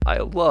I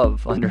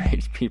love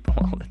underage people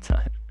all the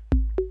time.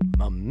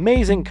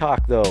 Amazing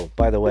cock, though,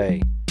 by the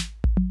way.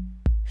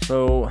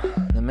 So,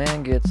 the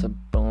man gets a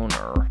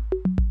boner.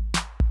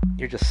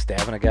 You're just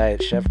stabbing a guy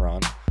at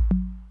Chevron.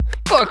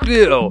 Fuck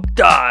you!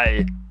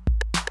 Die!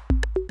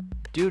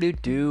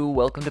 Do.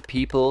 Welcome to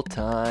People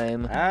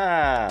Time.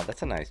 Ah,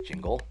 that's a nice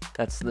jingle.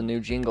 That's the new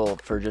jingle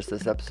for just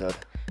this episode.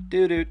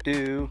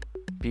 Do.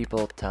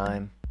 People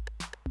Time.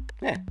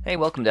 Yeah. Hey,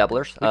 welcome,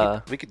 dabblers.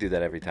 We could do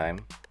that every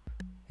time.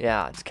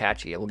 Yeah, it's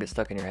catchy. It will get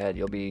stuck in your head.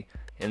 You'll be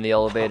in the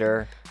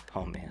elevator,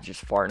 Oh, man.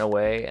 just farting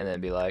away, and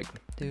then be like,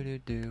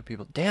 do.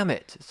 People. Damn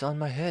it! It's on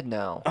my head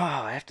now. Oh,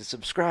 I have to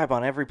subscribe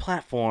on every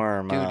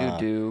platform.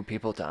 Do.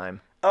 People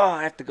Time. Oh,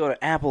 I have to go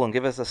to Apple and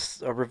give us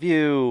a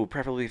review,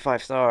 preferably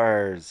 5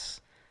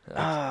 stars.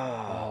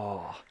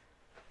 Oh.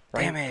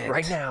 Damn it.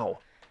 Right now.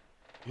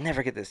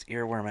 Never get this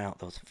earworm out,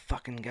 those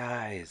fucking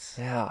guys.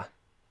 Yeah.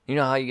 You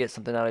know how you get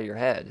something out of your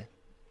head?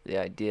 The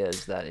idea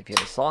is that if you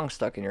have a song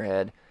stuck in your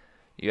head,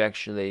 you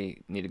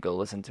actually need to go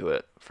listen to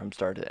it from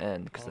start to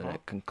end, because then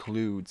it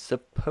concludes,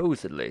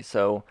 supposedly.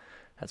 So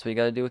that's what you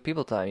got to do with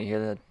People Time. You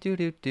hear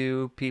the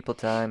do, People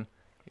Time.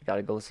 You got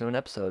to go listen to an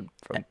episode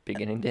from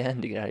beginning to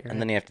end to get out of your head.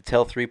 And then you have to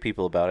tell 3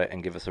 people about it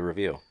and give us a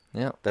review.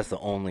 Yeah. That's the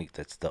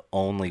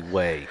only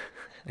way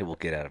it will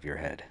get out of your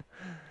head.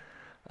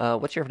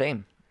 What's your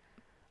name?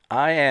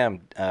 I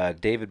am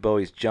David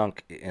Bowie's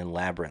junk in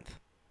Labyrinth.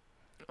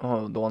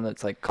 Oh, the one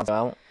that's like comes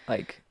out,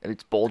 like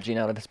it's bulging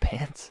out of his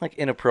pants. Like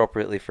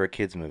inappropriately for a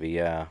kids movie,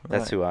 yeah.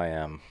 That's Right. who I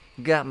am.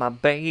 Got my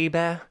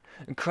baby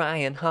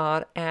crying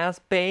hard as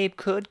babe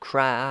could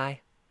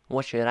cry.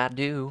 What should I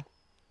do?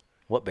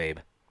 What, babe?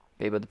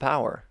 Babe of the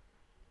power.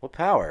 What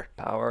power?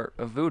 Power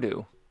of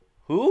voodoo.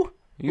 Who?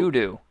 You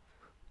do.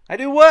 I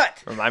do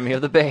what? Remind me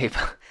of the babe.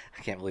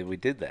 I can't believe we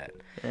did that.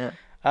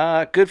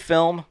 Yeah. Good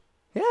film.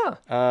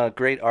 Yeah.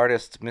 Great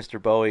artist,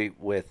 Mr. Bowie,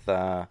 with,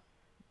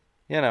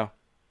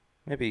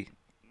 maybe,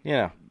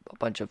 A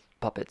bunch of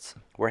puppets.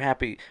 we're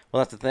happy.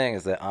 Well, that's the thing,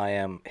 is that I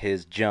am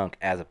his junk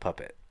as a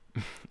puppet.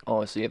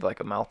 Oh, so you have like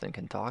a mouth and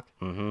can talk?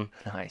 Mm-hmm.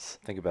 Nice.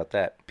 Think about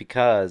that.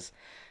 Because,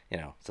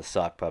 it's a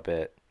sock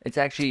puppet. It's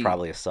actually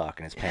Probably a sock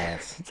in his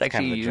pants. it's actually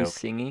kind of a you joke.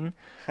 singing,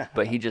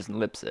 but he just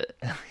lips it.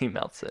 He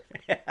melts it.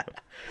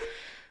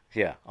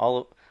 Yeah,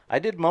 I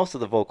did most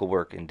of the vocal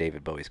work in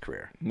David Bowie's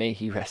career. May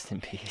he rest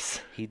in peace.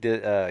 He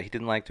did. He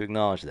didn't like to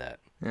acknowledge that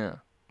Yeah.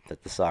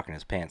 the sock in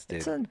his pants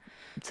did.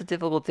 It's a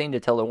difficult thing to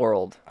tell the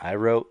world. I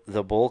wrote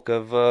the bulk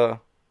of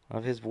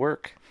his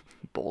work.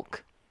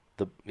 Bulk.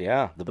 The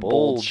The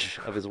bulge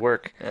of his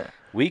work. Yeah.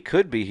 We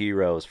could be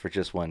heroes for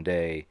just one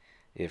day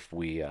if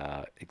we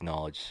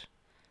acknowledge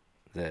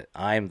that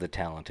I'm the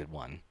talented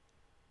one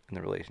in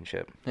the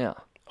relationship. Yeah.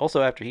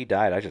 Also, after he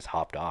died, I just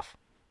hopped off,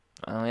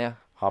 Oh yeah.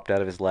 hopped out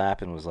of his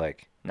lap, and was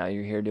like, Now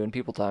you're here doing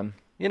People Time.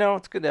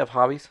 it's good to have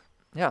hobbies.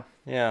 Yeah.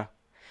 Yeah.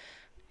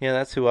 Yeah,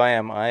 that's who I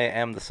am. I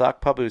am the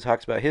sock puppet who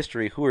talks about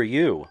history. Who are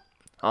you?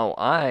 Oh,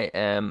 I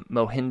am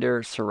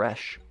Mohinder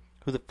Suresh.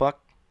 Who the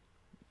fuck?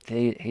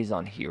 He's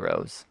on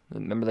Heroes.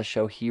 Remember the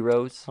show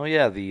Heroes? Oh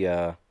yeah,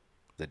 the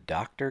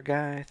doctor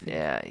guy. I think.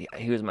 Yeah,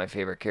 he was my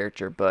favorite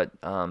character, but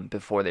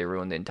before they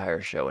ruined the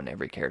entire show and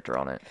every character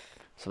on it.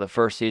 So the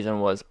first season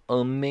was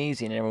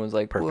amazing. Everyone was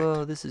like, Perfect.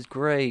 whoa, this is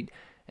great.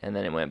 And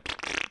then it went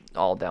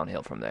all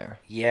downhill from there.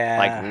 Yeah.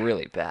 Like,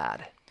 really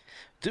bad.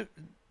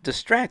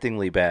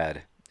 Distractingly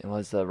bad. It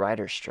was the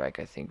writer's strike,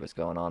 I think, was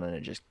going on, and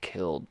it just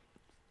killed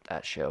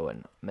that show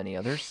and many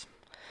others.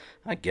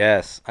 I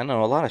guess. I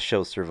know a lot of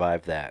shows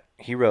survived that.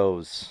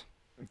 Heroes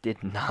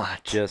Did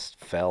not. just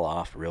fell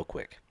off real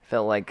quick.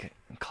 Felt like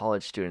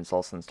college students all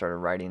of a sudden started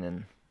writing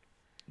and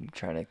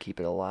trying to keep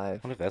it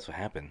alive. I wonder if that's what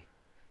happened.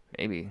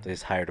 Maybe. They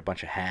just hired a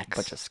bunch of hacks.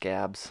 Bunch of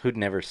scabs. who'd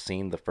never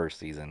seen the first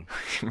season.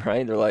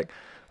 Right? They're like,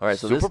 all right,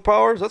 so this...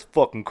 Superpowers? That's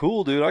fucking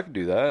cool, dude. I can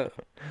do that.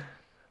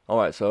 All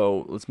right,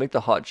 so let's make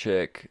the hot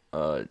chick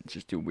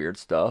just do weird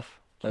stuff.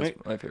 That's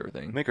Make- my favorite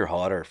thing. Make her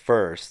hotter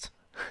first,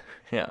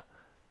 Yeah.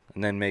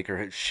 and then make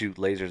her shoot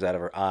lasers out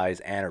of her eyes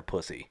and her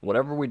pussy.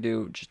 Whatever we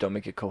do, just don't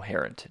make it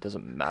coherent. It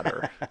doesn't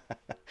matter.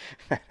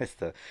 That's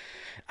the.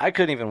 I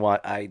couldn't even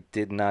watch. I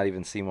did not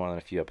even see more than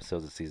a few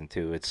episodes of season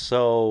 2. It's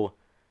so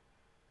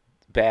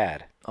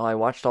bad. Oh, I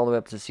watched all the way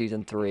up to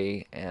season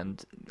 3,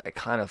 and I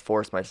kind of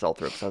forced myself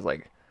through it because I was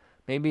like,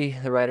 maybe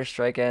the writer's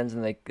strike ends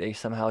and they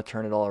somehow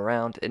turn it all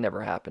around. It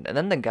never happened. And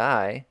then the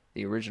guy,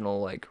 the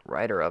original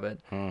writer of it,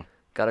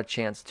 got a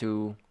chance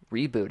to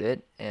reboot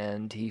it,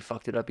 and he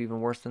fucked it up even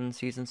worse than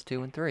seasons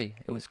 2 and 3.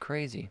 It was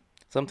crazy.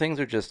 Some things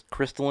are just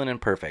crystalline and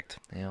perfect.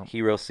 Yeah.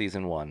 Hero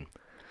season 1.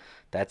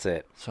 That's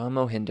it. So I'm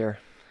Mohinder.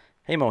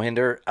 Hey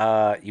Mohinder,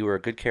 you were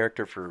a good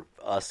character for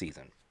a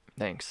season.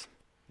 Thanks.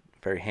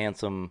 Very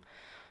handsome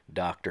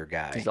doctor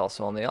guy. He's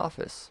also on The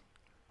Office,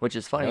 which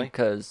is funny Really?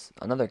 because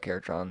another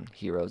character on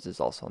Heroes is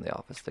also on The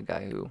Office. The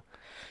guy who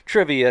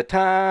Trivia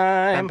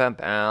time. bam bam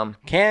bam.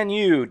 Can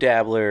you,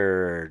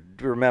 Dabbler,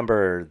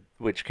 remember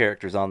which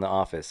character's on The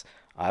Office?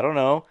 I don't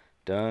know.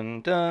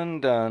 Dun dun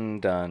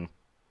dun dun.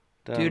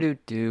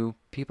 Do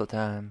People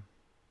Time.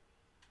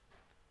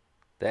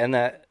 And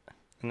the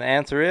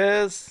answer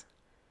is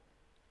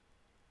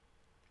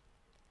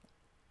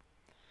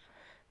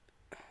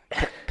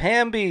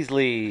Pam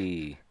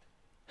Beesly.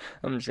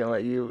 I'm just gonna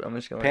let you.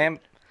 Pam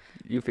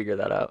you figure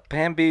that out.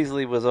 Pam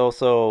Beesly was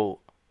also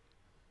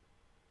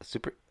a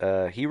super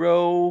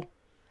hero.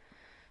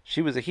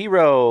 She was a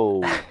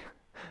hero. All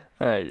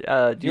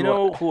right. Do You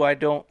know who I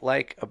don't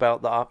like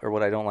about or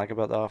what I don't like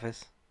about The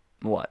Office?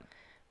 what?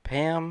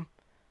 Pam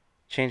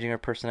changing her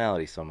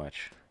personality so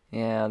much.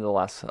 Yeah, the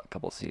last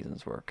couple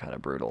seasons were kind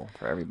of brutal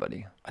for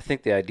everybody. I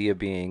think the idea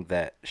being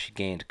that she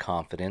gained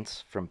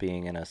confidence from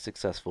being in a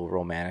successful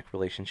romantic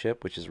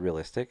relationship, which is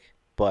realistic,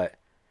 but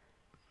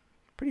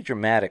pretty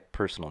dramatic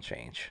personal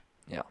change.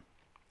 Yeah.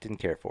 Didn't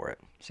care for it.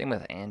 Same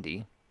with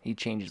Andy. He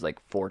changes like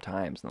 4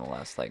 times in the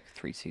last like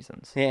 3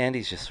 seasons. Yeah,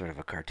 Andy's just sort of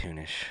a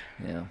cartoonish.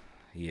 Yeah.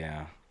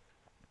 Yeah.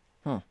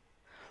 Huh.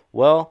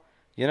 Well,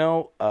 you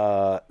know,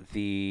 I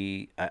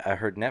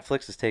heard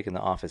Netflix has taken The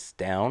Office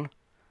down.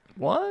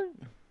 What?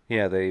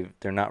 Yeah,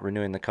 they're not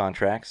renewing the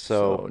contract,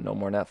 so no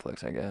more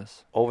Netflix, I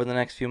guess. over the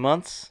next few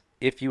months,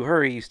 if you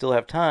hurry, you still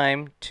have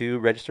time to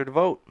register to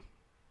vote.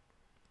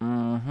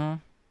 Mm-hmm.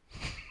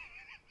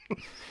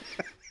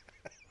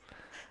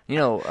 You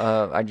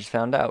know, I just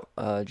found out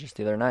just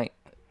the other night,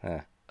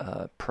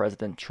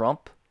 President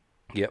Trump,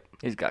 Yep.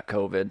 he's got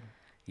COVID,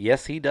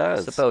 Yes, he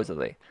does.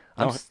 supposedly.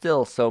 I'm No.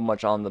 still so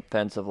much on the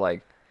fence of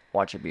like,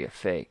 watch it be a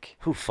fake.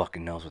 Who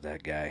fucking knows with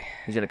that guy?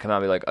 He's going to come out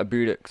and be like, I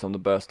beat it because I'm the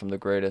best, I'm the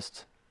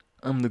greatest.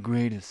 I'm the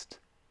greatest.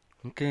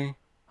 Okay.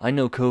 I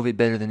know COVID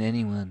better than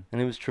anyone.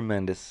 And it was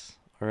tremendous,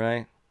 all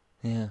right?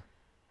 Yeah.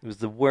 It was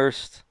the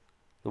worst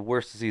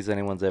disease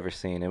anyone's ever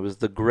seen. It was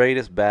the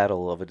greatest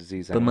battle of a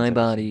disease But anyone's my ever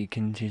body seen.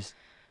 can just...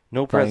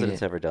 No fight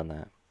president's it. ever done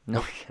that.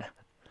 No, yeah.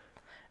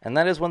 And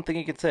that is one thing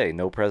you could say.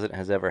 No president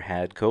has ever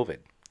had COVID.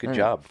 Good I know,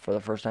 job. For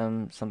the first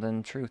time,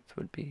 something truth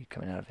would be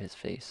coming out of his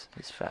face.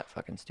 His fat,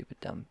 fucking, stupid,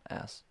 dumb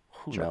ass.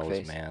 Who jerk knows,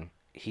 face. man?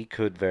 He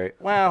could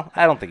well,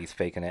 I don't think he's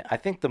faking it. I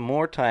think the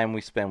more time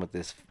we spend with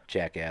this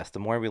jackass, the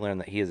more we learn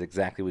that he is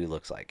exactly what he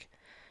looks like.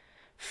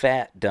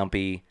 Fat,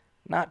 dumpy,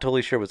 not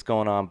totally sure what's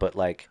going on, but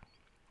like,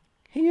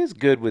 he is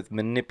good with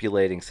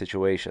manipulating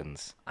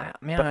situations.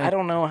 But I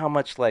don't know how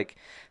much like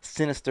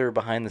sinister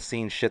behind the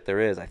scenes shit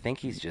there is. I think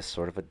he's just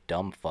sort of a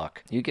dumb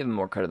fuck. You give him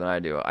more credit than I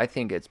do. I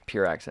think it's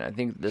pure accident. I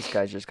think this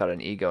guy's just got an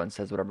ego and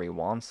says whatever he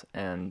wants,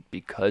 and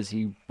because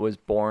he was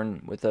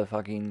born with a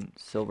fucking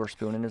silver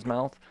spoon in his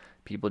mouth,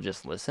 people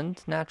just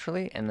listened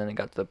naturally, and then it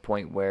got to the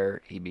point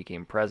where he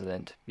became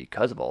president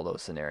because of all those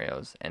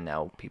scenarios, and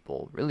now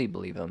people really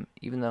believe him,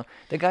 even though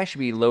the guy should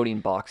be loading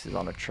boxes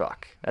on a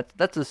truck.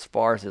 That's as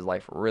far as his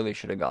life really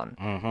should have gone.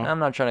 Mm-hmm. And I'm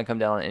not trying to come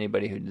down on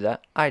anybody who did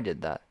that. I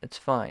did that. It's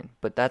fine.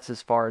 But that's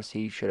as far as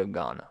he should have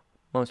gone.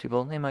 Most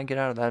people, they might get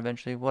out of that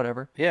eventually,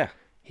 whatever. Yeah.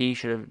 He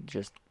should have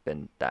just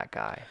been that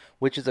guy.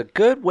 Which is a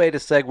good way to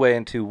segue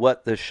into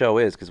what the show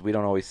is, because we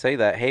don't always say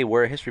that. Hey,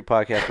 we're a history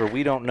podcast where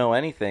we don't know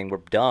anything. We're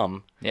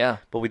dumb. Yeah.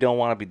 But we don't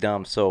want to be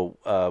dumb,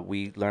 so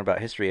we learn about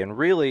history. And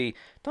really,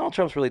 Donald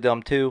Trump's really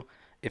dumb, too.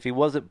 If he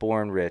wasn't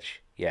born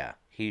rich, yeah,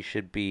 he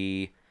should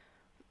be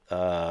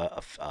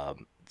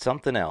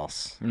something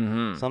else.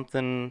 Mm-hmm.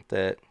 Something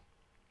that...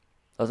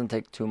 Doesn't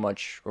take too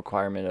much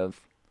requirement of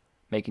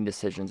making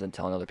decisions and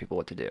telling other people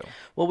what to do.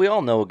 Well, we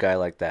all know a guy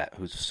like that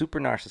who's super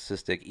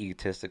narcissistic,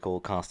 egotistical,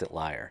 constant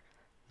liar.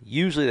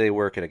 Usually they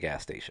work at a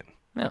gas station.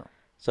 Yeah.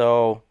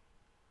 So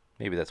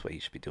maybe that's what he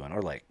should be doing.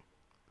 Or like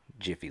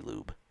Jiffy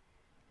Lube.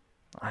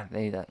 I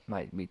think that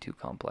might be too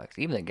complex.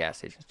 Even the gas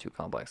station's too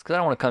complex. Because I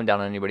don't want to come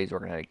down on anybody who's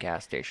working at a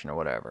gas station or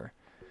whatever.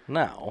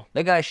 No.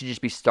 The guy should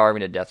just be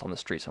starving to death on the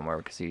street somewhere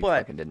because he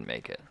fucking didn't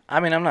make it. I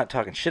mean, I'm not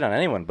talking shit on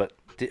anyone, but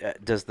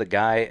does the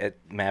guy at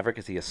Maverick,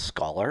 is he a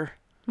scholar?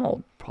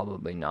 Well,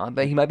 probably not.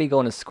 But he might be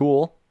going to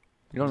school.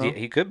 You don't know.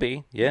 He could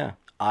be, yeah.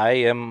 I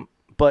am,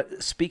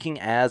 but speaking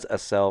as a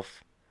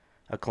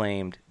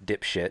self-acclaimed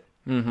dipshit,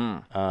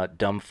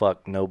 dumb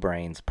fuck, no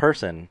brains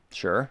person,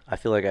 Sure. I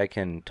feel like I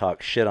can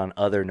talk shit on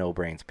other no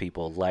brains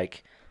people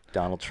like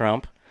Donald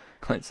Trump.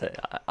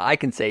 I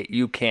can say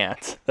you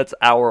can't. That's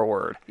our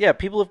word. Yeah,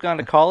 people have gone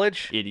to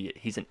college. Idiot.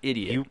 He's an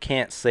idiot. You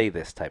can't say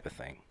this type of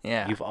thing.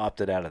 Yeah. You've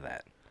opted out of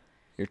that.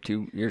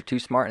 You're too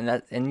smart,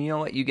 and you know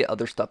what? You get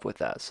other stuff with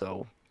that.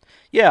 So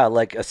Yeah,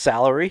 like a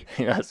salary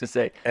you know, I was gonna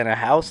say, and a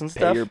house and pay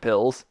stuff, your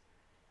pills.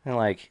 and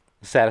like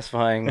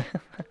satisfying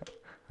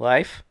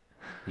life.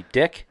 You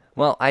dick.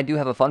 Well, I do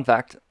have a fun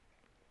fact.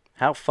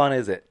 How fun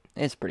is it?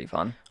 It's pretty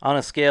fun. On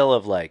a scale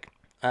of like,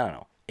 I don't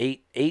know,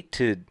 eight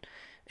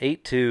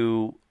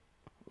to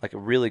like a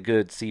really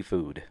good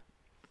seafood.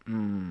 I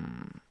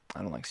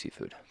don't like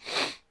seafood.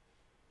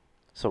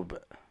 So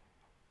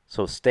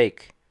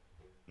steak.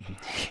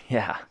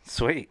 Yeah.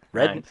 Sweet.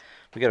 Nice.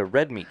 We got a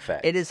red meat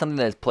fact. It is something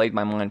that has plagued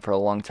my mind for a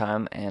long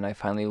time, and I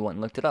finally went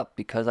and looked it up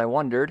because I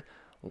wondered,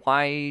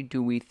 why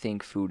do we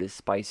think food is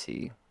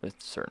spicy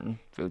with certain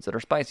foods that are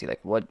spicy?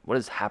 Like, what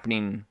is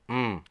happening,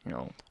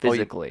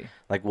 physically?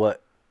 Like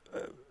what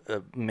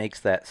makes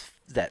that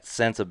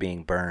sense of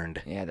being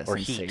burned? Yeah, that or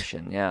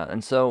sensation. heat. Yeah,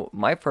 and so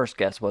my first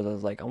guess was, I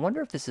was like, I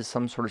wonder if this is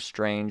some sort of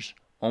strange,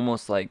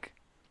 almost like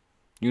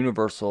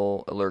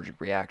universal allergic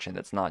reaction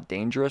that's not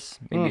dangerous.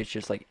 Maybe it's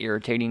just like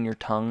irritating your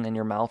tongue and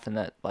your mouth, and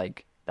that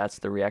like that's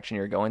the reaction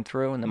you're going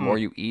through, and the more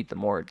you eat, the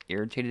more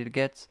irritated it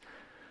gets.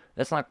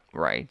 That's not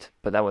right,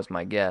 but that was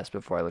my guess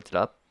before I looked it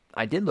up.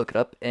 I did look it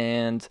up,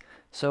 and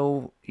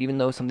so even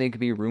though something could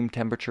be room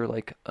temperature,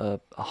 like a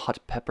hot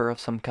pepper of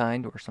some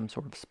kind or some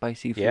sort of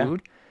spicy Yeah.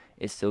 food,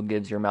 it still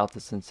gives your mouth the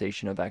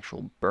sensation of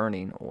actual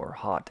burning or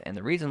hot. And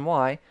the reason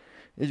why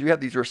is you have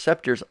these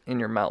receptors in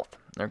your mouth.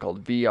 They're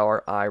called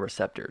VRI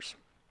receptors.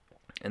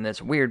 And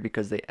that's weird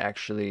because they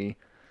actually,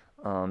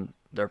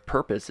 their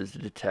purpose is to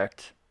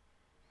detect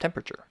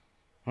temperature.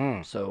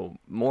 So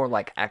more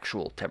like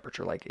actual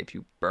temperature, like if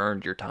you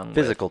burned your tongue.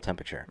 Physical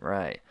temperature.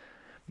 Right.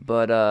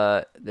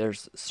 But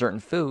there's certain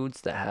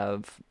foods that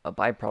have a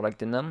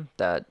byproduct in them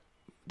that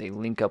they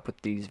link up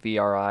with these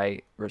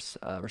VRI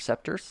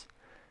receptors,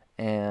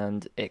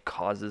 and it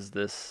causes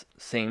this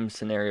same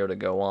scenario to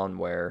go on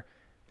where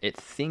it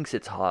thinks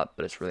it's hot,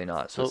 but it's really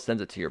not. So it So-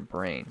 sends it to your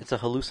brain. It's a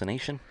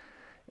hallucination.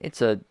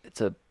 It's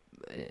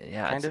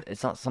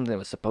not something that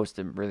was supposed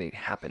to really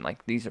happen.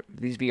 Like these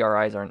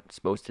VRIs aren't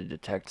supposed to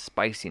detect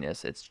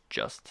spiciness. It's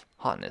just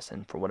hotness,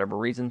 and for whatever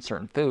reason,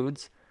 certain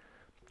foods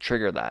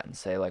trigger that and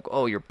say like,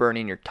 "Oh, you're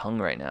burning your tongue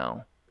right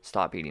now.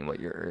 Stop eating what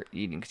you're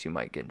eating because you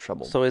might get in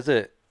trouble." So is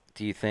it,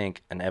 do you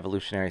think, an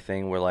evolutionary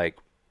thing where, like,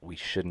 we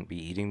shouldn't be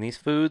eating these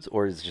foods,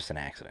 or is it just an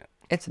accident?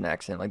 it's an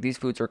accident. Like these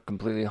foods are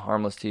completely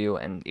harmless to you,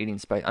 and eating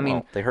spice. I mean,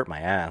 Well, they hurt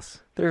my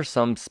ass. there's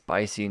some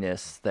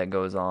spiciness that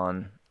goes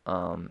on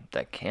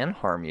that can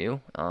harm you,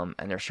 and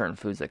there's certain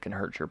foods that can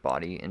hurt your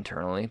body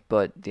internally.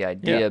 But the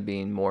idea Yeah.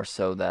 being more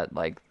so that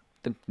like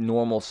the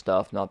normal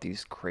stuff, not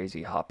these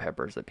crazy hot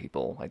peppers that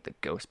people like, the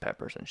ghost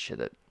peppers and shit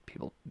that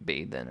people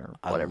bathe in or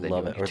whatever I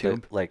love they it. do Or on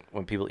YouTube. like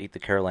when people eat the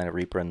Carolina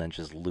Reaper and then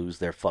just lose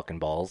their fucking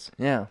balls.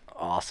 Yeah,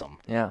 Awesome.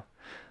 yeah.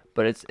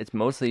 But it's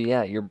mostly,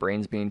 yeah, your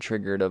brain's being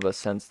triggered of a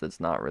sense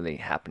that's not really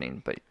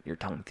happening, but your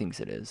tongue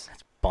thinks it is.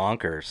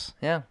 Bonkers.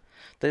 Yeah.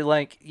 They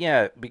like,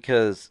 yeah,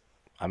 because,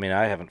 I mean,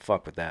 I haven't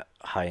fucked with that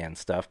high-end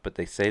stuff, but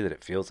they say that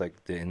it feels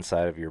like the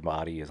inside of your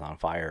body is on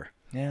fire.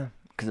 Yeah.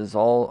 Because it's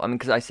all, I mean,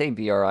 because I say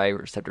VRI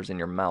receptors in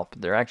your mouth,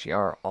 but there actually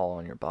are all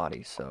on your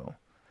body, so.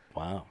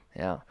 Wow.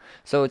 Yeah.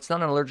 So it's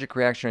not an allergic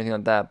reaction or anything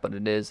like that, but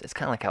it's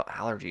kind of like how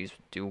allergies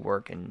do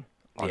work on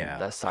Yeah.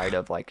 the side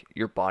of like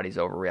your body's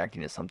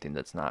overreacting to something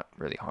that's not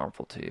really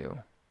harmful to you.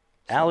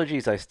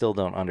 Allergies, I still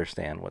don't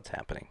understand what's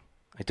happening.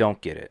 I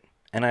don't get it.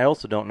 And I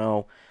also don't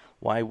know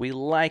why we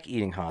like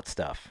eating hot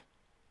stuff.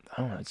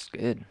 I don't know. It's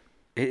good.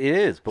 It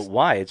is, but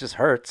why? It just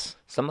hurts.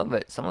 Some of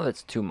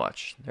it's too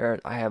much.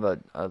 I have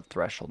a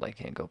threshold I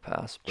can't go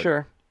past. But,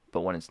 Sure.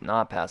 But when it's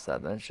not past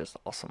that, then it's just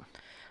awesome.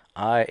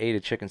 I ate a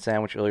chicken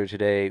sandwich earlier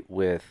today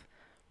with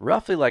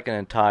roughly like an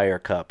entire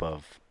cup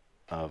of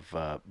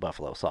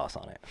buffalo sauce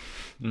on it.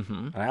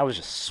 Mm-hmm. And I was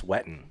just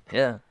sweating.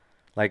 Yeah.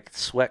 Like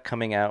sweat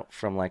coming out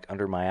from like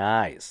under my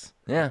eyes.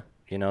 Yeah.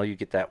 You know, you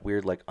get that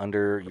weird like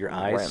under your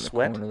eyes right in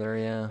sweat. the corner there,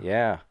 yeah.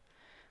 Yeah.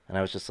 And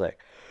I was just like,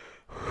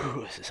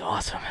 "Whew, this is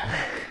awesome."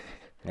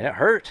 And it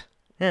hurt.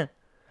 Yeah.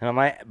 And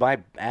my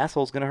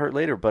asshole's going to hurt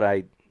later, but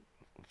I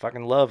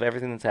fucking love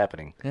everything that's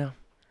happening. Yeah.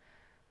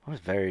 What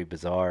a very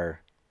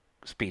bizarre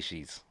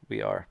species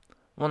we are.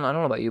 Well, I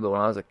don't know about you, but when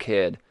I was a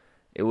kid,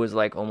 it was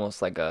like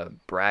almost like a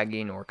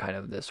bragging or kind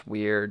of this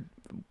weird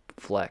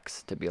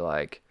flex to be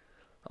like,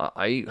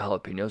 I eat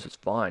jalapenos, it's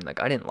fine.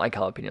 Like, I didn't like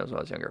jalapenos when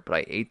I was younger, but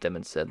I ate them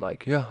and said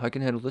like, yeah, I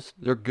can handle this.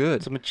 They're good.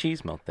 It's a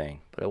machismo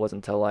thing. But it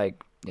wasn't until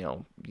like,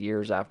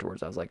 years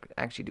afterwards, I was like,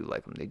 I actually do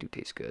like them. They do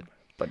taste good.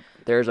 But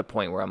there's a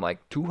point where I'm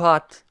like, too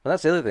hot. Well,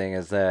 that's the other thing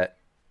is that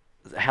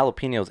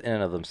jalapenos in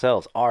and of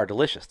themselves are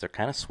delicious. They're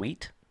kind of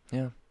sweet.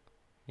 Yeah,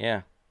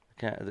 Yeah.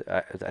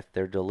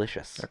 They're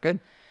delicious. they're good.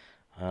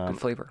 Good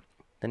flavor.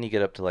 Then you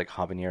get up to like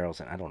habaneros,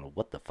 and I don't know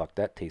what the fuck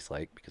that tastes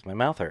like because my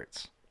mouth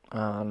hurts.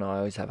 I don't know. I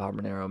always have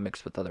habanero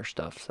mixed with other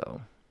stuff,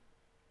 so.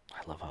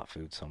 I love hot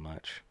food so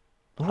much.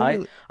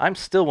 Really? I'm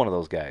still one of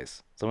those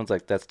guys. Someone's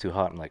like, "That's too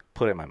hot," and like,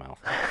 put it in my mouth.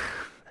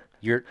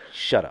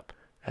 Shut up.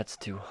 That's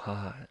too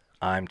hot.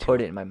 I'm too.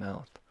 Put it in my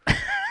mouth.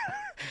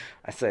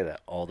 I say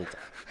that all the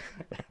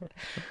time.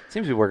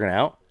 Seems to be working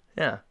out.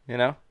 Yeah. You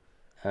know,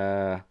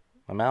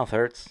 my mouth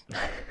hurts,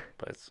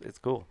 but it's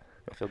cool.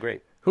 I feel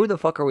great. Who the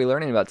fuck are we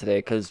learning about today?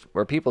 Because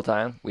we're People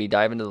Time. We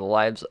dive into the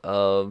lives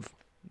of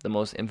the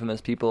most infamous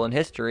people in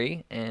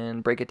history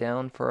and break it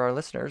down for our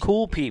listeners.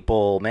 Cool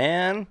people,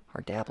 man.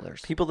 Our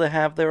dabblers. People that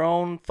have their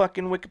own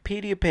fucking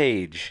Wikipedia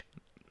page,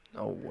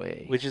 No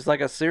way. which is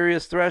like a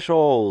serious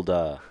threshold.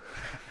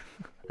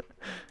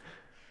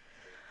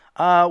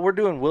 We're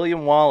doing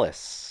William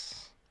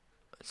Wallace.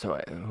 So,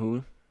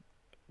 who?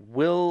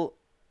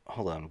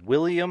 Hold on.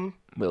 William,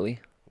 Willie.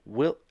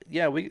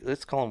 yeah,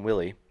 let's call him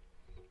Willie.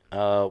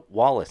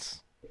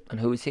 Wallace. And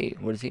who is he?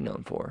 What is he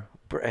known for?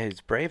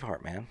 He's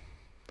Braveheart, man.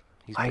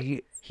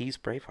 He's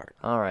Braveheart.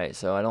 All right,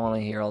 so I don't want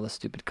to hear all the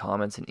stupid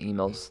comments and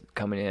emails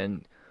coming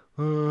in.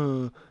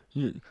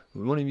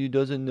 One of you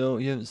doesn't know,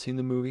 you haven't seen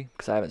the movie?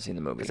 Because I haven't seen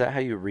the movie. Is that how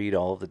you read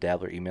all of the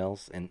Dabbler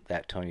emails in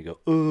that tone? You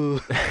go,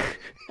 ugh.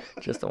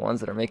 Just the ones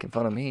that are making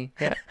fun of me.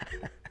 Yeah.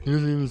 You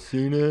haven't even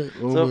seen it?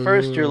 Oh So my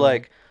first you're God.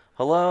 like,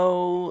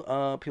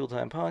 hello, People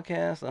Time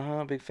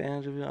Podcast. Big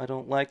fans of you. I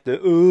don't like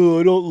that. Oh,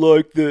 I don't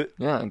like that.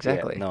 Yeah,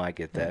 exactly. Yeah, no, I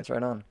get Yeah, that. that's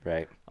right on.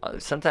 Right.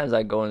 Sometimes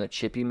I go in a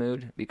chippy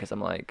mood because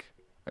I'm like,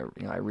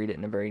 I read it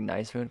in a very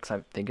nice mood because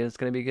I'm thinking it's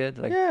gonna be good.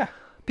 Like, Yeah.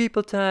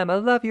 People Time, I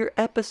love your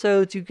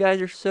episodes. You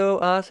guys are so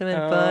awesome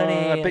and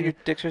funny. I bet your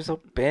dicks are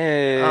so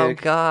big. Oh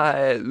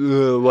God!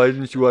 Ugh, why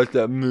didn't you watch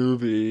that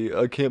movie?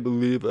 I can't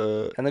believe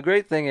it. And the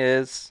great thing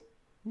is,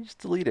 you just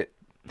delete it.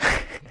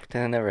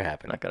 Pretend it never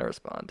happened. Not gonna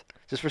respond.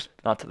 Just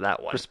Not to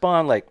that one.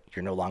 respond like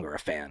you're no longer a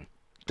fan.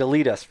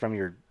 Delete us from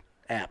your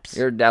apps.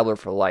 You're a dabbler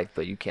for life,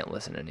 but you can't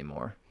listen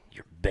anymore.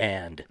 You're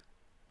banned.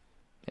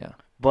 Yeah.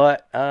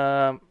 But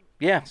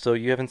yeah. So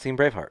you haven't seen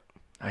Braveheart.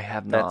 I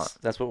have not.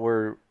 That's what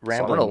we're So I'm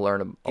rambling. gonna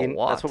learn a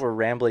lot. That's what we're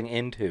rambling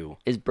into.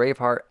 Is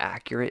Braveheart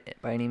accurate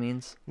by any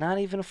means? Not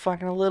even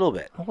fucking a little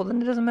bit. Well,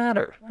 then it doesn't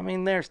matter. I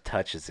mean, there's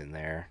touches in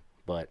there,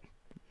 but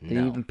Did he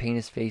no, even paint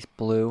his face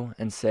blue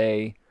and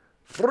say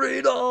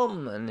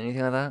freedom and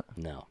anything like that?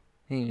 no.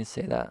 He didn't even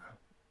say that.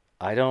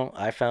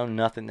 I found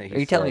nothing that he Are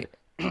you said. telling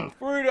me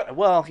Freedom.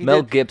 Well, he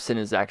Mel did. Gibson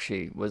was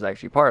actually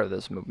part of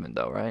this movement,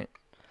 though, right?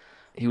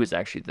 He was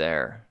actually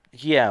there.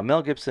 Yeah,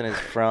 Mel Gibson is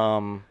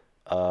from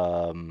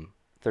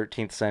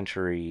 13th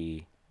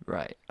century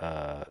Right.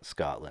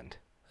 Scotland.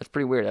 That's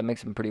pretty weird. That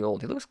makes him pretty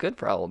old. He looks good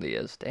for how old he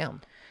is.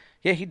 Damn.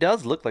 Yeah, he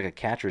does look like a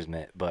catcher's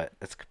mitt, but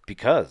it's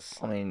because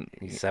I mean,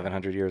 he's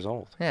 700 years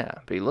old. yeah,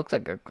 but he looks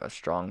like a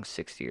strong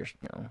 60-ish,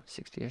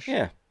 60-ish.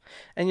 Yeah.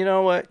 And you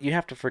know what? You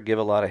have to forgive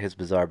a lot of his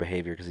bizarre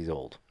behavior because he's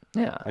old.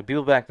 Yeah. Like,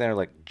 people back then are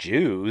like,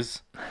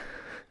 Jews?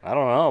 I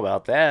don't know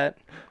about that.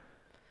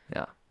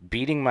 Yeah.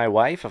 Beating my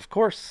wife? Of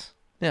course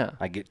Yeah.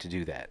 I get to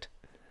do that.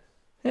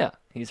 Yeah.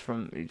 He's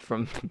from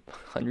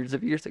hundreds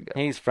of years ago.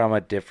 He's from a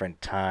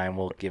different time.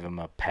 We'll give him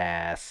a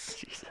pass.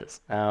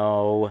 Jesus.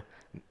 Oh,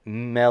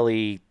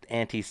 Melly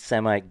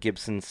anti-Semite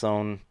Gibson's.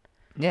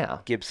 Yeah.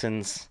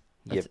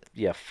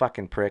 You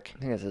fucking prick. I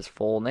think that's his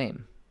full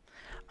name.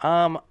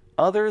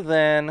 Other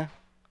than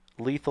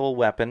Lethal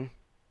Weapon,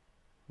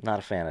 not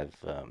a fan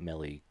of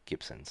Melly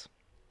Gibson's.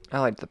 I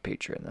liked The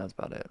Patriot, and that's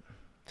about it.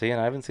 See,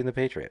 and I haven't seen The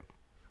Patriot.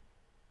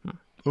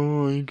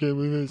 Oh, you can't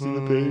believe I've seen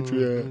The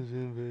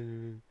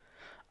Patriot.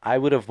 I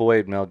would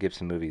avoid Mel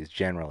Gibson movies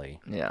generally.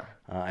 Yeah.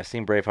 I've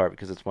seen Braveheart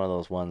because it's one of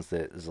those ones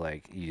that is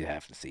like, you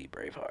have to see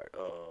Braveheart.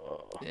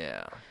 Oh.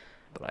 Yeah.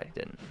 But I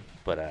didn't.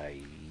 But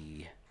I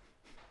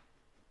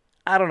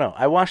don't know.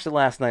 I watched it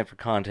last night for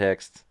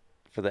context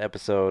for the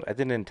episode. I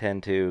didn't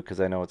intend to because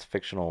I know it's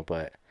fictional,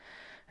 but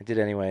I did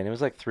anyway. And it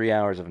was like 3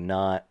 hours of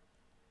not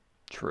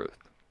Truth.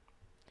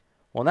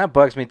 Well, and that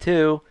bugs me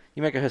too.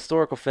 You make a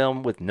historical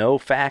film with no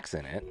facts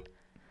in it.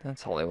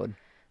 That's Hollywood.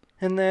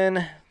 And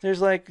then there's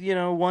like,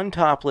 one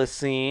topless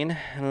scene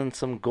and then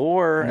some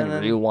gore and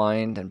then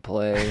rewind and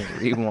play,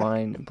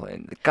 rewind and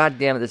play. God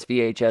damn it, this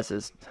VHS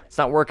it's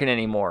not working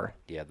anymore.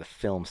 yeah, the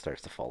film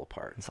starts to fall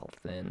apart. It's all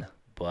thin.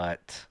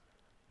 But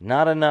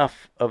not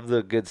enough of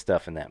the good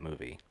stuff in that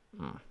movie.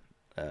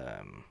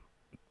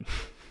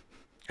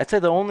 I'd say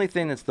the only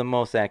thing that's the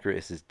most accurate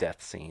is his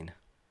death scene.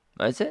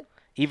 Is it?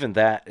 Even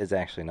that is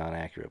actually not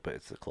accurate, but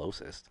it's the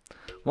closest.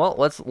 Well,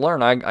 let's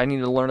learn. I need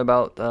to learn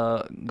about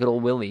good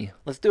old Willie.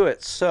 Let's do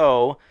it.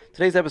 So,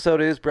 today's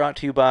episode is brought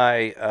to you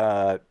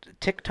by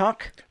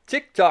TikTok.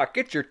 TikTok.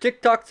 Get your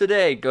TikTok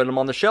today. Get them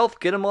on the shelf.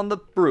 Get them on the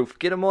roof.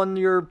 Get them on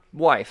your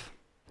wife.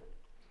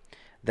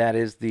 That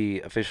is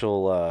the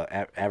official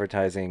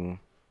advertising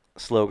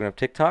slogan of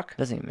TikTok.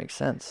 Doesn't even make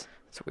sense.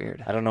 It's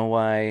weird. I don't know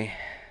why.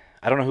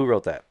 I don't know who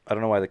wrote that. I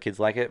don't know why the kids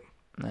like it.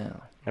 No.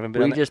 Haven't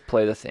been We on just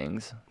play the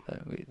things.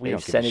 we They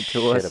don't send give it a to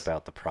shit us.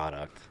 about the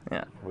product.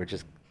 Yeah. We're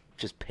just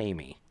pay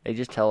me. They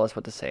just tell us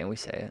what to say and we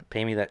say it.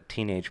 Pay me that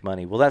teenage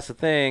money. Well, that's the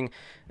thing.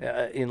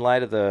 In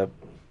light of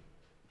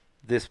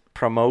this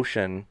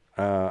promotion,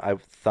 I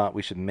thought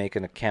we should make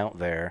an account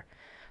there.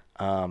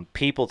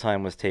 People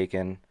time was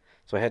taken,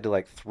 so I had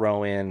to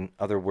throw in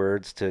other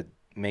words to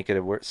make it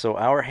a word. So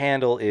our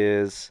handle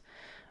is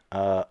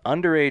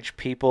underage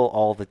people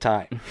all the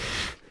time.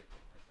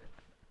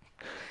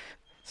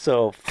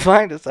 So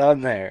find us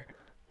on there.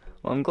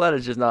 Well, I'm glad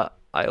it's just not,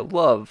 I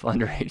love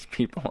underage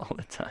people all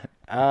the time.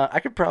 I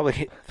could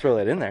probably throw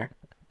that in there.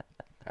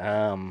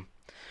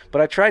 But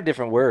I tried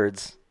different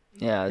words.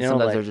 Yeah, You know,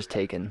 sometimes like- they're just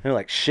taken.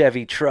 Like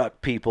Chevy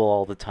truck people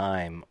all the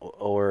time,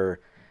 or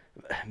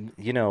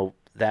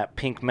that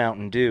pink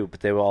Mountain Dew,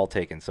 but they were all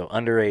taken. So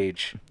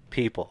underage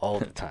people all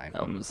the time.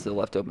 That one was still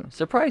left open.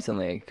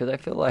 Surprisingly, because I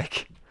feel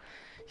like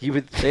You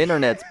would the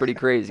internet's a pretty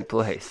crazy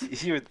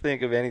place. you would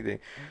think of anything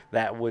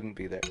that wouldn't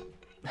be there.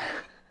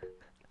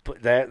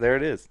 But there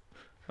it is.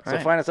 So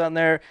Alright. find us on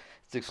there.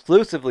 It's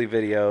exclusively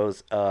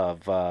videos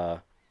of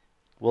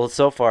well,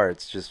 so far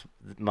it's just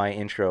my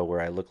intro where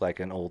I look like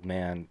an old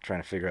man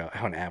trying to figure out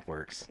how an app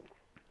works.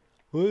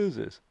 What is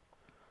this?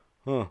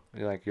 Huh?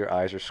 Your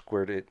eyes are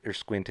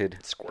squinted.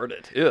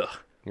 Squirted. Ugh.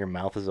 Your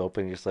mouth is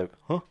open. You're just like,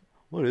 huh?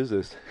 What is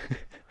this?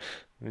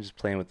 I'm just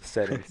playing with the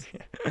settings.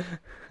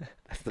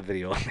 That's the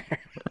video on there.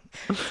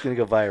 It's gonna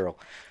go viral.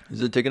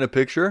 Is it taking a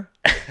picture?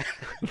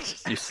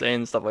 Just you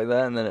saying stuff like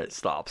that, and then it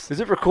stops. Is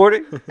it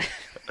recording?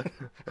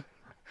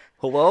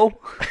 Hello?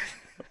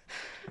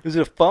 Is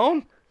it a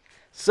phone?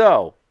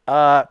 So,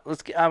 I'm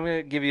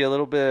gonna give you a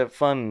little bit of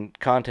fun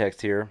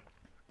context here.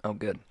 Oh,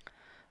 good.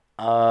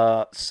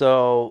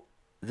 So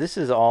this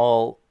is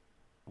all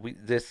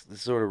this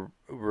sort of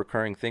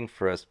recurring thing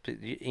for us.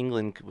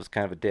 England was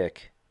kind of a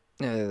dick.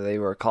 They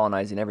were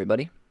colonizing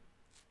everybody.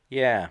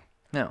 Yeah.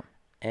 No.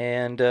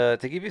 And to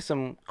give you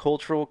some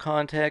cultural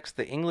context,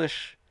 the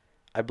English,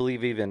 I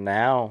believe even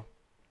now,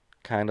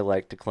 kind of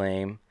like to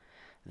claim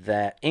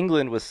that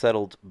England was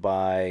settled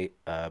by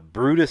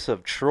Brutus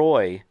of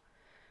Troy,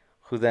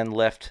 who then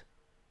left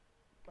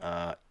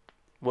what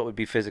would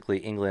be physically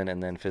England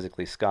and then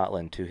physically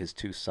Scotland to his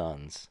two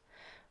sons,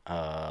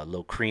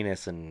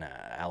 Locrinus and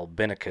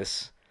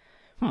Albinicus.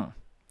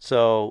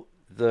 So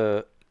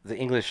the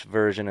English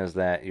version is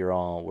that we're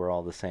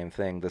all the same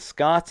thing. The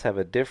Scots have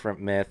a different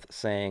myth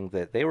saying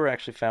that they were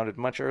actually founded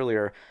much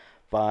earlier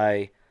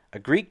by a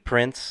Greek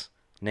prince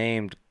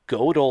named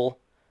Godel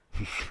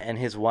and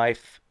his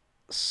wife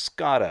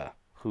Scotta,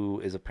 who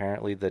is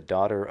apparently the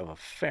daughter of a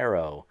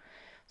pharaoh.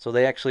 So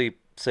they actually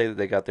say that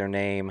they got their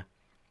name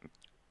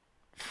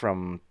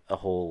from a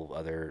whole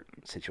other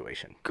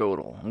situation.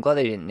 Godel. I'm glad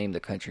they didn't name the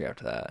country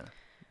after that.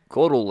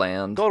 Godel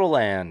land.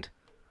 Godeland.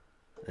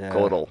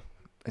 Godel.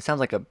 It sounds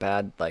like a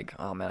bad, like,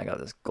 oh man, I got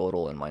this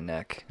godel in my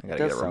neck. I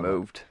gotta get it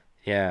removed.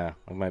 Yeah,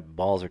 like my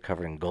balls are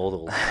covered in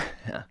godels.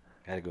 Yeah.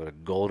 Gotta go to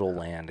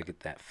Godeland to get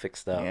that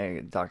fixed up. Yeah,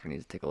 the doctor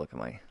needs to take a look at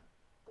my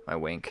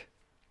wink.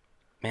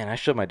 Man, I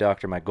showed my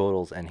doctor my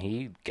godels and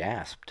he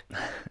gasped.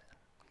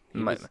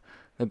 The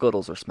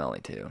godels are smelly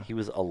too. He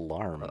was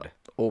alarmed.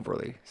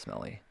 Overly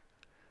smelly.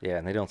 Yeah,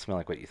 and they don't smell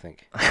like what you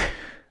think.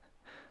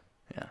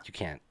 Yeah. You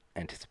can't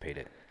anticipate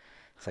it.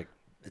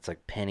 It's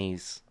like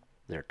pennies.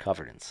 They're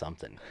covered in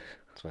something.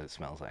 That's what it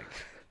smells like.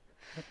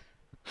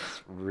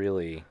 It's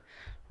really,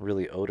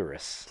 really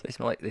odorous.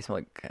 So it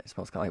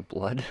smells kind of like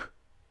blood.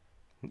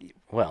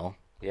 Well,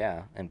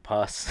 yeah, and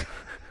pus.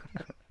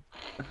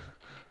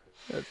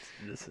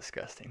 That's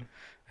disgusting.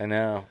 I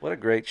know. What a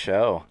great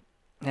show.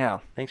 Yeah.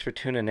 Thanks for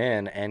tuning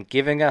in and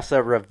giving us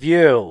a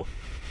review.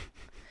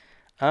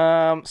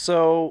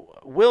 So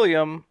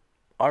William,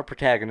 our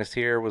protagonist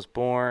here, was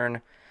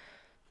born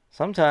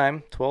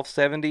sometime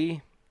 1270,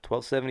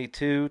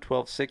 1272,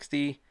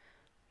 1260,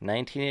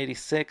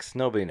 1986.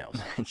 Nobody knows.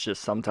 It's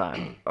just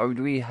sometime. Or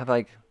do we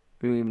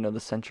even know the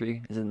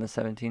century? Is it in the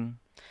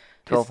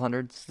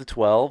 1200s? It's the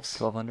 12s.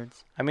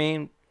 1200s? I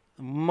mean,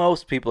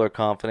 most people are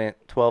confident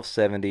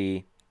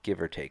 1270,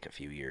 give or take a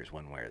few years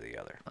one way or the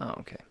other. Oh,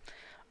 okay.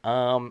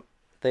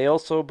 They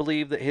also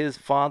believe that his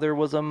father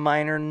was a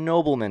minor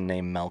nobleman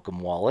named Malcolm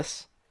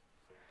Wallace.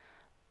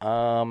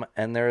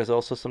 And there is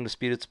also some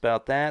disputes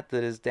about that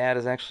his dad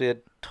is actually a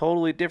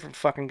totally different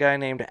fucking guy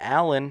named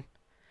Alan.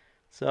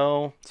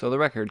 So the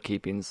record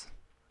keeping's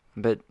a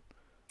bit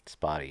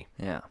spotty.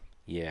 Yeah.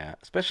 Yeah,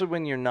 especially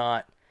when you're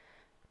not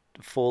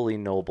fully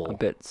noble. A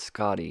bit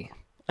Scotty.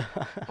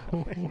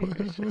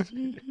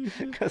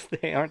 Because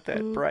they aren't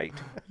that bright.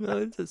 No,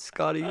 it's a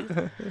Scotty.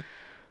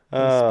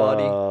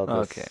 Oh, the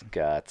okay.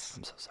 Scots.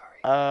 I'm so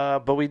sorry.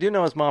 But we do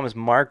know his mom is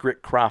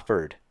Margaret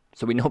Crawford.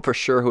 So we know for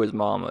sure who his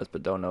mom was,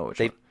 but don't know which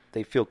one.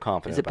 They feel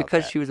confident. Is it about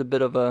because that. she was a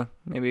bit of a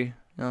maybe?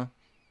 No.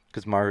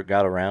 Because Margaret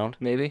got around?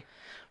 Maybe.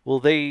 Well,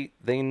 they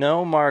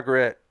know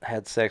Margaret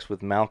had sex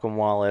with Malcolm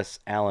Wallace,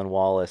 Alan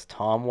Wallace,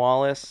 Tom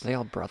Wallace. Are they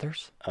all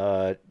brothers?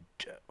 Huh?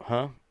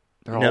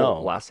 They're No.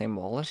 all last name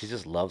Wallace? She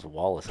just loves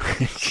Wallace.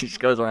 She just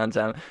goes around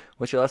town.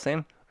 What's your last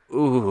name?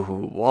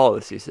 Ooh,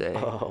 Wallace, you say.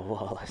 Oh,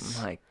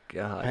 Wallace. My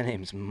God. My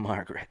name's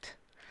Margaret.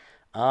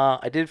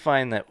 I did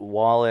find that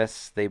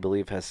Wallace, they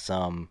believe, has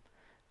some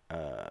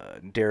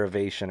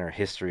derivation or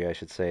history, I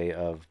should say,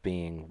 of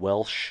being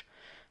Welsh.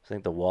 I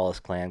think the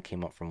Wallace clan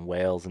came up from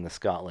Wales into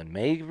Scotland.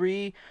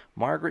 Maybe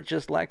Margaret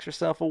just likes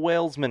herself a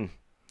Walesman.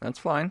 That's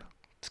fine.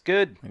 It's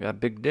good. I got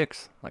big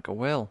dicks, like a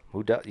whale.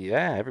 Who does?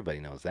 Yeah, everybody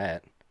knows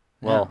that.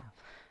 Well,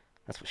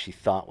 that's what she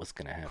thought was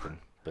going to happen,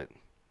 but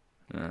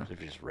they're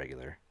just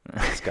regular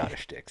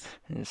Scottish dicks.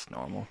 It's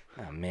normal.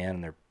 Oh,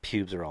 man, their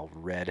pubes are all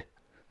red.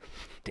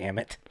 Damn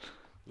it.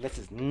 This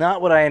is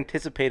not what I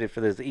anticipated for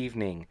this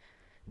evening,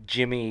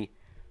 Jimmy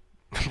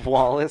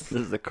Wallace.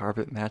 Does the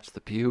carpet match the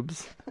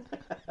pubes?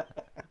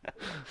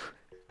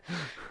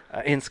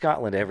 In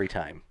Scotland every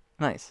time.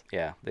 Nice.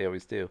 Yeah, they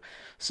always do.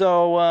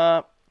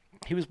 So,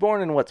 he was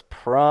born in what's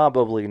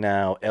probably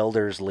now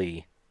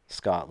Elderslie,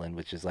 Scotland,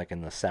 which is like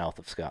in the south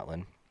of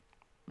Scotland.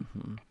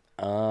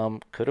 Mm-hmm.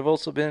 Could have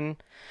also been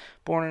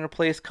born in a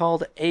place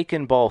called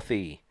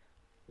Aikenbalthy.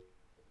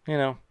 You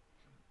know,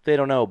 they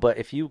don't know. But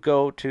if you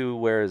go to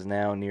where is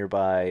now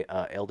nearby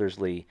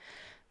Elderslie,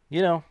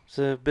 you know, it's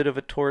a bit of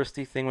a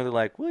touristy thing where they're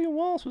like, William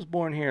Wallace was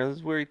born here. This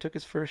is where he took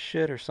his first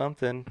shit or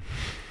something.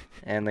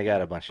 And they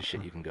got a bunch of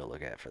shit you can go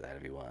look at for that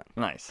if you want.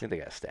 Nice. I think they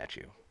got a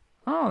statue.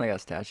 Oh, they got a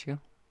statue.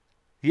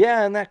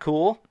 Yeah, isn't that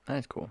cool?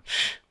 That's cool.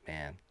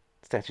 Man,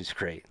 statue's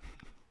great.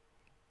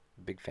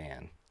 Big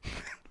fan.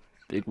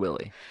 Big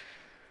Willie.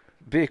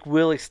 Big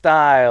Willie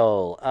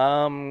style.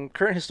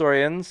 Current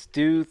historians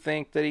do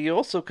think that he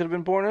also could have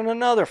been born in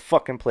another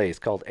fucking place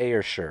called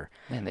Ayrshire.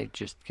 Man, they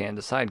just can't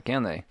decide,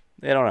 can they?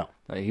 They don't know.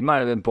 Like, he might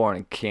have been born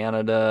in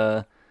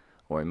Canada,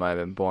 or he might have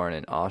been born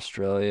in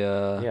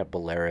Australia. Yeah,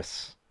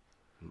 Belarus.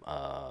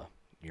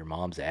 Your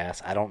mom's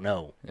ass. I don't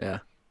know. Yeah.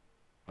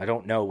 I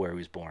don't know where he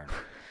was born.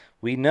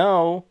 We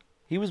know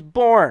he was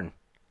born.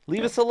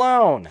 Leave us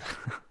alone.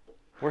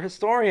 We're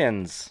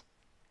historians.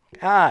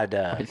 God.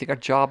 What do you think our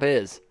job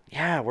is?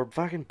 Yeah, we're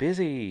fucking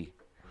busy.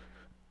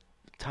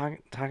 Talking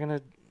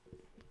to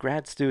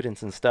grad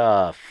students and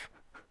stuff.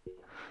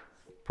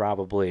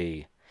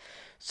 Probably.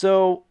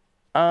 So,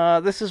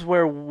 this is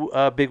where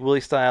Big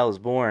Willie style is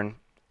born.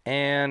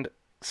 And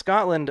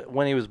Scotland,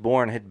 when he was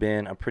born, had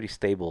been a pretty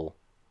stable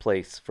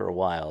place for a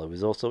while. It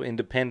was also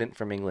independent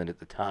from England at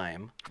the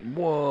time,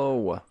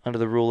 Whoa. under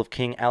the rule of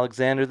King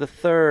Alexander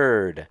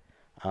III,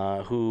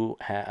 who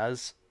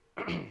has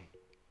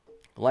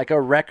like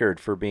a record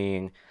for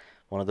being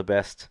one of the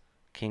best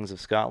kings of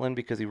Scotland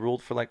because he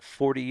ruled for like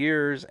 40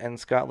 years and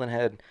Scotland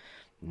had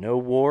no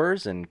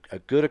wars and a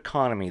good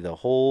economy the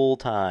whole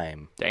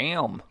time.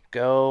 Damn.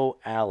 Go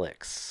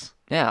Alex.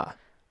 Yeah.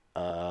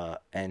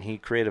 And he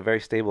created a very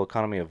stable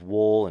economy of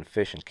wool and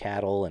fish and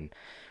cattle, and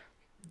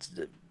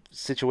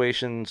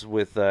situations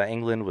with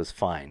England was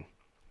fine.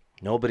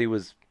 Nobody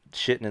was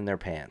shitting in their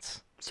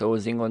pants. So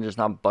was England just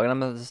not bugging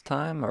him at this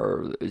time,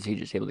 or is he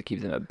just able to keep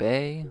them at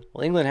bay?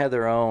 Well, England had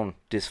their own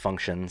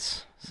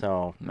dysfunctions,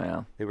 so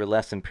Yeah. they were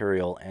less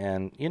imperial.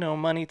 And,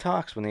 money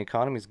talks. When the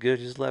economy's good,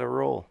 you just let it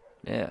roll.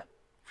 Yeah.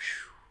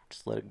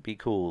 Just let it be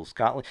cool.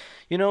 Scotland,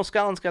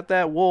 Scotland's got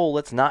that wool.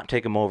 Let's not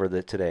take them over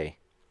today.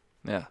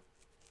 Yeah.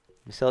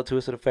 You sell it to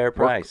us at a fair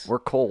price. We're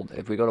cold.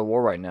 If we go to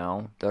war right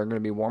now, they're going to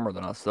be warmer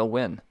than us. They'll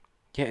win.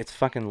 Yeah, it's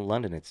fucking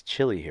London. It's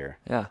chilly here.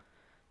 Yeah.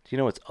 Do you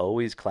know it's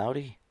always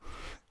cloudy?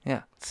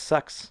 Yeah. It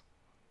sucks.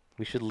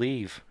 We should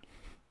leave.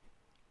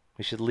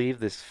 We should leave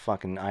this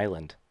fucking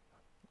island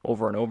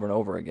Over and over and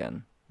over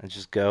again. and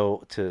just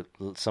go to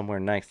somewhere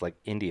nice like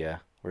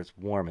India where it's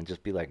warm and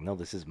just be like, no,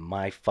 this is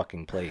my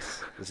fucking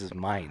place. This is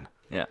mine.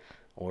 Yeah.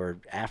 Or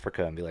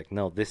Africa and be like,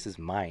 no, this is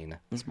mine.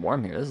 It's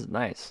warm here. This is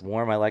nice.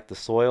 Warm. I like the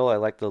soil. I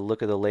like the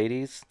look of the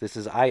ladies.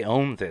 I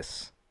own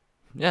this.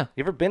 Yeah.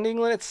 You ever been to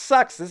England? It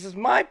sucks. This is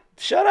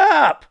shut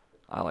up.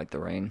 I like the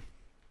rain.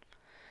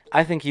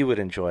 I think you would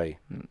enjoy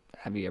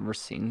Have you ever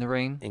seen the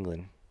rain?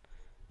 England.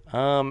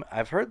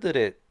 I've heard that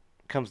it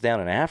comes down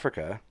in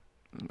Africa.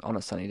 On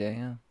a sunny day,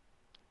 yeah.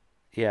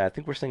 Yeah, I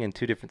think we're singing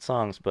two different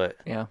songs, but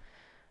Yeah.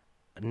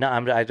 no,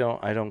 I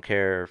don't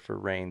care for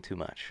rain too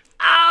much.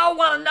 I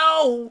want to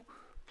know,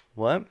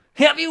 What?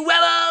 have you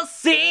ever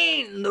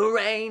seen the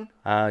rain?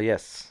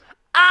 Yes.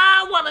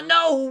 I want to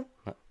know.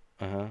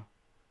 Uh-huh.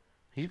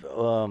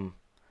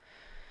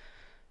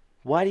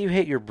 Why do you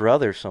hate your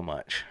brother so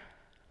much?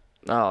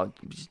 Oh,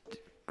 just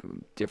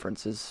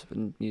differences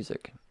in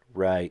music.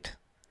 Right.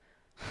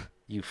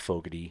 You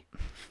Fogarty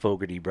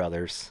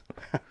brothers.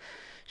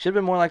 Should have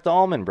been more like the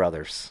Allman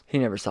Brothers. He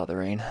never saw the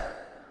rain.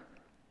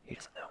 He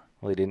doesn't know.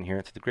 Well, he didn't hear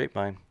it through the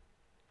grapevine.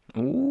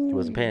 Ooh. He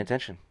wasn't paying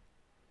attention.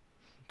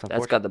 It's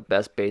That's got the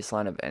best bass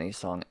line of any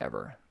song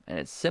ever. And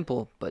it's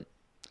simple, but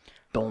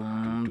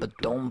dum ba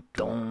dum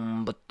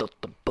dum ba dum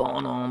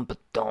dum ba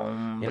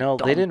dum.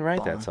 they didn't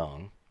write that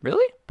song,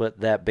 Really? but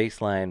that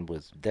bass line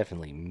was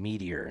definitely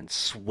meatier and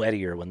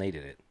sweatier when they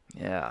did it.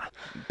 Yeah.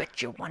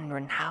 Bet you're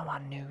wondering how I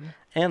knew.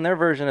 And their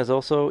version is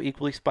also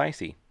equally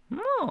spicy.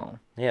 Oh.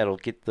 Yeah, it'll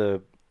get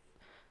that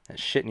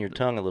shit in your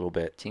tongue a little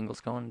bit. Tingles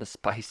going to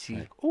spicy.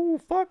 Like, oh,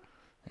 fuck.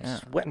 Yeah.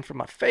 Sweating from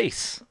my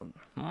face.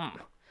 Mm.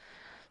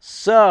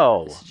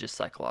 So, This is just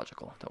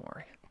psychological. Don't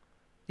worry.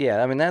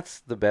 yeah, I mean, that's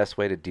the best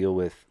way to deal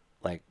with,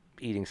 like,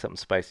 eating something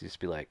spicy. Just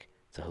be like,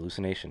 it's a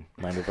hallucination.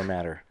 Mind over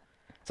matter.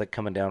 It's like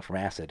coming down from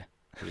acid.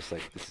 You're just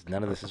like,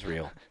 none of this is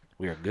real.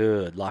 We are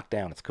good. Locked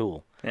down. It's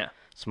cool. Yeah.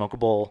 Smoke a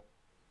bowl.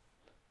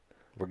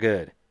 We're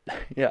good.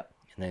 Yeah.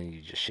 And then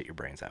you just shit your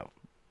brains out.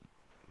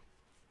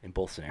 In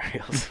both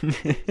scenarios.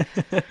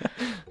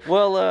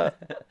 Well,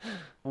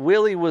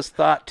 Willie was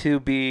thought to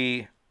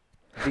be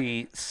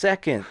the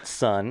second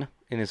son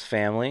in his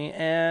family,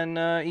 and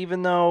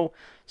even though,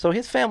 so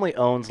his family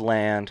owns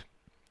land,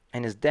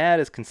 and his dad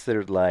is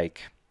considered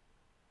like,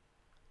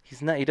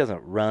 he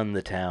doesn't run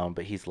the town,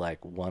 but he's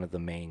like one of the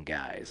main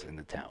guys in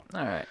the town.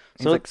 All right.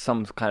 He's So- like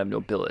some kind of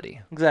nobility.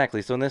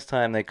 Exactly. So in this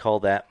time, they call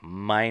that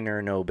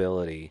minor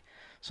nobility.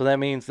 So that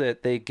means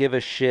that they give a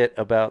shit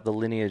about the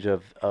lineage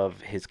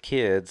of his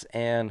kids.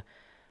 And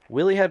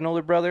Willie had an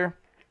older brother.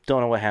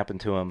 Don't know what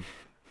happened to him.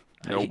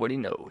 Nobody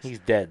knows. He's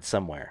dead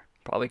somewhere.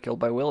 Probably killed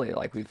by Willie,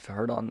 like we've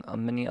heard on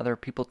many other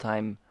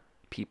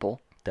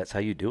people. That's how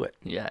you do it.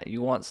 Yeah,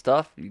 you want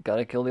stuff, you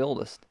gotta kill the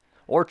oldest.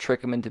 Or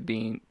trick them into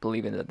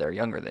believing that they're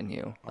younger than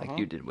you, like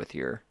you did with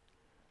your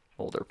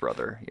older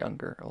brother,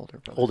 older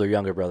brother. Older,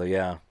 younger brother,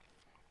 yeah.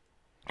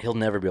 He'll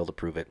never be able to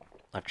prove it.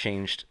 I've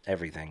changed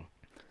everything.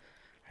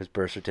 His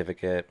birth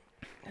certificate.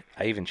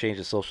 I even changed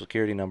his social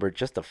security number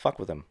just to fuck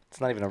with him.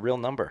 It's not even a real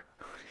number.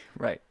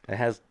 Right. It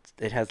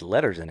has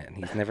letters in it,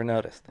 and he's never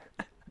noticed.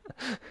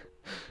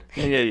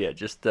 Yeah.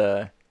 Just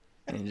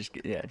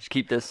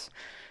keep this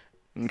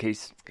in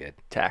case Good.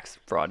 tax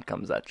fraud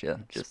comes at you.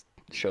 Just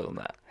show them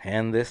that.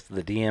 Hand this to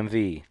the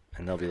DMV,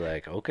 and they'll be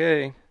like,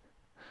 okay,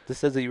 this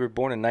says that you were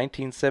born in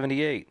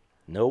 1978.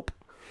 Nope.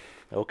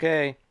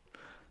 Okay.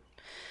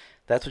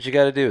 That's what you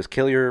got to do: is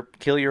kill your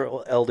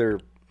elder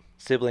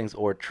siblings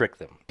or trick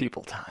them.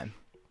 People time.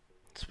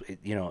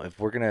 If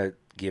we're gonna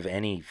give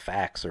any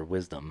facts or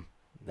wisdom,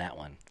 that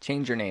one.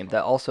 Change your name.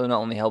 That also not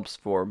only helps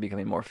for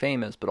becoming more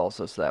famous, but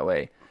also so that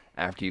way,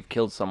 after you've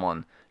killed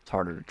someone, it's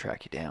harder to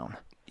track you down.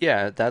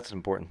 Yeah, that's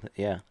important.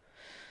 Yeah.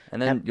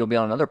 And then you'll be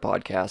on another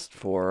podcast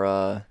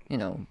for,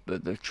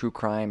 the true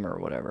crime or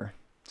whatever.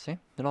 See?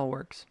 It all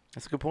works.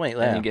 That's a good point.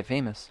 And you get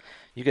famous.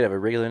 You could have a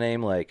regular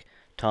name like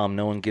Tom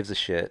No One Gives a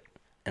Shit,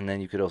 and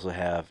then you could also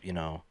have,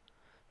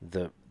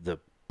 the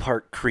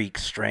Park Creek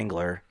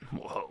Strangler.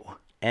 Whoa.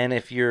 And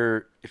if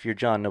you're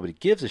John Nobody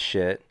Gives a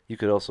Shit, you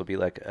could also be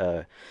like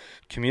a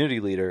community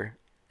leader,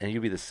 and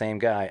you'd be the same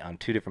guy on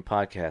two different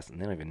podcasts, and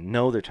they don't even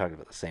know they're talking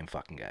about the same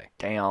fucking guy.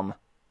 Damn.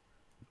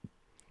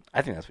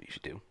 I think that's what you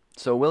should do.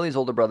 So Willie's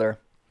older brother,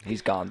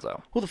 he's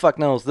Gonzo. Who the fuck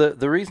knows?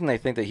 The reason they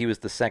think that he was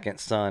the second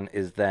son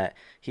is that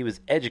he was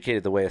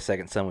educated the way a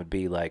second son would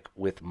be, like,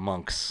 with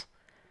monks.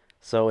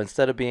 So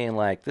instead of being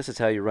like, this is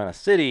how you run a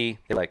city,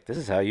 they're like, this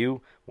is how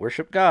you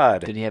worship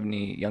God. Did he have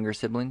any younger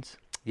siblings?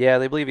 Yeah,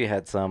 they believe he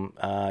had some.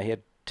 He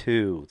had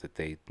two that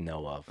they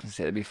know of.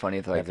 It'd be funny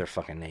if They have their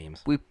fucking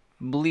names. we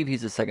believe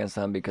he's the second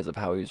son because of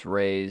how he was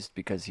raised,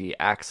 because he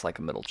acts like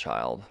a middle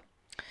child.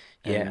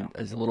 Yeah. And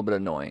is a little bit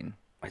annoying.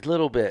 A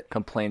little bit.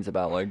 Complains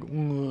about like,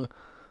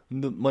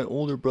 my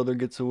older brother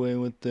gets away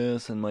with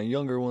this, and my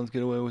younger ones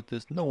get away with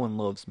this. No one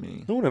loves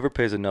me. No one ever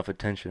pays enough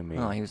attention to me.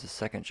 Oh, he was the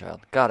second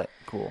child. Got it.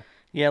 Cool.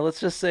 Yeah, let's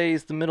just say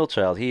he's the middle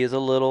child. He is a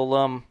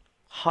little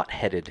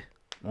hot-headed,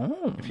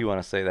 Oh. if you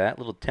want to say that. A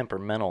little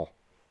temperamental.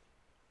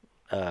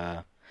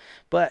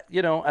 But, I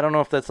don't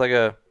know if that's like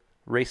a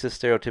racist,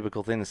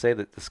 stereotypical thing to say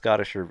that the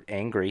Scottish are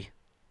angry.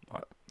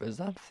 Is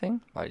that a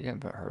thing? I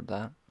haven't heard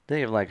that. They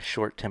have like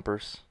short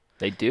tempers.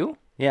 They do?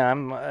 Yeah,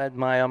 I'm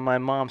on my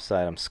mom's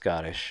side. I'm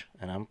Scottish,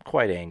 and I'm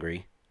quite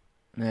angry.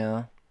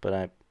 Yeah. But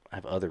I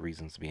have other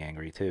reasons to be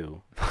angry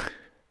too.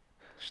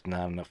 Just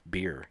not enough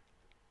beer.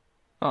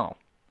 Oh,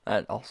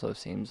 that also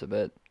seems a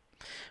bit.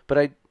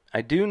 But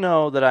I do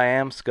know that I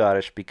am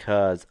Scottish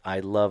because I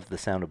love the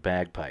sound of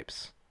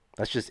bagpipes.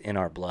 That's just in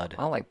our blood.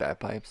 I like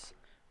bagpipes.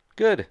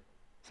 Good.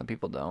 Some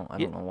people don't. I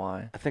don't know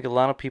why. I think a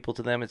lot of people,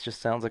 to them, it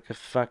just sounds like a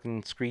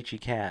fucking screechy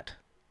cat.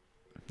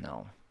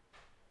 No.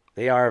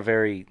 They are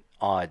very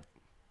odd.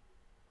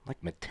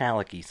 Like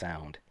metallic-y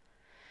sound.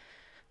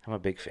 I'm a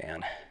big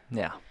fan.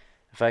 Yeah.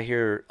 If I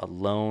hear a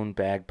lone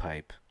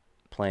bagpipe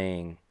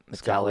playing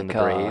Scotland the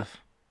Metallica.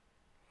 Brave,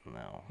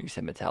 no. You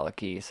said metallic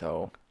key,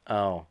 so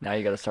Oh. now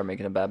you got to start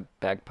making a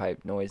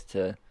bagpipe noise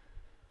to.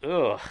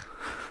 Ugh.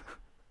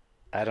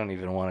 I don't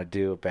even want to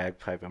do a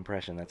bagpipe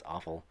impression. That's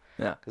awful.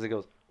 Yeah. Because it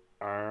goes.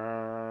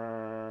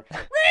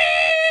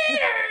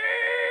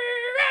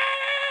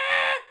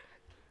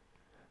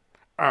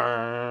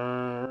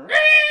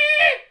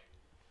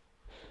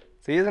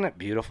 See, isn't it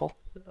beautiful?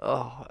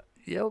 Oh,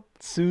 yep.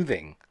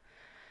 Soothing.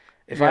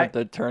 If I have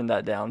to turn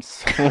that down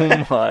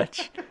so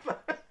much,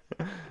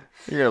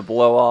 you're gonna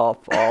blow off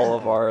all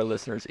of our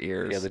listeners'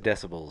 ears. Yeah, the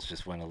decibels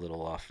just went a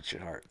little off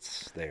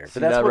charts there. See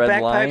But that's that what red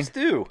bagpipes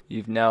line? do.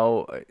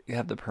 You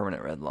have the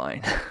permanent red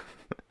line.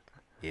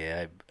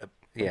 Yeah,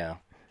 yeah.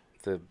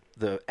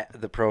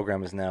 The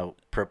program is now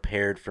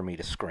prepared for me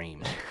to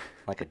scream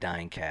like a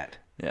dying cat.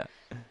 Yeah.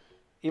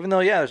 Even though,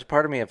 yeah, there's a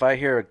part of me, if I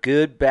hear a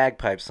good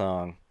bagpipe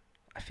song,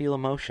 I feel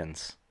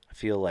emotions. I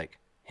feel like,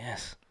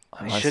 yes,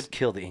 I should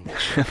kill the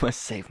English. I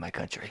must save my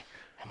country.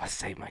 I must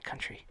save my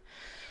country.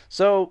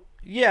 So,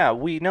 yeah,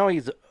 we know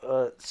he's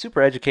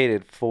super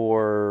educated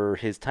for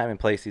his time and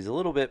place. He's a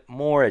little bit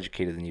more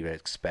educated than you would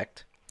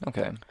expect.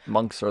 Okay.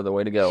 Monks are the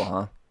way to go,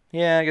 huh?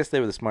 Yeah, I guess they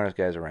were the smartest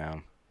guys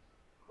around.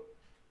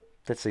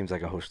 That seems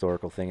like a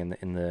historical thing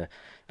in the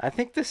I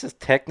think this is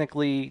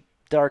technically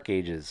Dark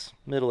Ages,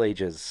 Middle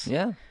Ages.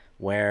 Yeah.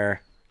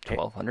 Where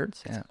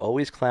 1200s. Yeah.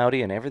 always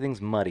cloudy and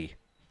everything's muddy.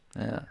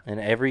 Yeah. And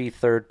every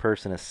third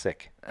person is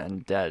sick.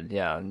 And dead.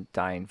 Yeah. And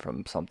dying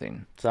from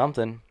something.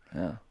 Something.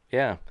 Yeah.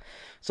 Yeah.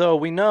 So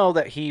we know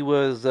that he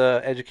was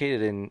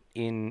educated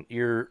in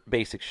your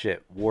basic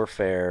shit.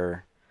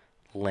 Warfare,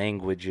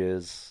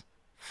 languages,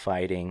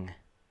 fighting.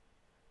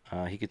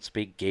 He could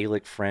speak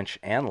Gaelic, French,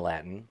 and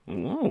Latin.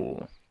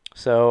 Ooh.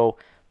 So,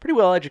 pretty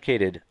well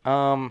educated.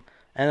 And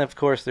of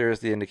course, there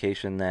is the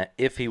indication that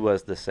if he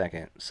was the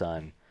second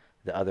son,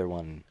 the other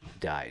one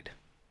died.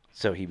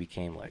 So he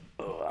became like,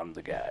 oh, I'm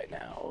the guy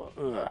now.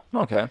 Ugh.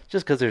 Okay.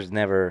 Just because there's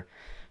no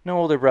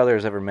older brother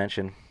is ever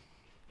mentioned.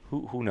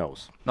 Who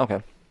knows?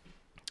 Okay.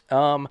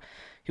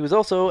 He was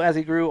also, as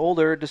he grew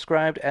older,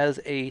 described as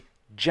a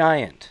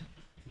giant,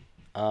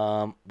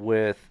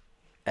 with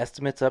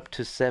estimates up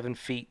to 7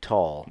 feet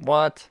tall.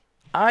 What?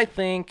 I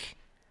think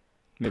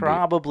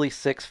probably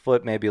 6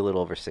 foot, maybe a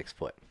little over 6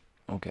 foot.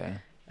 Okay.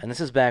 And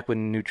this is back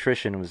when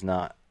nutrition was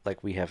not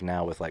like we have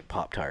now with like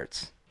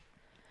Pop-Tarts.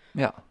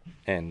 Yeah.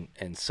 and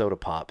soda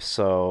pop.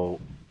 So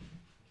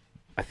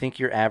I think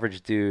your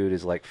average dude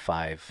is like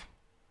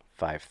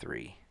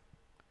 5'3".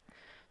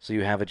 So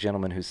you have a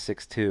gentleman who's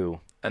 6'2".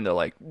 And they're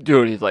like,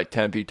 dude, he's like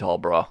 10 feet tall,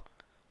 bro.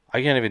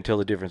 I can't even tell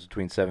the difference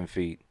between 7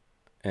 feet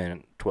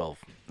and 12.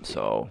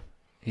 So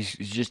he's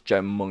just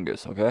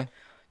humongous, okay?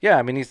 Yeah,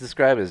 I mean, he's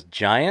described as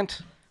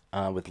giant,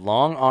 with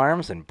long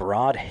arms and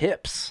broad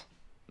hips.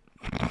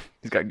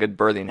 He's got good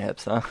birthing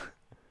hips, huh?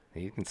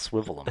 You can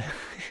swivel them.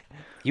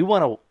 You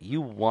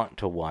want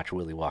to watch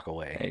Willie walk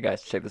away. Hey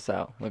guys, check this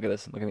out. Look at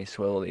this. Look at me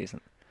swivel these.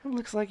 It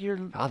looks like your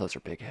Those are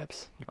big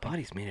hips.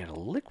 body's made out of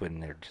liquid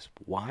and they're just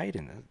wide.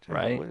 And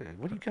Right.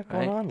 What do you got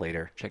going on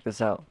later? Check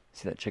this out.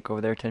 See that chick over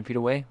there 10 feet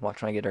away?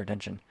 Watch when I get her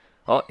attention.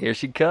 Oh, here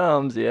she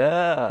comes.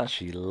 Yeah.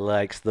 She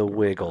likes the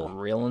wiggle.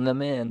 Reeling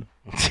them in.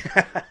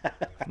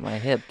 My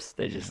hips,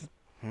 they just...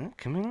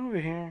 Come on over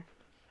here.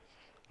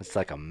 It's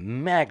like a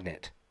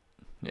magnet.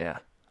 Yeah.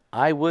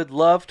 I would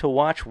love to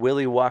watch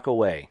Willie walk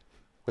away.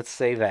 Let's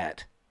say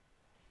that.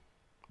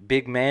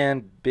 Big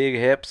man, big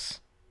hips.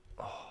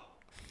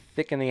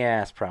 Thick in the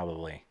ass,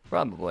 probably.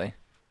 Probably.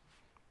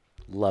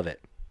 Love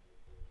it.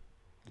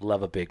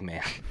 Love a big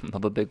man.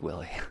 Love a big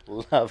Willie.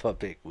 Love a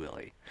big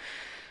Willie.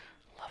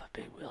 Love a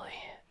big Willie.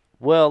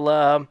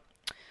 Well,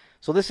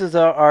 so this is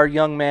our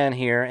young man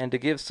here, and to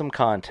give some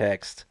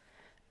context,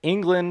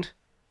 England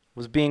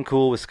was being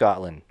cool with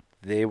Scotland.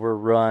 They were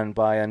run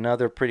by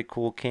another pretty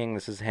cool king.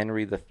 This is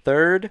Henry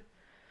III,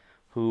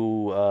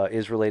 who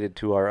is related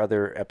to our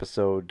other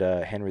episode,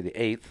 Henry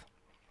VIII.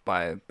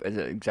 Is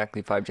it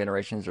exactly 5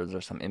 generations, or is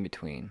there some in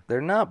between?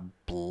 They're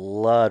not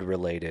blood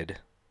related.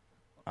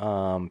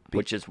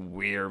 Which is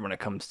weird when it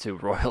comes to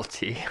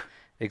royalty,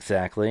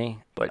 Exactly.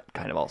 but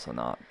kind of also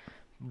not.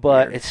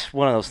 But Weird. it's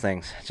one of those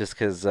things, just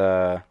because,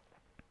 I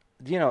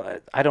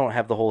don't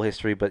have the whole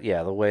history, but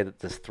yeah, the way that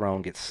this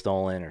throne gets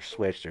stolen or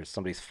switched or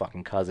somebody's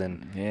fucking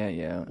cousin,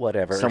 Yeah.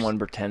 whatever. Someone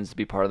pretends to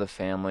be part of the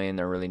family and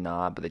they're really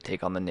not, but they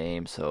take on the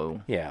name,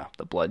 so Yeah.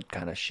 the blood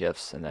kind of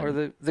shifts, and then Or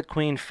the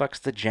queen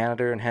fucks the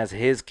janitor and has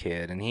his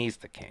kid, and he's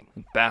the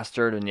king.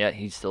 bastard, and yet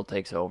he still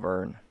takes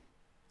over, and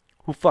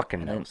Who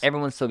fucking then knows?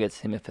 everyone still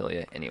gets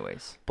hemophilia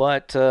anyways.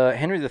 But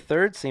Henry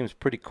III seems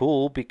pretty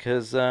cool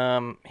because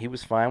he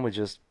was fine with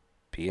just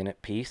being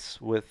at peace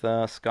with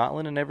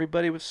Scotland, and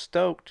everybody was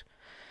stoked.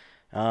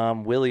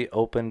 Willie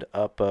opened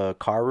up a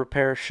car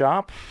repair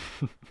shop,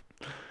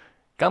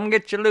 Come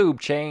get your lube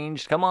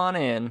changed. Come on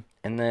in.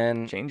 and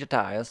then Change your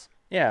tires.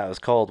 yeah, it was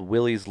called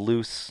Willie's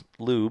Loose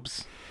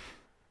Lubes.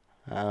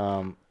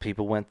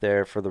 People went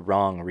there for the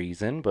wrong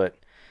reason, but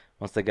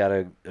once they got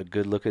a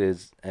good look at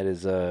his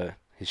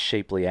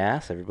shapely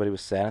ass, everybody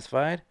was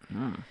satisfied.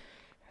 Mm.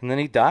 And then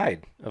he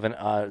died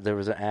of there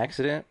was an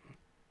accident,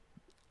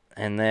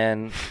 and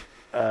then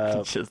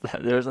Just that.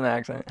 There's an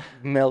accent.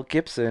 Mel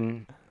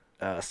Gibson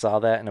saw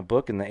that in a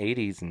book in the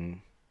 80s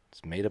and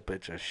just made a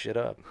bunch of shit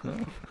up.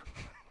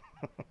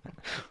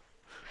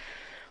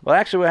 Well,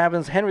 actually, what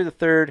happens, Henry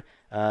III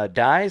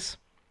dies,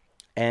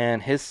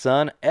 and his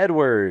son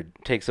Edward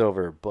takes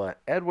over. But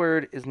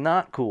Edward is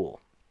not cool.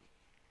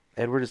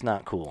 Edward is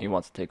not cool. He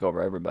wants to take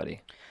over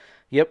everybody.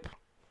 Yep.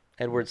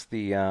 Edward's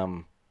the,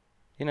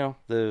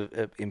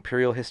 the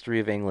imperial history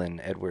of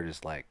England. Edward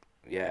is like,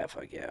 yeah,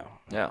 fuck yeah.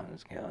 Yeah.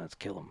 Let's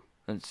kill him.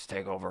 Let's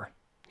take over.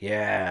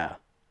 Yeah.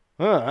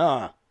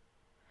 God,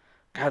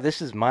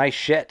 this is my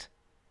shit.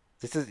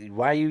 This is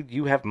why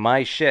you have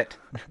my shit.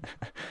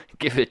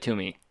 Give it to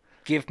me.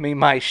 Give me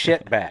my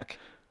shit back.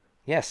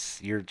 Yes,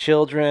 your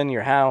children,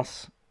 your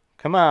house.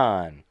 Come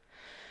on.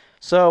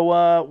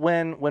 So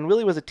when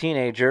Willie was a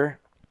teenager,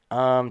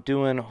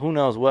 doing who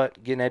knows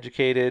what, getting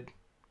educated,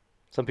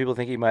 some people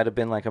think he might have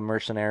been like a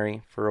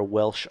mercenary for a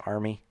Welsh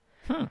army.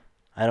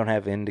 I don't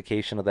have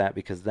indication of that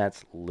because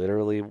that's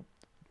literally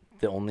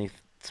the only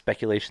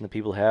speculation that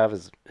people have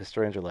is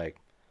historians are like,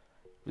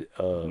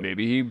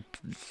 Maybe he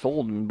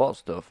sold and bought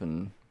stuff,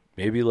 and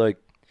maybe like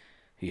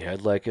he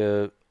had like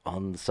a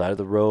on the side of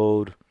the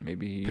road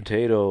maybe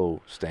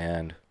potato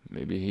stand.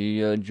 maybe he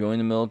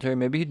joined the military.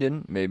 Maybe he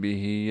didn't. Maybe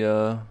he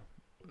hung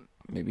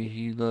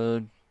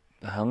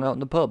out in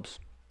the pubs,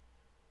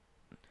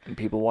 and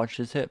people watched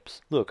his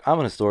hips. Look, I'm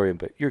an historian,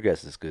 but your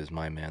guess is as good as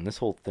mine, man. This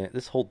whole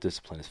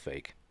discipline is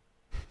fake.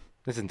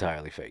 It's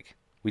entirely fake.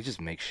 We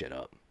just make shit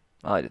up.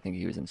 I like to think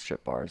he was in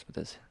strip bars with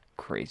his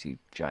crazy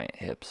giant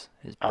hips,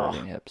 his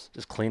burning hips.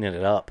 Just cleaning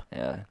it up.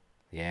 Yeah,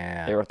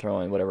 Yeah. they were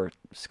throwing whatever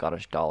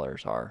Scottish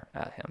dollars are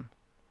at him.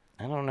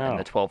 I don't know. And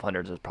the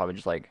 1200s was probably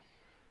just like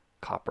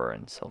copper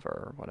and silver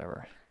or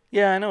whatever.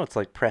 Yeah, I know it's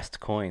like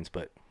pressed coins,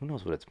 but who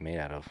knows what it's made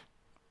out of?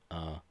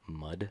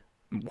 Mud.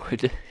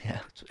 Wood. Yeah.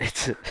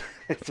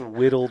 It's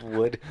whittled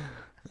wood.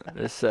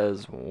 This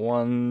says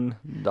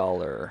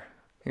 $1.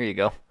 Here you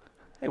go.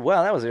 Hey,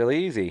 wow, that was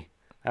really easy.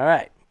 All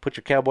right, put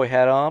your cowboy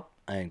hat on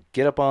and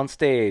get up on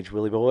stage,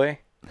 Willie boy.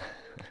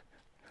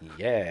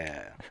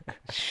 Yeah,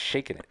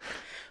 shaking it.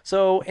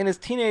 So in his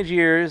teenage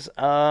years,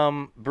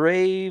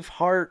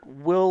 Braveheart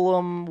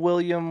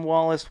William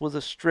Wallace was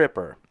a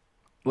stripper.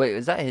 Wait,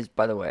 is that his?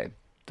 By the way,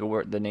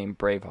 the name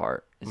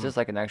Braveheart. Is this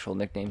like an actual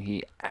nickname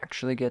he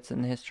actually gets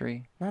in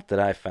history? Not that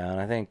I found.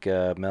 I think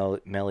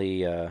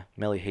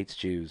Melly Hates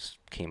Jews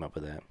came up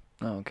with that.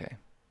 Oh, okay.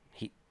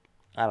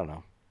 I don't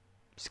know.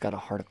 He's got a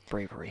heart of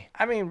bravery.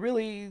 I mean,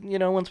 really,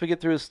 once we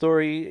get through his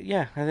story,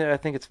 yeah, I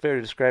think it's fair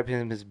to describe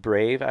him as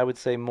brave. I would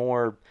say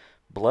more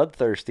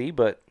bloodthirsty,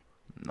 but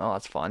Oh,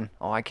 that's fun.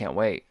 Oh, I can't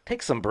wait.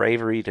 takes some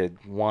bravery to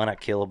want to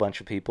kill a bunch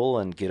of people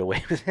and get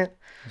away with it.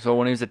 So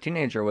when he was a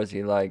teenager, was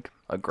he like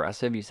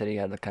aggressive? You said he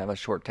had kind of a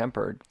short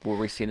temper. Will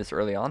we see this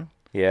early on?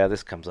 Yeah,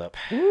 this comes up.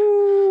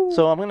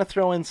 So I'm going to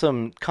throw in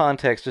some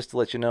context just to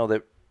let you know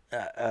that.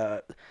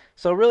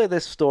 So really,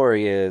 this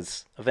story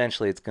is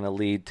eventually it's going to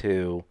lead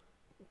to,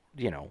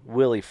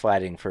 Willie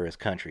fighting for his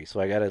country. So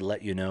I got to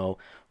let you know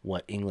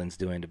what England's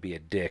doing to be a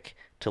dick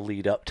to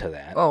lead up to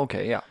that. Oh,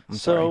 okay, yeah. I'm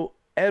sorry.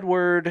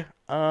 Edward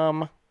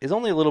is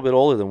only a little bit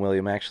older than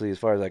William, actually, as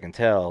far as I can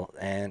tell,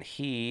 and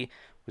which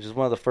is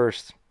one of the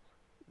first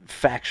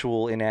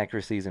factual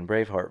inaccuracies in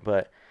Braveheart,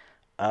 but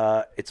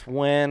it's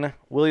when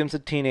William's a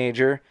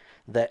teenager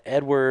that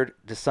Edward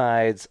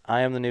decides,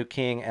 I am the new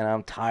king, and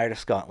I'm tired of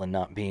Scotland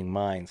not being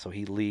mine, so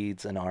he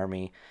leads an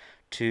army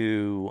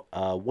to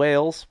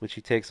Wales, which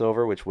he takes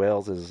over, which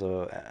Wales is,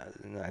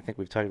 I think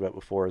we've talked about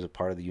before, as a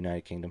part of the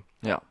United Kingdom.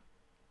 Yeah.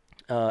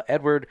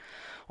 Edward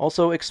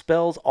also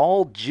expels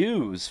all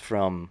Jews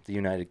from the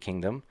United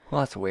Kingdom. Well,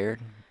 that's weird.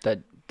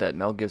 That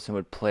Mel Gibson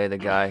would play the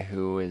guy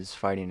who is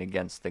fighting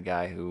against the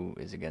guy who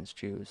is against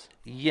Jews.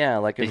 Yeah,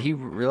 like Did he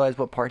realize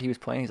what part he was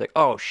playing? He's like,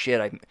 oh shit,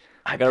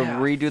 I gotta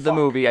redo the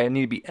movie. I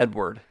need to be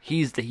Edward.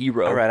 He's the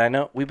hero. All right, I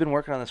know we've been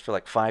working on this for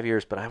like 5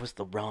 years, but I was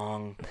the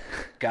wrong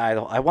guy.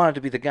 I wanted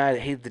to be the guy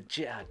that hated the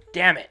Jews.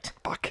 Damn it!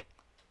 Fuck.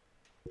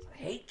 I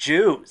hate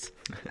Jews.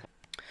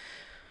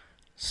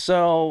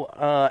 So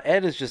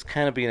Ed is just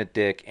kind of being a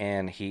dick,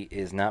 and he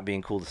is not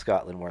being cool to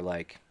Scotland. Where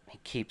like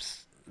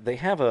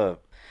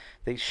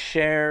they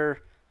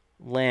share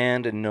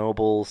land and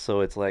nobles,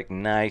 so it's like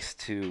nice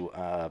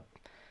to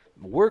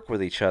work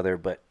with each other.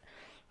 But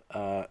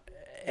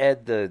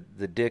Ed, the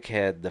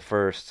dickhead, the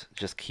first,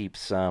 just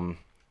keeps I don't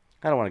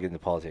want to get into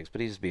politics,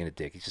 but he's just being a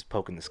dick. He's just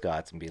poking the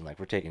Scots and being like,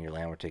 "We're taking your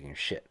land, we're taking your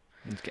shit."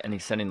 And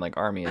he's sending like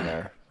army in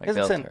there, like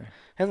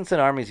hasn't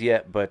sent armies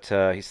yet, but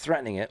he's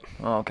threatening it.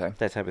 Oh, okay.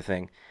 That type of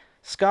thing.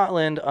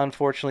 Scotland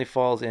unfortunately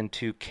falls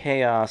into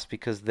chaos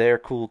because their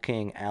cool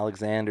king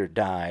Alexander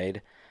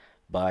died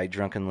by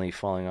drunkenly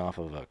falling off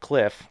of a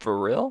cliff. For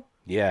real?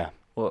 Yeah.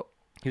 Well,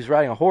 He was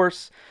riding a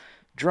horse,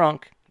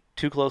 drunk,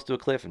 too close to a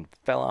cliff, and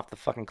fell off the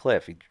fucking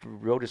cliff. He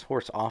rode his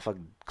horse off a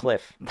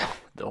cliff.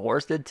 the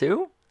horse did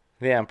too?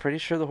 Yeah, I'm pretty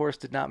sure the horse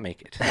did not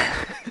make it.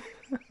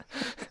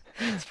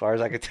 As far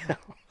as I could tell.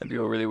 That'd be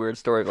a really weird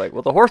story. Like,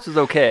 well, the horse is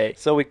okay.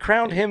 So we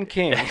crowned him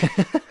king.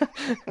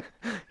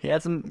 He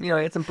had some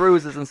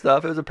bruises and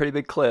stuff. It was a pretty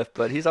big cliff,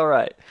 but he's all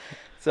right.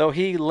 So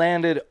he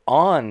landed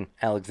on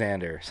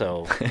Alexander.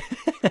 So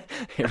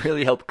It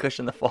really helped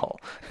cushion the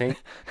fall. think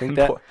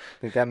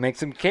that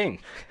makes him king.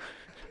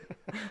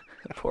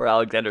 Poor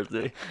Alexander's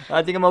day.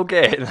 I think I'm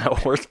okay. And that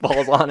horse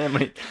falls on him.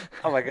 And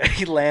Oh my god,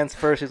 he lands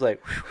first. He's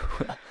like,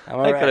 I'm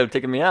all that right. could have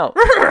taken me out.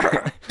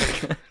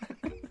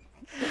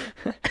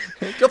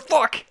 The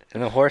fuck?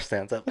 And the horse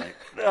stands up like,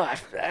 oh,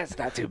 that's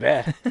not too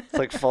bad. It's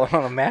like falling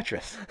on a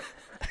mattress.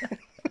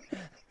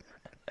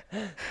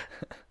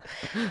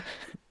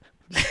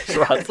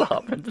 Trots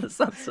off into the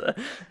sunset.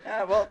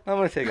 Yeah, well, I'm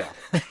going to take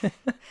off.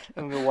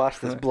 I'm going to wash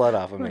this blood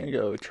off of I'm me. gonna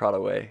go trot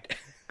away.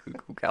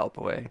 Gallop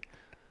away.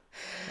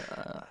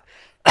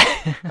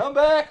 Come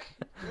back!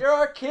 You're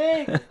our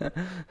king!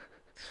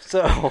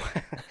 So,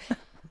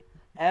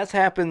 as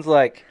happens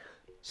like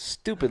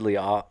stupidly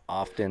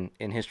often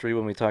in history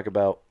when we talk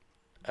about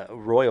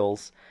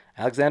royals,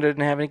 Alexander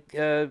didn't have any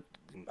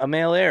a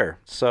male heir.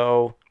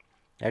 So,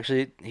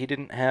 actually, he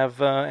didn't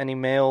have any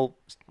male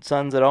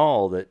sons at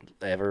all that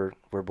ever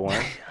were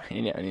born.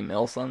 Any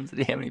male sons? Did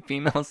he have any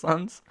female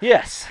sons?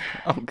 Yes.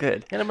 Oh,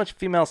 good. He had a bunch of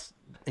females.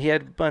 He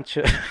had a bunch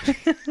of...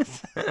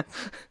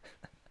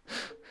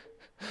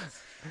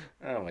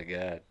 Oh, my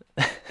God.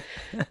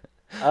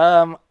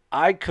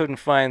 I couldn't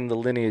find the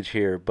lineage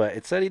here, but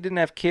it said he didn't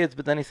have kids,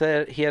 but then he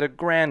said he had a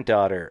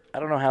granddaughter. I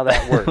don't know how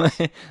that works.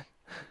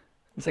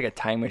 It's like a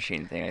time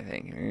machine thing, I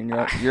think.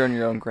 You're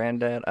your own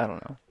granddad? I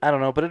don't know. I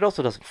don't know, but it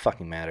also doesn't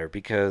fucking matter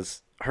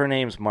because her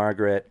name's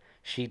Margaret.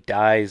 She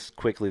dies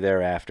quickly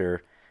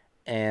thereafter,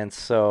 and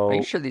so... Are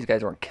you sure these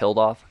guys weren't killed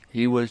off?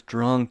 He was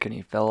drunk and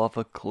he fell off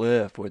a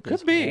cliff with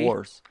his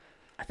horse.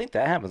 I think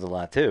that happens a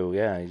lot, too.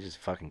 Yeah, you just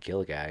fucking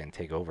kill a guy and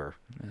take over.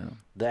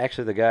 Yeah.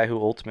 Actually, the guy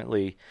who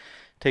ultimately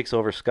takes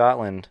over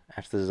Scotland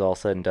after this is all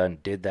said and done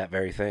did that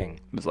very thing.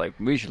 It was like,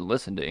 we should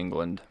listen to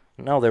England.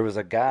 No, there was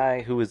a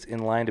guy who was in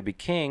line to be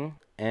king,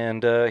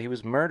 and he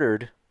was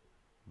murdered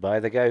by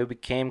the guy who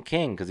became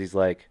king because he's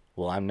like,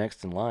 well, I'm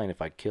next in line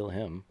if I kill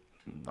him.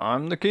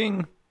 I'm the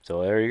king.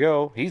 So there you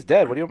go. He's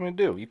dead. What do you want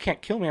me to do? You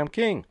can't kill me. I'm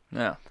king.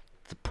 Yeah.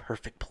 It's a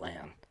perfect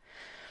plan.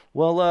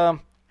 Well,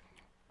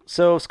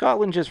 so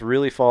Scotland just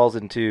really falls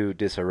into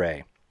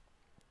disarray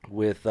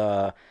with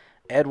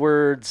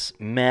Edward's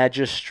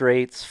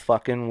magistrates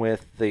fucking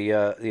with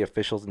the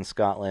officials in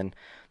Scotland.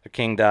 Their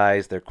king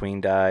dies, their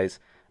queen dies.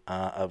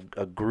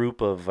 A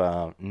group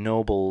of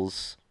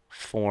nobles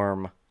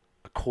form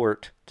a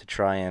court to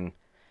try and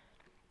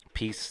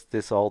piece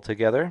this all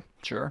together.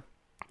 Sure.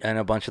 And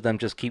a bunch of them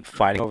just keep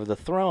fighting over the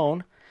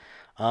throne.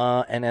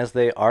 And as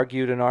they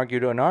argued and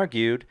argued and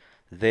argued,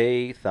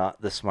 they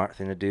thought the smart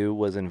thing to do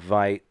was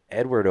invite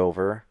Edward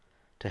over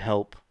to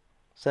help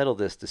settle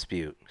this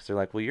dispute. So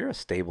they're like, well, you're a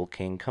stable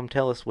king. Come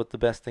tell us what the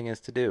best thing is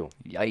to do.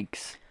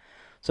 Yikes.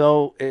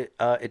 So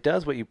it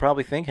does what you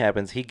probably think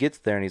happens. He gets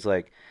there and he's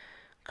like,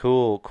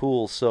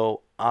 cool.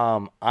 So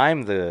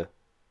I'm the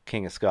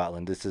king of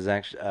Scotland. This is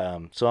actually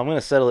so I'm going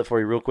to settle it for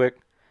you real quick.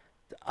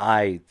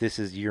 This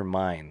is your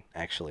mine,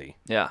 actually.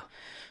 Yeah.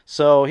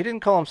 So he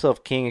didn't call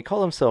himself king. He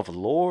called himself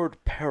Lord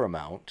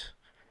Paramount,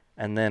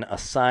 and then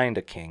assigned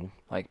a king.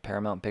 Like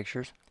Paramount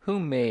Pictures? Who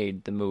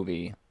made the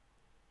movie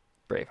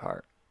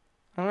Braveheart?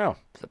 I don't know.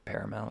 Is it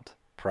Paramount?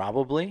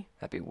 Probably.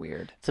 That'd be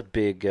weird. It's a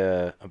big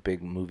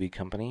movie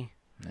company.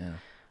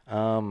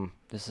 Yeah.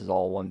 This is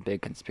all one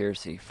big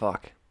conspiracy.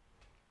 Fuck.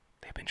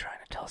 They've been trying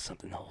to tell us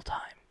something the whole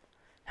time,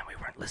 and we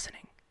weren't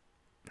listening.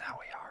 Now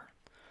we are.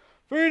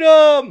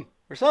 Freedom!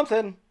 Or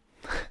something.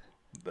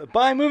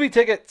 Buy movie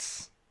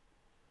tickets.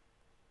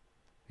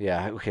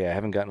 Yeah, okay, I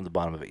haven't gotten to the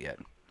bottom of it yet.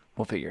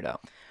 We'll figure it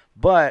out.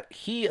 But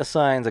he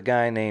assigns a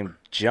guy named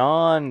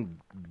John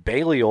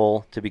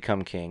Balliol to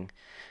become king,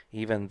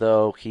 even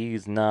though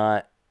he's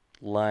not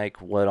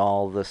like what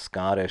all the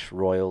Scottish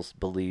royals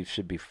believe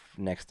should be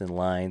next in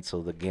line.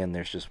 So again,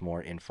 there's just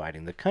more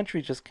infighting. The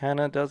country just kind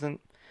of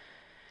doesn't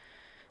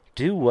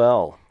do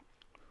well.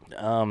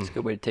 It's a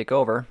good way to take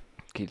over.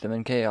 Keep them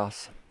in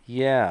chaos.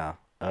 Yeah,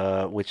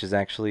 which is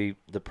actually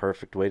the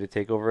perfect way to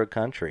take over a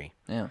country.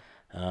 Yeah.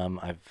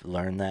 I've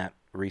learned that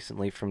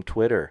recently from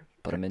Twitter.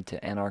 Put them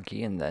into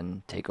anarchy and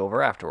then take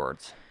over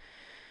afterwards.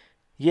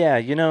 Yeah,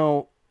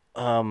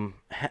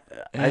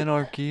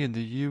 Anarchy in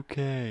the UK.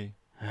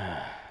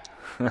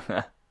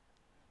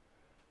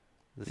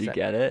 You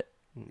get it?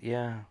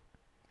 Yeah.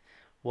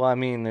 Well, I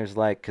mean, there's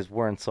because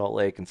we're in Salt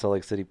Lake and Salt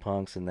Lake City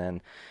punks, and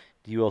then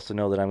you also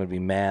know that I'm going to be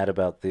mad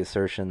about the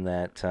assertion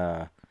that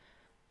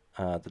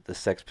that the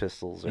Sex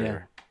Pistols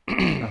are.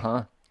 Yeah.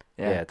 Uh-huh.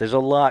 Yeah, there's a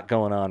lot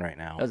going on right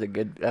now.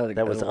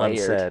 That was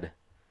layered. Unsaid.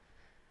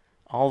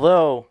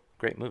 Although,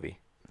 great movie.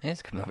 It's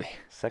a good movie.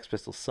 Sex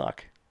Pistols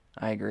suck.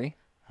 I agree.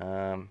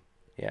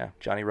 Yeah,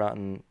 Johnny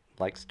Rotten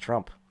likes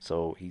Trump,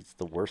 so he's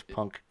the worst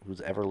punk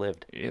who's ever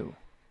lived. Ew.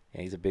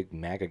 Yeah, he's a big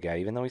MAGA guy,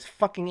 even though he's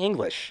fucking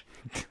English.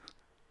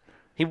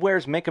 He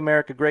wears Make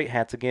America Great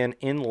hats again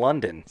in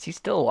London. Is he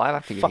still alive? I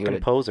figured Fucking he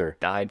would poser.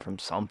 died from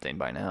something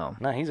by now.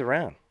 Nah, he's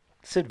around.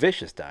 Sid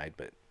Vicious died,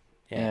 but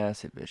yeah,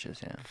 Sid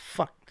Vicious, yeah.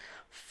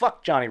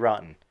 Fuck Johnny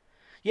Rotten.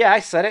 Yeah,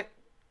 I said it.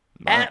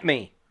 At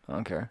me. I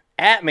don't care.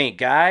 At me,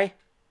 guy.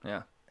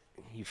 Yeah.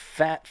 You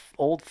fat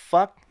old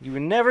fuck. You were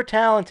never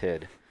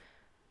talented.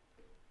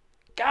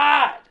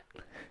 God.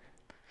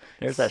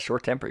 There's that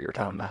short temper you were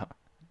talking about.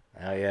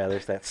 Oh yeah,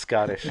 there's that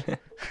Scottish.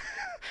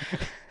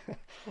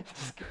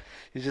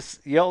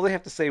 You only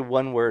have to say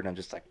one word, and I'm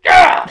just like,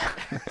 ah!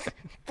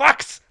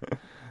 Fucks.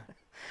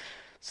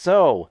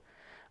 So,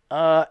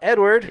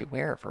 Edward. They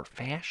wear it for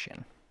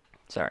fashion.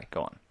 Sorry,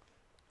 go on.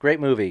 Great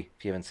movie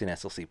if you haven't seen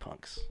SLC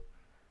Punks.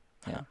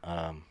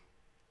 Yeah.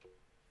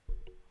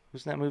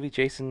 Who's in that movie?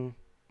 Jason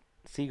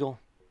Segel?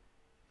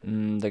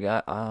 The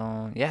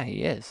guy. Yeah,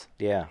 he is.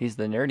 Yeah. He's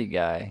the nerdy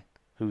guy.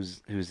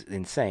 Who's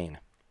insane.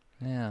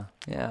 Yeah.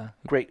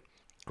 Great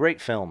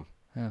film.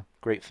 Yeah.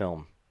 Great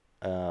film.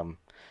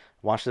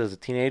 Watched it as a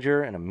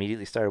teenager and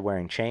immediately started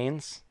wearing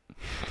chains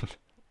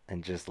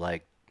and just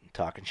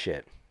talking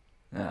shit.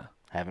 Yeah.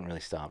 I haven't really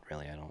stopped,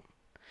 really. I don't.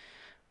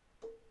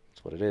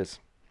 That's what it is.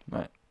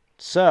 Right.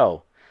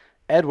 So,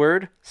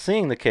 Edward,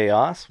 seeing the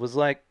chaos, was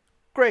like,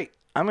 great,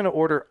 I'm going to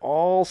order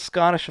all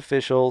Scottish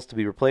officials to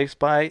be replaced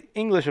by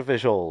English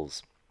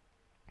officials.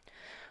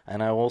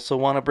 And I also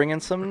want to bring in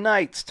some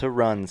knights to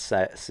run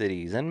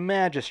cities and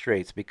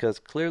magistrates because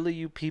clearly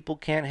you people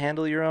can't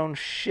handle your own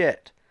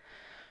shit.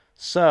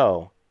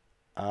 So,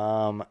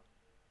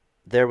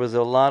 there was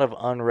a lot of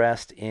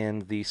unrest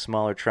in the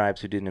smaller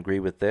tribes who didn't agree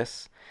with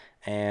this.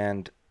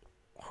 And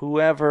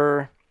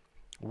whoever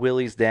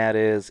Willie's dad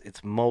is,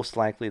 it's most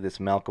likely this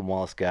Malcolm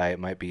Wallace guy. It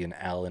might be an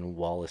Alan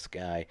Wallace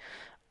guy.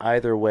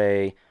 Either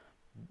way,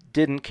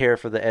 didn't care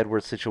for the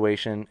Edward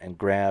situation and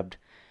grabbed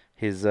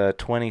his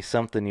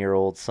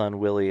 20-something-year-old son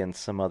Willie and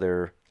some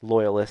other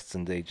loyalists,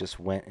 and they just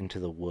went into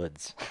the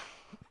woods.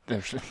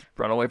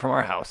 Run away from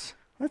our house.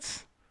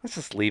 Let's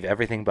just leave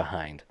everything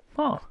behind.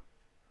 Oh.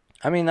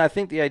 I mean, I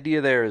think the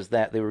idea there is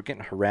that they were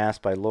getting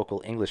harassed by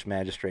local English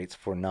magistrates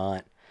for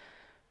not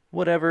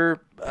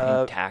whatever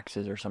paying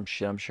taxes or some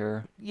shit, I'm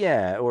sure.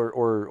 Yeah,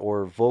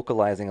 or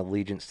vocalizing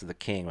allegiance to the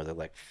king, where they're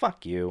like,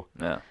 "Fuck you."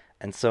 Yeah.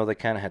 And so they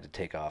kind of had to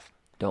take off.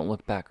 Don't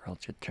look back, or else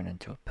you'll turn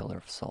into a pillar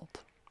of salt.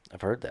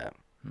 I've heard that.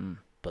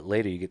 But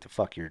later you get to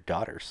fuck your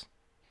daughters.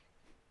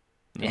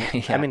 Yeah.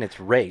 I mean,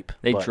 it's rape.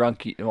 They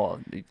drunk you. Well,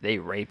 they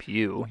rape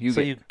you.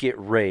 You get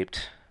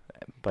raped.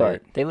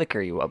 But they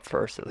liquor you up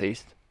first, at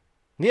least.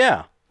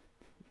 yeah,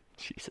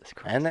 Jesus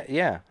Christ. and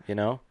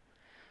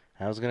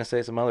I was gonna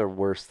say some other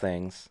worse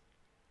things,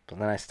 but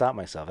then I stopped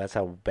myself. That's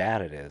how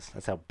bad it is.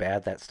 That's how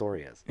bad that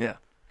story is. Yeah.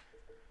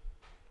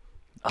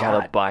 God.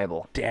 Oh, the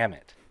Bible. Damn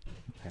it,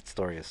 that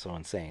story is so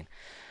insane.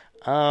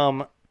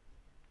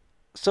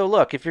 So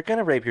look, if you're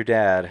gonna rape your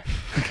dad,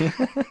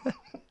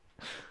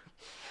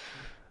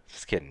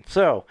 just kidding.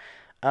 So,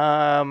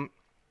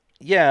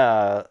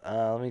 yeah.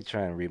 Let me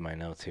try and read my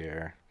notes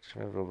here.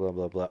 Blah blah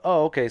blah blah.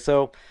 Oh, okay.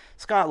 So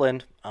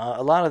Scotland,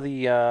 a lot of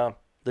the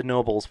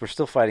nobles were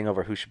still fighting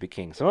over who should be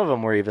king. Some of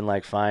them were even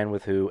like fine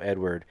with who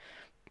Edward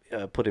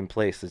put in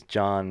place, this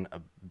John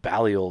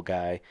Balliol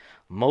guy.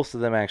 Most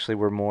of them actually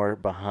were more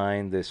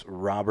behind this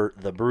Robert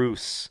the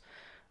Bruce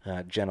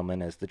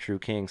gentleman as the true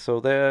king. So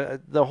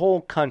the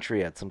whole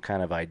country had some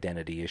kind of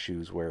identity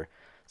issues where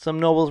some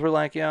nobles were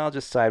like, yeah, I'll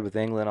just side with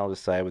England. I'll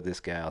just side with this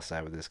guy. I'll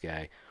side with this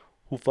guy.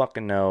 Who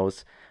fucking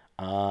knows?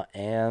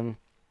 And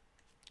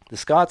the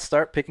Scots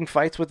start picking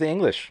fights with the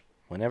English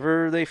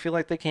whenever they feel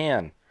like they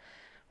can,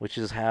 which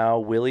is how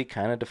Willie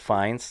kind of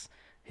defines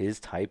his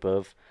type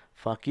of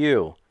fuck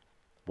you,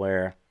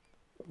 where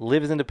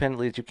live as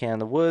independently as you can in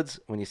the woods.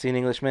 When you see an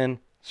Englishman,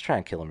 just try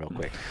and kill him real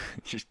quick.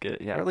 Just get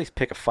it, yeah. Or at least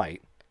pick a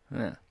fight.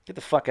 Yeah. Get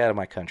the fuck out of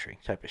my country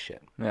type of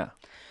shit. Yeah.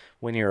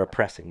 When you're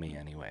oppressing me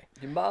anyway.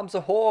 Your mom's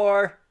a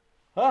whore.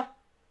 Huh?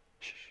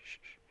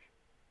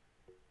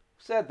 Who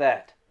said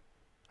that?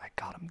 I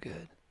got him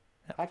good.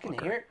 I can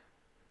hear.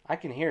 I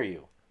can hear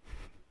you.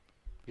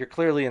 You're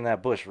clearly in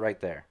that bush right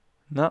there.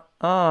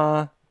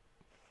 Nuh-uh.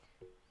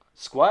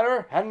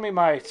 Squire, hand me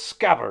my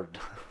scabbard.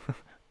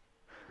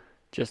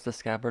 Just the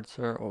scabbard,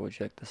 sir, or would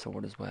you like the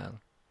sword as well?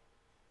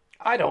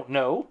 I don't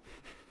know.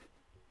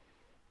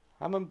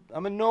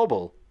 I'm a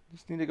noble.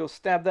 Just need to go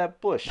stab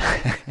that bush.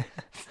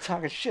 It's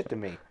talking shit to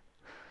me.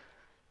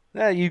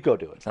 You go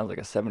do it. Sounds like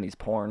a 70s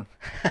porn.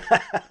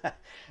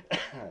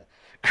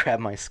 Grab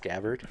my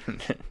scabbard.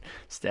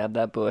 Stab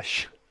that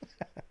bush.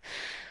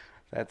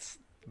 That's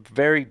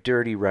very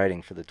dirty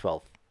writing for the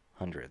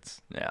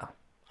 1200s. Yeah.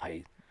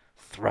 I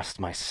thrust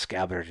my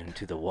scabbard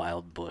into the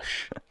wild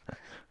bush.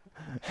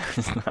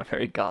 It's not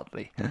very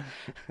godly.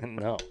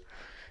 No.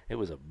 It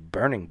was a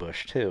burning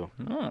bush, too.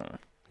 Hmm.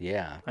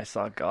 Yeah. I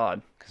saw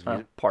God. 'Cause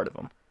we- Part of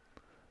him.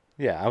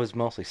 Yeah, I was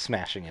mostly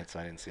smashing it, so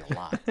I didn't see a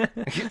lot.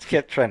 He just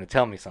kept trying to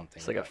tell me something.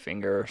 It's like a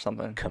finger or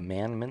something.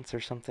 Commandments or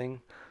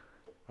something.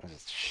 I was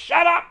just,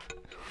 shut up!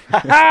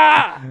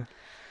 Ha-ha!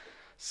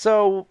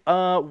 So,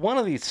 one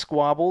of these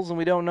squabbles, and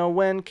we don't know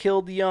when,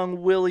 killed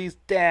young Willie's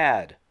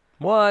dad.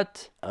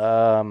 What?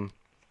 Yeah.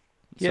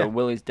 So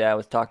Willie's dad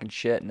was talking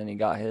shit, and then he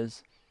got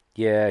his,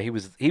 Yeah, he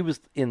was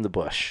in the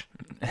bush.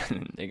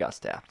 and he got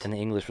stabbed. And the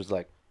English was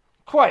like,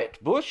 quiet,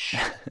 bush!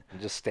 And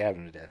just stabbed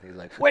him to death. He's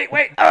like, wait,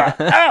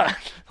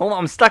 Hold on,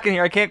 I'm stuck in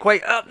here. I can't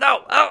quite.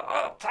 No!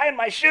 tying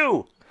my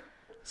shoe!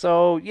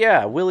 So,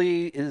 yeah,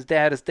 his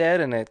dad is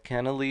dead, and it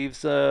kind of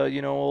leaves,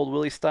 old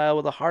Willie style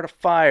with a heart of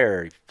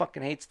fire. He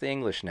fucking hates the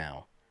English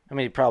now. I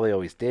mean, he probably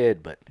always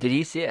did, but Did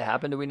he see it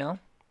happen? Do we know?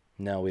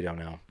 no, we don't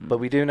know. But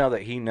we do know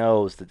that he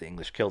knows that the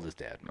English killed his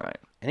dad. Right.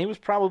 And he was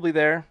probably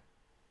there.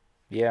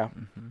 Yeah.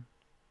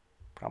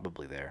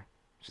 Probably there.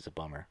 Which is a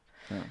bummer.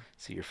 Yeah.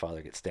 See your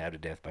father get stabbed to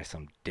death by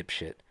some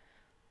dipshit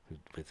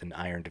with an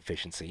iron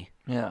deficiency.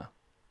 Yeah.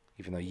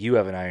 Even though you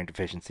have an iron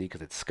deficiency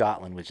because it's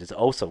Scotland, which is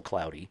oh so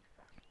cloudy.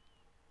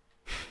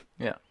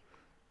 Yeah.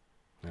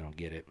 I don't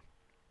get it.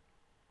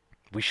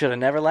 We should have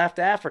never left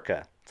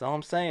Africa. That's all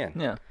I'm saying.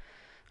 Yeah.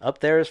 Up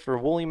there is for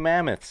woolly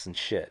mammoths and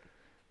shit.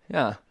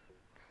 Yeah.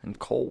 And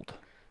cold.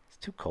 It's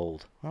too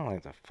cold. I don't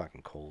like the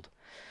fucking cold.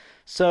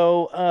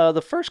 So,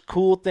 the first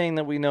cool thing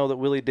that we know that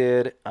Willie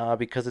did,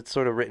 because it's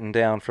sort of written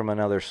down from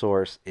another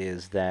source,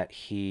 is that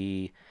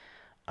he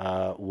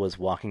was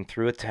walking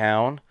through a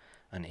town.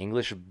 An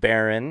English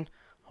baron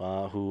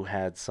who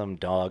had some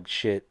dog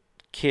shit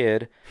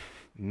kid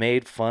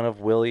made fun of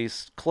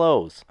Willie's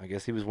clothes. I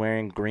guess he was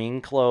wearing green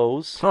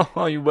clothes.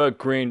 Oh, you wear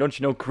green. Don't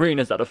you know green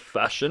is out of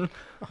fashion?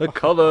 The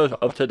color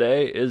of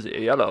today is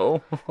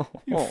yellow.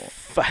 You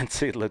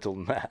fancy little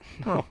man.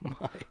 Oh,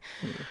 my.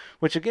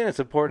 Which, again, it's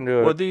important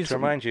to, Well, these to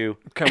remind you.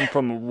 Come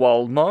from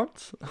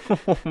Walmart?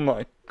 Oh,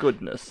 my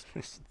goodness.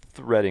 This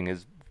threading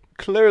is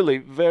clearly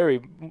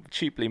very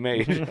cheaply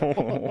made.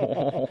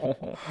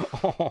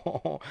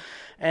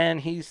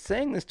 And he's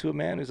saying this to a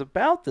man who's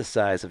about the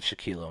size of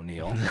Shaquille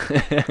O'Neal,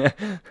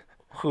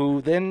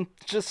 who then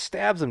just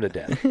stabs him to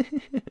death.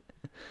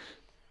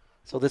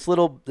 So this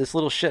little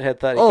shithead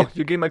thought he could...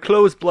 you gave my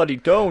clothes bloody.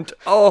 Don't.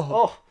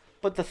 Oh,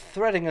 but the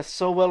threading is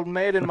so well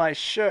made in my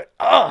shirt.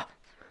 Ah!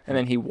 And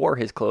then he wore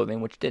his clothing,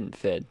 which didn't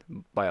fit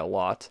by a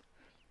lot,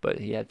 but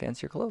he had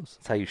fancier clothes.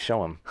 That's how you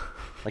show him.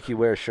 Like you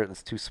wear a shirt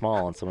that's too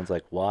small, and someone's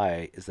like,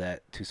 "Why is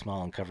that too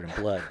small and covered in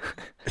blood?"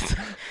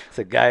 It's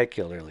a guy I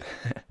killed earlier.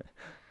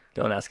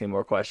 Don't ask any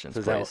more questions,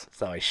 please. That's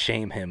how I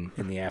shame him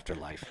in the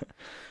afterlife.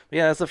 But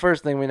yeah, that's the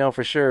first thing we know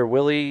for sure.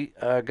 Willie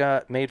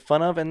got made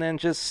fun of and then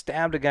just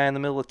stabbed a guy in the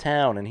middle of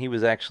town, and he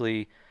was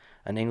actually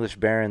an English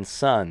baron's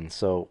son,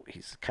 so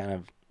he's kind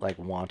of like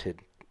wanted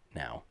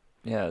now.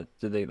 Yeah.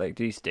 Did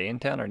he stay in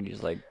town or did he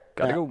just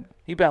gotta go?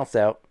 He bounced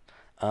out.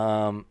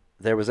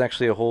 There was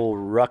actually a whole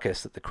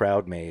ruckus that the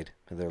crowd made.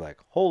 And they're like,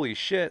 holy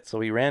shit. So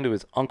he ran to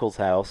his uncle's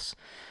house,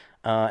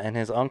 and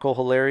his uncle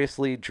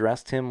hilariously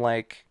dressed him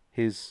like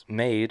his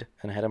maid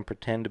and had him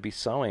pretend to be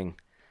sewing.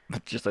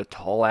 Just a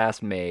tall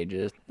ass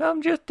maid.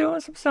 I'm just doing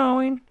some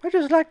sewing. I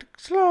just like to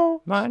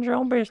sew. Mind your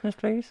own business,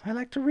 please. I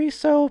like to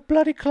re-sew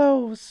bloody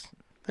clothes.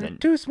 They're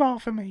too small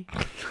for me.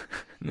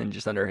 And then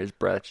just under his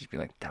breath, just be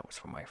like, that was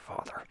for my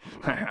father.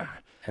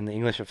 And the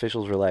English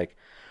officials were like,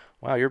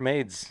 wow, your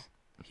maid's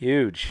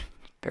huge.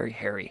 Very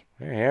hairy.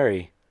 Very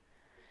hairy.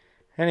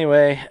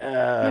 Anyway,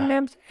 My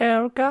name's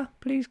Elga.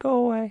 Please go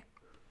away.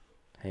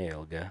 hey,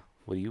 Elga.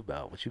 What are you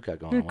about? What you got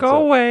going on?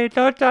 Go away.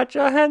 Don't touch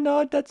your hand.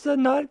 No, that's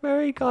not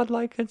very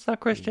godlike. It's not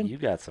Christian. You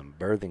got some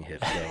birthing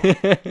hips,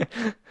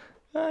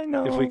 though. I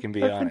know. If we can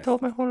be I've honest. been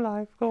told my whole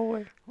life. Go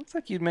away. Looks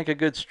like you'd make a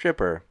good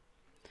stripper.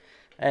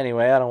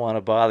 Anyway, I don't want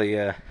to bother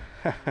you.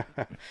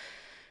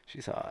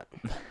 She's hot.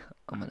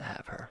 I'm gonna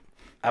have her.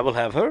 I will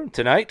have her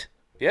tonight.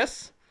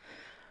 Yes?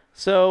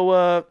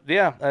 So,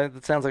 yeah,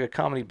 that sounds like a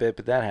comedy bit,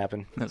 but that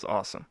happened. That's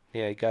awesome.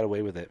 Yeah, he got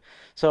away with it.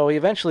 So he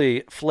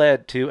eventually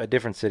fled to a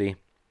different city.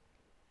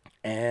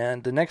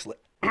 And the next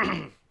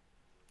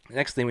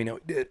thing we know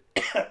he did.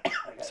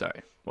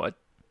 Sorry. What?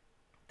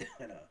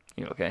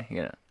 You okay? You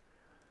gonna...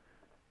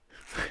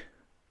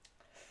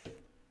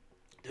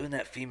 Doing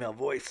that female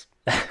voice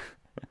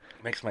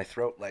makes my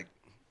throat, like,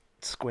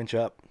 squinch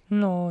up.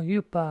 No,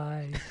 you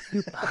buy.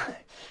 You buy.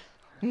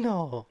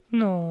 No.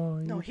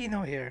 No. He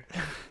no here.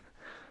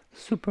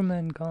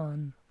 Superman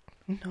gone.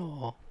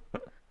 No.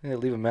 Did I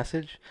leave a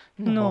message?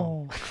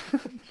 No.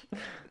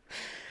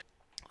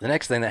 The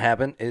next thing that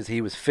happened is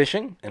he was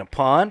fishing in a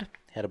pond.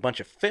 He had a bunch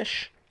of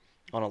fish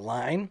on a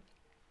line.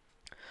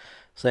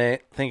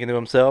 Thinking to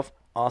himself,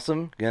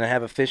 awesome, gonna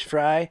have a fish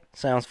fry.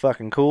 Sounds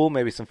fucking cool.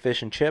 Maybe some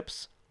fish and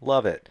chips.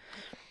 Love it.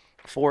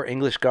 4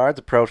 English guards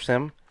approached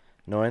him,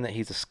 knowing that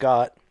he's a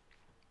Scot.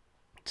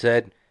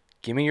 Said,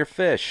 give me your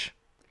fish.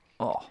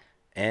 Oh.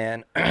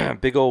 And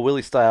big old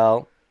Willie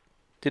Style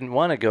didn't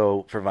want to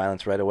go for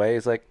violence right away.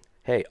 He's like,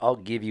 hey, I'll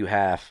give you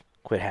half.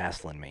 Quit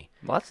hassling me.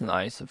 Well, that's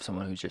nice of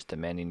someone who's just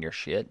demanding your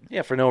shit.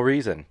 Yeah, for no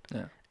reason.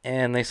 Yeah.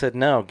 And they said,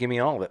 no, give me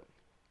all of it.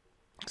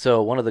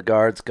 So one of the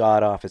guards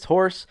got off his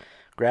horse,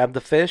 grabbed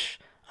the fish.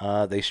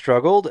 They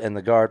struggled, and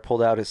the guard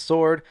pulled out his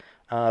sword.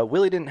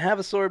 Willie didn't have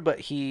a sword,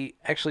 but he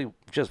actually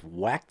just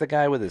whacked the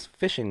guy with his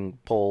fishing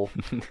pole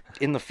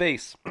in the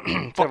face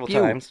several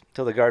times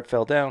until the guard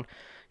fell down.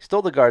 He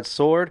stole the guard's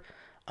sword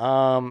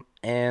and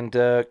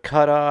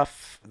cut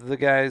off the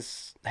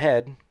guy's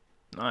head.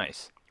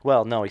 Nice.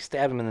 Well, no, he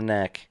stabbed him in the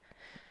neck,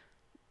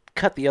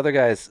 cut the other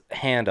guy's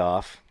hand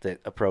off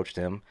that approached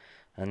him,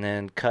 and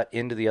then cut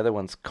into the other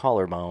one's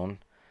collarbone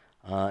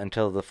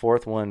until the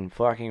fourth one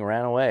fucking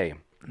ran away.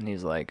 And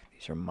he's like,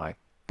 these are my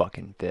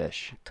fucking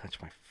fish. Touch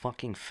my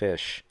fucking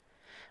fish.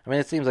 I mean,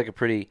 it seems like a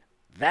pretty...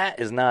 That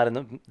is not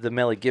in the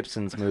Mel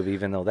Gibson's movie,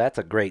 even though that's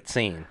a great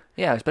scene.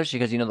 Yeah, especially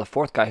because, the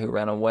fourth guy who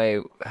ran away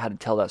had to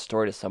tell that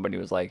story to somebody.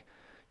 He was like,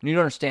 you need to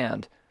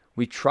understand,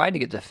 we tried to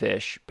get the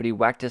fish, but he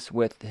whacked us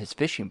with his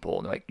fishing pole.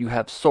 And they're like, you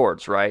have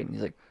swords, right? And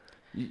he's like,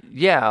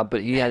 yeah,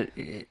 but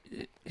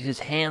his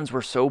hands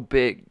were so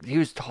big. He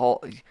was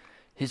tall.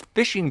 His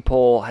fishing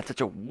pole had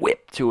such a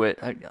whip to it.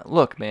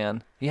 Look,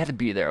 man, you had to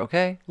be there,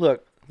 okay?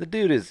 Look, the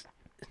dude is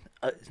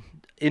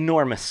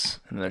enormous.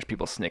 And there's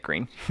people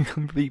snickering.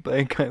 Beat by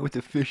a guy with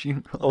a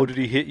fishing rod. Oh, did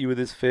he hit you with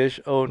his fish?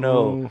 Oh,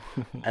 no.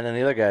 And then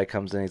the other guy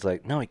comes in. He's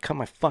like, no, he cut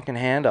my fucking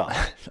hand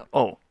off.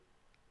 Oh.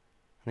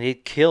 He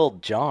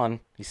killed John.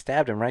 He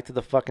stabbed him right to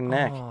the fucking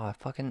neck. Oh,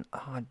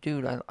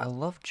 dude, I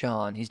love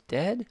John. He's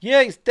dead?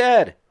 Yeah, he's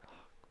dead.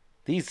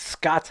 These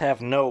Scots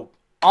have no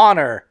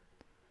honor.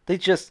 They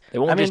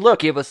won't just look,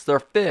 give us their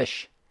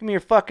fish. give me your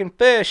fucking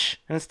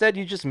fish. And instead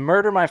you just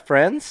murder my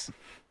friends?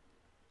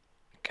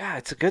 God,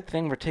 it's a good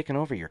thing we're taking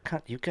over your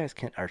country. You guys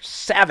are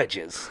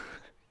savages.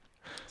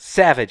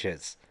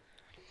 Savages.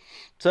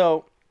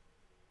 So,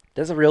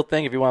 there's a real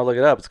thing if you want to look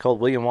it up. It's called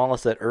William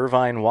Wallace at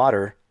Irvine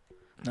Water.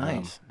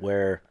 Nice.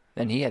 Where...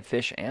 And he had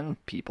fish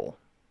and people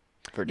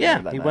for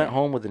dinner that he night. went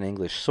home with an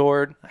English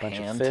sword, a bunch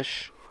hand. of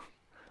fish.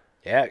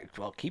 Yeah,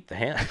 well, keep the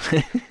hand.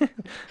 You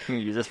can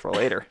use this for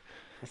later.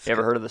 You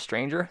ever heard of The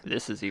Stranger?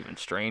 This is even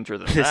stranger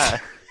than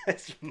that.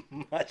 It's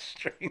much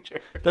stranger.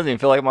 Doesn't even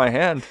feel like my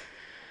hand.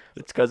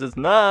 It's because it's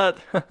not.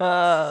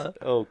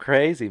 Oh,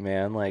 crazy,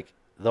 man. Like,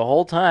 the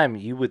whole time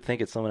you would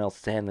think it's someone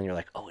else's hand, then you're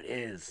like, oh, it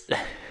is.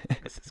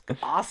 This is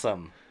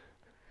awesome.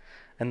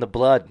 And the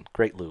blood,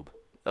 great lube.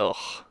 Ugh.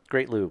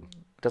 Great lube.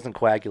 Doesn't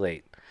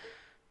coagulate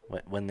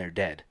when they're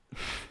dead.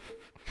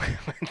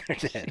 When they're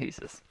dead.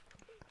 Jesus.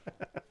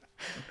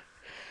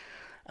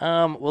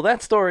 Well,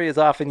 that story is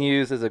often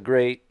used as a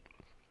great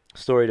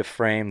story to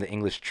frame the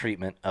English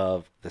treatment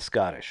of the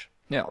Scottish.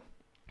 Yeah.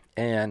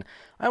 And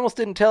I almost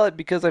didn't tell it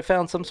because I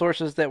found some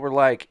sources that were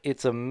like,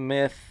 it's a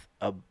myth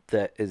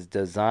that is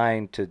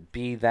designed to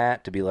be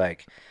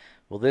like,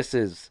 well, this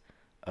is,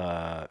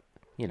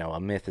 a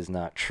myth is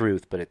not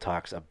truth, but it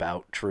talks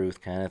about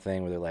truth kind of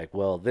thing, where they're like,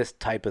 well, this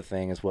type of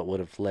thing is what would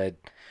have led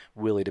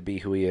Willie to be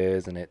who he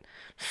is, and it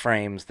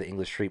frames the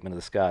English treatment of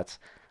the Scots.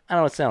 I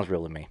don't know, it sounds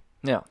real to me.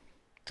 Yeah.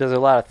 Because a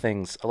lot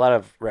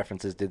of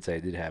references did say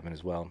it did happen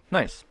as well.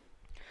 Nice.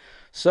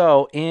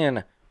 So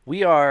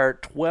we are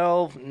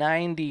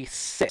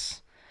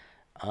 1296.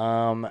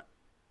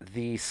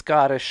 The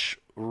Scottish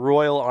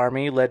Royal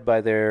Army, led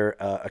by their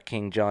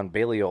King John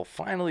Balliol,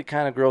 finally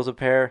kind of grows a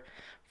pair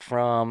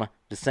from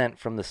dissent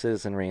from the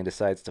citizenry and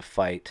decides to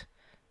fight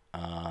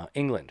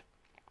England.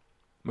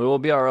 We will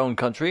be our own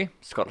country,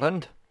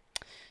 Scotland.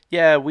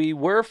 Yeah, we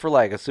were for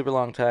like a super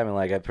long time, and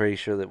like I'm pretty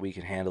sure that we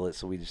can handle it,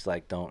 so we just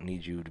like don't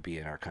need you to be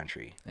in our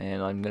country.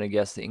 And I'm gonna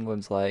guess the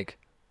England's like,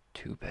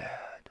 too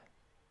bad.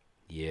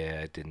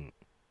 Yeah, it didn't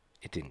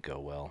go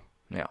well.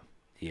 Yeah.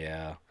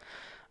 Yeah.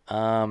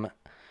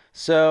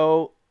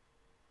 So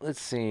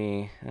let's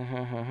see.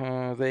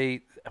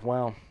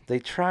 They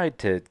tried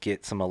to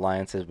get some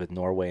alliances with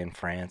Norway and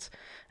France,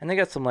 and they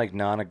got some like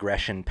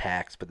non-aggression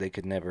pacts, but they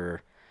could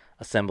never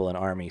assemble an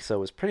army. So it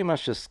was pretty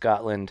much just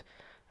Scotland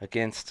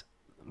against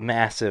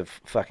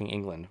massive fucking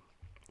England,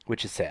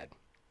 which is sad.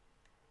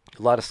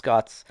 A lot of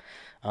Scots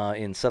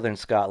in southern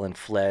Scotland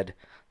fled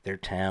their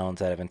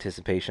towns out of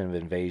anticipation of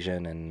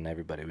invasion, and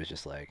everybody was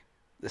just like,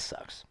 this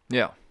sucks.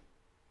 Yeah.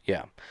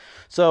 Yeah.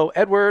 So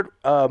Edward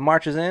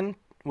marches in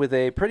with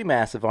a pretty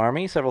massive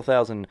army, several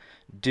thousand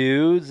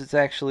dudes. It's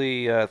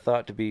actually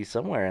thought to be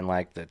somewhere in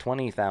like the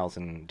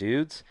 20,000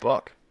 dudes.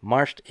 Fuck.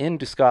 Marched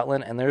into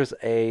Scotland, and there's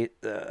a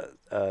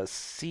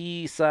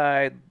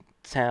seaside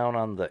town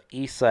on the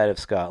east side of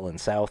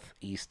Scotland,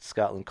 southeast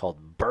Scotland,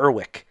 called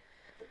Berwick.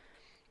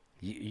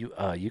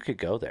 You could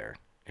go there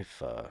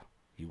if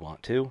you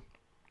want to.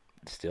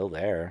 It's still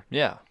there.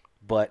 Yeah.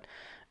 But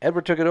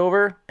Edward took it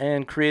over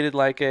and created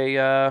like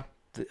a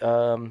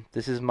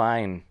this is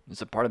mine.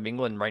 Is it part of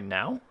England right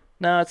now?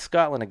 No, it's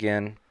Scotland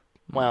again.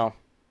 Well,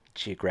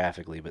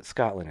 geographically, but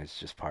Scotland is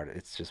just part of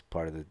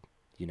the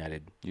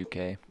United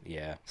UK.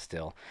 Yeah,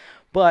 still.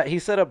 But he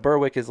set up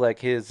Berwick as like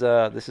his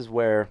this is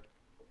where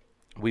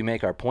we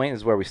make our point,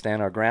 this is where we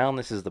stand our ground.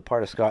 This is the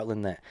part of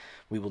Scotland that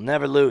we will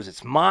never lose.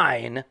 It's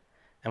mine.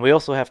 And we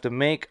also have to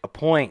make a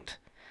point.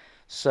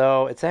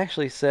 So it's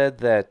actually said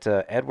that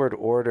Edward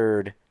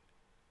ordered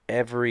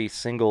every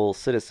single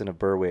citizen of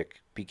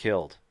Berwick be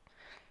killed.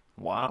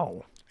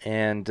 Wow.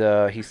 And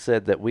he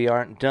said that we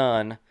aren't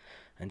done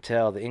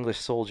until the English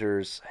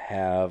soldiers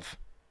have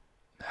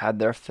had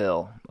their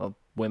fill of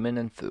women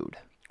and food.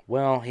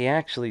 Well, he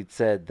actually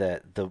said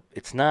that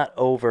it's not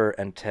over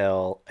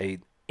until a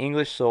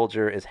English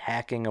soldier is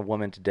hacking a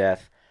woman to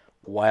death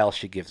while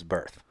she gives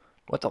birth.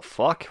 What the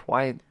fuck?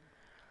 Why?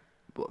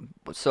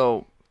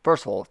 So,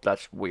 first of all,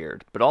 that's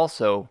weird. But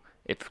also,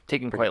 if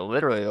taken quite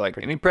literally, like,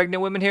 any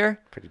pregnant women here?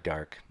 Pretty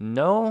dark.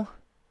 No.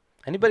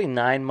 Anybody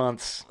 9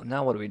 months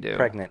Now what do we do?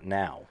 pregnant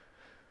now?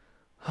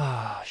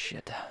 Ah,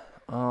 shit.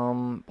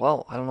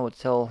 Well, I don't know what to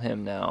tell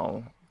him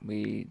now.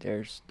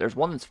 There's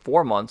one that's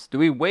 4 months. Do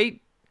we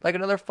wait like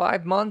another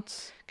 5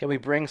 months? Can we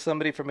bring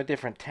somebody from a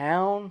different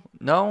town?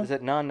 No. Is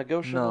it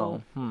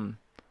non-negotiable? No.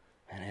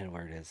 And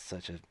Edward has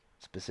such a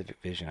specific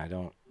vision. I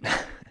don't.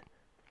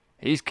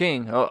 He's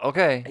king. Oh,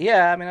 okay.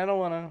 Yeah, I mean, I don't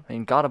want to. I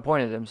mean, God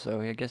appointed him, so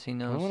I guess he I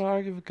don't knows want to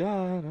argue with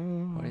God.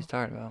 what he's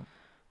talking about.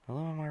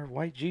 Our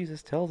white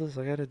Jesus tells us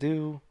I got to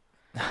do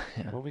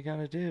what we got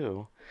to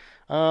do.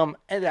 And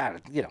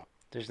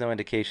there's no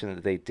indication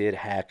that they did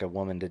hack a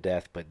woman to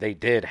death, but they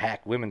did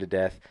hack women to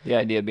death. The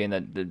idea being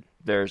that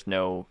there's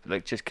no,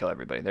 like, just kill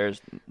everybody.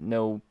 There's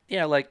no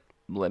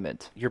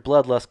limit. Your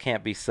bloodlust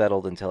can't be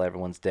settled until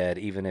everyone's dead,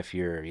 even if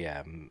you're,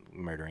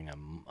 murdering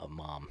a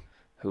mom.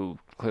 Who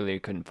clearly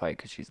couldn't fight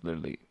because she's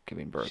literally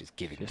giving birth. She's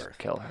giving birth.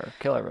 Kill her.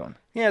 Kill everyone.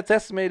 Yeah, it's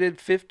estimated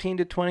 15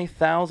 to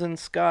 20,000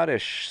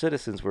 Scottish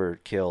citizens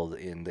were killed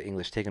in the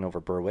English taking over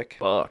Berwick.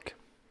 Fuck.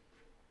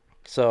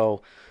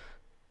 So.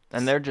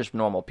 And they're just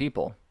normal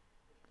people.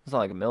 It's not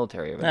like a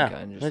military of any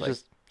kind.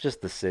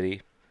 Just the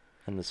city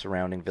and the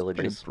surrounding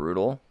villages. Pretty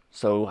brutal.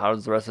 So how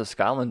does the rest of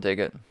Scotland take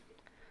it?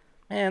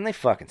 Man, they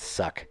fucking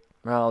suck.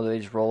 Oh, they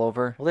just roll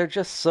over? Well, they're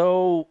just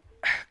so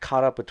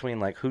caught up between,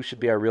 like, who should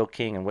be our real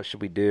king and what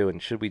should we do,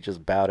 and should we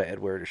just bow to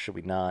Edward or should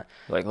we not?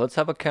 Like, let's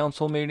have a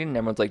council meeting, and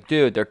everyone's like,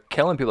 dude, they're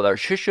killing people there.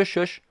 Shush, shush,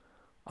 shush.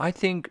 I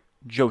think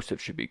Joseph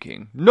should be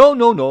king.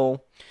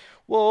 No.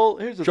 Well,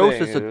 here's the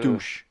Joseph's thing. a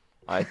douche.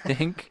 I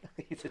think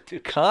He's a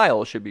douche.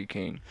 Kyle should be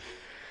king.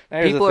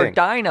 Here's People the are thing.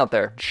 dying out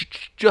there.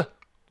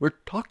 We're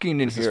talking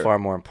in This here. is far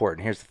more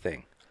important. Here's the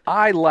thing.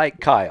 I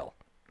like Kyle.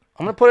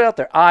 I'm going to put it out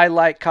there. I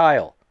like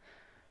Kyle.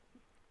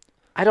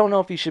 I don't know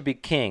if he should be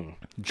king.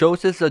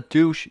 Joseph's a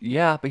douche.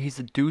 Yeah, but he's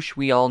a douche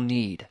we all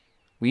need.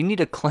 We need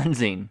a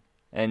cleansing,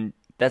 and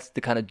that's the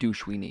kind of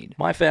douche we need.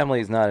 My family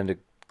is not into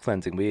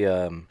cleansing. We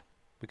kind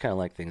of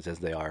like things as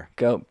they are.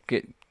 Go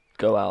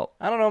out.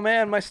 I don't know,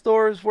 man. My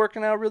store is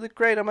working out really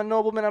great. I'm a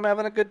nobleman. I'm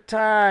having a good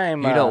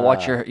time. You don't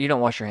wash your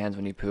hands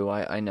when you poo.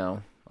 I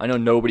know. I know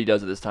nobody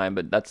does it this time,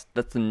 but that's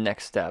the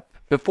next step.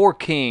 Before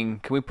king,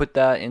 can we put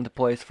that into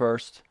place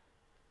first?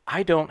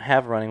 I don't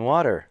have running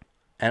water.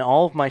 and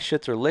all of my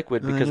shits are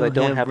liquid because I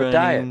don't have a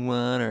diet.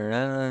 Water.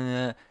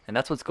 And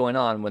that's what's going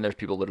on when there's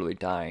people literally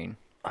dying.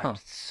 I'm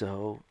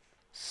so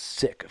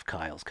sick of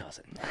Kyle's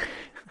cousin.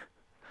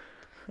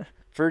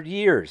 For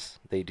years,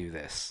 they do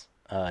this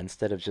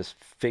instead of just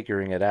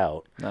figuring it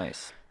out.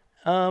 Nice.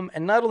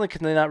 And not only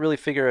can they not really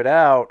figure it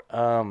out,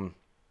 the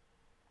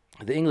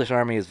English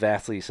army is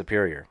vastly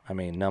superior. I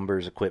mean,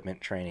 numbers,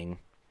 equipment, training.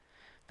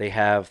 They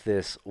have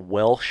this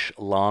Welsh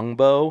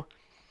longbow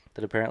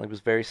that apparently was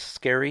very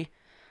scary.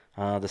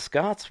 The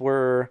Scots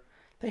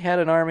they had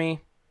an army,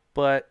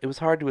 but it was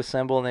hard to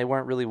assemble and they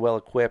weren't really well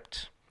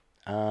equipped.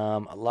 A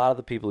lot of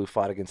the people who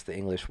fought against the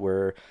English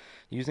were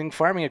using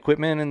farming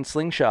equipment and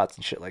slingshots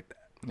and shit like that.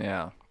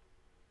 Yeah.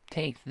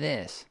 Take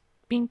this.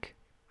 Bink,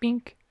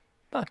 bink.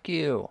 Fuck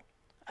you.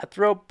 I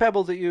throw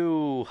pebbles at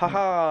you. Ha Go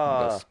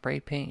ha. spray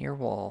paint your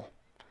wall.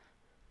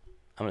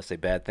 I'm going to say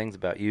bad things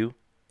about you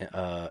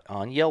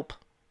on Yelp.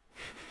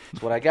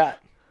 That's what I got.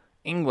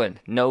 England,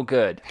 no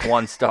good.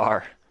 1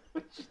 star.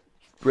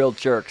 Real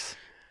jerks.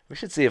 We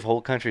should see if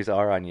whole countries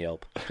are on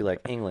Yelp. Be like,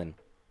 England,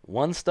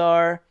 1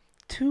 star,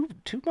 too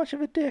much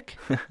of a dick.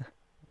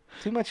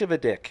 Too much of a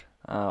dick.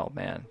 Oh,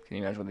 man. Can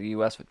you imagine what the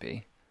U.S. would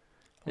be?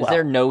 Is Well-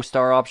 there no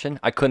star option?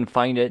 I couldn't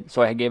find it,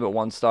 so I gave it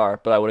 1 star,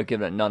 but I would have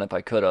given it none if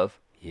I could have.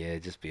 Yeah,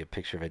 it'd just be a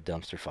picture of a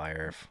dumpster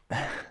fire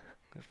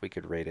if we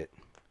could rate it.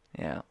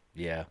 Yeah.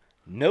 Yeah.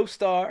 No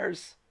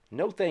stars.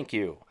 No thank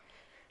you.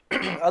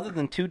 Other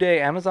than 2-day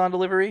Amazon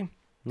delivery,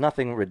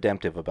 nothing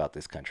redemptive about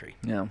this country.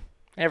 Yeah.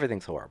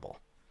 Everything's horrible.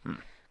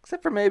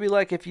 Except for maybe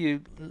like if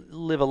you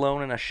live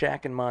alone in a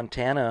shack in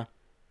Montana.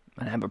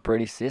 And have a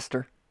pretty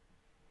sister.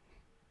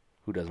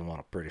 Who doesn't want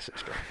a pretty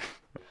sister?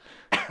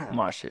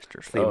 My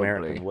sister's It's the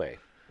American ugly. way.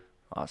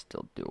 I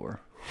still do her.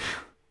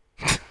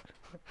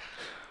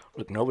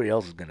 Look, nobody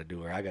else is going to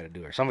do her. I got to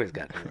do her. Somebody's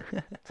got to do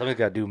her. Somebody's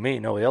got to do me.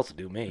 Nobody else will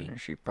do me. And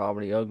she's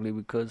probably ugly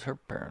because her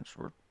parents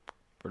were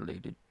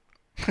related.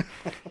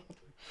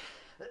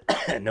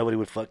 Nobody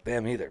would fuck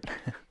them either.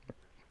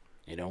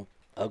 You know,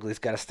 ugly's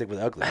got to stick with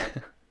ugly.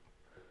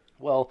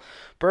 Well,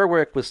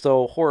 Berwick was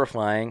so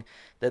horrifying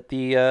that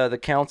the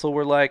council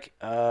were like,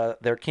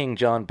 their king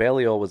John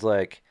Balliol was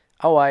like,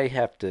 "Oh, I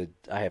have to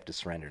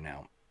surrender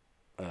now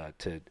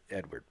to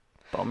Edward."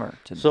 Bummer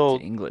to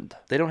England.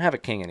 They don't have a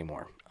king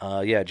anymore.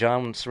 Yeah,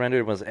 John surrendered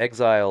and was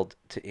exiled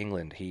to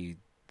England. He's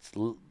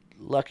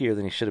luckier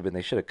than he should have been.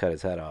 They should have cut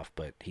his head off,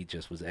 but he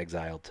just was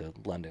exiled to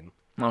London.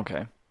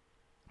 Okay.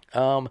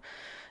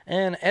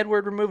 And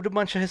Edward removed a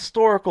bunch of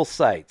historical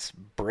sites,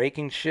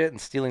 breaking shit and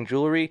stealing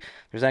jewelry.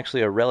 There's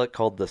actually a relic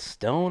called the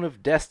Stone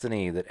of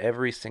Destiny that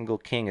every single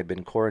king had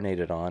been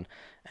coronated on.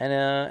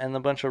 And a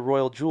bunch of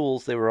royal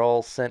jewels, they were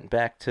all sent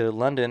back to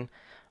London.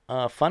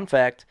 Fun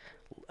fact,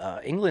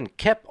 England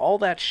kept all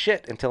that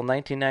shit until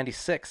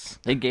 1996.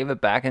 They gave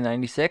it back in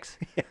 96?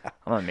 Yeah.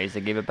 I'm amazed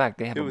they gave it back.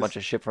 They have a bunch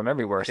of shit from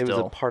everywhere still. It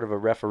was a part of a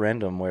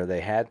referendum where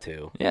they had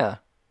to. Yeah.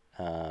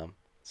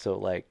 So,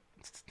 like,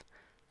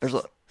 There's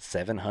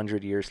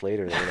 700 years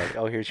later, they're like,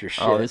 oh, here's your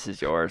shit. Oh, this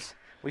is yours.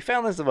 We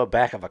found this in the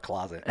back of a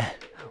closet.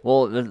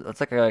 Well, that's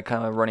like a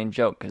kind of running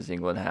joke because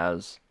England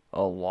has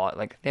a lot.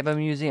 Like, they have a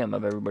museum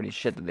of everybody's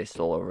shit that they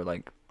stole over,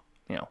 like,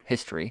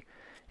 history.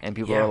 And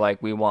people are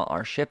like, we want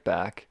our shit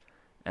back.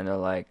 And they're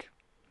like,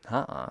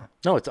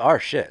 No, it's our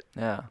shit.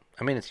 Yeah.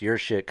 I mean, it's your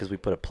shit because we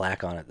put a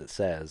plaque on it that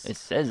says...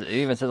 It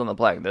even says on the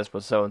plaque, this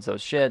was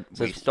so-and-so's shit.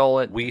 We stole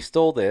it. We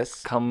stole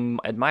this. Come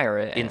admire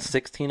it. In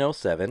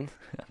 1607,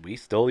 we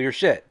stole your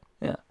shit.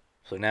 Yeah.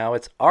 So now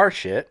it's our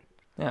shit.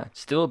 Yeah.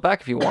 Steal it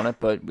back if you want it,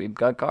 but we've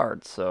got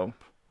guards, so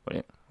what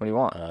do you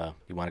want?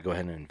 You want to go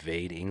ahead and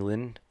invade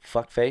England,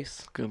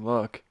 fuckface? Good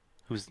luck.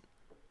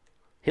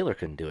 Hitler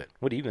couldn't do it.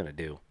 What are you going to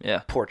do?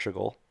 Yeah.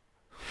 Portugal.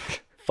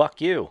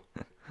 Fuck you.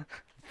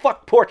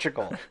 Fuck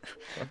Portugal.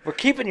 We're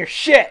keeping your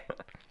shit.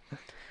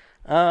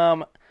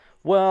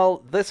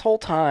 Well, this whole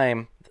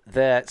time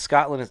that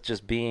Scotland is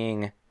just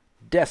being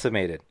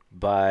decimated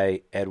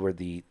by Edward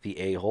the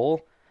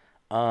a-hole,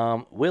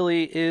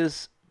 Willie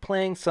is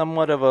playing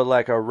somewhat of a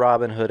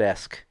Robin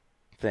Hood-esque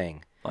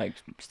thing. Like,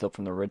 still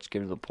from the rich,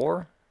 give to the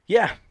poor?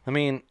 Yeah. I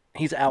mean,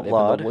 he's Live in the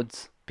outlawed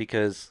woods?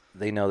 because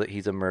they know that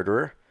he's a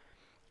murderer.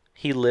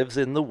 He lives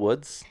in the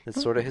woods.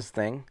 That's sort of his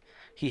thing.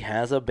 He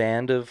has a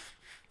band of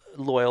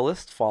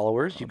loyalist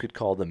followers. You could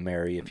call them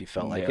merry if you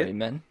felt like Merry it.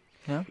 men.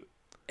 Yeah.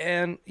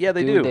 And yeah,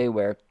 they do. They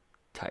wear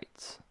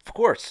tights? Of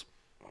course.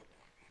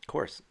 Of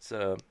course. It's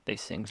They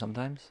sing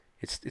sometimes?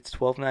 it's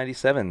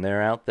 1297.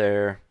 They're out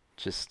there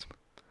just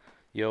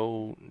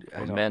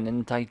Men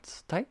in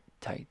tights.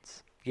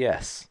 Tights.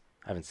 Yes.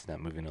 I haven't seen that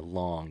movie in a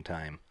long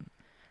time.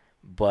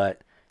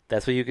 But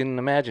that's what you can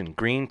imagine.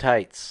 Green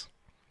tights.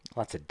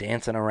 Lots of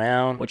dancing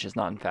around. Which is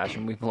not in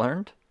fashion, we've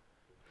learned.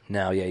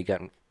 No, yeah, he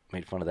got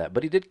made fun of that.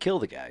 But he did kill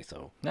the guy,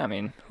 so I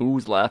mean,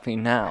 who's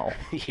laughing now?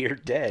 you're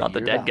dead. Not the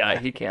You're dead not. guy.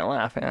 He can't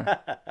laugh. Yeah.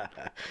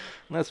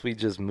 Unless we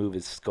just move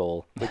his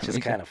skull, which is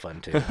kind of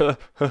fun too.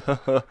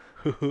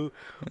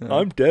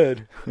 I'm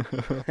dead.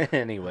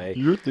 Anyway,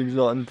 Your thing's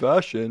not in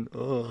fashion.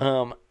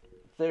 the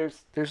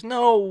there's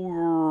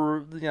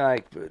no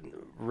like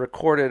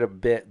recorded a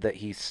bit that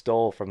he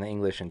stole from the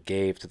English and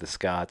gave to the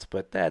Scots,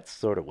 but that's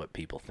sort of what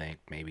people think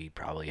maybe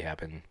probably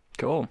happened.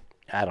 Cool.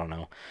 I don't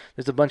know.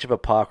 There's a bunch of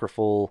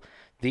apocryphal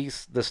the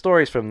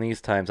stories from these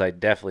times I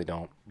definitely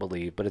don't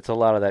believe, but it's a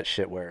lot of that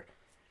shit where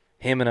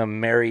him and a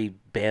merry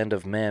band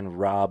of men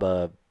rob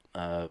a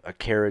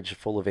carriage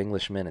full of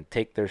Englishmen and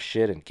take their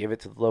shit and give it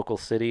to the local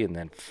city and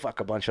then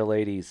fuck a bunch of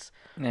ladies.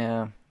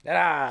 Yeah.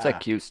 Ah. It's a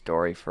cute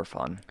story for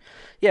fun.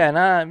 Yeah,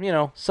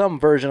 and some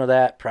version of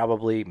that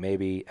probably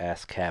maybe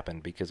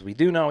happened because we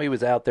do know he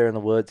was out there in the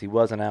woods. He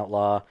was an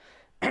outlaw.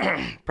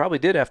 Probably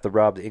did have to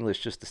rob the English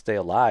just to stay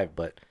alive,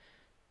 but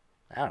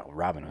I don't know,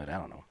 Robin Hood, I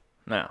don't know.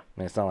 No. I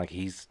mean, it's not like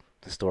he's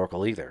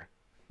historical either.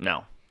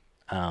 No.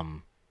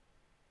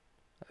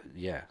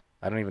 Yeah.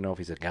 I don't even know if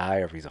he's a guy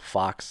or if he's a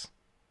fox.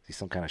 Is he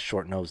some kind of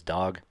short-nosed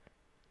dog? I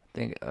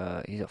think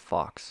he's a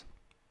fox.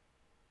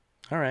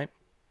 All right.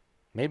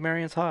 Maid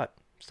Marian's hot.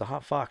 It's a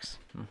hot fox.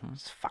 Mm-hmm.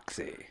 It's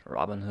foxy.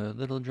 Robin Hood,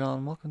 Little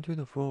John, welcome to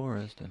the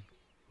forest. And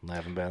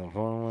Laughing back and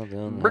forth.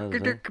 One one of the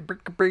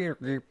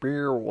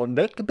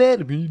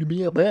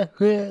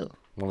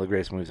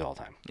greatest movies of all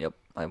time. Yep,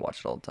 I watch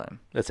it all the time.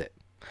 That's it.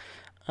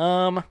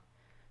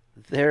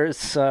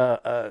 There's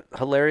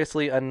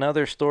hilariously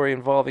another story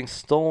involving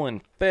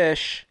stolen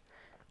fish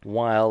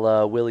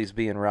while Willie's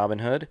being Robin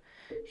Hood.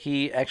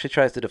 He actually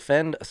tries to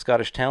defend a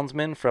Scottish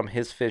townsman from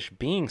his fish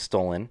being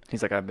stolen.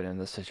 He's like, I've been in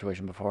this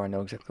situation before. I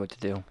know exactly what to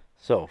do.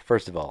 So,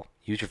 first of all,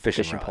 use your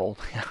fishing rod, pole.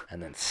 Yeah.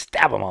 and then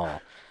stab them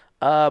all.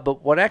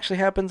 But what actually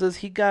happens is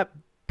he got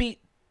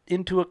beat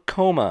into a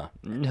coma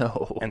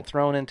No. and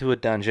thrown into a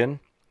dungeon.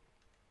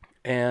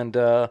 And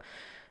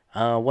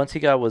once he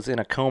was in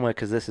a coma,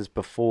 because this is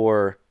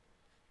before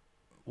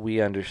we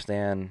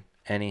understand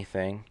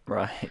anything.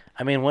 Right.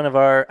 I mean, one of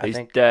our, He's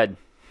dead.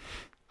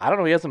 I don't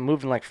know, he hasn't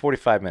moved in like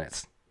 45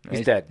 minutes.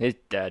 He's dead. He's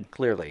dead.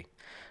 Clearly.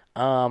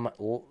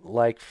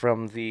 Like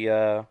from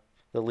the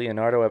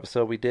Leonardo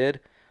episode we did,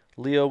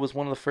 Leo was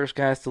one of the first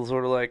guys to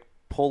sort of like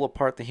pull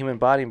apart the human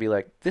body and be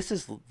like, this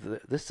is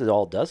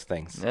all does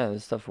things. Yeah,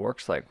 this stuff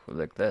works like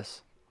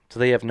this.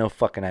 So they have no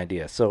fucking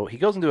idea. So he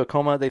goes into a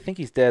coma. They think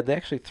he's dead. They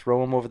actually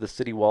throw him over the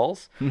city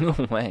walls No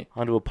way.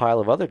 onto a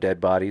pile of other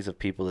dead bodies of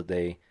people that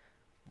they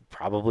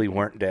probably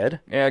weren't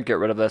dead. Yeah, get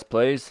rid of this,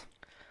 please.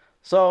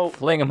 So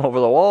Fling him over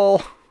the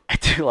wall. I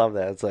do love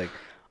that. It's like,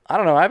 I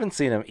don't know. I haven't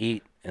seen him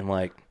eat in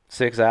like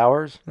 6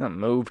 hours. Not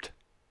moved.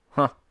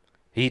 Huh.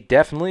 He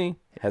definitely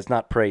has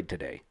not prayed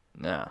today.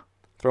 Nah.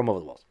 Throw him over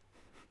the walls.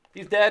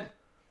 He's dead.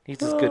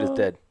 He's as good as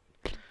dead.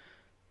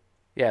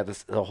 Yeah,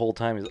 the whole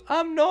time he's,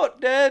 I'm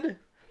not dead.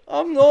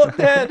 I'm not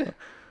dead.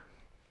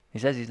 He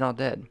says he's not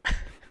dead.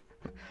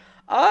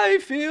 I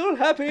feel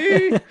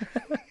happy.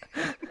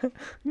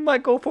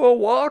 Might go for a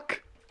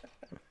walk.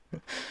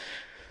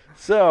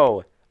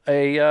 So,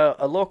 a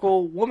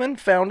local woman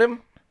found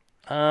him.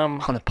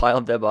 On a pile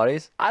of dead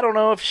bodies. I don't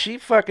know if she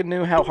fucking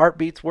knew how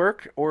heartbeats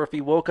work or if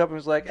he woke up and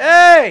was like,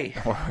 hey!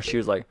 Or she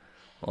was like,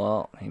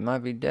 well, he might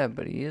be dead,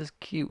 but he is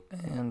cute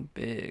and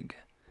big.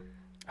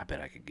 I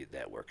bet I could get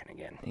that working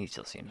again. He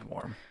still seems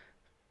warm.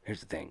 Here's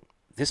the thing.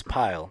 This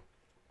pile,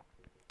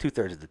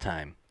 2/3 of the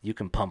time, you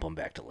can pump them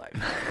back to life.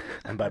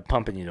 And by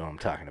pumping, you know what I'm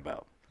talking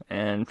about.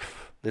 And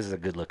This is a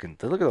good looking.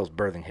 Look at those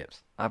birthing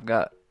hips. I've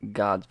got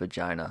God's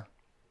vagina.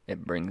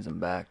 It brings them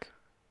back.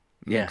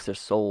 Makes their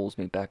souls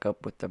meet back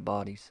up with their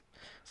bodies.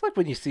 It's like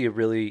when you see a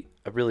really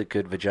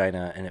good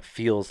vagina and it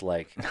feels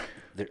like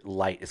the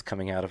light is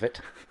coming out of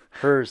it.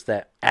 Hers,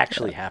 that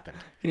actually happened.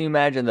 Can you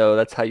imagine, though,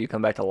 that's how you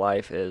come back to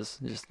life, is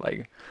just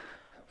like,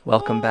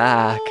 welcome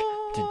back.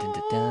 Dun, dun,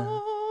 dun,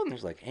 dun.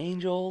 There's like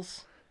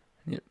angels,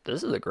 Yeah,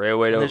 this is a great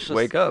way to There's just-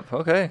 wake up.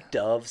 Okay.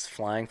 doves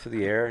flying through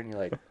the air, and you're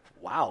like,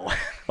 wow.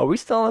 Are we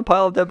still on a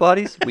pile of dead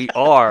bodies? We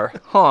are.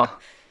 Huh.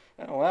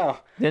 Oh, wow.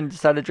 Then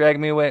decide to drag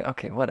me away.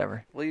 Okay,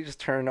 whatever. Well, you just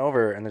turn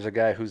over, and there's a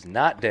guy who's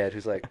not dead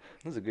who's like,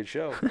 this is a good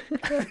show.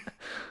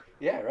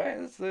 Yeah, right?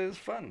 It's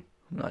fun.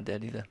 I'm not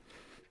dead either.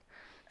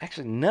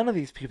 Actually, none of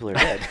these people are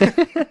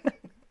dead.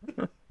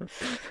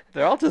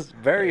 They're all just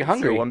very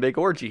hungry. One big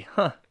orgy.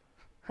 Huh.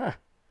 All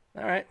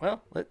right,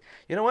 well,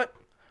 you know what?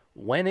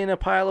 When in a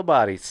pile of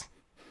bodies,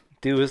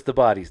 do as the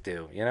bodies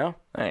do, you know?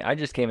 Hey, I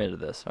just came into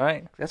this, all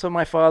right? That's what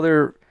my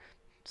father,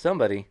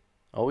 somebody,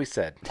 always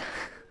said.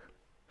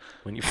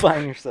 When you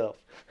find yourself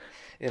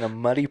in a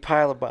muddy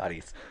pile of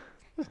bodies,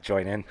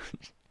 join in.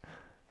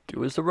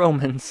 Do as the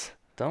Romans.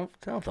 Don't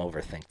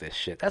overthink this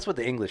shit. That's what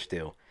the English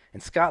do.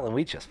 In Scotland,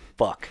 we just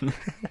fuck.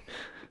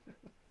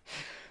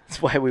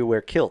 That's why we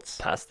wear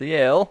kilts. Pass the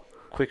ale.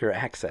 Quicker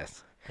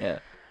access. Yeah.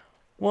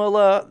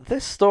 Well,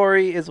 this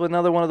story is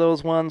another one of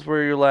those ones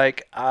where you're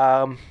like,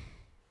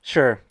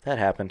 sure, that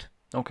happened.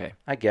 Okay.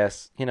 I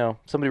guess.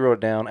 Somebody wrote it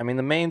down. I mean,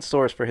 the main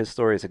source for his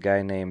story is a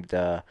guy named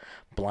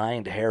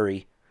Blind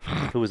Harry,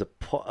 who was a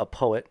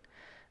poet.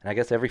 And I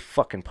guess every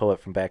fucking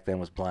poet from back then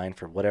was blind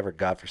for whatever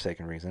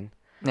godforsaken reason.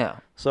 Yeah.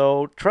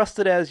 So trust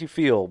it as you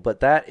feel,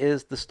 but that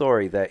is the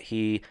story, that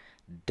he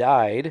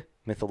died,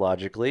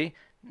 mythologically,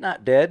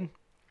 not dead,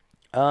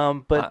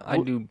 But I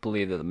do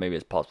believe that maybe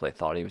it's possible they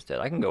thought he was dead.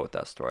 I can go with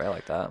that story. I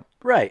like that.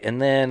 right,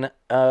 and then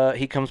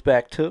he comes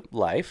back to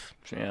life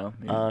So,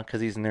 yeah.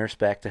 because he's nursed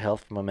back to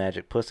health from a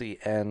magic pussy,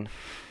 and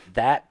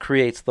that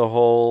creates the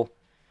whole,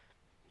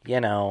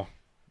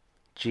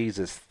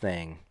 Jesus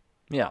thing.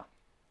 Yeah.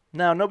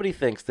 Now, nobody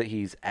thinks that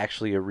he's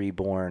actually a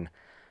reborn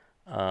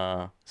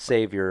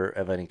savior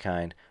of any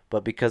kind,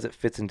 but because it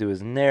fits into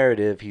his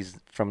narrative, he's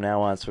from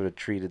now on sort of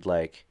treated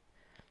like,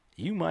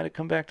 you might have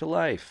come back to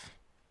life.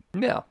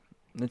 Yeah.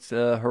 It's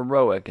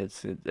heroic.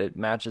 It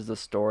matches the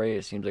story.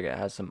 It seems like it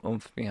has some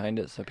oomph behind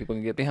it, so people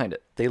can get behind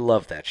it. They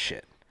love that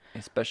shit.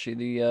 Especially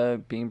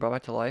the being brought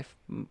back to life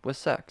with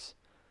sex.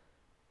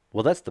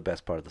 Well, that's the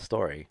best part of the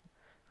story.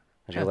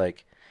 And Yeah. you're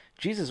like,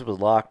 Jesus was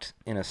locked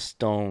in a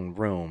stone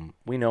room.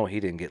 We know he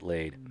didn't get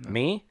laid.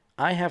 Me?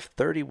 I have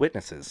 30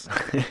 witnesses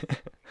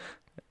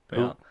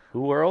Yeah.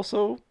 who were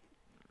also,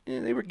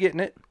 they were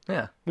getting it.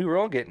 Yeah. We were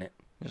all getting it.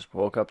 Just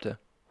woke up to,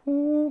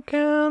 who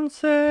can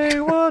say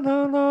what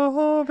a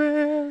love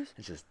is?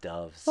 It's just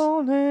doves.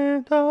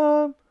 Only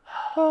time.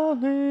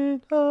 Only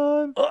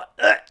time.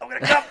 I'm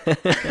going to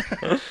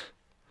come.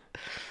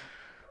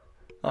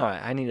 All right.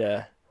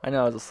 I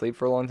know I was asleep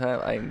for a long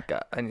time.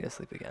 I need to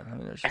sleep again. I'm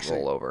going to just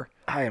roll over.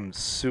 I am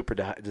super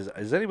dehydrated.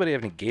 Does anybody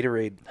have any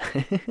Gatorade?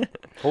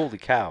 Holy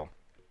cow.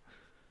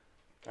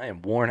 I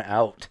am worn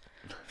out.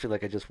 I feel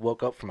like I just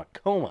woke up from a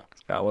coma.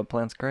 Got what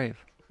plants crave.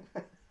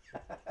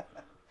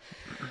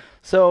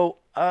 So,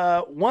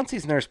 once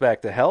he's nursed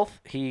back to health,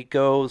 he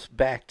goes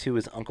back to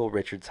his Uncle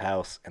Richard's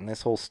house, and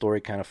this whole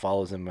story kind of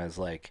follows him as,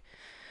 like,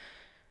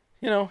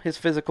 his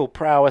physical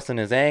prowess and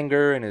his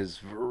anger and his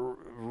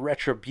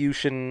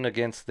retribution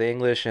against the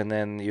English, and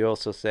then you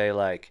also say,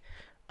 like,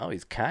 oh,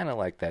 he's kind of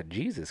like that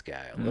Jesus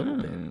guy a little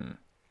bit.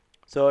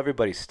 So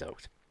everybody's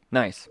stoked.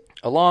 Nice.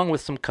 Along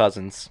with some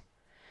cousins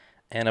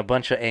and a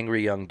bunch of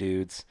angry young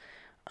dudes,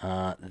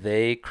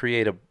 they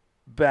create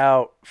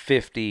about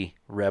 50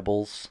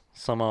 rebels,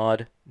 some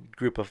odd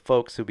group of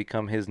folks who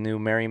become his new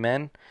merry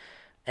men.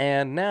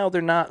 And now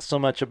they're not so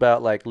much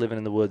about, like, living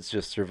in the woods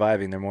just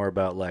surviving. They're more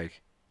about,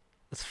 like,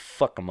 let's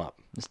fuck them up.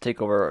 Let's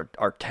take over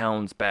our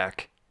towns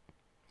back.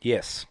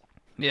 Yes.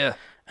 Yeah.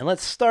 And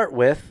let's start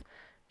with,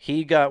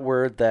 he got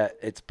word that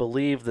it's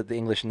believed that the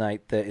English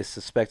knight that is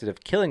suspected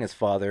of killing his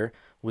father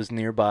was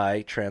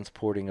nearby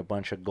transporting a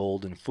bunch of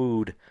gold and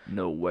food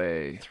No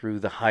way. through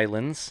the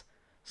highlands.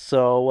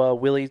 So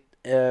Willie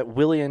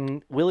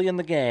and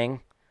the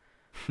gang,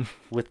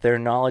 with their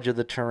knowledge of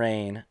the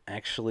terrain,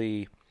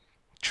 actually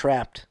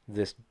trapped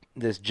this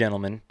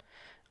gentleman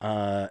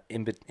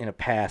in a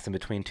pass in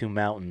between two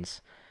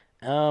mountains,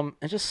 and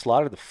just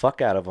slaughtered the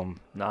fuck out of him.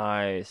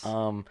 Nice.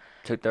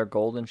 Took their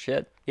gold and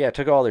shit. Yeah,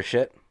 took all their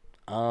shit.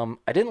 I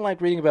didn't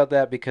like reading about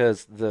that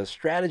because the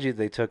strategy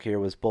they took here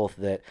was both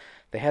that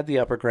they had the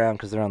upper ground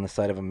because they're on the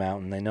side of a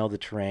mountain, they know the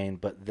terrain,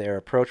 but their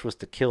approach was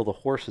to kill the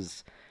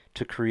horses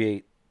to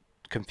create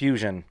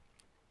confusion.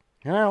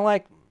 And I don't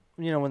like,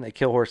 when they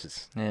kill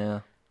horses. Yeah.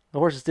 The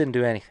horses didn't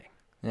do anything.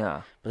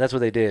 Yeah. But that's what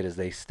they did, is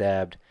they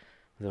stabbed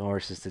the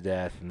horses to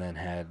death and then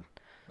had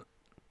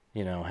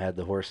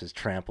the horses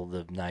trample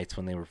the knights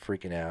when they were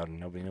freaking out and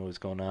nobody knew what was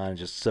going on and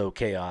just sow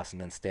chaos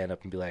and then stand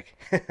up and be like,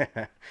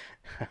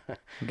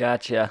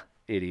 Gotcha.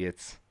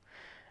 idiots.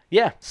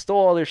 Yeah,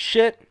 stole all their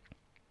shit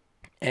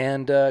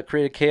and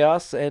created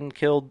chaos and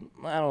killed,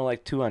 I don't know,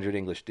 like 200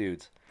 English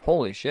dudes.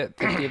 Holy shit.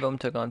 50 of them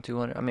took on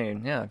 200. I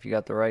mean, yeah, if you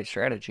got the right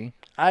strategy.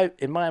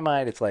 In my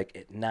mind, it's like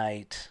at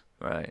night,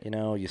 Right.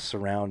 you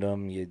surround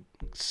them, you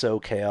sow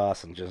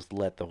chaos and just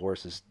let the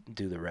horses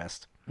do the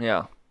rest.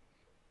 Yeah.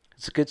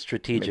 It's a good Maybe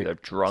strategic they're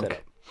drunk.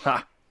 setup.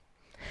 Ha.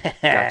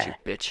 Got you,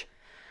 bitch.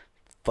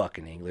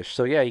 Fucking English.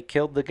 So yeah, he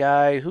killed the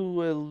guy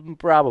who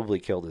probably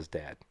killed his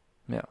dad.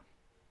 Yeah.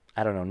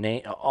 I don't know.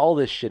 All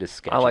this shit is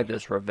sketchy. I like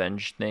this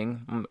revenge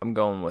thing. I'm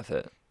going with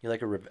it. You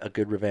like a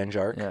good revenge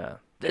arc? Yeah.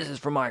 This is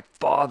for my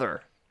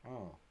father.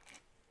 Oh.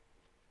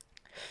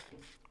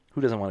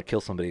 Who doesn't want to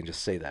kill somebody and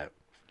just say that?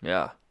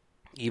 Yeah.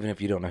 Even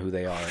if you don't know who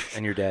they are,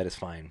 and your dad is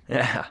fine.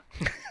 Yeah.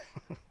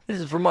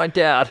 This is for my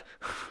dad.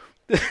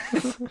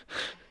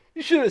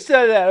 You should have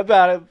said that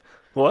about him.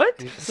 What?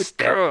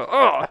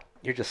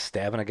 You're just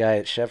stabbing a guy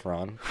at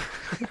Chevron.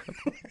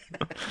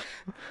 I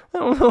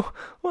don't know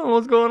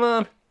what's going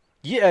on.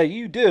 Yeah,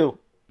 you do.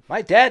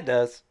 My dad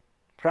does.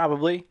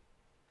 Probably.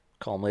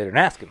 Call him later and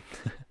ask him.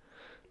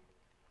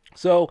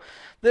 So,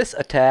 this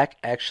attack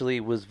actually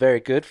was very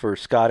good for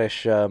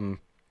Scottish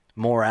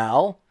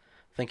morale,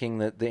 thinking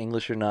that the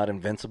English are not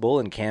invincible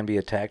and can be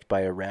attacked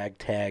by a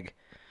ragtag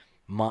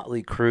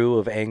motley crew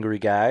of angry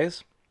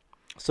guys.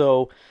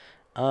 So,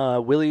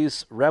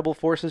 Willie's rebel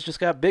forces just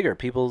got bigger.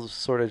 People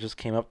sort of just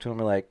came up to him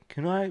and were like,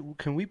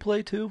 can we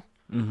play too?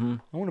 Mm-hmm.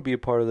 I want to be a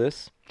part of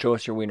this. Show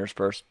us your wieners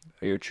first.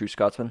 Are you a true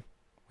Scotsman?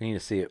 We need to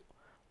see it,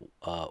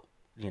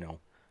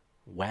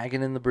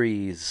 wagging in the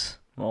breeze,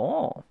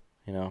 Oh.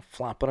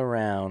 flopping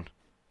around.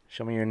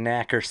 Show me your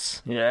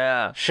knackers.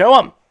 Yeah. Show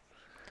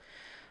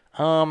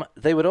them!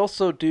 They would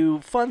also do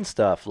fun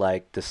stuff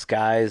like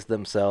disguise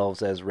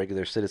themselves as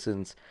regular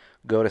citizens,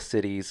 go to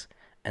cities,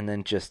 and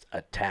then just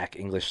attack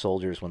English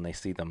soldiers when they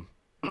see them.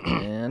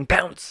 And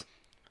bounce.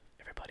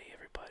 Everybody,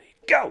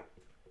 go!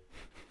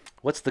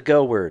 What's the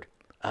go word?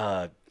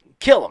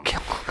 Kill him.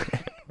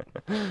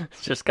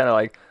 It's just kind of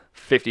like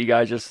 50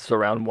 guys just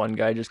surround one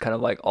guy, just kind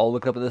of like all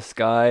looking up at the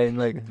sky and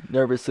like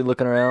nervously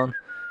looking around.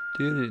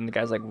 Dude, and the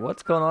guy's like,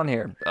 what's going on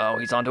here? Oh,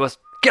 he's onto us.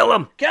 Kill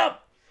him! Kill him!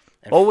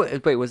 Oh,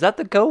 wait, was that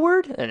the go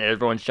word? And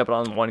everyone's jumping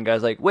on. One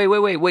guy's like,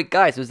 wait,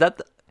 guys, was that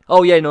the...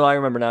 Oh, yeah, no, I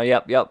remember now.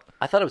 Yep.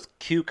 I thought it was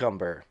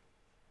cucumber.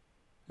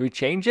 We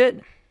change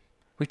it?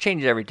 We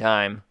change it every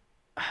time.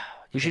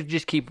 We should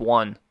just keep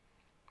one.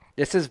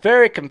 This is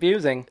very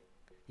confusing.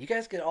 You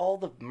guys get all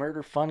the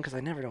murder fun because I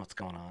never know what's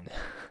going on.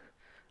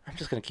 I'm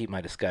just going to keep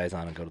my disguise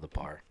on and go to the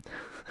bar.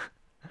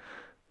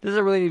 Does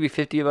it really need to be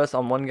 50 of us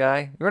on one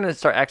guy? We're going to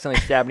start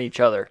accidentally stabbing each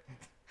other.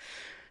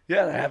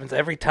 Yeah, that happens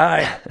every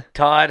time.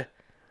 Todd,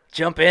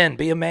 jump in.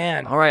 Be a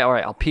man. All right.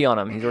 I'll pee on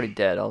him. He's already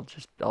dead.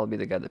 I'll be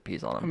the guy that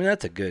pees on him. I mean,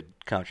 that's a good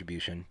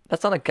contribution.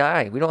 That's not a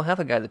guy. We don't have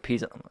a guy that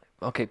pees on him.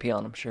 Okay, pee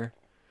on him, sure.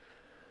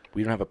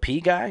 We don't have a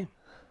pee guy?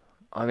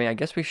 I mean, I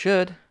guess we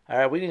should. All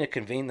right, we need to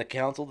convene the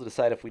council to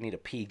decide if we need a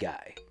pee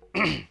guy.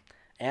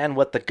 And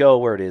what the go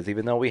word is.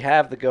 Even though we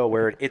have the go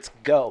word, it's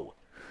go.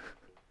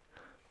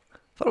 I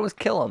thought it was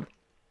kill him.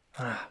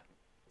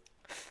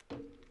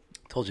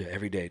 Told you,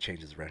 every day it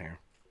changes around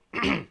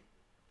here.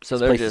 So This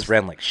they're place just is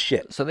ran like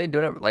shit. So they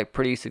doing it like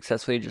pretty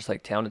successfully, just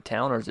like town to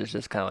town, or is it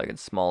just kind of like in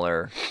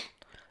smaller?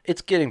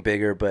 It's getting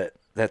bigger, but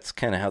that's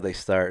kind of how they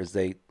start. Is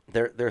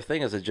their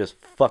thing is to just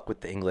fuck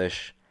with the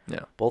English.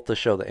 Yeah. Both to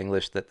show the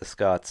English that the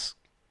Scots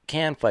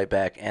can fight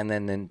back, and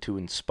then to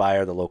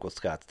inspire the local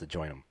Scots to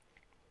join them.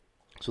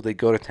 So they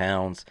go to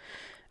towns,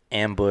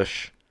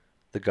 ambush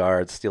the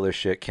guards, steal their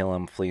shit, kill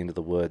them, flee into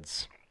the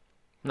woods.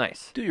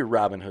 Nice. Do your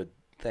Robin Hood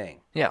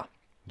thing. Yeah.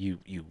 You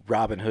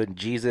Robin Hood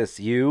Jesus,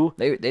 you.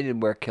 They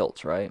did wear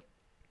kilts, right?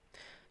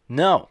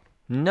 No,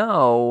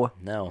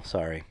 Sorry.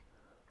 sorry.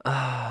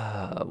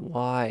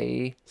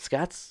 Why?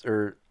 Scots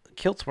or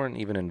kilts weren't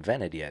even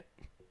invented yet.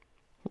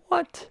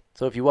 What?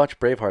 So if you watch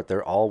Braveheart,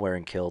 they're all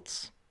wearing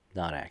kilts.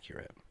 Not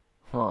accurate.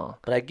 Huh.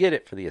 But I get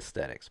it for the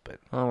aesthetics. But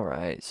All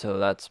right. So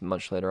that's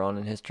much later on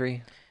in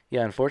history.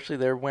 yeah, unfortunately,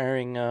 they're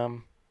wearing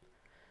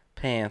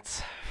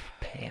pants.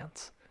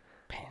 Pants.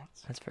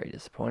 Pants. That's very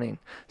disappointing.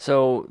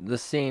 So the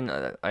scene,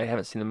 I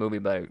haven't seen the movie,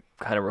 but I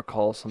kind of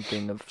recall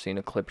something of seeing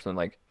a clip. Something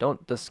like,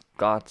 don't the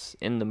Scots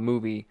in the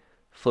movie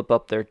flip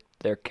up their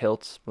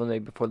kilts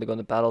before they go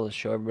into battle to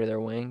show everybody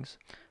their wings?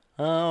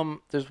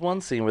 There's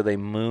one scene where they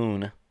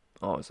moon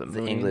Oh, is it the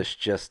mooning? English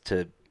just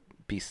to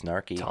be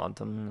snarky. Taunt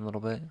them a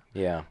little bit.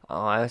 Yeah.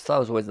 I thought it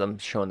was always them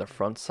showing the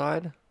front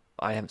side.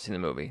 I haven't seen the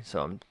movie,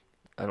 so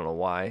I don't know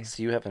why.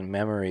 So you have a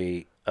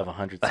memory of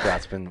 100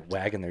 Scotsmen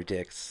wagging their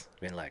dicks,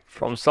 being like,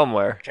 From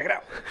somewhere. check it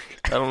out.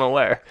 I don't know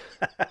where.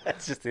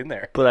 It's just in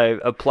there. But I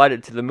applied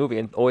it to the movie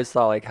and always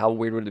thought, like, how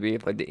weird would it be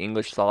if, like, the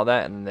English saw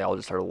that and they all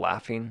just started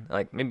laughing?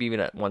 Like, maybe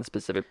even at one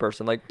specific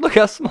person, like, look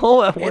how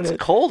small that one It's is.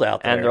 cold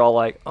out there. And they're all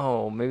like,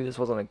 oh, maybe this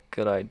wasn't a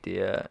good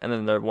idea. And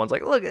then the one's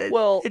like, look,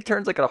 Well- it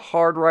turns like at a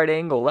hard right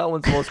angle. That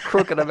one's the most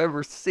crooked I've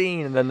ever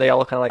seen. And then they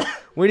all kind of like,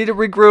 we need to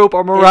regroup.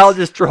 Our morale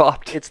just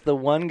dropped. It's the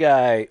one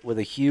guy with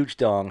a huge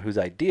dong whose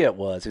idea it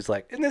was, who's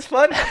like, isn't this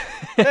fun?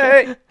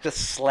 Hey, just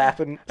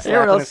slapping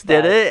Everyone else his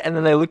did thigh. it. And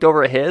then they looked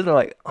over at his and they're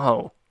like,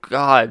 oh,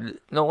 God.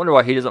 No wonder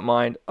why he doesn't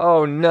mind.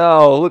 Oh,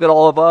 no. Look at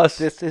all of us.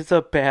 This is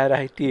a bad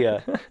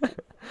idea.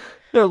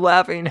 They're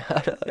laughing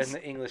at And us.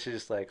 the English is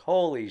just like,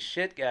 holy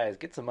shit, guys,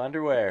 get some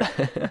underwear.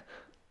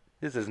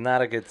 This is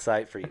not a good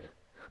sight for you.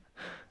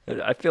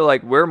 I feel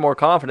like we're more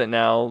confident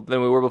now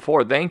than we were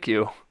before. Thank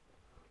you.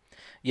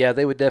 Yeah,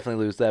 they would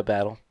definitely lose that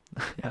battle.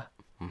 Yeah.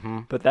 Mm-hmm.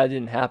 But that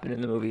didn't happen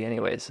in the movie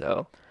anyway,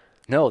 so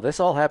No, this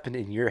all happened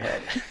in your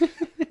head.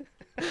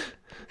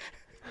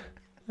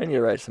 I need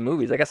to write some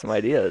movies. I got some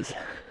ideas.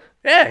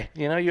 Yeah,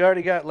 you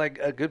already got like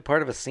a good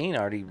part of a scene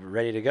already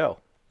ready to go.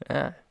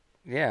 Yeah.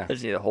 Yeah, I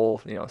just need a whole,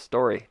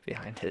 story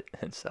behind it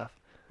and stuff.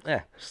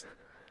 yeah. Just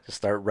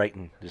start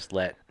writing. Just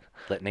let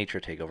nature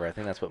take over. I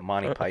think that's what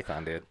Monty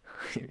Python did,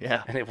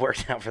 Yeah. and it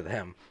worked out for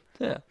them.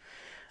 Yeah.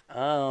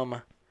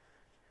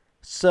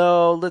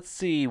 So let's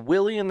see.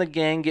 Willie and the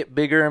gang get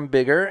bigger and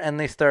bigger, and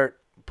they start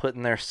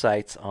putting their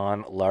sights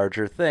on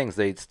larger things.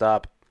 They'd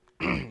stop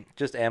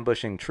just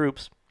ambushing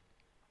troops,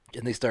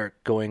 and they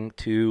start going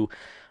to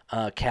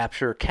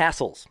capture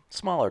castles,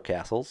 smaller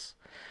castles.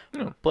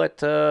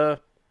 But I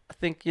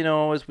think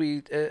as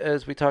we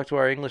talk to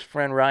our English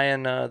friend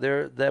Ryan,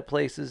 that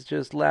place is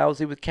just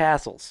lousy with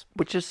castles.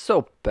 Which is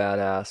so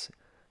badass.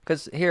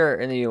 Because here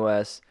in the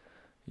U.S.,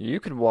 you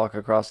could walk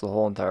across the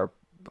whole entire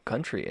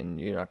country and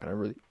you're not gonna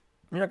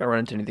run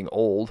into anything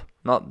old.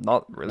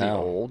 Not really No.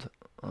 old.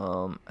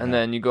 And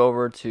then you go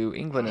over to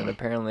England and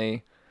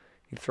apparently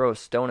you throw a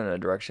stone in a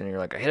direction and you're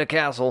like, I hit a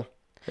castle.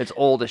 It's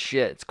old as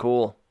shit. It's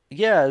cool.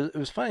 Yeah, it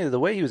was funny. The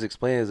way he was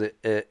explaining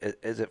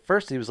is at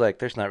first he was like,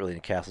 there's not really any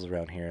castles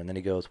around here. And then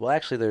he goes, well,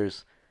 actually,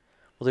 there's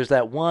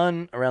that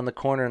one around the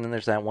corner, and then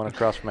there's that one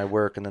across from my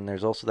work, and then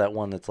there's also that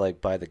one that's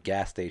like by the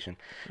gas station.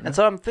 And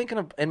so I'm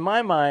thinking in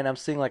my mind, I'm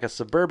seeing like a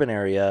suburban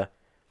area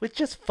with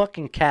just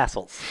fucking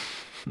castles.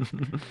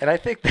 And I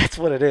think that's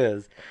what it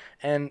is.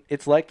 And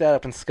it's like that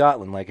up in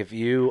Scotland. Like, if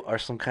you are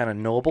some kind of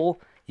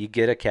noble, you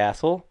get a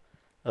castle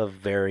of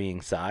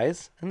varying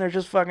size, and they're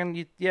just fucking,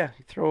 you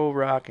throw a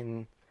rock,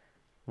 and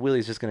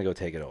Willie's just going to go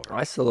take it over.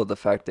 I still love the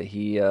fact that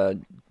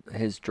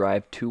his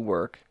drive to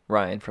work,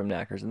 Ryan from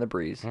Knackers and the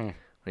Breeze, when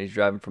he's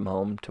driving from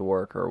home to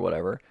work or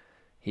whatever,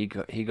 he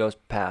goes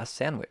past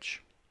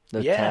Sandwich,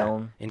 the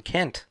town. In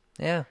Kent.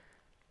 Yeah.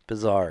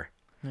 Bizarre.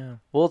 Yeah.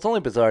 Well, it's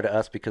only bizarre to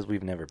us because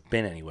we've never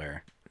been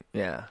anywhere.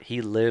 Yeah.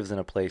 He lives in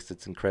a place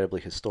that's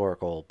incredibly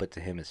historical, but to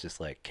him it's just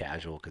like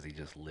casual because he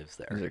just lives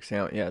there. He's like,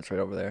 yeah, it's right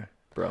over there,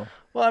 bro.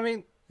 Well, I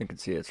mean, You can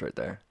see it's right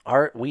there.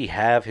 we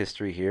have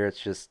history here.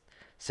 It's just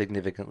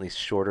significantly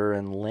shorter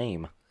and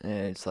lame.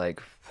 And it's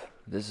like,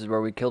 this is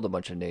where we killed a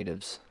bunch of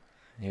natives.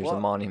 Here's a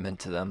monument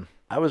to them.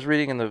 I was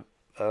reading in the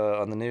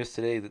on the news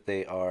today that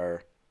they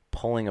are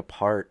pulling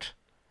apart,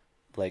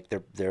 like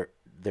they're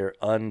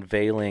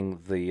unveiling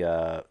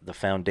the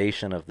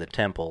foundation of the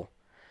temple,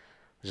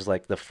 which is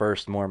like the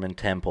first Mormon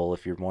temple.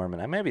 If you're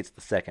Mormon, maybe it's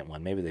the second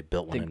one. Maybe they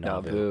built I one think in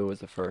Nauvoo. Nauvoo was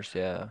the first,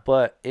 yeah.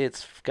 But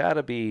it's got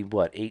to be,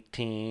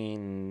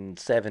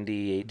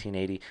 1870,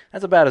 1880.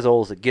 That's about as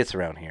old as it gets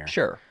around here.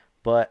 Sure.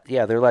 But,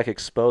 yeah, they're, like,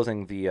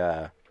 exposing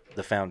the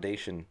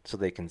foundation so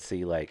they can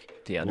see, like,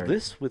 will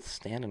this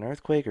withstand an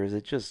earthquake, or is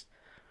it just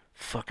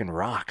fucking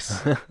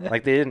rocks?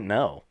 Like, they didn't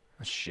know.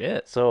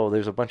 Shit. So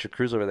there's a bunch of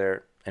crews over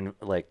there and,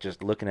 like,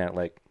 just looking at it,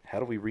 like, how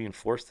do we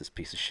reinforce this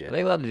piece of shit? Are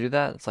they allowed to do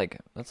that? That's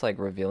like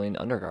revealing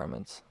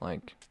undergarments.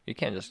 Like, you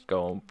can't just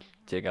go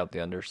dig out the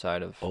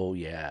underside of... Oh,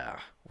 yeah.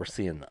 We're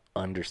seeing the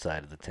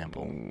underside of the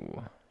temple.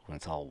 Ooh. When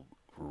it's all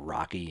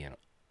rocky and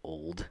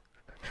old.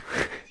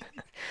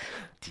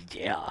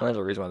 Yeah. There's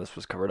a reason why this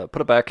was covered up.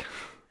 Put it back.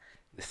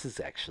 This is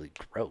actually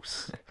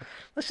gross.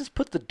 Let's just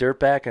put the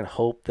dirt back and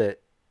hope that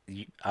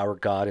our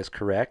God is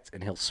correct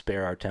and he'll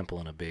spare our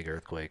temple in a big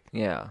earthquake.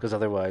 Yeah. Because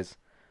otherwise,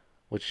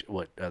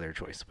 what other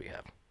choice do we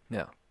have?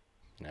 Yeah.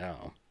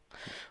 No.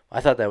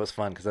 I thought that was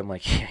fun because I'm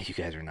like, yeah, you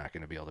guys are not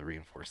going to be able to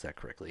reinforce that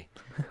correctly.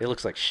 It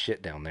looks like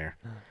shit down there.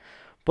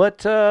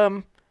 But,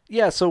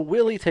 yeah, so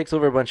Willie takes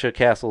over a bunch of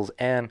castles,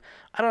 and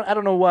I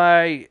don't know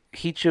why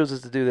he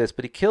chooses to do this,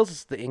 but he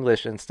kills the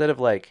English. Instead of,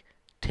 like,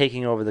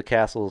 taking over the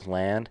castle's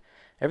land,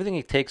 everything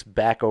he takes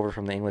back over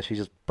from the English, he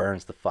just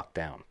burns the fuck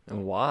down.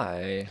 And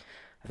why?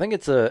 I think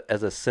it's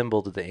as a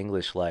symbol to the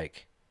English,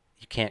 like,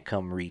 you can't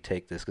come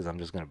retake this because I'm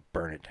just going to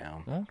burn it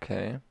down.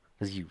 Okay.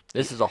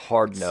 This is a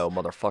hard no,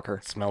 motherfucker.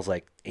 It smells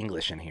like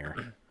English in here.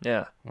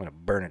 Yeah. I'm going to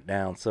burn it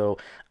down. So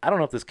I don't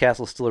know if this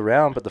castle's still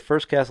around, but the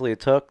first castle he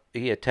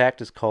attacked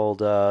is called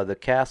the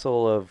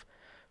Castle of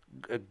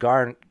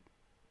Garunak.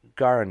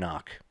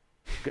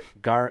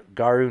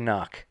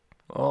 Garunak.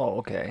 Oh,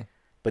 okay.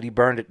 But he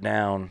burned it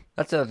down.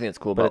 That's another thing that's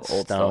cool But about it's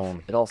old stone.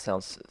 stuff. It all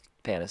sounds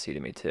fantasy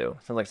to me, too.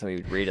 Sounds like something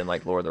you'd read in,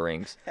 like, Lord of the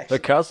Rings. The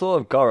Castle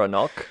of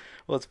Garanok.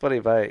 Well, it's funny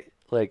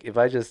if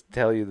I just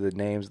tell you the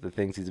names of the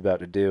things he's about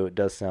to do, it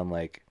does sound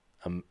like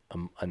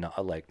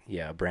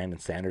Brandon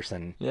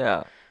Sanderson.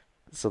 Yeah.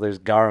 So there's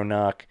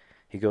Garunak.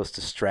 He goes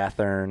to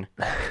Strathern,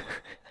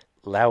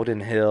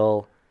 Loudon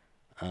Hill.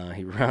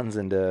 He runs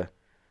into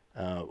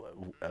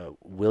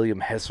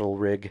William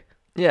Hesselrig.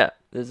 Yeah.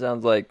 This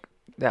sounds like,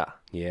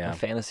 Yeah. a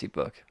fantasy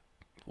book.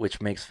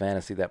 Which makes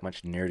fantasy that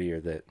much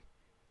nerdier that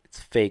it's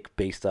fake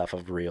based off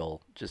of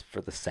real just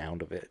for the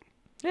sound of it.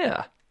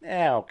 Yeah.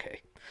 Yeah,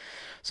 okay.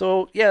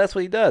 So, yeah, that's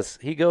what he does.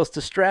 He goes to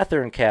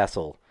Strathern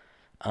Castle,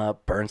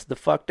 burns it the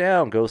fuck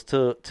down, goes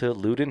to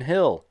Loudon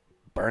Hill,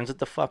 burns it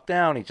the fuck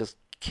down. He just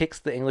kicks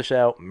the English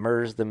out,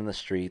 murders them in the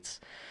streets,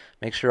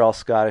 makes sure all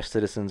Scottish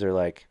citizens are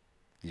like,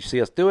 did you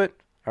see us do it?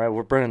 All right,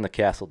 we're burning the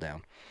castle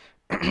down.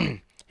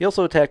 He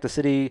also attacked a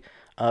city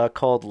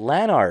called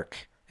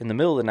Lanark in the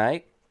middle of the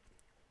night,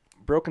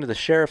 broke into the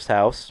sheriff's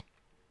house,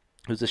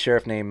 who's a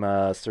sheriff named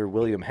Sir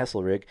William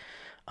Hesselrig,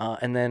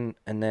 and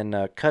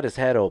then cut his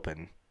head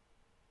open.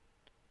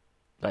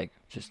 Like,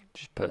 just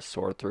put a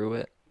sword through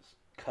it.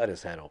 Cut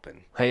his head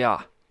open.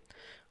 Hey-ya.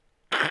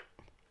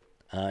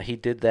 He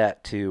did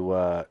that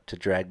to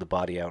drag the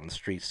body out in the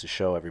streets to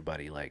show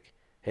everybody, like,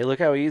 hey, look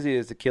how easy it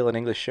is to kill an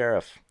English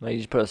sheriff. Like, you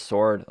just put a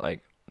sword,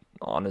 like,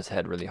 on his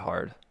head really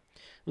hard.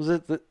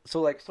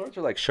 So, like, swords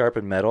are like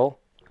sharpened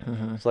metal.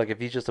 Mm-hmm. It's like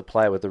if you just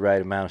apply it with the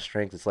right amount of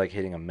strength, it's like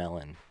hitting a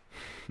melon.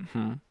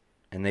 Mm-hmm.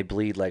 And they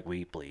bleed like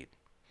we bleed.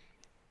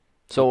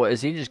 So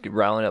is he just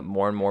riling up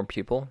more and more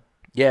people?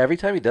 Yeah, every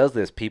time he does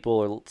this,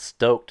 people are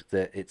stoked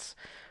that it's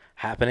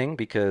happening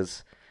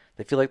because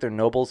they feel like their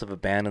nobles have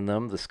abandoned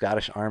them. The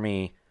Scottish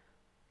army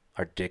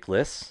are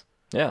dickless.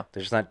 Yeah.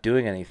 They're just not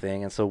doing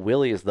anything. And so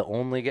Willie is the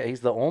only guy.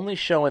 He's the only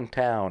show in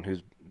town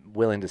who's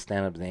willing to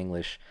stand up to the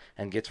English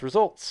and gets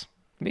results.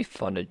 It'd be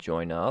fun to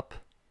join up.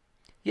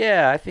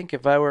 Yeah, I think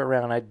if I were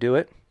around, I'd do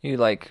it. You,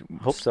 like,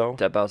 Hope so.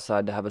 Step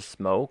outside to have a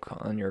smoke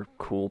on your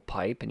cool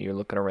pipe, and you're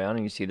looking around,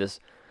 and you see this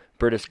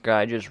British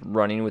guy just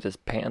running with his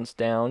pants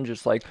down,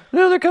 just like,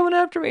 no, they're coming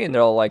after me. And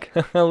they're all like,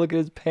 look at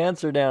his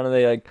pants are down. And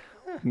they, like,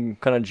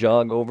 kind of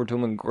jog over to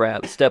him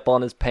and step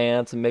on his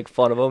pants and make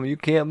fun of him. You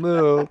can't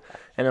move.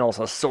 And then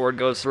also a sword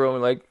goes through him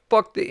and like,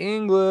 fuck the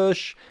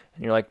English.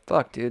 And you're like,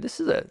 fuck, dude, this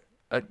is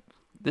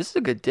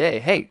a good day.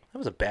 Hey, That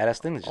was a badass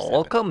thing that just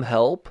I'll happened. come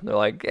help. They're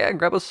like, yeah,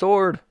 grab a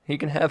sword. He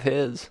can have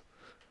his.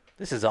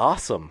 This is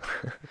awesome.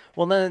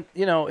 Well, then,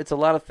 it's a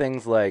lot of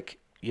things like,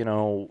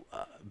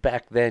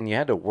 back then you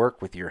had to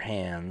work with your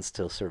hands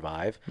to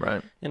survive.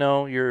 Right.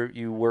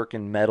 You work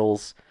in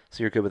metals,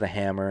 so you're good with a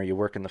hammer. You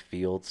work in the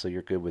field, so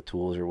you're good with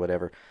tools or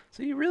whatever.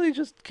 So you really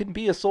just can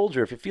be a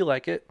soldier if you feel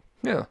like it.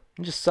 Yeah.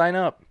 And just sign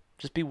up.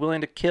 Just be willing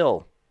to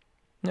kill.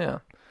 Yeah.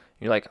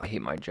 You're like, I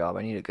hate my job.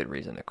 I need a good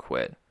reason to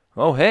quit.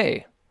 Oh,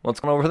 hey, what's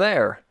going on over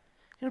there?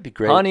 It'd be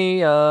great.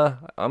 Honey, I'm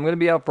going to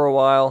be out for a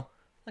while.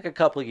 Like a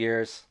couple of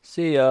years.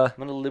 See ya. I'm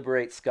going to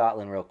liberate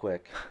Scotland real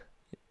quick.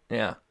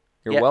 Yeah.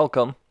 You're Yeah.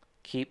 welcome.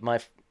 Keep my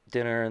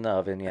dinner in the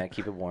oven. Yeah,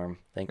 keep it warm.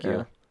 Thank you.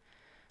 Yeah.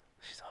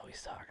 She's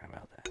always talking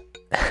about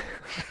that.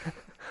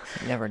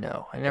 I never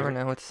know. I never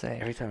know what to say.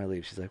 Every time I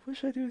leave, she's like, "What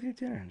should I do with your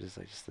dinner?" I'm just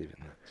like, "Just leave it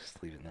in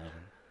the oven."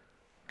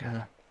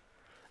 Yeah.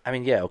 I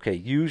mean, yeah, okay.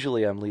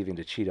 Usually I'm leaving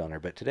to cheat on her,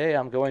 but today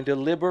I'm going to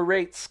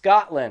liberate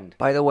Scotland.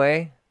 By the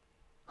way,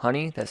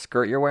 honey, that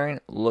skirt you're wearing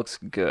looks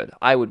good.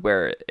 I would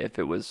wear it if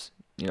it was,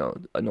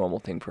 a normal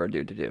thing for a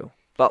dude to do.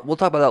 But we'll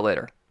talk about that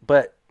later.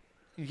 But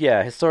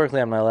yeah,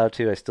 historically I'm not allowed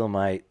to. I still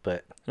might,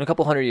 but In a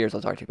couple 100 years,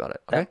 I'll talk to you about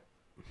it. Okay? that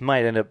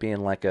might end up being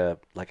like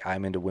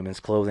I'm into women's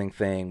clothing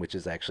thing, which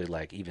is actually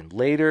like even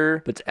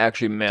later But it's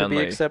actually to manly.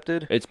 be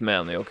accepted. It's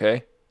manly,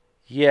 okay?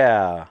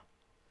 Yeah.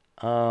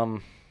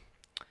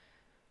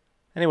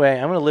 Anyway,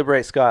 I'm going to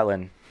liberate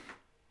Scotland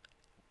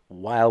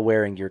while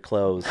wearing your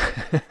clothes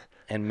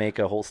and make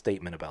a whole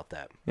statement about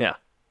that. Yeah.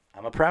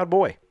 I'm a proud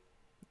boy.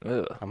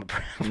 Ugh. I'm a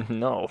proud.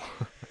 No.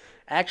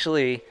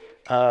 Actually,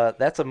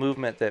 that's a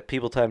movement that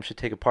People Time should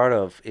take a part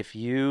of. If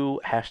you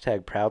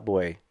hashtag Proud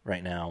Boy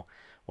right now,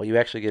 what you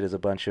actually get is a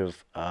bunch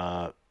of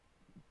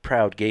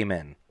proud gay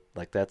men.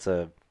 Like that's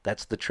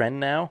the trend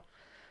now.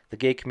 The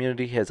gay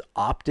community has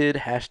opted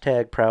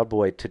hashtag Proud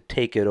Boy to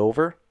take it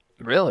over.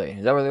 Really?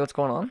 Is that really what's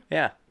going on?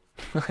 Yeah.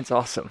 That's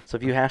awesome. So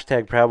if you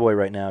hashtag Proud Boy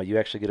right now, you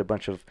actually get a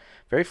bunch of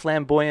very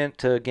flamboyant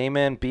gay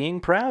men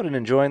being proud and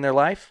enjoying their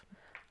life.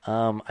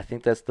 I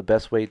think that's the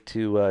best way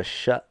to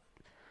shut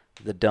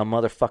the dumb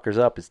motherfuckers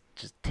up is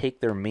just take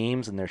their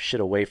memes and their shit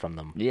away from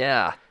them.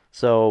 Yeah.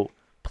 So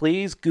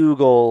please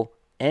Google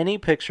any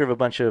picture of a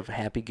bunch of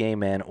happy gay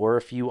men, or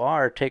if you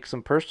are, take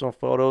some personal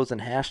photos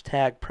and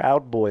hashtag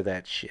Proud Boy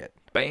that shit.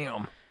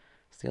 Bam.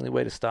 It's the only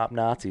way to stop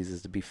Nazis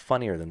is to be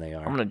funnier than they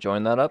are. I'm going to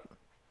join that up.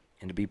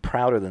 And to be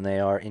prouder than they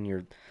are in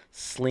your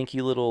slinky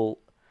little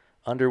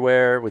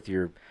underwear with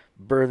your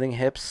birthing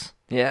hips.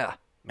 Yeah.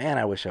 Man,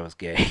 I wish I was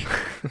gay.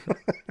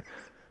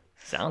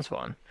 Sounds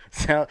fun.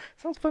 Sounds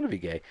fun to be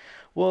gay.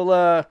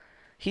 Well,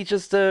 he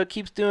just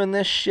keeps doing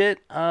this shit.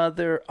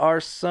 There are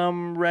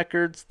some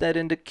records that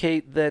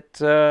indicate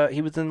that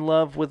he was in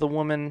love with a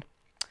woman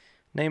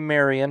named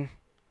Marion,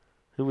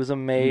 who was a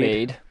maid.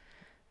 Maid.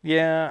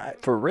 Yeah.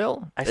 For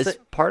real? I Is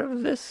said- part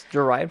of this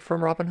derived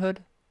from Robin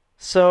Hood?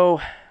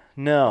 So,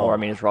 no. Or, I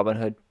mean, is Robin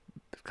Hood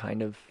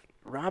kind of...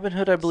 Robin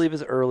Hood, I believe,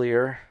 is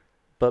earlier,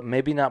 but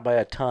maybe not by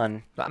a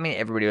ton. I mean,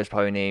 everybody was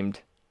probably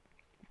named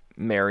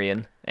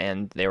Marion,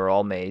 and they were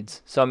all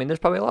maids. So, I mean, there's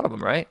probably a lot of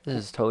them, right? This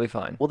is totally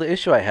fine. Well, the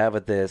issue I have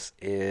with this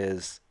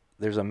is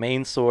there's a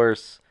main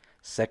source,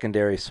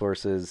 secondary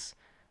sources,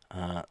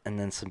 and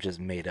then some just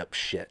made-up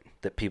shit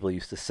that people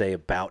used to say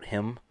about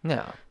him,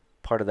 Yeah.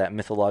 part of that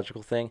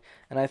mythological thing.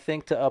 And I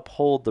think to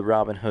uphold the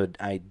Robin Hood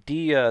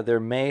idea, there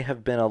may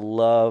have been a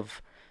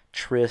love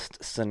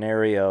tryst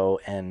scenario,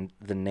 and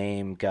the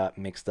name got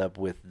mixed up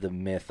with the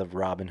myth of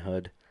Robin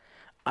Hood.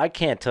 I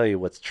can't tell you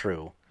what's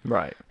true.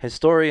 Right.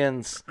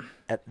 Historians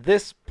at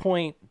this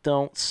point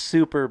don't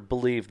super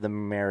believe the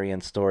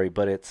Marion story,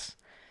 but it's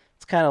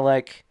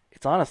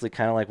honestly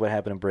kind of like what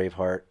happened in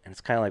Braveheart, and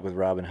it's kind of like with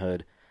Robin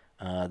Hood.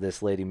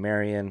 This lady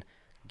Marion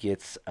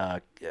gets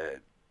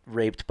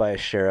raped by a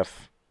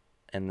sheriff,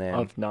 and then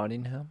Of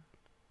Nottingham?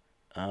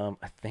 I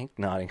think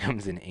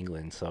Nottingham's in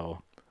England,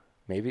 so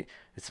maybe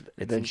it's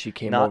Then she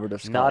came not over to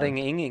Scotland.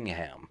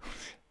 Nottingham.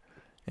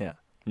 Yeah.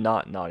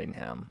 Not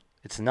Nottingham.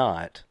 It's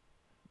not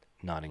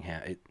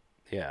Nottingham.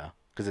 Yeah,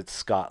 because it's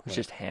Scotland. It's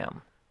just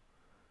Ham.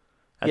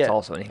 That's Yeah.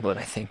 also in England,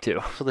 I think,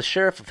 too. So the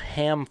sheriff of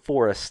Ham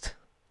Forest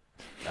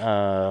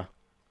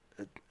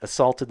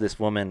assaulted this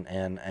woman,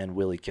 and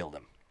Willie killed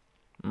him.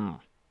 Mm.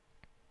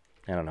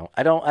 I don't know.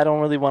 I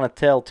don't really want to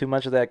tell too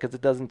much of that because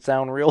it doesn't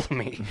sound real to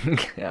me.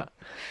 Yeah.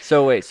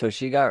 So, wait. So,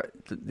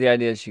 the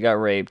idea is she got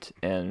raped,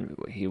 and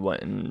he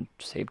went and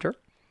saved her?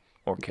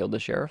 Or killed the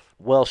sheriff?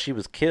 Well, she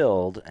was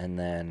killed, and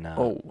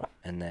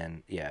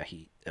then yeah,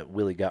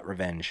 Willie got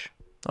revenge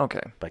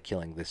Okay. by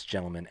killing this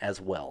gentleman as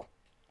well.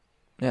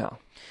 Yeah.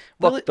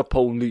 Willie- Fuck the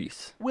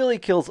police. Willie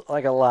kills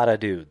like a lot of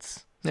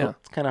dudes. So Yeah.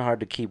 it's kind of hard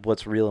to keep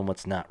what's real and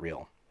what's not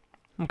real.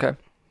 Okay.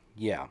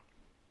 Yeah.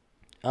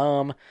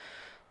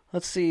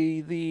 Let's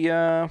see.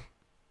 Get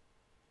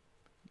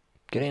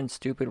in,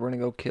 stupid. We're gonna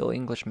go kill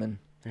Englishmen.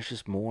 There's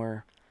just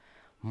more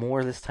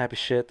more of this type of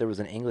shit. There was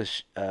an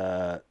English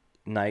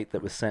knight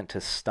that was sent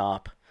to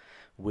stop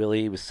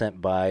Willie. He was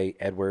sent by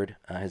Edward.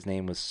 His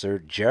name was Sir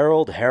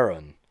Gerald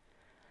Heron.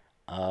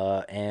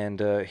 And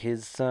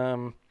his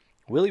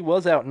Willie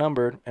was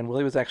outnumbered, and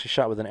Willie was actually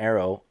shot with an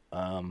arrow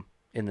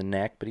in the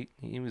neck, but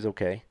he was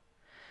okay.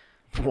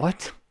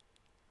 What?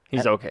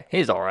 He's okay.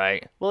 He's all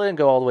right. Well, it didn't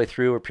go all the way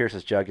through or pierce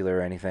his jugular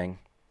or anything.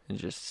 He's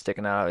just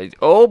sticking out.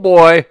 Oh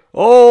boy!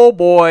 Oh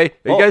boy!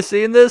 Are you guys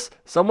seeing this?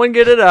 Someone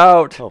get it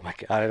out! Oh my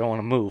god! I don't want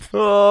to move.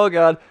 Oh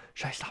god!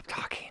 Should I stop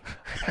talking?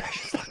 I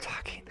should stop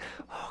talking.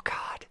 Oh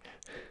god!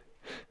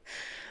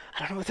 I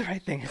don't know what the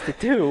right thing is to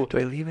do. Do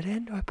I leave it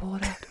in? Do I pull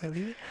it out? Do I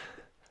leave it?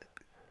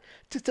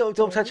 Just don't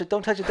touch it.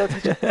 Don't touch it. Don't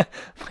touch it. Am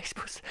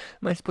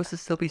I supposed to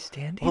still be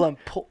standing? Hold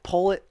on.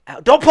 Pull it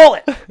out. Don't pull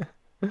it.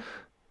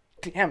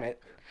 Damn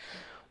it.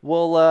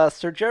 Well,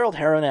 Sir Gerald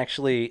Heron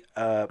actually,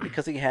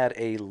 because he had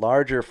a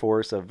larger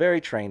force of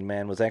very trained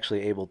men, was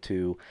actually able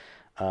to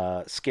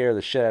scare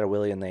the shit out of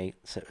Willie, and they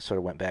sort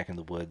of went back in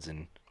the woods,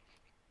 and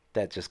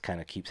that just kind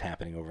of keeps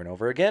happening over and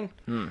over again.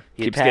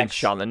 He keeps getting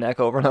shot in the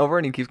neck over and over,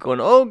 and he keeps going,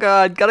 oh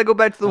god, gotta go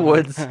back to the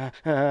woods.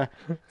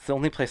 It's the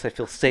only place I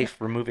feel safe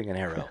removing an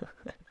arrow.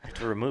 I have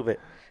to remove it.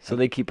 So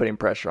they keep putting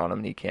pressure on him,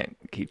 and he can't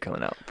keep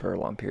coming out for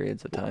long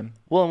periods of time.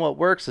 Well, and what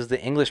works is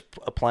the English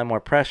apply more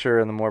pressure,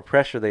 and the more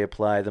pressure they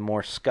apply, the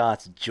more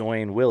Scots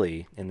join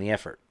Willie in the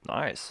effort.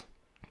 Nice.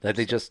 That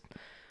they just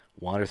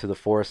wander through the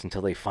forest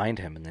until they find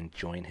him, and then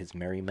join his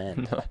merry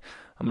men.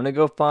 I'm gonna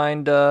go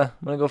find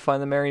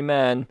the merry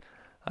men.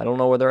 I don't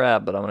know where they're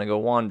at, but I'm gonna go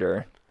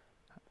wander.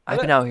 I've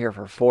been out here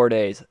for 4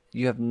 days.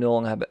 You have no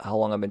idea how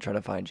long I've been trying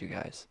to find you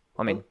guys.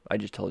 I mean, I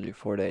just told you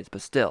 4 days,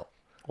 but still.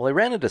 Well, I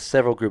ran into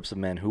several groups of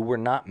men who were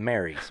not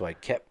merry, so I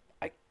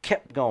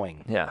kept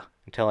going. Yeah.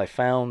 Until I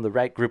found the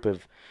right group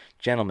of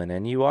gentlemen,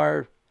 and you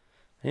are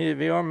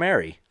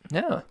merry.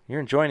 Yeah.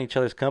 You're enjoying each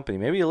other's company,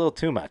 maybe a little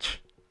too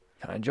much.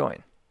 Can I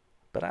join?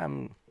 But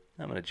I'm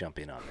gonna jump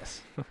in on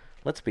this.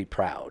 Let's be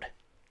proud.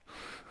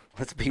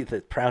 Let's be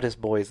the proudest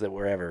boys that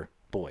were ever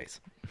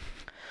boys.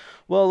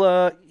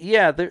 Well,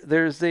 yeah.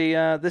 There's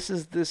a this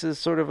is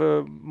sort of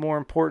a more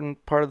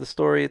important part of the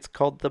story. It's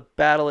called the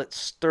Battle at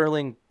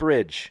Stirling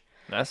Bridge.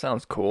 That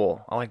sounds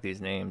cool. I like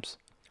these names.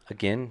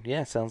 Again,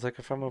 yeah, sounds like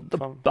from a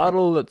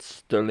Battle at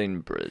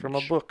Stirling Bridge. From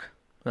a book.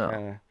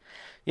 Oh.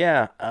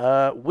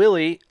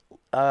 Willie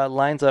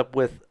lines up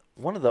with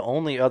one of the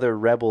only other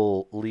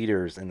rebel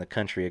leaders in the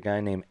country, a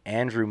guy named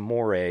Andrew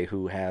Moray,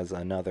 who has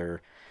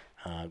another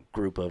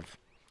group of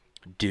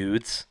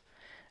dudes.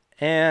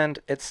 And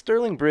at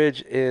Stirling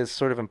Bridge is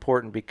sort of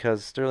important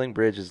because Stirling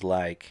Bridge is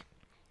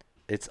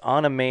it's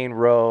on a main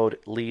road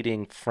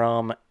leading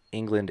from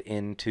England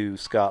into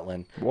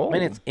Scotland. Whoa. I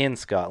mean, it's in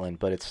Scotland,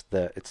 but it's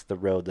the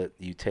road that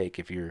you take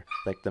if you're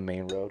the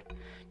main road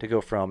to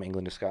go from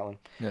England to Scotland.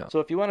 Yeah. So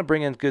if you want to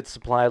bring in good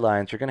supply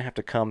lines, you're going to have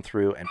to come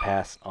through and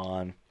pass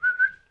on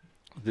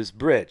this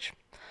bridge.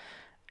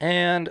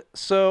 And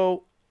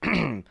so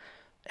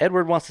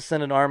Edward wants to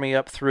send an army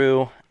up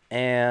through,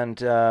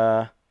 and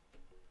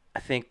I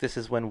think this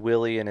is when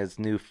Willie and his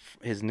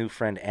new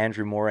friend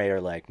Andrew Moray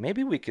are like,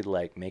 maybe we could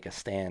make a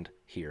stand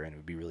here, and it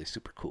would be really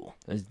super cool.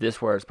 Is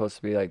this where it's supposed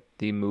to be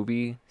the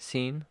movie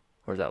scene,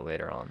 or is that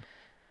later on?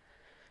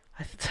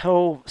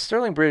 So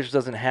Stirling Bridge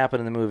doesn't happen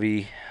in the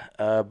movie,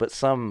 but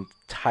some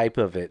type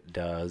of it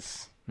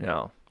does.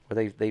 No.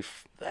 Where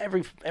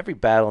every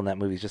battle in that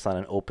movie is just on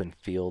an open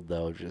field,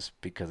 though, just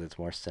because it's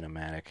more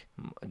cinematic.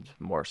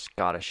 More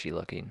Scottish-y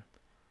looking.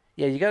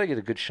 Yeah, you got to get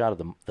a good shot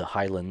of the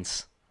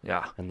Highlands.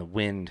 Yeah. And the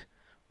wind,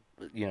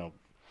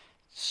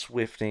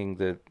 swifting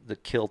the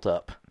kilt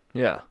up.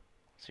 Yeah.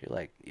 So you're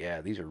like,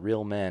 yeah, these are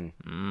real men.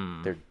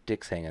 Their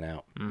dicks hanging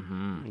out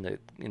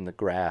in the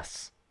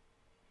grass.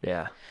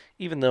 Yeah.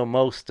 Even though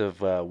most of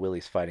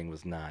Willie's fighting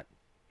was not.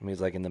 I mean,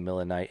 he's in the middle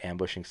of the night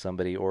ambushing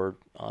somebody or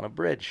on a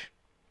bridge,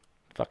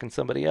 fucking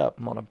somebody up.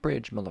 I'm on a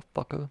bridge,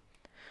 motherfucker.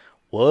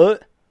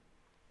 What?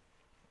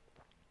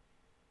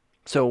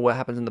 So what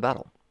happens in the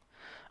battle?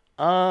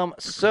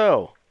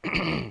 So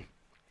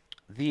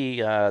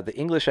the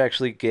English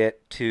actually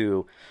get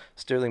to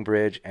Stirling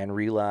Bridge and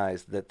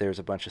realize that there's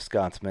a bunch of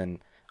Scotsmen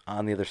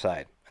on the other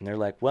side, and they're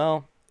like,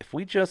 well, if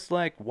we just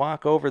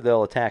walk over,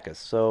 they'll attack us.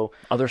 So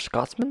other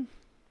Scotsmen?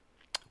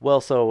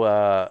 Well, so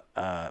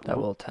that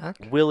will attack?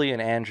 Willie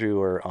and Andrew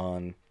are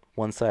on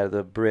one side of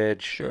the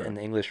bridge, sure, and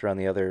the English are on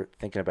the other,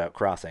 thinking about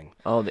crossing.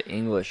 Oh, the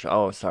English.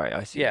 Oh, sorry,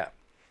 I see. Yeah,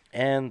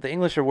 and the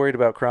English are worried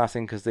about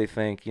crossing because they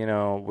think,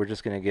 we're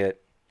just going to get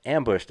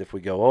ambushed if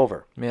we go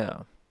over.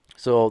 Yeah.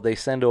 So they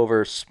send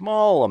over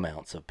small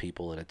amounts of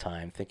people at a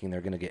time, thinking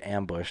they're going to get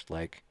ambushed.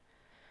 Let's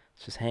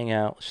just hang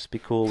out. Let's just be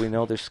cool. We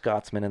know there's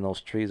Scotsmen in those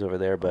trees over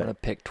there, but I'm going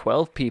to pick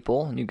 12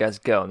 people, and you guys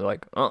go. And they're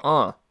like,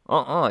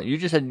 You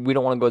just said we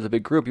don't want to go as a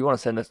big group. You want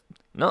to send us?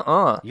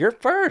 You're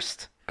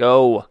first.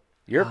 Go.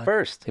 You're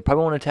first. They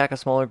probably want to attack a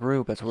smaller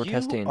group. That's what we're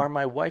testing. You are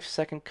my wife's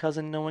second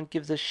cousin. No one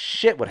gives a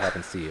shit what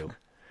happens to you.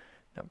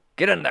 Now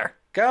get in there.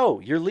 Go.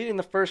 You're leading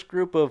the first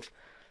group of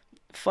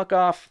fuck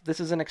off. This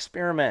is an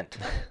experiment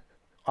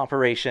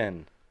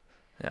operation.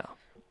 Yeah.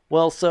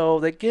 Well, so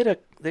they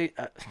get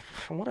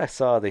from what I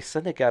saw, they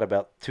said they got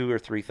about 2,000 or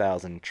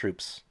 3,000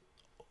 troops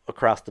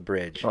across the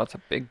bridge. Oh, that's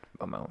a big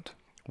amount.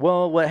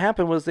 Well, what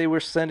happened was they were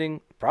sending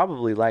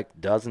probably like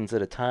dozens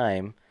at a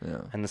time,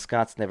 Yeah. and the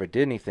Scots never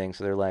did anything.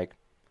 So they're like,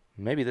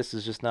 maybe this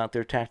is just not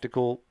their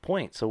tactical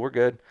point, so we're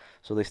good.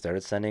 So they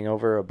started sending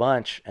over a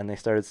bunch, and they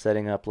started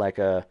setting up like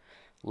a,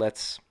 like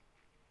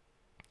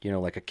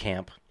a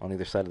camp on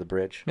either side of the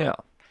bridge. Yeah.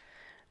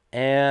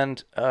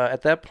 And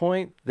at that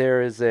point,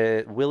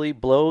 Willie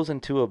blows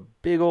into a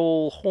big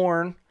old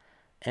horn,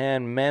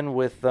 and men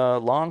with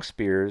long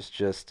spears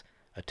just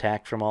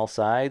attack from all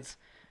sides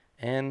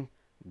and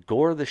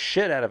gore the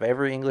shit out of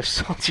every English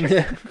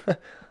soldier.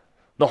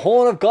 The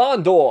Horn of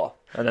Gondor!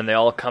 And then they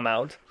all come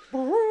out.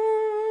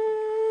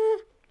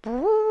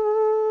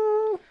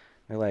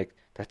 They're like,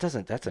 that's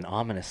an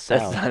ominous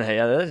sound. That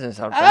doesn't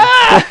sound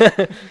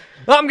fun.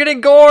 I'm getting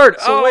gored!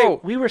 So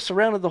wait, we were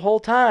surrounded the whole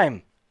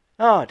time.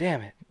 Oh,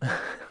 damn it.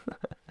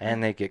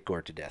 And they get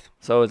gored to death.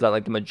 So is that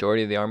like the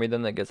majority of the army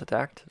then that gets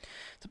attacked?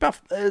 It's about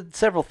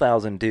several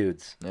thousand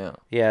dudes. Yeah.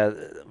 Yeah,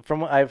 from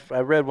what I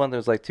read one, there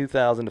was like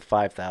 2,000 to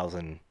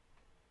 5,000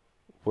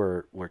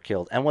 were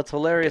killed. And what's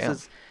hilarious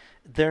is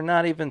they're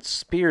not even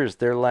spears.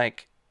 They're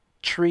like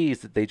trees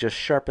that they just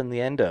sharpen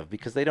the end of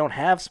because they don't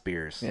have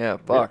spears. Yeah,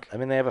 fuck. I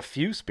mean, they have a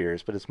few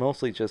spears, but it's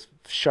mostly just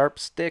sharp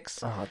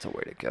sticks. Oh, that's a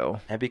way to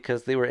go. And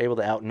because they were able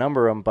to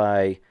outnumber them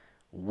by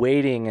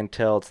waiting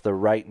until it's the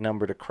right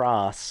number to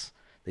cross,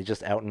 they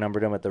just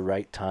outnumbered them at the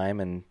right time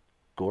and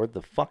gored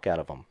the fuck out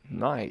of them.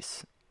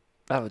 Nice.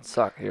 That would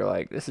suck. You're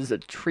like, this is a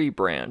tree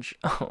branch.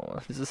 Oh,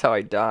 this is how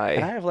I die.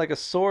 And I have like a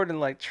sword and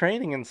like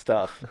training and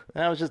stuff.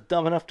 And I was just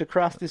dumb enough to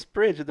cross this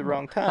bridge at the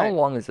wrong How time.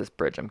 long is this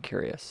bridge? I'm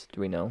curious.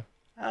 Do we know?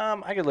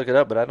 I could look it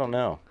up, but I don't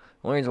know.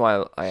 The only reason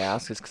why I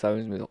ask is because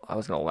I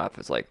was gonna laugh.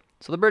 It's like,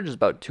 so the bridge is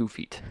about 2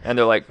 feet, and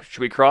they're like,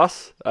 should we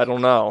cross? I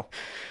don't know.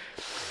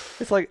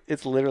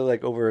 It's literally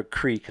like over a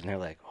creek, and they're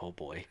like, oh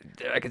boy.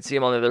 I can see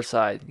them on the other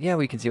side. Yeah,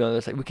 we can see them on the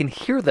other side. We can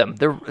hear them.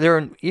 They're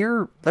in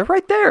ear. They're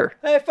right there.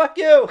 Hey, fuck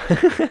you!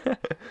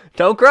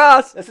 Don't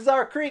cross. This is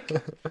our creek.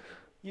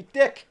 You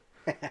dick.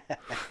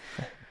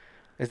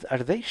 Are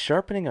they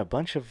sharpening a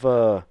bunch of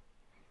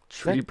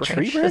Tree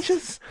tree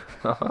branches?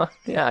 Uh-huh.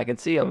 Yeah, I can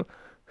see them.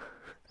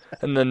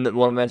 And then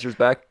one of them answers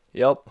back,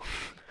 "Yep."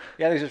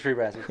 Yeah, these are tree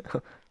branches.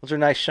 Those are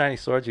nice shiny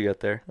swords you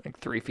got there. Like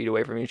 3 feet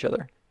away from each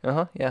other.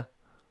 Yeah.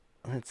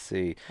 Let's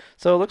see.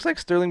 So it looks like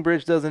Stirling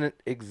Bridge doesn't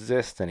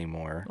exist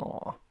anymore.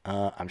 Aw.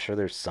 I'm sure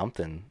there's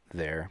something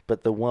there,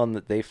 but the one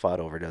that they fought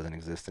over doesn't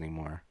exist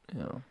anymore.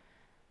 Yeah.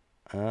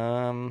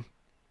 I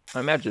I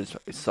imagine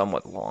it's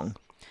somewhat long.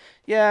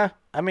 Yeah,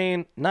 I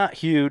mean, not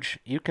huge.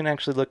 You can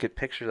actually look at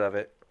pictures of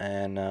it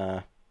and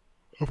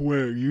Of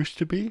where it used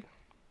to be?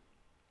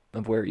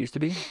 Of where it used to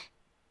be?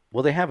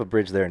 well, they have a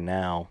bridge there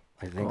now.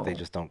 I think they Oh.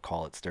 just don't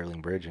call it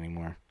Stirling Bridge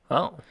anymore.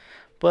 Oh.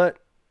 But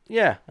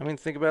yeah, I mean,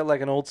 think about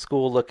like an old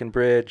school looking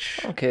bridge.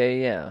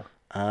 Okay, yeah.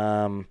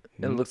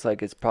 It looks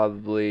like it's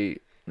probably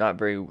not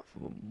very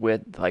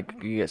width. Like,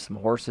 you get some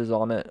horses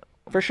on it.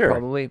 For sure.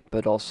 Probably.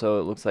 But also,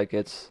 it looks like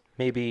it's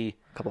Maybe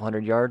a couple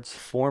 100 yards.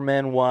 4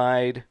 men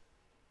wide,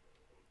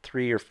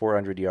 300 or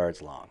 400 yards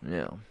long.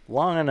 Yeah.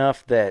 Long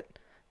enough that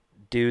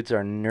dudes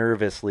are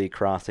nervously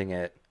crossing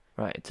it.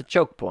 Right. It's a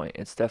choke point.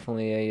 It's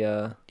definitely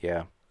Yeah.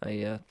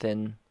 a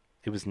thin.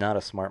 It was not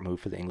a smart move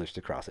for the English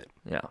to cross it.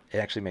 Yeah. It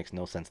actually makes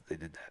no sense that they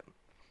did that.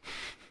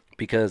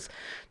 Because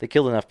they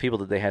killed enough people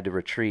that they had to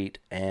retreat,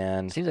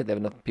 and Seems like they have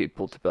enough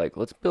people to be like,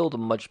 let's build a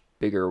much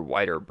bigger,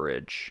 wider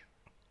bridge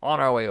on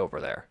our way over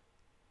there.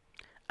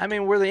 I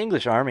mean, we're the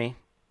English army.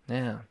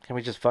 Yeah. Can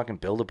we just fucking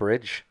build a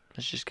bridge?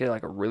 Let's just get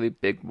like a really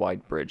big,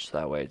 wide bridge so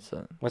that way it's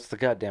What's the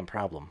goddamn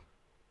problem?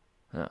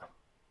 yeah.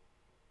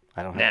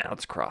 I don't have. Nah,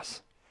 let's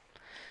cross.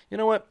 You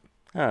know what?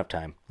 I don't have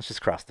time. Let's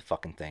just cross the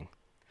fucking thing.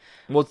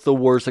 What's the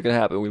worst that can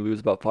happen? We lose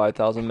about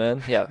 5,000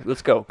 men? Yeah,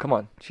 let's go. Come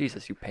on.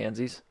 Jesus, you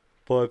pansies.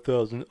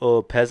 5,000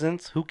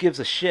 peasants? Who gives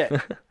a shit?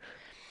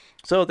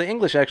 So the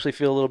English actually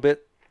feel a little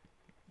bit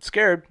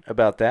scared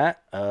about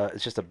that.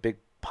 It's just a big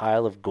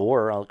pile of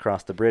gore all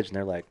across the bridge, and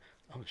they're like,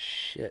 "Oh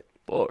shit!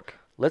 Fuck.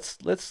 Let's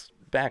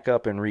back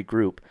up and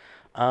regroup."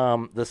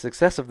 The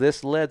success of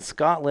this led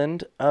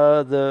Scotland,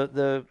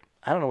 the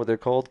I don't know what they're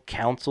called,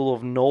 Council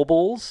of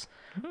Nobles,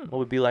 what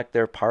would be like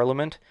their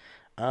parliament,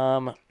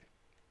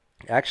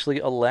 actually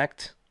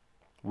elect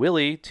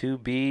Willie to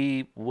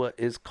be what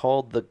is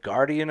called the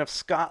Guardian of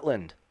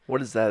Scotland.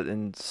 What is that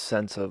in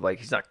sense of, like,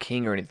 he's not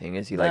king or anything?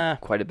 Is he, like, Nah.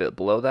 quite a bit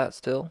below that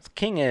still? It's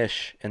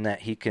kingish in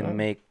that he can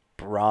make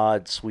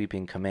broad,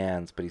 sweeping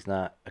commands, but he's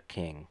not a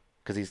king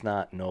because he's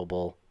not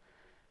noble.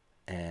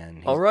 And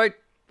he's, All right.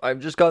 I've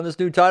just gotten this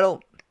new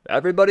title.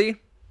 Everybody,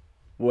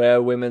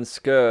 wear women's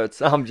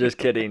skirts. I'm just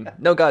kidding.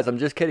 No, guys, I'm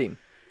just kidding.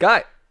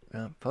 Guy.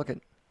 Fuck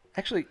it.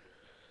 actually,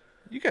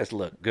 you guys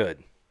look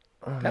good.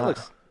 That no.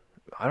 looks.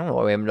 I don't know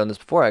why we haven't done this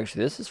before,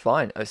 actually. This is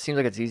fine. It seems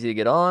like it's easy to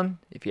get on.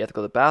 If you have to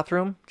go to the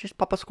bathroom, just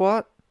pop a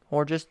squat.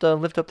 Or just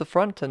lift up the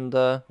front and...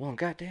 Well,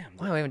 goddamn.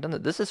 Why we haven't done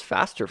that? This is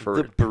faster for...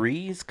 The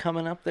breeze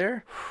coming up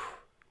there.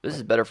 This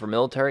is better for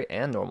military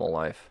and normal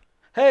life.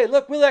 Hey,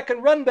 look, Willie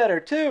can run better,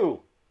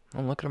 too.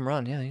 Oh, look at him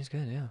run. Yeah, he's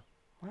good, yeah.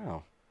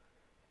 Wow.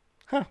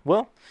 Huh,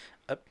 well,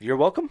 you're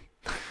welcome.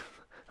 It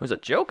was a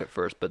joke at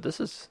first, but this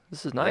is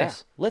nice.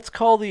 Yeah. Let's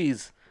call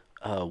these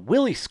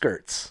Willie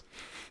skirts.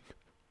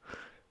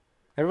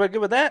 Everybody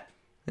good with that?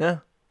 Yeah.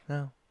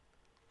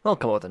 I'll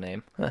come up with a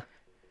name. Huh.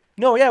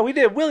 No, yeah, we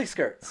did Willie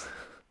skirts.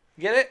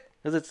 Get it?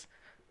 Because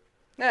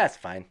it's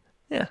fine.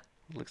 Yeah.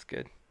 Looks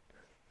good.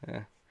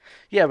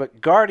 Yeah,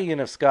 but Guardian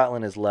of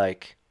Scotland is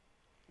like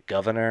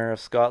Governor of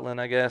Scotland,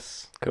 I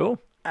guess.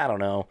 Cool. I don't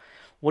know.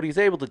 What he's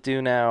able to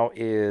do now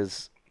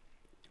is,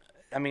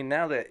 I mean,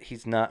 now that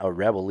he's not a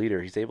rebel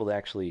leader, he's able to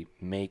actually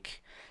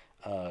make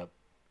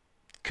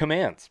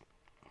commands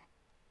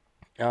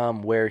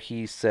where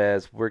he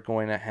says we're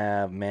going to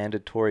have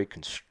mandatory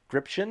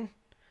conscription.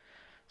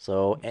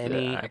 So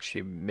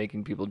actually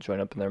making people join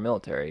up in their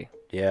military.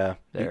 Yeah.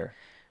 There.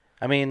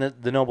 I mean,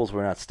 the nobles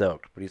were not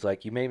stoked, but he's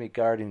like, you made me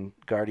guardian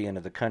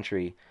of the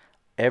country.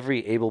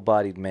 Every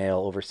able-bodied male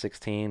over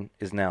 16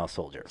 is now a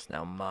soldier. It's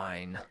now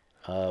mine.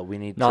 We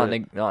need not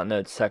in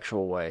a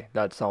sexual way.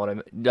 That's not what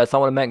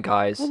I meant,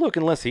 guys. Well, look,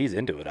 unless he's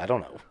into it, I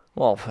don't know.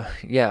 Well,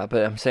 yeah,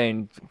 but I'm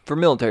saying for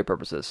military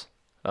purposes.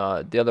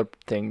 The other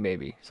thing,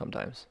 maybe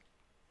sometimes.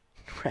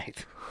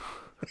 Right.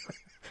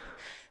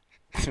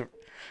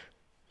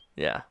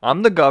 Yeah,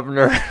 I'm the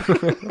governor.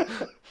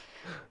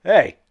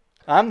 Hey,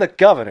 I'm the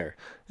governor.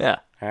 Yeah.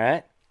 All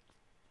right.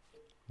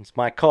 It's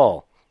my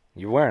call.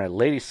 You're wearing a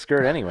lady's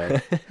skirt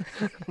anyway.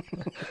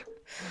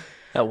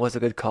 That was a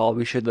good call.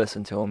 We should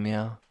listen to him,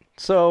 yeah.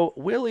 So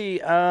Willie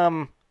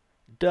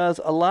does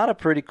a lot of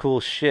pretty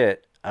cool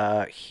shit.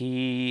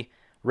 He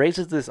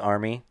raises this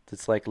army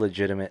that's like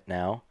legitimate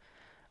now.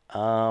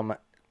 There's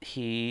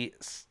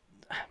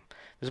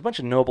a bunch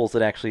of nobles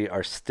that actually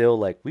are still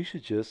like, we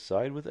should just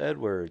side with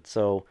Edward.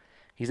 So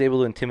he's able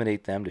to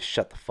intimidate them to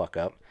shut the fuck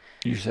up.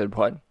 You said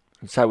what?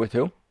 Side with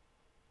who?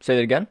 Say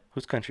that again?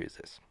 Whose country is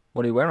this?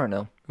 What are you wearing right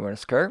now? You wearing a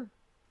skirt?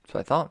 That's what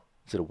I thought.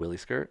 Is it a Willie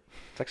skirt?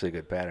 It's actually a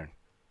good pattern.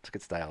 It's a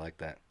good style. I like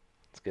that.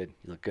 It's good.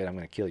 You look good. I'm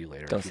going to kill you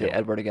later. Don't say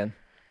Edward again.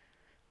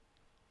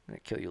 I'm going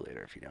to kill you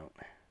later if you don't.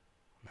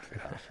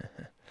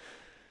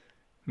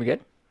 We good?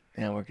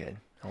 Yeah, we're good.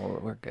 Oh,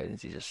 we're good.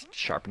 Is he just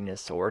sharpening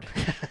his sword?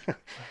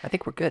 I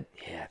think we're good.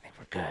 Yeah, I think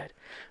we're good.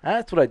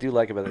 That's what I do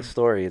like about this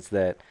story is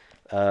that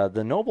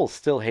the nobles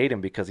still hate him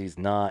because he's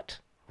not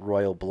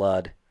royal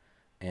blood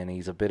and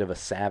he's a bit of a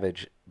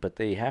savage, but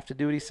they have to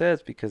do what he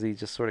says because he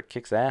just sort of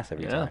kicks ass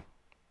every time.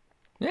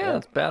 Yeah,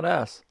 that's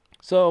badass.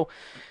 So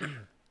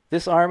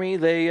this army,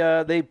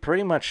 they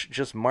pretty much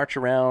just march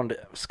around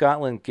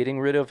Scotland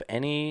getting rid of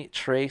any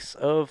trace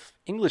of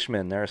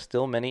Englishmen. There are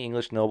still many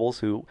English nobles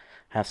who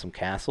have some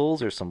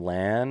castles or some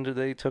land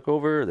they took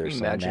over. There's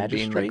some magistrates.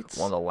 Being like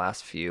one of the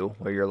last few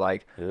where you're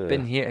like, Ugh.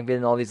 been here,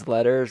 getting all these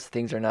letters,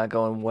 things are not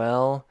going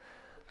well.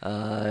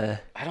 I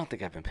don't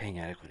think I've been paying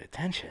adequate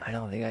attention. I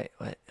don't think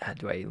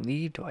do I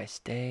leave? Do I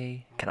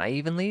stay? Can I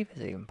even leave?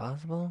 Is it even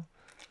possible?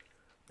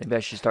 Maybe I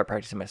should start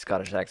practicing my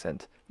Scottish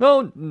accent.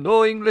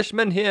 No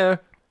Englishmen here.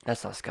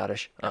 That's not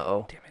Scottish.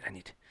 Uh-oh. Damn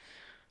it,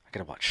 I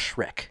gotta watch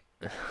Shrek.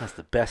 That's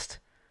the best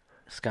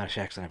Scottish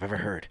accent I've ever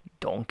heard.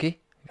 Donkey?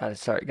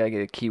 Gotta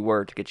get a key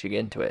word to get you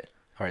into it.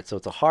 All right, so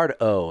it's a hard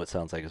O, it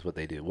sounds like is what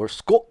they do. We're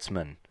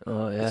Scotsmen.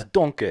 Oh, yeah. It's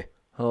donkey.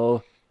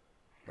 Oh,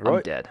 Right?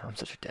 I'm dead. I'm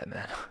such a dead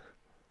man.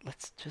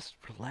 Let's just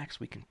relax.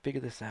 We can figure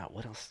this out.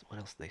 What else do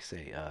they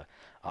say?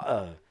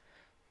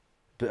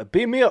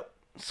 Beam me up,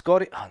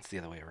 Scotty. Oh, it's the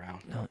other way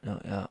around. No,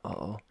 yeah,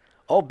 uh-oh.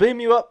 I'll beam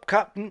you up,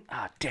 Captain.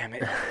 Ah, damn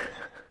it.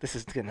 This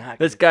is not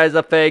This guy's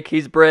a fake.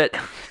 He's Brit.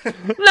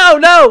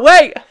 No,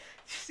 wait. You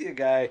see a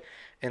guy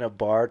in a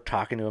bar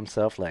talking to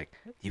himself like,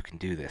 you can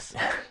do this.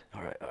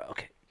 All right,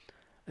 okay.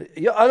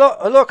 Yeah,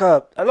 I look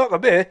a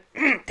bit.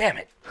 Damn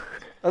it.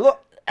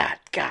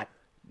 God.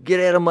 Get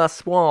out of my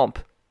swamp.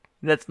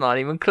 That's not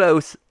even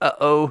close.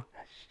 Uh-oh.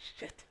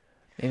 Shit.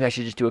 Maybe I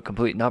should just do a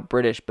complete, not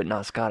British, but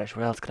not Scottish.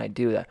 What else can I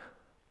do that?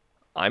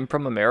 I'm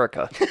from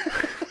America.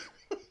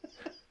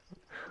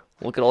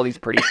 Look at all these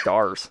pretty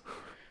stars.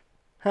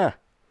 Huh.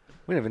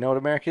 We don't even know what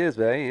America is,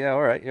 but yeah,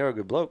 all right. You're a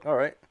good bloke. All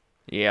right.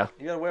 Yeah.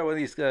 You gotta wear one of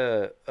these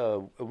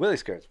Willie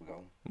skirts. We're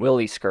going.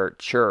 Willie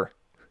skirt, sure.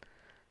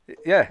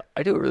 Yeah.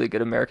 I do a really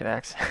good American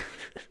accent.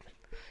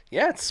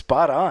 Yeah, it's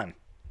spot on.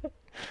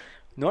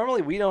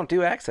 Normally we don't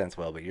do accents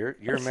well, but your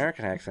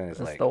American accent is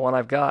That's like the one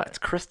I've got. it's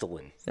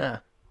crystalline. Yeah.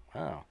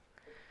 Wow.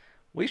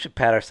 We should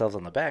pat ourselves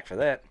on the back for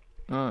that.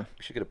 Mm.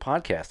 We should get a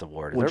podcast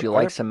award. Would you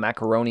like some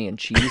macaroni and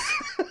cheese?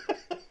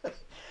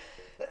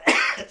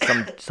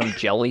 some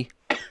jelly?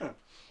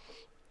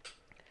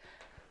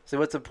 So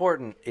what's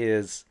important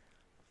is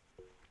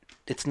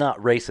it's not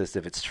racist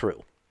if it's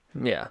true.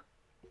 Yeah.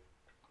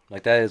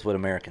 Like that is what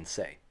Americans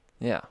say.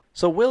 Yeah.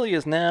 So Willie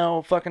is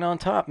now fucking on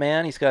top,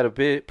 man. He's got a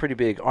pretty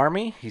big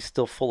army. He's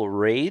still full of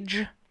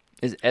rage.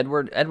 Is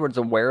Edward's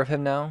aware of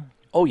him now?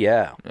 Oh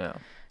yeah. Yeah.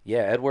 Yeah,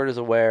 Edward is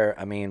aware.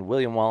 I mean,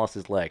 William Wallace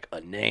is like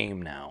a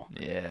name now.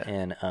 Yeah.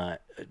 And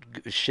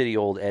shitty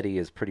old Eddie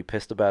is pretty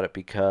pissed about it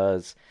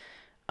because,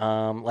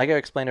 like I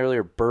explained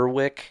earlier,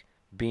 Berwick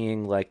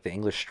being like the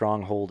English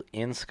stronghold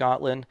in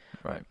Scotland.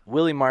 Right.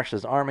 Willie marched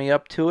his army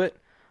up to it.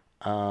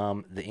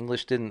 The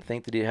English didn't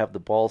think that he'd have the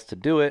balls to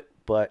do it,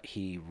 but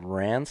he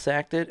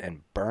ransacked it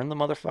and burned the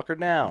motherfucker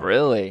down.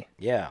 Really?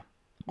 Yeah.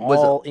 Was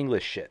All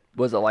English shit.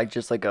 Was it like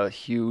just like a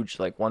huge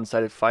like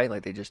one-sided fight,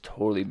 like they just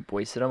totally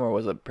wasted them, or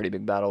was it a pretty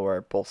big battle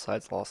where both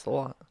sides lost a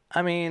lot?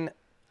 I mean,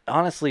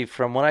 honestly,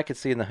 from what I could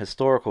see in the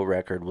historical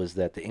record was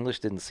that the English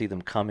didn't see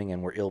them coming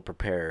and were ill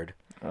prepared.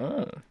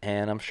 Oh,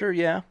 And I'm sure,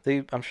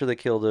 I'm sure they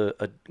killed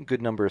a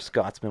good number of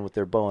Scotsmen with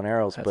their bow and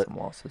arrows, had but some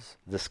losses.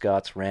 the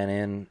Scots ran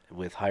in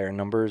with higher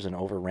numbers and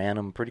overran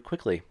them pretty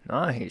quickly.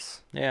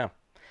 Nice. Yeah.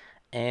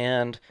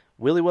 And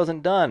Willie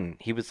wasn't done.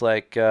 He was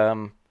like,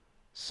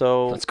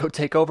 so, Let's go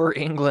take over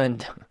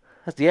England.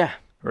 yeah.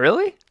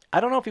 Really? I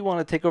don't know if he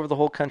wanted to take over the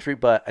whole country,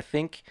 but I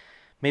think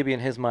maybe in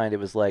his mind it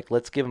was like,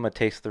 let's give them a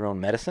taste of their own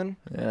medicine.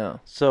 Yeah.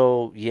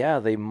 So, yeah,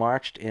 they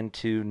marched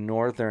into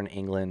northern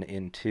England,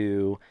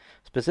 into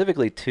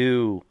specifically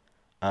two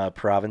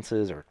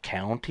provinces or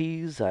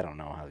counties. I don't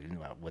know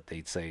what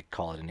they'd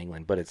call it in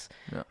England, but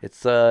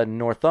it's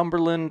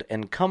Northumberland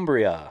and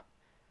Cumbria.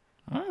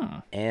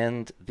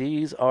 And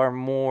these are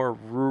more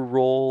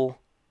rural,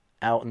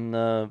 out in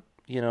the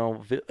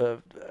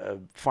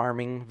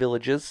farming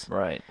villages.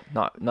 Right.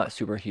 Not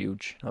super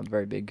huge. Not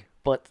very big.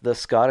 But the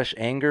Scottish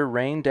anger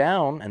rained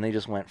down, and they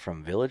just went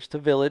from village to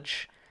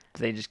village.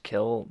 Did they just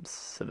kill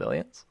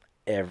civilians?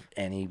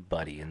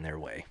 Anybody in their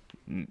way.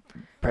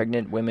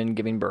 Pregnant women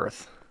giving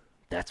birth.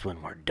 That's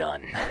when we're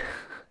done.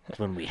 That's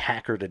when we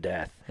hack her to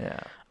death. Yeah.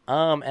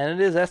 And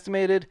it is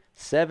estimated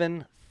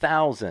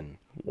 7,000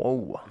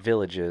 Whoa.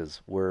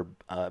 villages were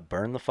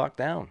burned the fuck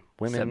down.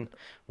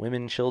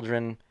 Women,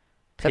 children,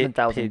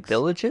 7,000 pigs.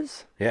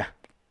 villages? Yeah.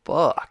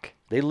 Fuck.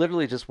 They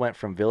literally just went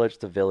from village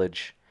to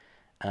village.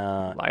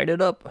 Light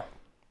it up.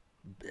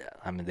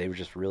 I mean, they were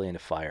just really into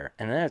fire.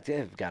 And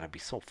they've got to be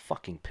so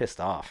fucking pissed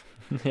off.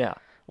 Yeah.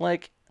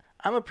 Like,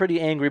 I'm a pretty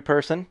angry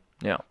person.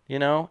 Yeah. You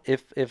know,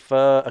 if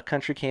a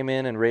country came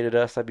in and raided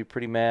us, I'd be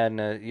pretty mad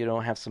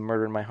and, have some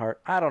murder in my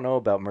heart. I don't know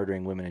about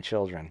murdering women and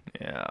children.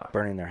 Yeah.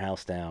 Burning their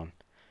house down.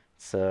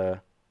 It's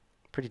a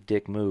pretty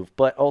dick move.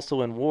 But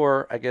also in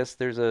war, I guess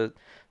there's a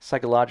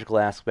psychological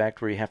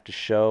aspect where you have to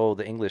show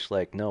the English,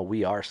 like, no,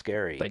 we are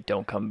scary. Like,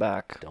 don't come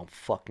back. Don't.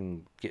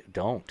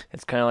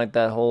 It's kind of like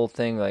that whole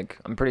thing, like,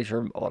 I'm pretty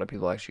sure a lot of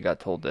people actually got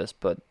told this,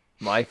 but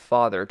my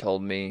father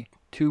told me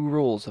 2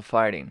 rules of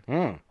fighting.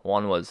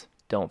 One was,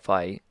 don't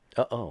fight.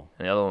 Uh-oh.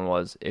 And the other one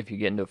was, if you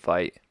get into a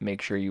fight, make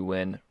sure you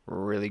win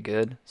really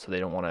good so they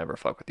don't want to ever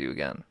fuck with you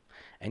again.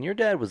 And your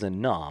dad was a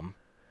nom.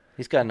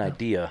 He's got an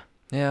idea.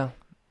 Yeah.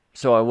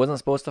 So I wasn't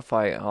supposed to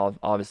fight.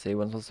 Obviously, I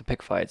wasn't supposed to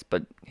pick fights,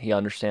 but he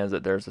understands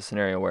that there's a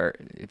scenario where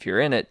if you're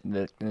in it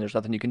and there's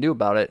nothing you can do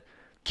about it,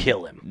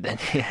 Kill him. then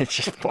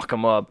just fuck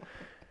them up.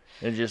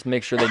 And just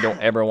make sure they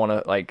don't ever want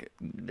to, like,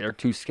 they're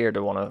too scared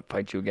to want to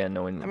fight you again.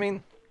 Knowing. I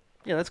mean,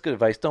 yeah, that's good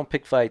advice. Don't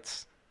pick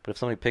fights. But if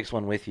somebody picks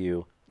one with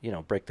you,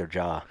 break their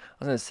jaw. I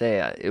was going to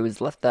say, it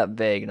was left that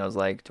vague, and I was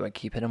like, do I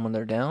keep hitting them when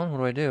they're down? What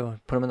do I do?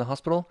 Put them in the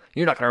hospital?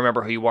 You're not going to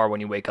remember who you are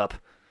when you wake up.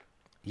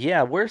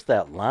 Yeah, where's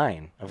that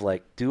line of,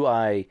 like, do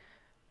I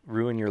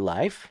ruin your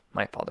life?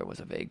 My father was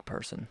a vague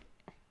person.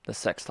 The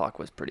sex talk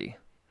was pretty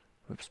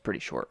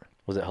short.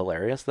 Was it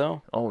hilarious,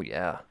 though? Oh,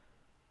 yeah.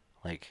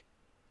 Like,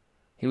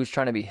 he was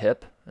trying to be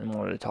hip and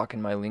wanted to talk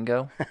in my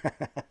lingo.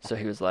 So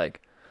he was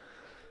like,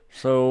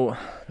 so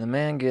the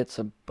man gets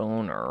a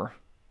boner.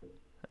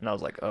 And I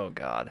was like, oh,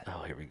 God.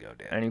 oh, here we go,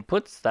 Dad. And he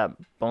puts that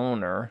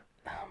boner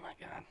Oh, my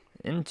God.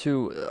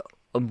 into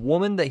a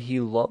woman that he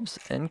loves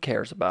and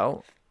cares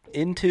about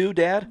Into,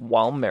 Dad?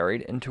 while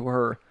married into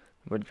her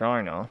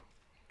vagina.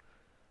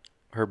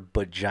 Her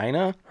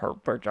vagina? Her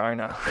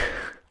vagina.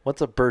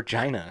 What's a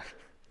virgina?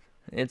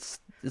 It's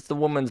the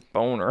woman's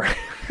boner.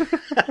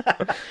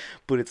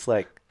 But it's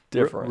like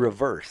Different.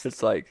 reversed.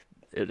 It's like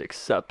it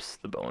accepts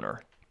the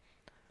boner.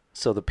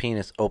 So the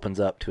penis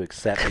opens up to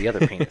accept the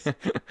other penis.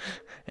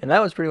 And that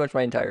was pretty much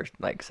my entire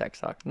sex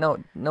talk.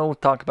 No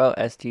talk about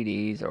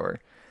STDs or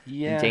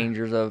Yeah.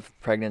 dangers of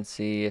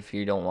pregnancy if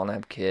you don't want to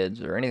have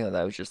kids or anything like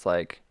that. It was just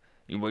like,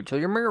 you wait till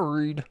you're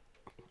married.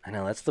 I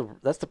know that's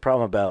the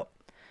problem about,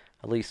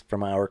 at least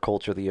from our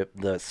culture,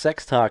 the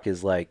sex talk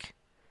is like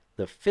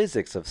the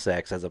physics of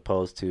sex as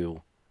opposed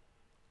to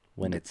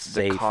when it's The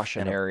safe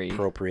cautionary- and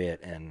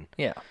appropriate and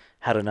Yeah.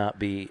 how to not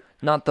be.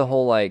 Not the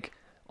whole like,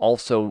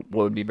 also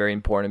what would be very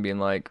important being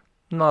like,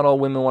 not all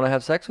women want to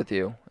have sex with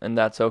you, and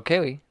that's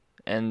okay.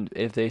 And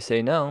if they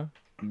say no,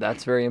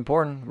 that's very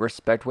important.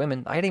 Respect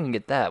women. I didn't even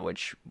get that,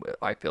 which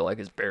I feel like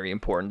is very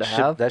important to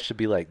have. That should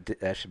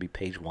be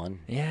page 1.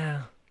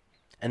 Yeah.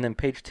 And then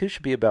page 2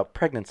 should be about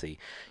pregnancy.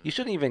 You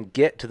shouldn't even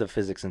get to the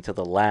physics until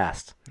the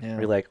last. Yeah.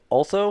 You're like,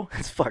 also,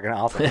 it's fucking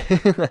awesome.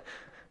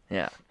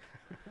 Yeah.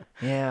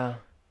 Yeah.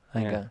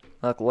 Yeah.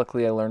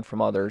 Luckily, I learned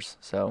from others,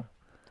 so.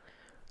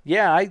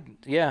 Yeah,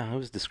 it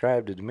was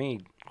described to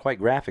me quite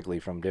graphically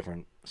from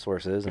different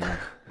sources and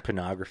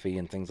pornography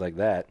and things like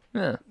that.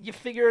 Yeah. You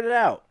figure it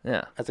out.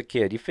 Yeah. As a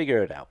kid, you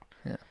figure it out.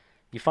 Yeah.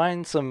 You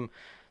find some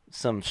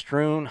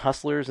strewn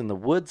hustlers in the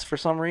woods for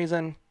some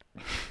reason.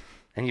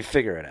 And you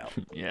figure it out.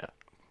 Yeah.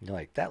 You're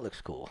like, that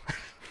looks cool.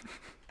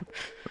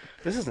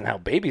 This isn't how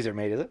babies are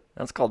made, is it?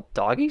 That's called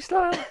doggy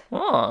style?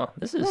 Oh,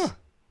 this is...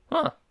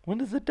 Huh. When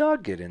does the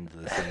dog get into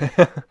the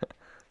scene?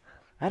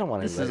 I don't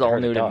want to. This is all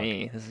new to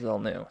me. This is all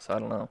new, so I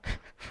don't know.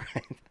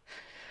 Right.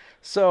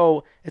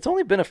 So it's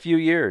only been a few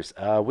years.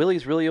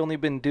 Willie's really only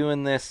been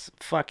doing this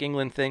fuck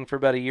England thing for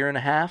about a year and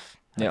a half.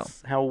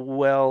 That's how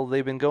well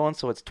they've been going.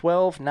 So it's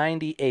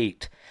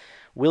 1298.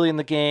 Willie and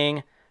the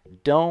gang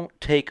don't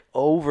take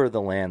over the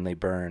land they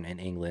burn in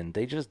England.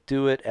 They just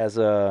do it as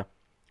a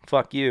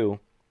fuck you.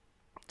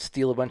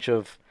 Steal a bunch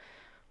of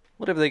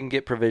whatever they can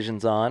get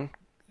provisions on,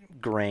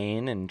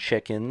 grain and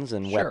chickens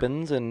and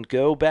weapons, and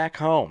go back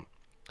home.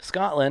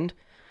 Scotland,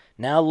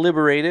 now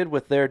liberated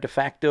with their de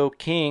facto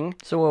king.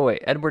 So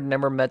wait. Edward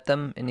never met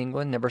them in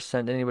England? Never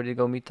sent anybody to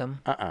go meet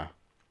them? I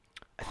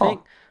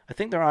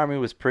think their army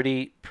was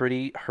pretty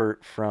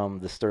hurt from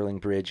the Stirling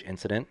Bridge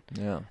incident.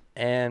 Yeah.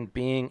 And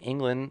being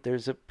England,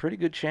 there's a pretty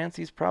good chance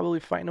he's probably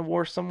fighting a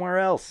war somewhere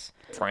else.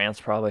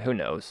 France, probably. Who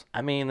knows?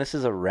 I mean, this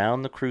is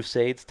around the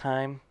Crusades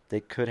time. They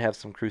could have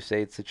some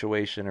crusade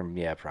situation,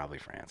 or probably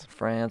France.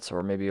 France,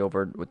 or maybe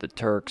over with the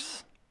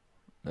Turks,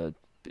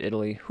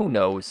 Italy. Who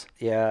knows?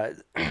 Yeah,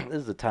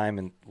 this is a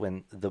time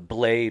when the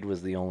blade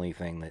was the only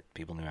thing that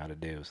people knew how to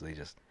do, so they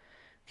just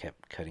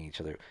kept cutting each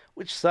other,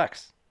 which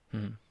sucks.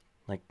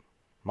 Like,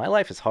 my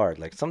life is hard.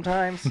 Like,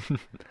 sometimes,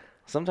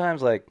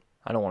 like...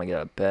 I don't want to get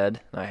out of bed,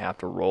 and I have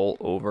to roll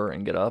over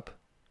and get up.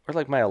 Or,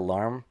 like, my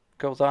alarm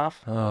goes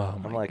off. Oh,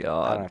 I'm my like,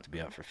 God. I don't have to be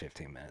up for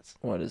 15 minutes.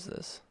 What is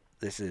this?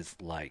 This is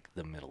like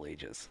the Middle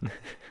Ages.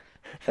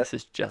 This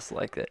is just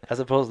like it. As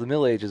opposed to the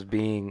Middle Ages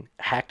being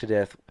hacked to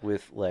death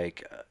with,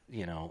 like,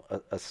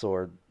 a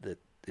sword that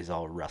is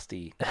all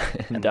rusty.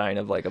 And dying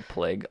of, like, a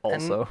plague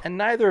also. And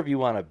neither of you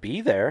want to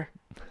be there.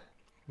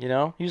 You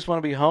know? You just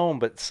want to be home,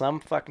 but some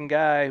fucking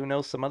guy who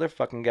knows some other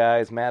fucking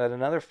guy is mad at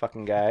another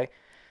fucking guy.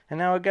 And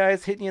now a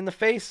guy's hitting you in the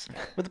face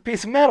with a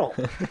piece of metal.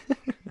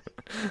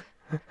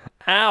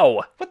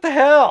 Ow! What the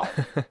hell?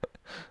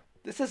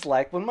 This is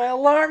like when my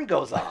alarm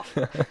goes off.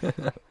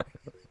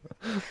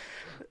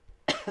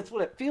 That's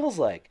what it feels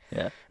like.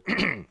 Yeah.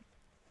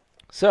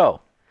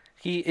 So,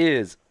 he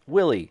is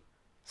Willie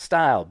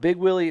style. Big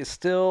Willie is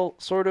still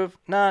sort of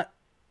not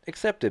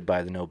accepted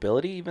by the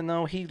nobility, even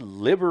though he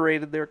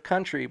liberated their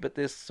country, but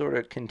this sort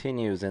of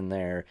continues in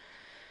their,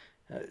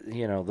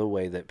 the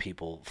way that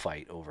people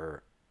fight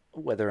over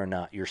whether or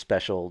not you're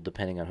special,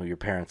 depending on who your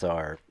parents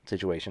are,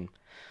 situation.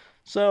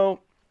 So,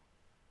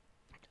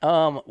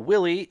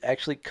 Willie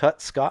actually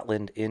cut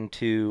Scotland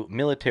into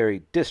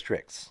military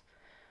districts.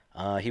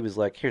 He was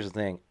like, here's the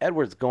thing,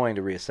 Edward's going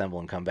to reassemble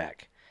and come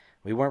back.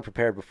 We weren't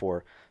prepared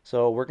before,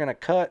 so we're going to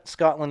cut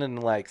Scotland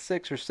into like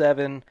 6 or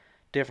 7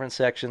 different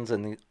sections,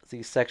 and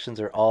these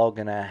sections are all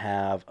going to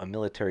have a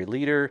military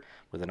leader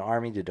with an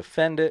army to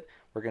defend it.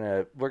 We're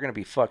going to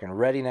be fucking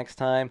ready next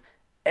time.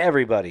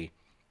 Everybody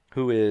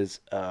who is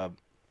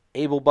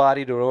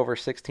able-bodied or over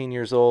 16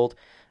 years old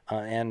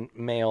and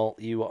male,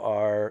 you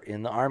are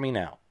in the army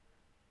now.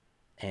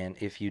 And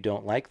if you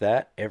don't like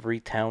that, every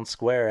town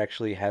square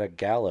actually had a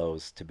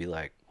gallows to be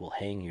like, we'll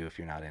hang you if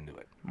you're not into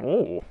it.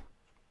 Oh.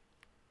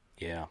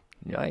 Yeah.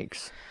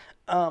 Yikes.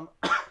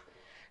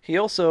 He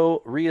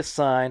also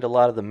reassigned a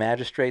lot of the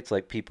magistrates,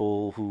 like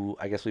people who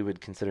I guess we would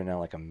consider now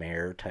like a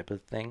mayor type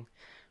of thing,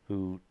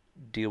 who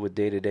deal with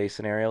day-to-day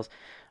scenarios.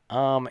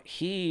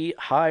 He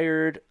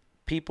hired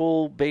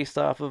people based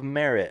off of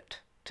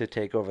merit to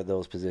take over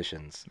those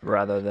positions.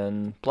 Rather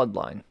than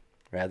bloodline.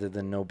 Rather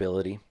than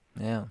nobility.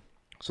 Yeah.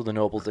 So the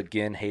nobles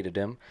again hated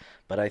him,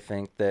 but I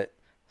think that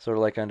sort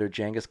of like under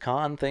Genghis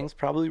Khan, things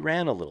probably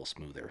ran a little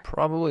smoother.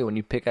 Probably when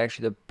you pick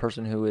actually the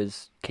person who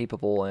is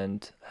capable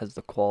and has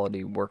the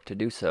quality work to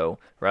do so,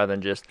 rather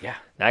than just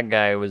that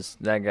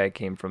guy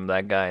came from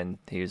that guy and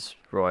he's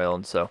royal,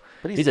 and so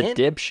he's a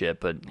dipshit,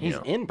 but he's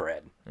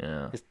inbred.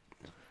 Yeah. His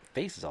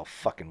face is all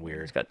fucking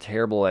weird. He's got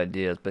terrible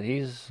ideas, but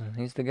he's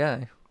the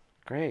guy.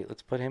 Great,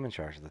 let's put him in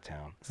charge of the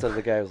town instead of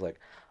the guy who's like,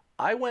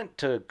 I went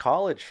to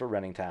college for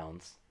running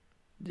towns.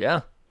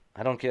 Yeah.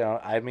 I don't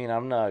care. I mean,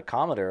 I'm not a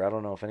Commodore. I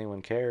don't know if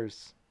anyone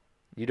cares.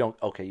 You don't.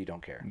 Okay, you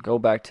don't care. Go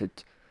back to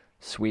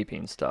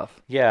sweeping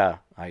stuff. Yeah,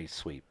 I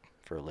sweep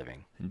for a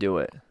living. Do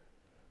it.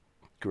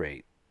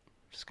 Great.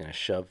 Just going to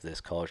shove this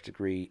college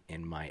degree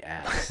in my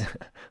ass.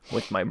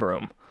 With my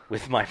broom.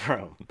 With my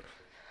broom.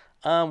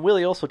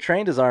 Willie also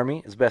trained his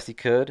army as best he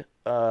could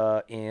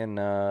in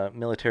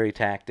military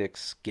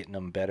tactics, getting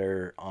them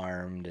better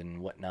armed and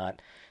whatnot.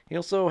 He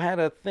also had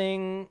a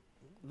thing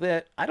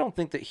that I don't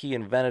think that he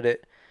invented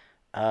it,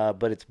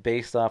 but it's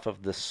based off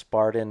of the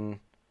Spartan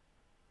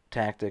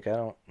tactic. I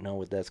don't know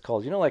what that's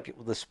called. You know, like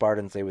the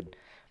Spartans, they would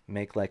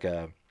make like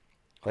a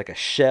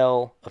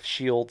shell of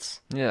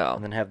shields. Yeah.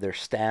 And then have their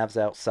staves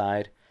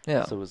outside.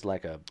 Yeah. So it was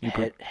like a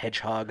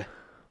hedgehog.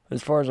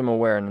 As far as I'm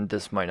aware, and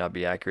this might not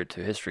be accurate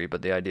to history,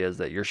 but the idea is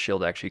that your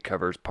shield actually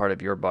covers part of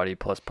your body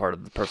plus part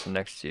of the person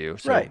next to you.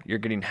 So Right. you're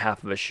getting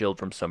half of a shield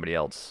from somebody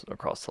else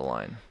across the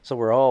line. So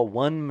we're all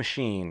one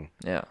machine,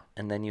 Yeah.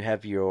 and then you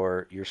have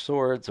your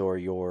swords or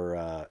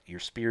your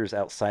spears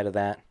outside of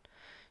that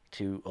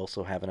to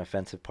also have an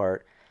offensive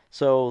part.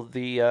 So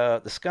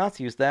the Scots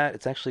use that.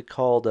 It's actually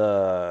called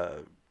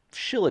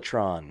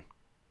Shillatron.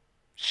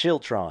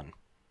 Shiltron.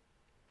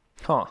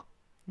 Huh.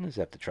 You just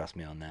have to trust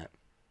me on that.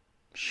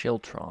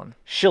 Shiltron.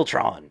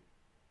 Shiltron.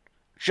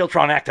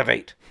 Shiltron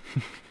activate.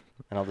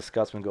 And all the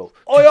Scotsmen go,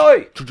 oi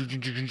oi!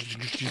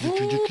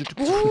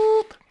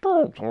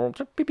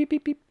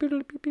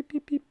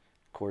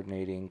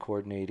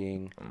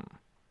 Coordinating.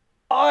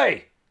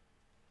 Oi!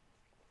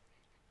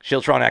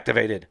 Shiltron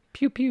activated.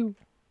 Pew pew.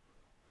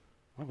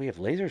 What, we have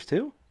lasers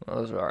too?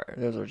 Well,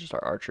 those are just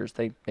our archers.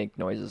 They make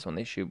noises when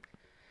they shoot.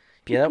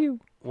 Pew Yeah, pew.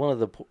 one of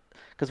the...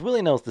 Because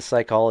Willie knows the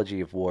psychology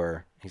of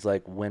war. He's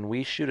like, when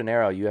we shoot an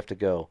arrow, you have to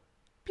go,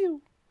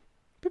 pew,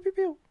 pew, pew,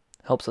 pew.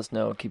 Helps us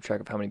know, keep track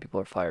of how many people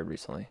are fired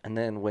recently. And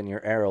then when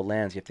your arrow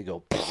lands, you have to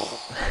go,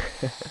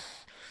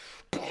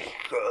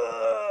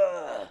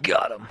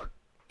 Got him.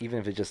 even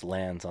if it just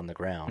lands on the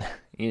ground.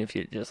 Even if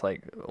you're just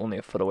like only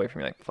a foot away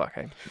from you, like, fuck,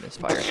 I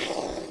misfired.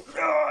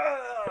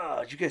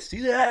 Did you guys see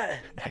that?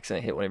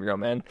 Accidentally hit one of your own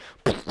men.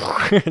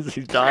 As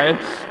he's dying.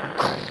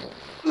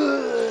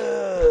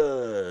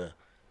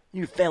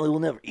 Your family will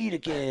never eat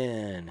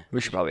again. We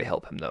should probably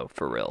help him, though,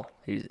 for real.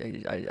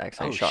 I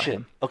accidentally shot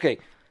him. Okay,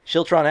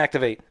 Shiltron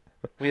activate.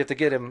 We have to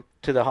get him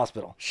to the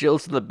hospital.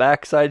 Shields to the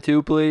backside,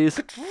 too, please.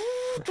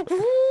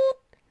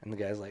 And the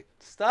guy's like,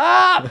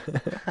 stop!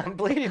 I'm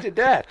bleeding to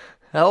death.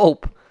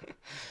 Help.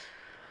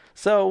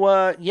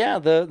 So, yeah,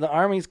 the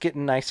army's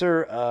getting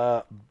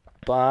nicer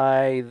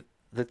by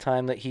the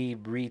time that he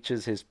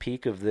reaches his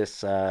peak of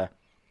this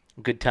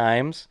good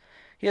times.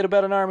 He had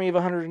about an army of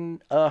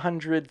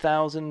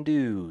 100,000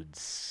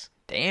 dudes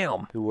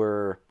Damn. who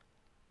were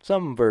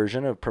some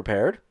version of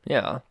prepared.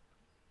 Yeah.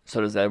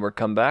 So does Edward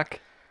come back?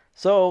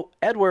 So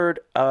Edward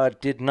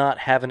did not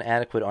have an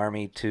adequate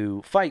army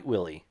to fight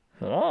Willie.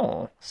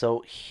 Oh.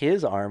 So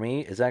his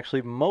army is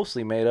actually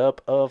mostly made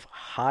up of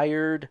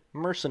hired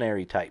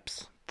mercenary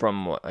types.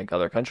 From what, like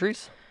other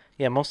countries?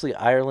 Yeah, mostly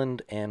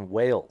Ireland and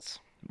Wales.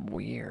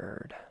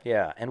 Weird.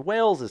 Yeah, and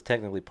Wales is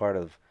technically part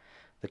of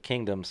the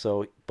kingdom,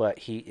 but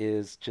he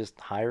is just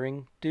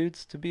hiring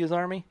dudes to be his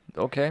army.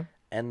 Okay.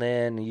 And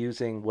then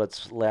using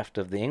what's left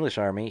of the English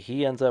army,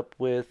 he ends up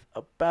with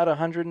about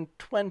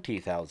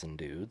 120,000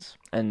 dudes.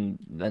 And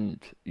then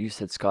you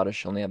said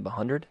Scottish only have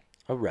 100?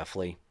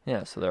 Roughly.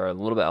 Yeah, so they're a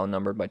little bit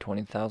outnumbered by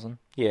 20,000.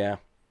 Yeah.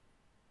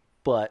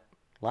 But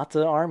lots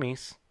of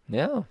armies.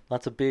 Yeah.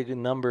 Lots of big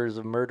numbers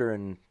of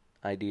murdering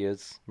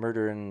ideas.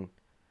 Murdering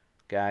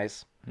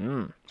guys.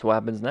 So what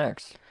happens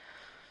next?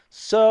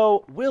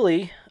 So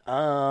Willie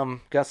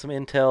got some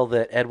intel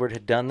that Edward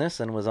had done this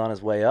and was on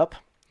his way up.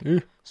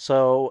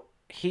 So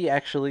he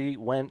actually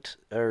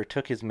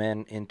took his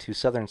men into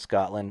southern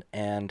Scotland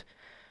and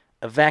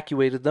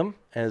evacuated them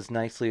as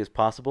nicely as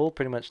possible,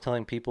 pretty much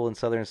telling people in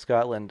southern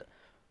Scotland,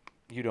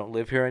 you don't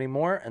live here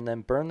anymore, and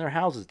then burn their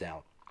houses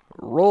down.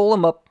 Roll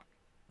them up.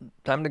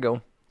 Time to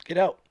go. Get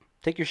out.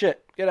 Take your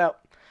shit. Get out.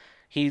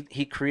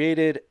 He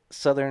created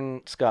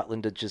southern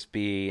Scotland to just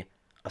be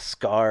a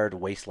scarred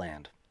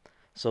wasteland,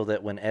 so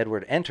that when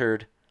Edward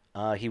entered,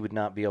 he would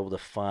not be able to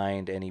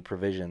find any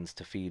provisions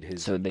to feed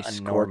his So they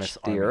enormous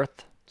scorched the army.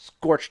 earth?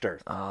 Scorched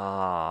earth.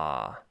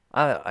 Ah.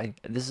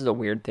 This is a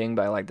weird thing,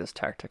 but I like this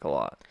tactic a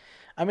lot.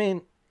 I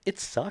mean, it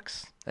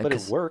sucks, but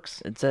it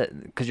works. It's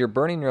because you're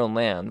burning your own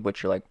land,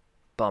 which you're like,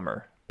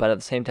 bummer. But at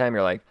the same time,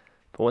 you're like,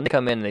 but when they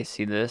come in and they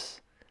see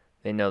this,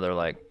 they know they're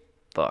like,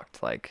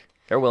 fucked. Like,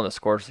 they're willing to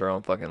scorch their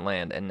own fucking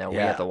land, and now we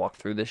Yeah. have to walk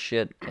through this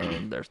shit,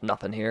 and there's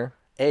nothing here.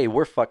 A,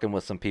 we're fucking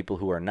with some people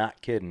who are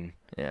not kidding.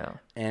 Yeah.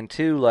 And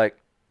two, like,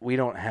 we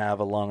don't have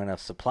a long enough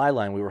supply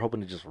line. We were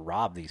hoping to just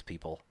rob these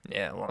people.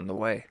 Yeah, along the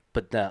way.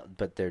 But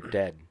they're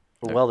dead.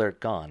 Well, they're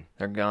gone.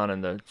 They're gone,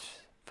 and the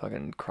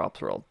fucking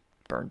crops are all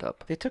burned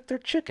up. They took their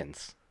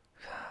chickens.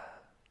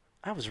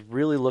 I was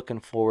really looking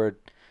forward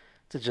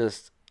to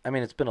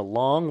it's been a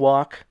long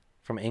walk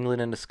from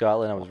England into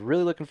Scotland. I was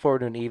really looking forward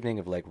to an evening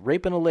of, like,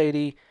 raping a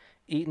lady,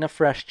 eating a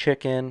fresh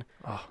chicken.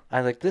 Oh.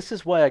 This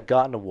is why I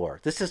got into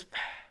war.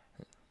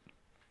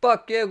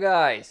 Fuck you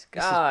guys.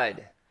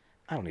 God.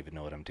 I don't even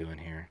know what I'm doing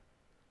here.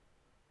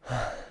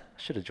 I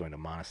should have joined a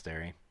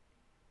monastery.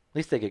 At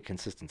least they get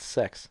consistent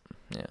sex.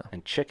 Yeah.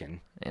 And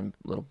chicken. And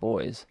little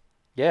boys.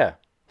 Yeah.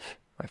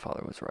 My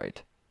father was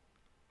right.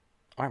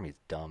 Army's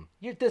dumb.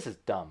 This is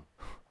dumb.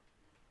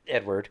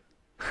 Edward.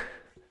 I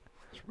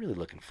was really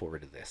looking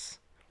forward to this.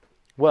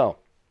 Well,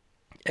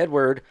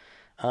 Edward,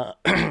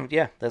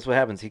 yeah, that's what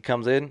happens. He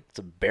comes in. It's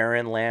a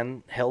barren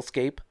land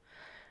hellscape.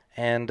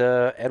 And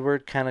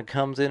Edward kind of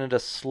comes in at a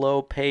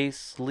slow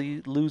pace,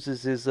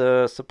 loses his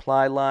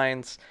supply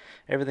lines.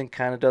 Everything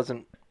kind of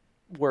doesn't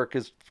work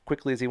as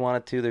quickly as he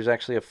wanted to. There's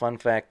actually a fun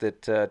fact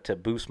that to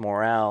boost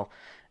morale,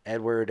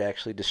 Edward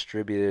actually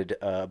distributed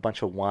a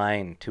bunch of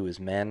wine to his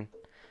men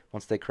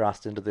once they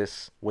crossed into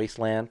this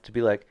wasteland to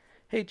be like,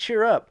 hey,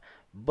 cheer up.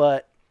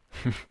 But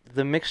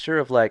the mixture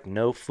of like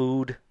no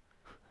food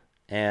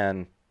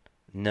and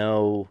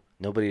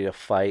nobody to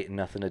fight and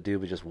nothing to do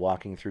but just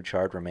walking through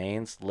charred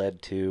remains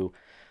led to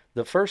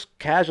the first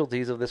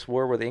casualties of this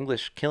war were the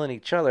English killing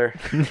each other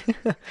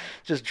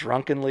just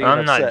drunkenly and I'm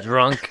upset. not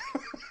drunk.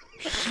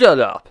 Shut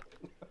up.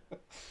 What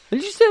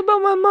did you say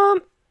about my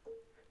mom?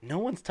 No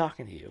one's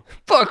talking to you.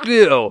 Fuck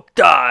you.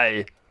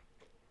 Die.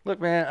 Look,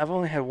 man, I've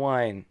only had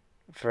wine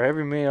for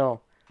every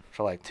meal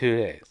for like 2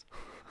 days.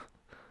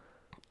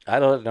 I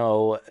don't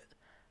know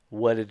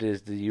what it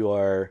is that you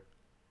are.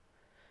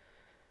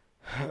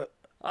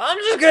 I'm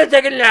just gonna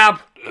take a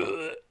nap.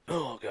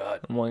 Oh,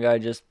 God. And one guy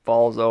just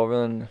falls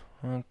over and,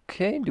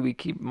 okay, do we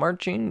keep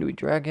marching? Do we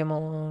drag him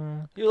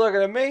along? You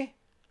looking at me?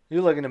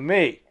 You looking at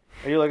me?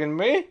 Are you looking at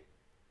me?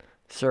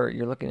 Sir,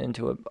 you're looking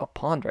into a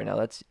pond right now.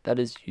 That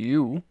is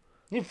you.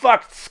 You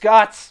fucked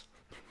Scots.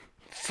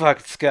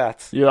 Fucked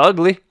Scots. You're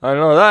ugly. I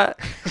know that.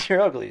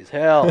 You're ugly as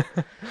hell.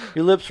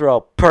 Your lips are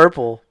all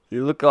purple.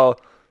 You look all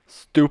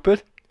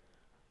stupid.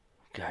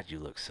 God, you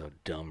look so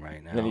dumb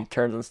right now. And then he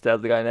turns and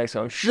stabs the guy next to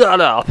him. Shut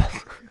up.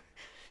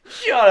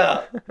 Shut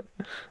up.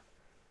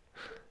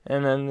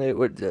 And then it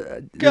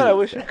would. God, I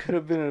wish I could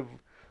have been an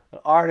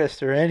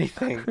artist or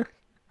anything.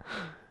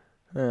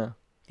 Yeah.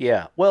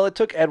 Yeah. Well, it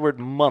took Edward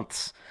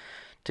months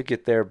to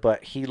get there,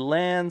 but he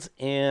gets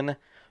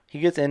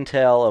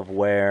intel of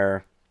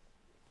where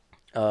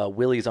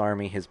Willie's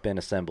army has been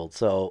assembled.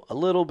 So a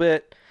little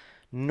bit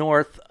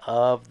north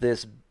of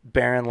this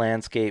barren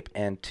landscape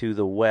and to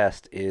the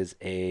west is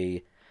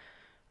a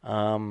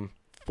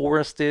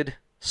forested,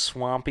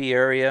 swampy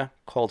area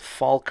called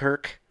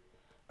Falkirk.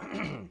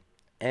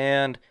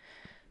 And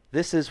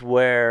this is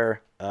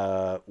where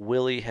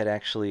Willie had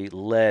actually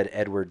led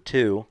Edward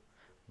to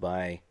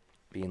by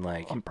being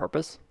like, On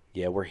purpose?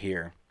 yeah, we're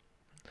here.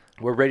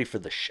 We're ready for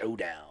the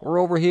showdown. We're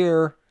over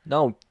here.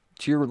 No,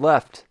 to your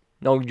left.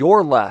 No,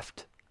 your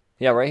left.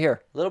 Yeah, right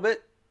here. A little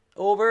bit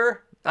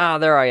over. Ah,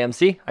 there I am.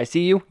 See? I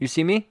see you. You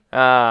see me?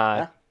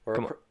 Huh?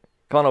 Come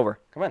on over.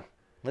 Come on.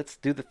 Let's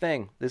do the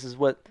thing. This is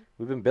what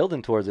we've been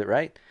building towards it,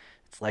 right?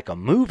 It's like a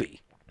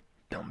movie.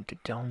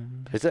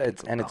 Dum-de-dum.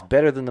 It's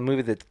better than the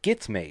movie that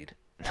gets made.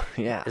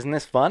 Yeah. Isn't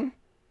this fun?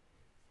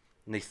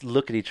 And they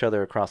look at each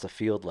other across a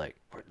field like,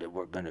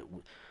 we're gonna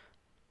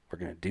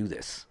do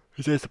this.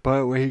 Is this the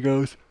part where he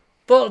goes,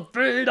 full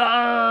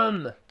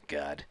freedom?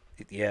 God.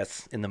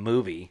 Yes, in the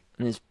movie.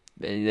 And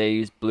they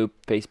use blue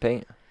face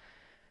paint?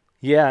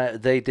 Yeah,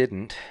 they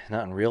didn't.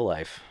 Not in real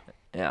life.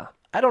 Yeah.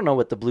 I don't know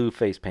what the blue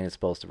face paint is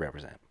supposed to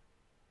represent.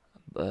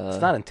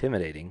 It's not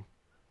intimidating.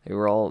 They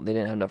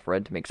didn't have enough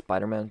red to make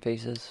Spider-Man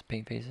paint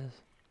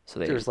faces. So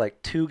There's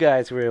like 2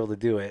 guys who were able to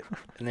do it,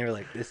 and they were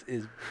like, this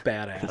is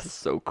badass. This is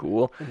so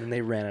cool. And then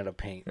they ran out of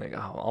paint. Like,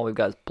 oh, all we've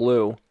got is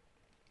blue.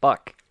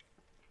 Fuck.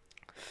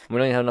 We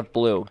don't even have enough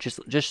blue.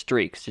 Just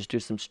streaks. Just do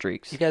some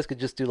streaks. You guys could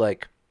just do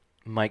like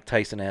Mike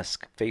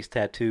Tyson-esque face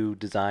tattoo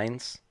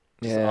designs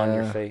just on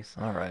your face.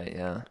 All right,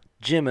 yeah.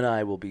 Jim and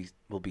I will be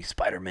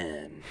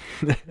Spider-Man.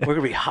 We're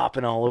gonna be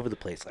hopping all over the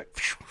place like.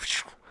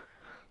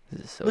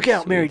 This is so Look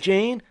out, sweet. Mary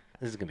Jane!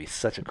 This is gonna be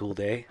such a cool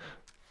day.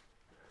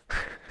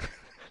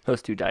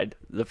 Those 2 died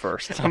the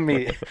first. I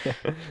mean,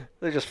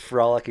 they're just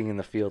frolicking in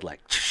the field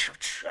like.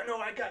 No,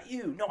 I got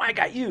you. No, I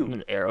got you.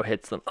 An arrow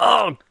hits them.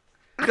 Oh,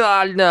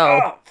 God, no.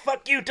 Oh,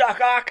 fuck you, Doc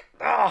Ock.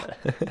 Oh,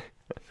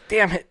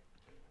 damn it.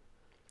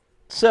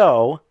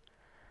 So,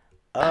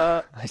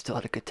 I still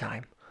had a good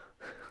time.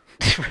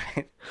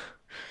 right.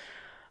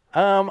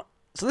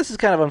 So this is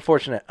kind of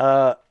unfortunate.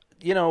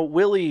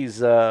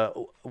 Willie's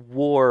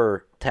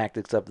war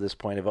tactics up to this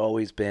point have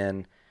always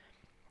been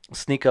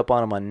sneak up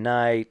on him on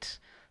night.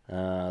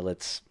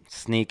 Let's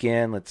sneak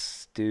in.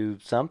 Let's do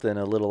something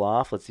a little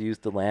off. Let's use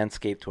the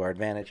landscape to our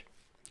advantage.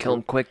 Kill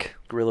him quick.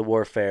 Guerrilla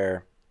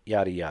warfare,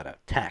 yada yada.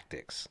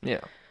 Tactics.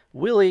 Yeah.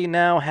 Willie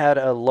now had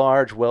a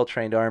large,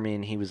 well-trained army,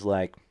 and he was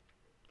like,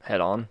 Head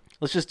on.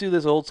 let's just do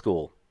this old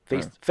school,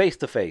 face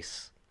to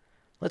face.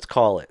 Let's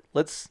call it.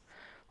 Let's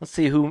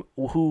see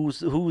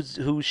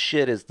whose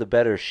shit is the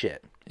better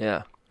shit.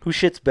 Yeah. Who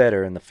shits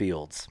better in the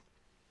fields?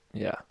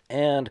 Yeah.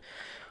 And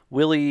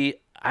Willie,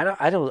 I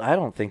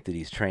don't think that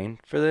he's trained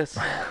for this.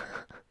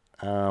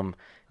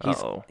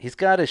 He's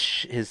got his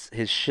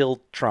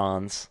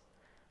Shiltrons.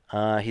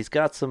 He's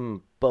got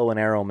some bow and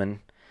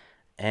arrowmen,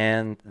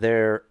 and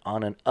they're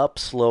on an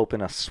upslope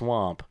in a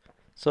swamp.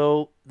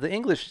 So the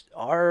English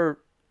are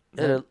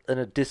at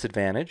a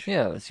disadvantage.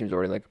 Yeah, that seems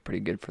already like pretty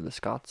good for the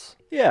Scots.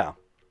 Yeah.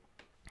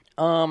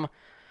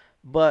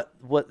 But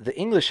what the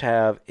English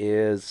have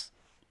is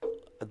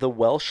the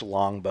Welsh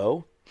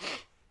longbow,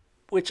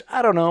 which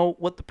I don't know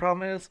what the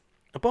problem is.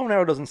 A bow and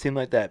arrow doesn't seem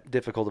like that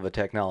difficult of a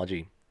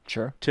technology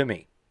Sure. to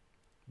me.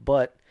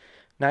 But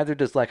neither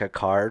does like a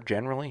card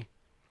generally.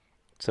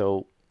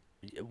 So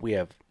we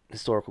have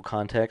historical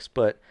context,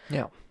 but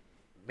Yeah.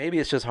 maybe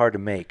it's just hard to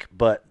make.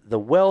 But the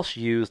Welsh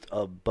used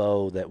a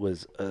bow that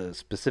was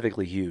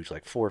specifically huge,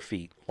 like 4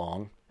 feet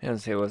long. Yeah,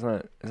 see,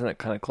 isn't it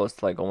kind of close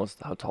to like almost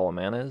how tall a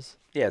man is?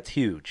 Yeah, it's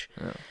huge.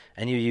 Yeah.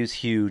 And you use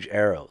huge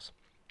arrows.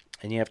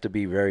 And you have to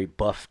be very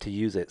buff to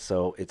use it,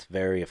 so it's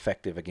very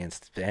effective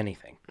against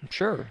anything.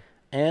 Sure.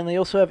 And they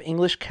also have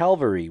English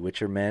cavalry,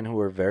 which are men who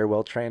are very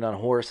well trained on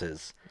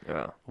horses.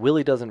 Yeah.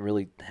 Willie doesn't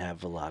really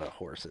have a lot of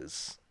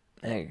horses.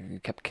 Hey, you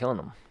kept killing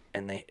them.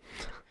 And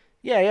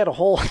he had a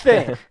whole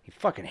thing. He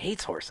fucking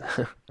hates horses.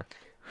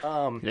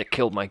 It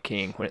killed my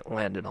king when it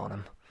landed on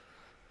him.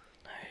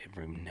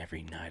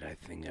 Every night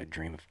I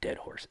dream of dead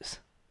horses.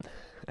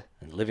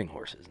 And living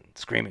horses and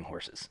screaming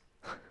horses.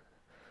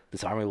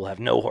 This army will have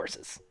no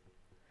horses.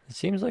 It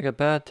seems like a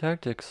bad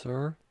tactic,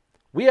 sir.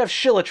 We have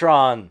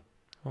Shillatron.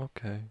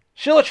 Okay.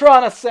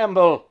 Shillatron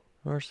assemble.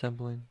 We're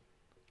assembling.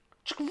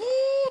 God,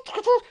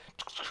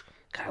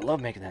 I love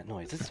making that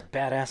noise. This is a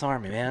badass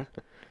army, man.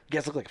 You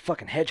guys look like a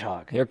fucking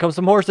hedgehog. Here come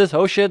some horses.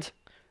 Oh shit.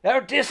 Now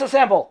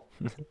disassemble.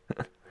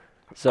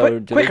 So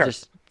Quicker.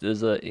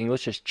 Does the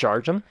English just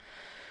charge them?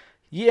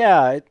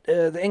 Yeah,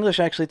 the English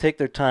actually take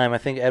their time. I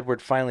think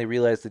Edward finally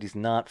realized that he's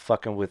not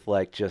fucking with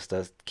like just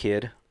a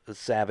kid, a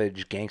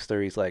savage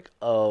gangster. He's like,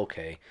 oh,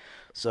 okay.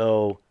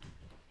 So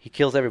he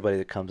kills everybody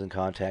that comes in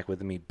contact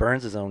with him. He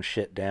burns his own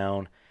shit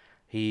down.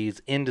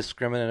 He's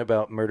indiscriminate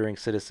about murdering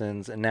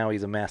citizens, and now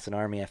he's amassed an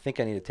army. I think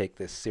I need to take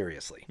this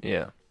seriously.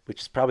 Yeah.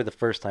 Which is probably the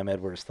first time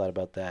Edward has thought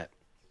about that,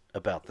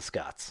 about the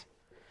Scots.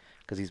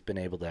 Because he's been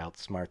able to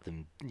outsmart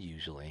them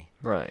usually.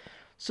 Right.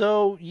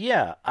 So,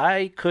 yeah,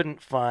 I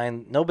couldn't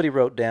find... Nobody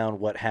wrote down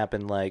what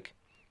happened, like,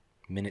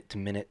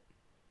 minute-to-minute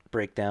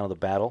breakdown of the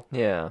battle.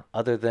 Yeah.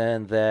 Other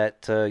than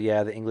that,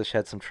 the English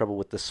had some trouble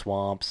with the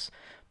swamps,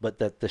 but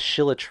that the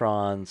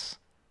Shillatrons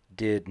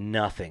did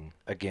nothing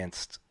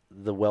against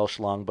the Welsh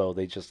longbow.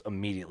 They just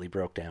immediately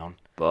broke down.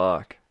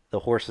 Fuck. The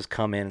horses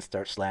come in and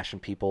start slashing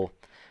people.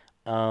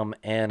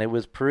 And it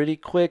was pretty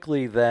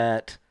quickly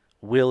that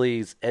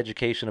Willie's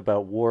education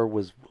about war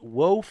was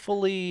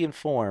woefully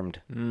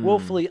uninformed.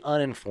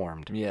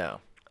 Yeah.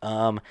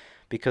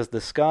 Because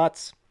the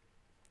Scots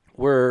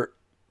were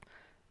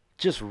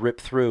just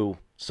ripped through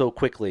so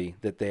quickly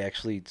that they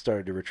actually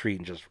started to retreat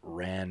and just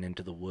ran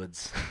into the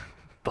woods.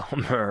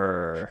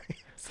 Bummer.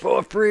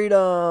 For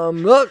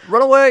freedom. Look,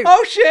 run away.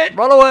 Oh, shit!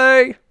 Run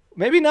away.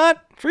 Maybe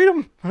not.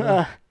 Freedom.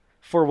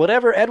 For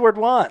whatever Edward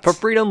wants. For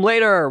freedom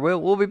later.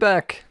 We'll be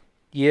back.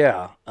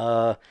 Yeah.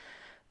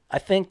 I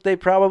think they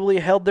probably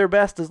held their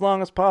best as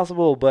long as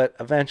possible, but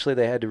eventually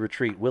they had to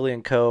retreat. Willie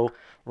and Co.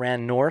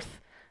 ran north,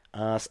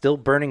 still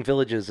burning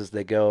villages as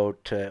they go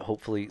to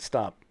hopefully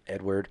stop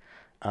Edward.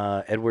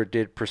 Edward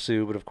did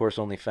pursue, but of course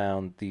only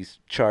found these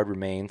charred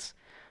remains.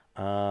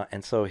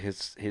 And so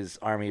his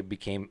army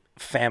became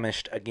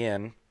famished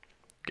again.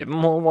 Give him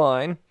more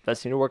wine. That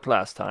seemed to work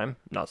last time.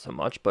 Not so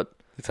much, but...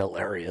 It's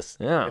hilarious,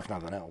 Yeah. if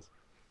nothing else.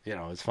 You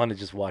know, it's fun to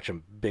just watch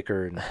them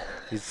bicker and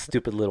these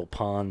stupid little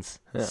pawns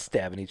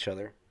stabbing each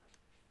other.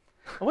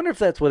 I wonder if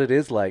that's what it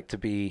is like to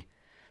be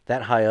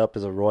that high up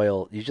as a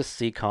royal. You just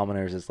see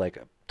commoners as like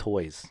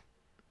toys.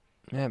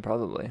 Yeah,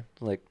 probably.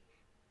 Like,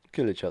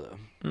 kill each other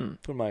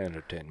for my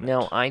entertainment.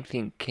 Now, I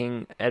think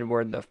King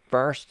Edward the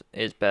First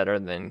is better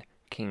than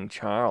King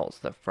Charles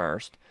the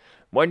First.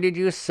 What did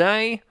you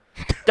say?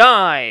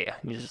 Die!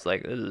 He's just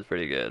like, this is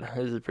pretty good.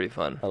 This is pretty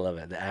fun. I love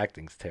it. The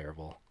acting's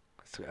terrible.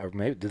 Or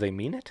maybe, do they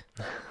mean it?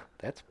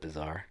 That's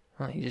bizarre.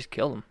 Huh, he just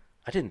killed him.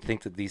 I didn't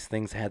think that these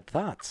things had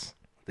thoughts.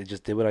 They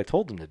just did what I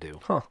told them to do.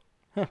 Huh.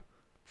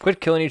 Quit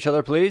killing each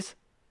other, please.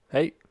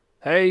 Hey.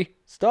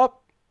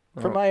 Stop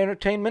for my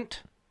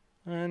entertainment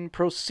and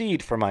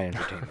proceed for my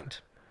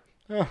entertainment.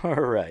 All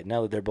right.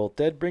 Now that they're both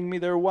dead, bring me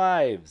their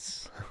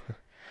wives.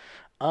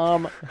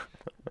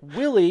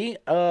 Willie,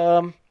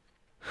 I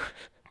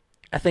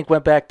think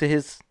went back to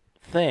his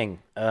thing.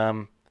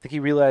 I think he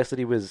realized that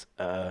he was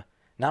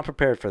not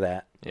prepared for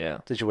that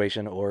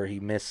situation, or he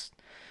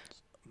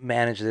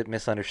mismanaged it,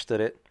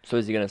 misunderstood it. So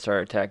is he going to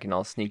start attacking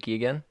all sneaky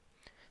again?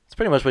 That's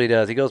pretty much what he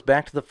does. He goes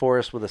back to the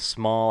forest with a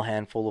small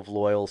handful of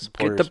loyal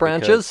supporters. Get the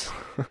branches.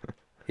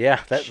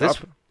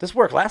 This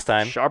worked last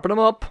time. Sharpen them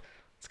up.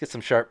 Let's get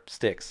some sharp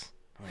sticks.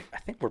 I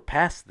think we're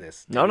past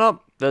this.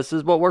 No. This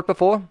is what worked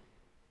before.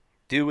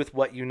 Do with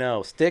what you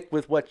know. Stick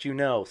with what you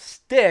know.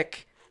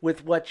 Stick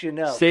with what you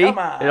know. See? Come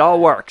on. It all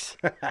works.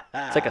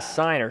 It's like a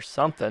sign or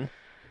something.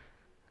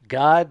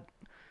 God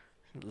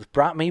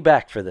brought me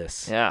back for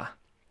this. Yeah.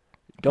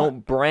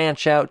 Don't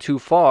branch out too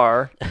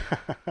far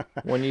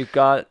when you've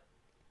got...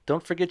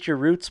 Don't forget your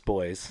roots,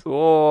 boys.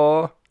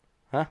 Oh.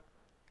 Huh?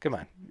 Come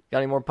on. Got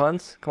any more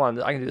puns? Come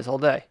on, I can do this all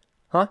day.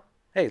 Huh?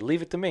 Hey,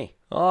 leave it to me.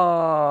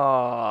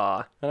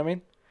 Ah. Know what I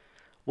mean?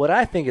 What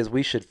I think is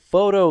we should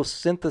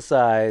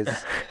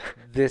photosynthesize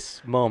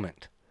this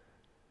moment.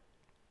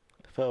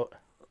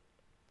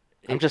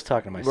 I'm just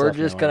talking to myself. We're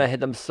just going to hit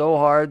them so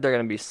hard, they're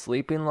going to be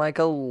sleeping like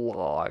a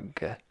log.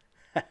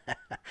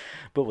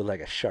 But with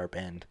like a sharp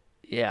end.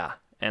 Yeah,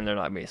 and they're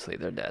not going to be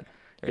asleep. They're dead.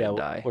 They're going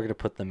to die. We're going to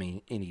put them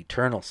in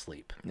eternal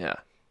sleep. Yeah.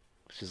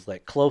 Which is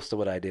like close to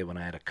what I did when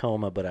I had a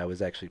coma, but I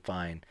was actually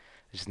fine.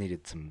 I just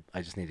needed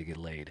to get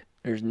laid.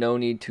 There's no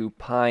need to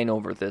pine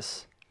over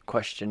this,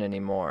 question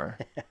anymore.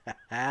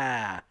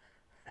 Ah.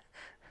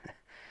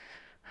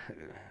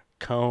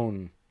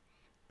 Cone.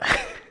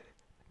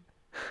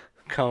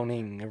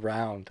 Coning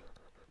around.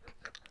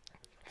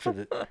 For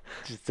the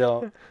just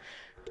don't.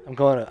 I'm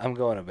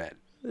going to bed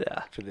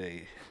Yeah. for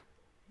the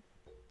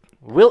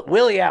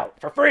Willie out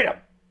for freedom.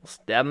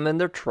 Stab them in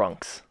their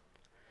trunks.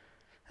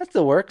 That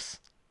still works.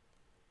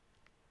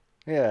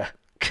 Yeah.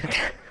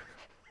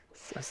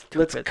 So Let's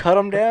stupid. cut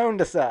them down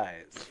to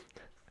size.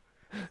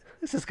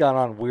 This has gone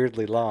on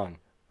weirdly long.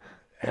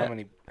 How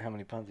many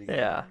puns you got?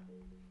 Yeah.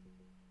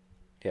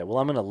 Yeah, well,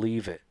 I'm going to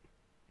leave it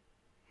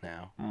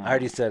now. I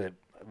already said it.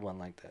 One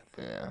like that.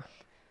 Yeah.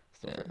 It's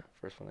the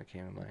first one that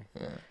came to my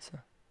Yeah.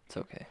 It's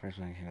okay. first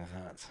one that came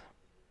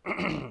to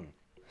thoughts.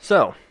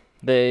 So,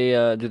 they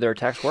do their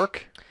attacks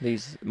work?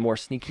 These more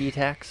sneaky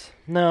attacks?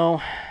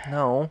 No,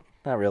 No.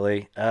 not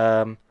really.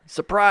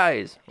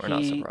 Surprise! We're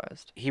not He-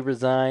 surprised. He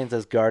resigns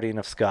as Guardian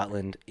of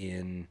Scotland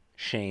in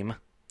shame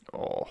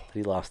Oh. that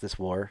he lost this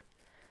war.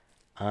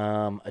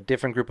 A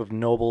different group of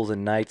nobles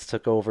and knights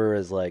took over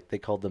as, like, they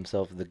called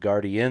themselves the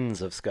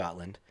Guardians of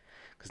Scotland,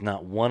 because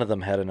not one of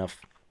them had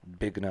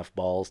big enough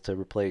balls to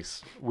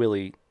replace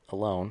Willie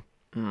alone.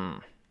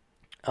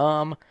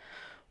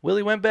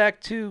 Willie went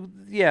back to,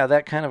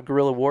 that kind of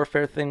guerrilla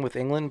warfare thing with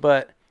England,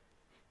 but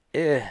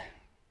it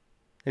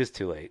was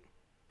too late.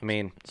 I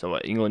mean, So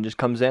what, England just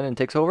comes in and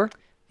takes over?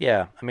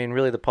 yeah, I mean,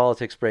 really the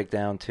politics break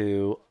down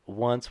to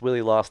once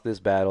Willie lost this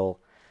battle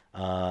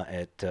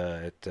at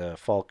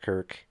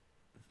Falkirk,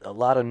 a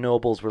lot of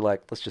nobles were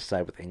like, let's just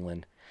side with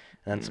England.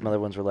 And then some other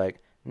ones were like,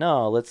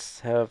 no,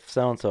 let's have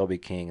so-and-so be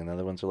king. And the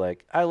other ones were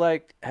like, I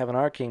like having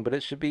our king, but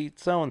it should be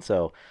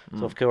so-and-so.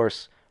 So, of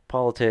course,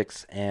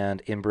 politics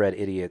and inbred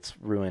idiots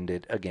ruined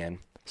it again.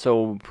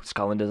 So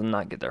Scotland does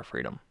not get their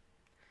freedom.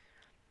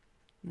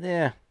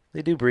 Yeah,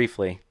 they do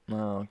briefly.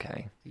 Oh,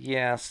 okay.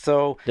 Yeah,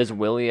 so, Does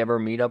Willie ever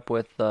meet up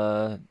with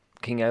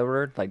King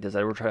Edward? Like, does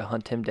Edward try to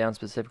hunt him down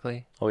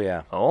specifically? oh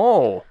yeah.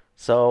 Oh.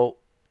 So,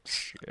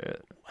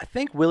 Shit. I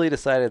think Willie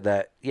decided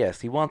that,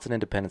 yes, he wants an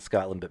independent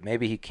Scotland, but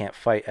maybe he can't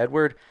fight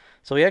Edward.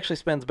 So he actually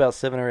spends about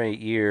 7 or 8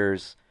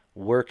 years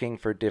working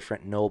for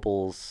different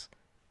nobles,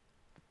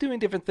 doing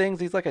different things.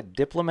 He's like a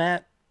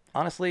diplomat.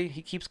 Honestly,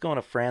 he keeps going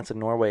to France and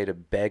Norway to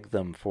beg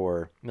them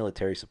for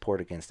military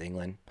support against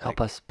England. Help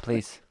us,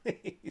 please.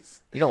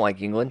 Please. You don't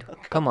like England.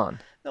 Come on.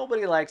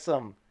 Nobody likes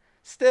him.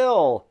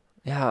 Still,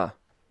 Yeah.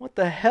 what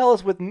the hell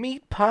is with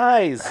meat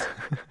pies?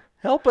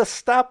 Help us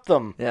stop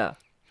them. Yeah.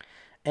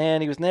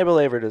 And he was never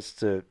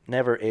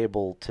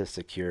able to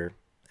secure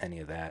any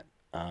of that.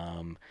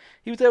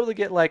 He was able to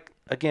get like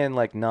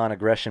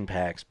non-aggression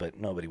pacts, but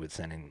nobody would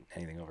send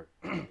anything over.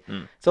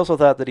 It's also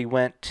thought that he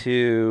went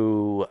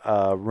to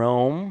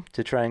Rome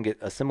to try and get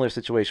a similar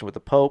situation with the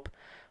Pope,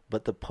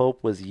 but the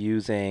Pope was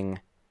using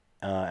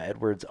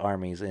Edward's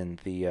armies in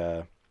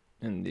the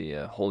In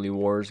the holy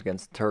wars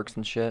against Turks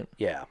and shit.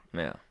 yeah.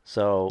 Yeah.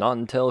 So Not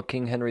until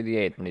King Henry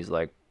VIII, and he's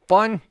like,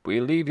 fine, we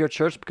leave your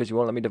church because you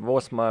won't let me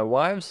divorce my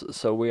wives,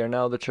 so we are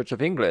now the Church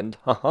of England.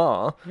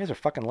 Haha. you guys are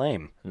fucking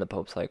lame. And the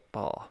Pope's like,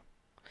 bah.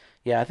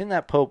 Yeah, I think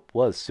that Pope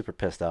was super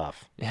pissed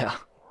off. Yeah.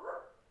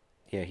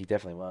 Yeah, he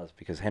definitely was,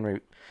 because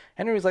Henry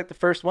was like the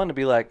first one to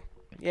be like,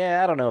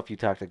 yeah, I don't know if you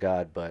talk to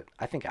God, but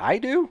I think I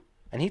do,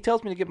 and he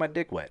tells me to get my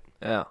dick wet.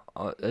 Yeah.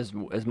 As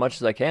much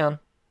as I can.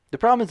 The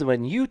problem is that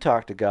when you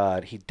talk to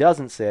God, he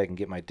doesn't say I can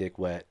get my dick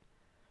wet,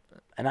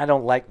 and I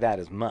don't like that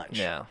as much.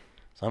 Yeah.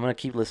 So I'm going to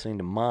keep listening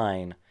to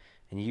mine,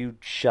 and you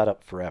shut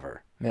up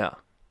forever, Yeah.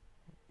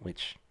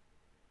 which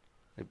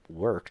it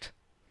worked.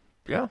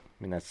 Yeah. I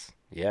mean, that's,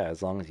 yeah,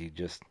 as long as you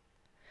just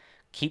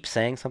keep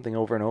saying something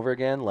over and over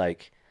again,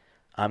 like,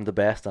 I'm the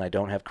best and I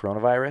don't have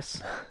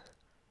coronavirus,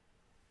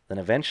 then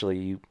eventually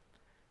you,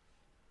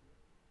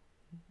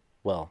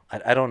 well,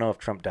 I don't know if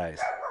Trump dies.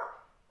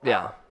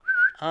 Yeah.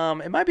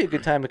 It might be a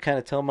good time to kind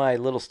of tell my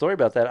little story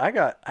about that.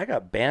 I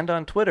got banned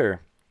on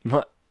Twitter.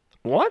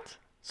 What?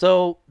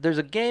 So there's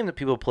a game that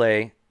people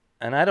play,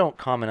 and I don't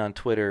comment on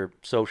Twitter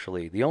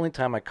socially. The only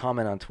time I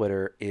comment on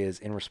Twitter is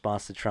in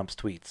response to Trump's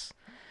tweets.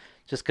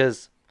 Just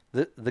because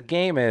the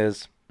game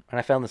is, and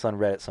I found this on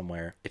Reddit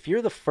somewhere, if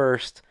you're the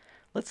first,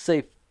 let's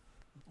say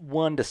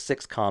 1 to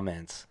 6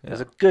 comments,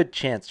 there's a good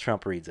chance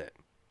Trump reads it.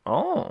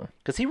 Oh.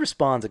 Because he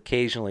responds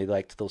occasionally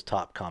like to those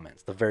top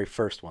comments, the very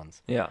first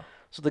ones. Yeah.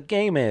 So the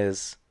game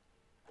is,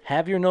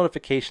 have your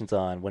notifications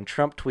on when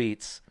Trump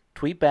tweets,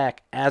 tweet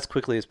back as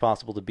quickly as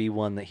possible to be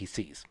one that he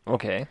sees.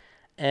 Okay.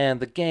 And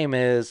the game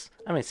is,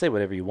 I mean, say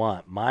whatever you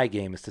want. My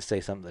game is to say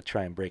something to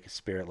try and break his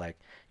spirit, like,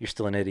 you're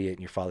still an idiot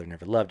and your father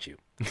never loved you,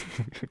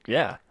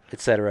 Yeah.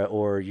 etc.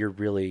 Or you're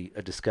really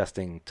a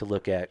disgusting to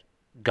look at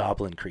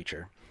goblin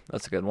creature.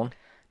 That's a good one.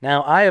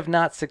 Now, I have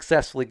not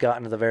successfully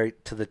gotten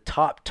to the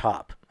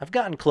top. I've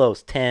gotten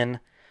close, 10,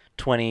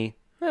 20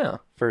 Yeah.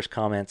 first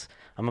comments.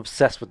 I'm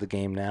obsessed with the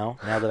game now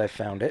that I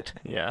found it.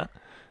 Yeah.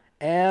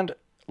 And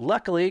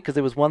luckily, because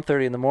it was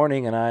 1:30 in the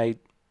morning and I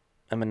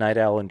am a night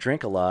owl and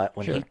drink a lot,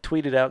 when Sure. he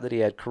tweeted out that he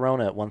had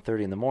corona at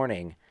 1:30 in the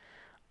morning,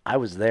 I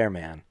was there,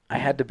 man. I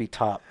had to be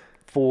top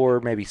 4,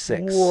 maybe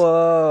 6.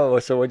 Whoa.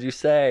 So what'd you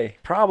say?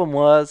 Problem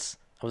was,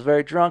 I was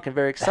very drunk and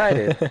very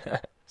excited.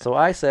 So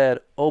I said,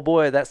 "Oh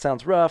boy, that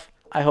sounds rough.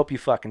 I hope you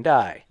fucking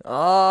die."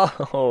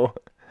 Oh.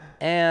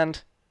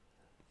 And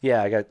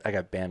yeah, I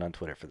got banned on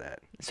Twitter for that.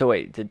 So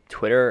wait, did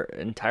Twitter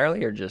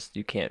entirely or just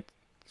you can't?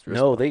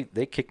 No, they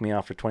kicked me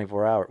off for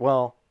 24 hours.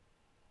 Well,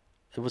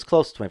 it was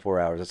close to 24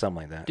 hours or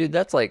something like that. Dude,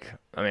 that's like,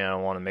 I mean, I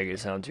don't want to make it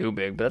sound too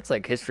big, but that's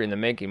like history in the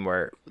making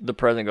where the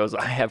president goes,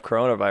 I have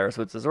coronavirus,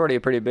 which is already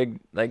a pretty big,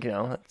 like, you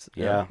know, that's,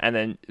 Yeah. And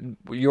then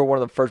you're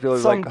one of the first people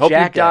who's Some like, hope you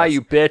die, jackass.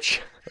 you bitch.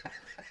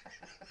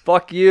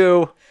 Fuck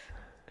you.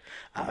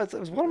 It's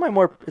one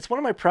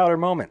of my prouder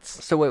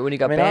moments. So wait, when you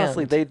got I mean, banned.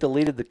 honestly, they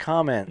deleted the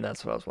comment.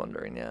 That's what I was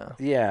wondering, yeah.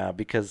 Yeah,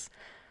 because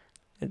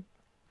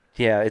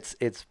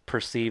it's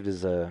perceived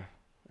as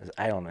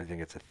I don't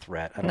think it's a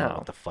threat. I don't know No.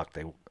 what the fuck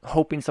they.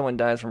 Hoping someone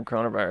dies from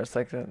coronavirus,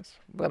 like that's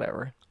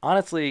whatever.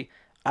 Honestly,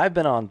 I've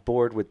been on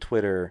board with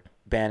Twitter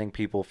banning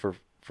people for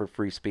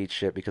free speech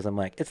shit because I'm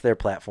like, it's their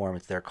platform,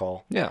 it's their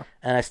call. Yeah.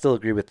 And I still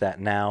agree with that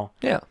now.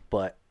 Yeah.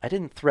 But I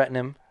didn't threaten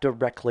him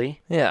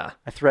directly. Yeah.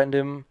 I threatened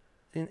him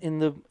in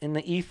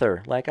the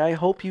ether. Like, I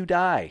hope you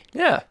die.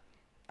 Yeah.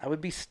 I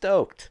would be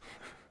stoked.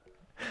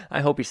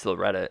 I hope he still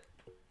read it.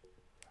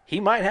 He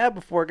might have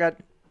before it got.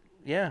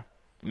 Yeah.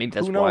 Maybe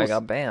that's Who why I knows?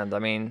 got banned. I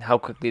mean, how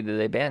quickly did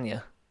they ban you?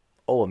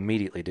 Oh,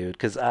 immediately, dude.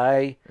 Because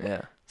I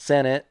Yeah.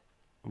 sent it,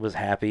 was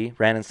happy,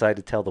 ran inside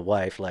to tell the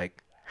wife,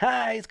 like,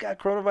 "Hi, he's got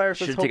coronavirus.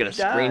 Should Let's have hope taken a he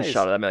dies."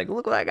 screenshot of that and be like,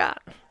 look what I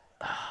got.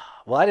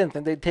 Well, I didn't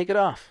think they'd take it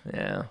off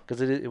Yeah.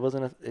 because it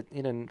wasn't it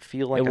didn't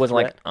feel like It a wasn't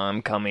threat. like,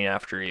 I'm coming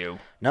after you.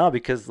 No,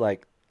 because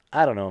like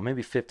I don't know,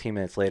 maybe 15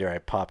 minutes later, I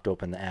popped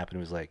open the app and it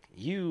was like,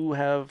 "You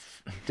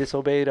have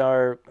disobeyed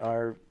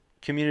our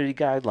community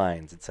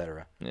guidelines,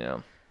 etc." Yeah.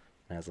 And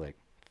I was like,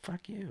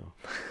 "Fuck you,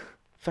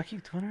 fuck you,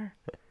 Twitter."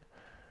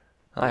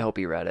 I hope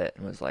he read it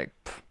and was like,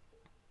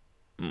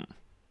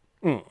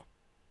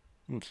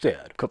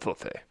 Instead,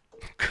 kafufe.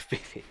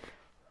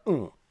 I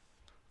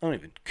don't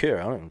even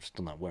care. I'm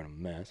still not wearing a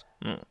mask.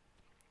 Mm.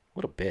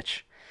 What a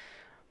bitch.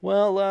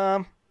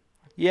 Well,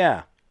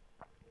 yeah,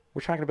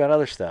 we're talking about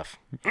other stuff.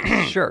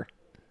 Sure.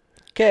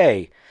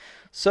 Okay,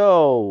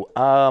 so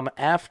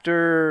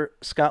after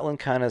Scotland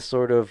kind of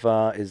sort of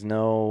is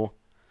no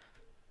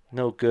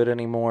good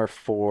anymore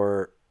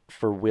for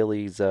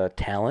Willie's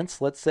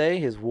talents, let's say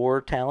his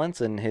war talents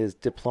and his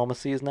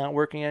diplomacy is not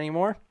working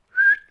anymore.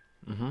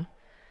 Mm-hmm.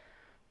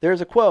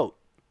 There's a quote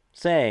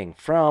saying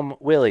from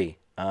Willie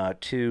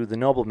to the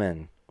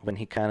nobleman when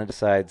he kind of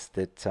decides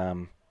that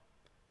I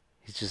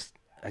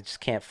just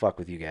can't fuck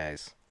with you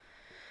guys.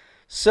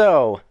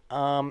 So,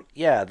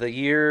 the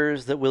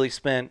years that Willie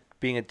spent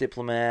being a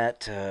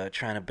diplomat,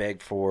 trying to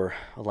beg for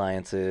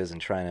alliances and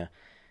trying to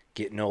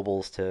get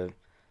nobles to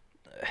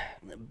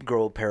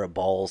grow a pair of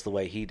balls the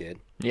way he did,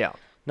 Yeah.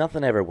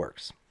 nothing ever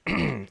works.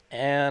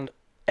 And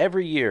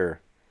every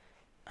year,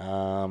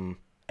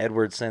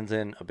 Edward sends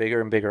in a bigger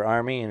and bigger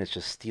army, and it's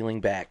just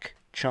stealing back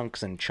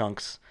chunks and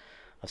chunks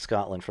of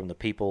Scotland from the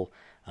people,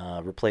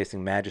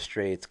 replacing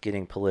magistrates,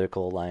 getting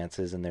political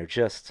alliances, and they're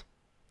just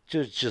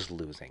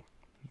losing.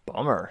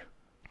 Bummer.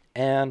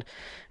 And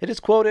it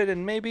is quoted,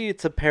 and maybe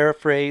it's a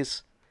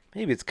paraphrase,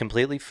 maybe it's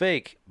completely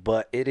fake,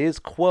 but it is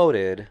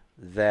quoted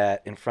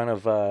that in front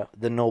of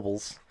the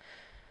nobles,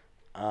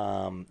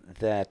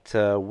 that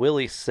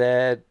Willie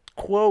said,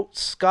 quote,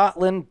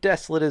 "Scotland,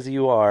 desolate as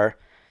you are,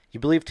 you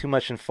believe too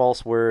much in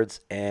false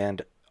words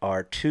and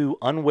are too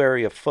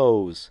unwary of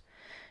foes.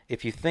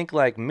 If you think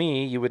like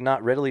me, you would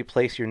not readily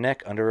place your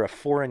neck under a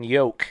foreign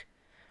yoke.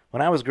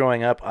 When I was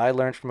growing up, I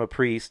learned from a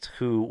priest,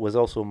 who was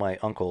also my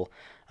uncle,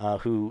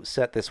 who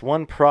set this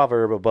one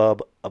proverb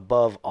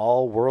above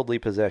all worldly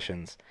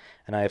possessions,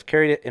 and I have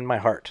carried it in my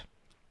heart."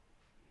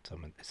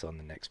 It's on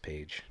the next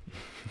page.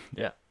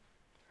 Yeah.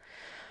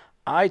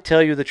 "I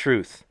tell you the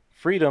truth.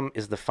 Freedom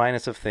is the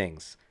finest of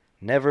things.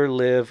 Never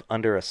live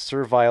under a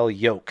servile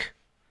yoke.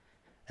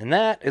 And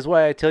that is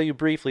why I tell you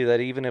briefly that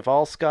even if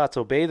all Scots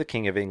obey the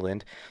King of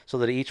England, so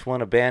that each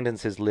one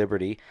abandons his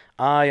liberty,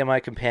 I and my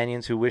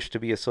companions who wish to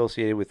be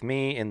associated with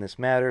me in this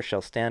matter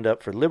shall stand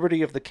up for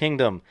liberty of the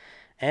kingdom,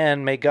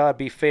 and may God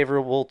be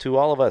favorable to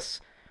all of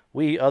us.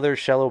 We others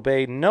shall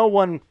obey no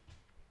one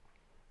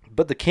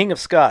but the King of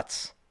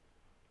Scots,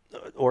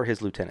 or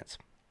his lieutenants."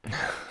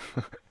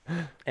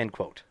 End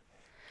quote.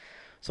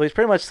 So he's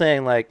pretty much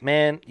saying, like,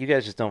 man, you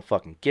guys just don't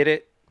fucking get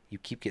it. You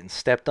keep getting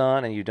stepped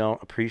on, and you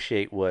don't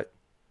appreciate what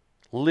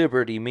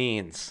liberty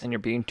means. And you're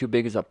being too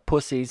big as a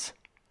pussies.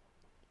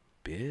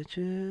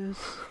 Bitches.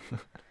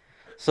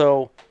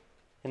 So,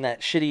 in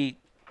that shitty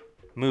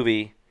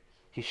movie,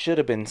 he should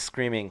have been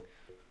screaming,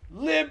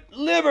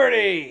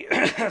 liberty!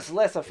 It's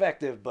less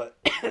effective, but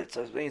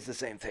it means the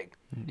same thing.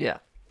 Yeah.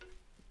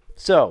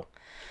 So,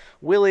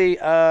 Willie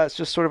has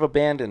just sort of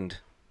abandoned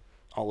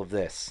all of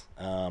this.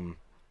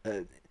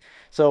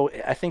 So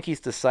I think he's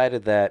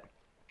decided that,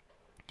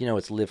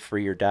 it's live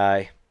free or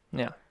die.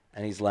 Yeah.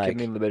 And he's like,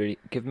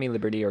 Give me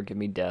liberty or give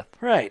me death.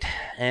 right.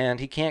 And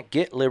he can't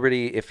get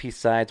liberty if he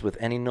sides with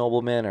any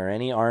nobleman or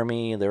any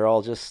army. They're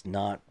all just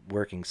not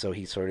working. So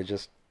he sort of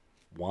just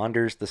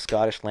wanders the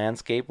Scottish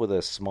landscape with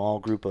a small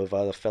group of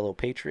other fellow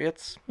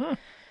patriots,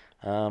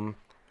 kind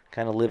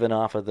of living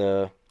off of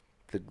the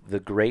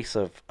grace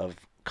of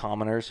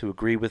commoners who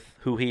agree with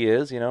who he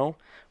is.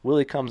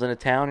 Willie comes into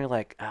town, you're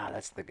like,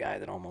 that's the guy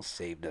that almost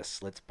saved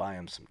us. Let's buy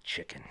him some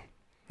chicken.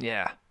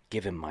 Yeah.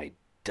 Give him my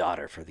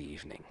daughter for the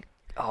evening.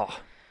 Oh.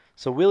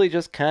 So Willie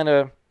just kind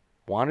of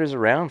wanders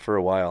around for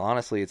a while.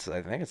 Honestly, I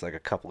think it's like a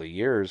couple of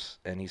years,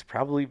 and he's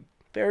probably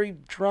very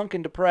drunk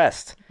and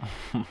depressed,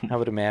 I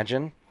would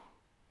imagine.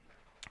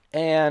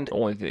 And The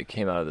only thing that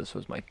came out of this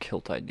was my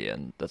kilt idea,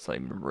 and that's not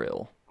even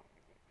real.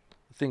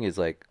 the thing is,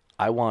 like,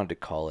 I wanted to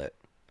call it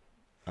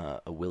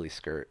a Willie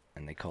skirt,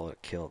 and they call it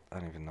a kilt. I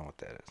don't even know what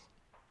that is.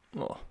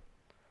 Oh.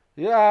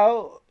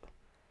 Yeah,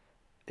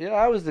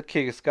 I was the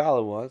king of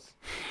Scotland once.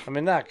 I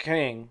mean, not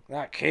king.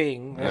 Yeah.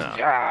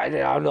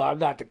 I'm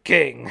not the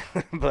king,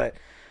 but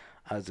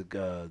I was the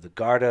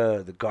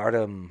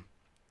Gardum.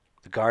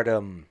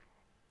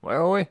 Where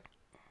are we?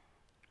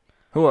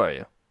 Who are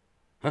you?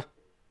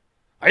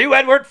 Are you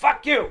Edward?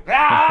 Fuck you!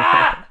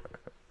 Ah!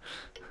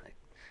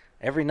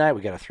 Every night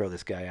we got to throw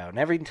this guy out, and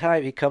every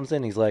time he comes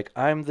in, he's like,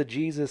 "I'm the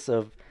Jesus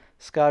of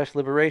Scottish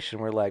liberation."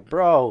 We're like,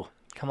 "Bro,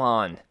 Come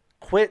on.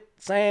 quit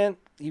saying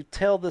you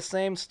tell the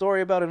same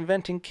story about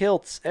inventing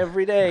kilts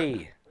every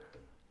day."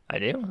 I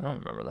do? I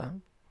don't remember that.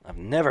 I've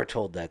never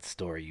told that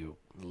story, you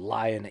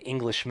lying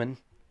Englishman.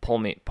 Pour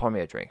me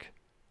a drink.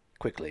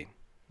 Quickly.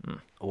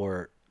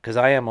 Or, because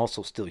I am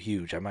also still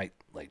huge, I might,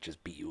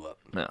 just beat you up.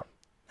 No.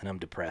 And I'm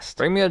depressed.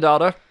 Bring me a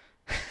daughter.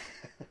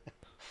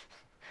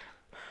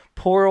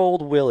 Poor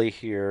old Willie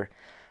here.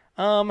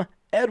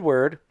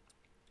 Edward.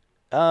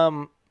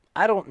 I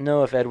don't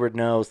know if Edward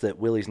knows that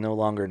Willie's no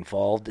longer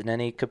involved in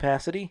any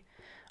capacity.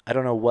 I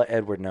don't know what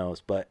Edward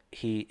knows, but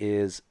he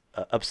is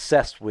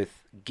obsessed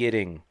with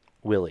getting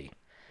Willie.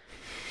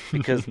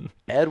 Because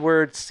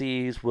Edward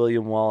sees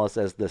William Wallace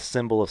as the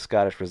symbol of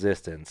Scottish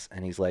resistance,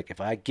 and he's like,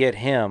 if I get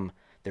him,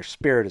 their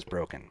spirit is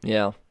broken.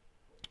 Yeah.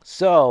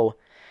 So,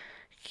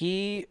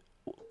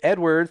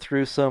 Edward,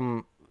 through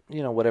some,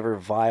 whatever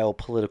vile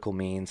political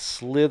means,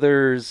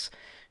 slithers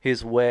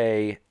his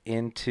way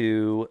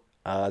into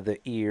the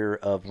ear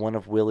of one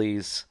of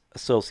Willie's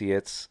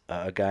associates,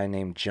 a guy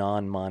named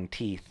John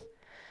Monteith.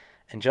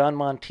 And John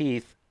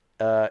Monteith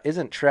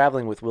isn't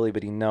traveling with Willie,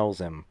 but he knows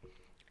him.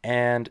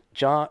 And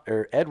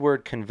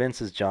Edward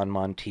convinces John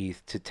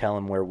Monteith to tell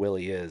him where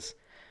Willie is.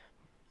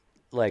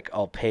 Like,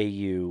 I'll pay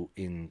you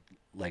in,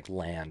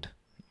 land.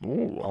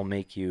 Ooh. I'll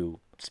make you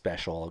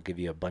special. I'll give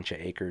you a bunch of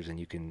acres, and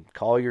you can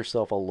call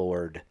yourself a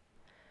lord.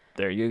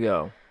 There you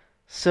go.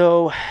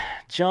 So,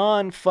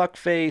 John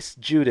Fuckface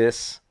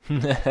Judas.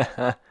 Actually,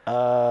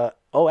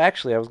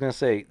 I was going to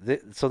say,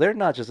 so they're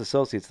not just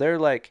associates. They're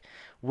like,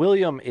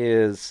 William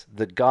is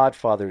the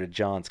godfather to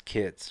John's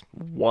kids.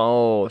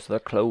 Whoa, so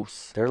they're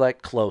close. They're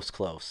like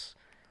close.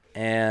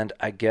 And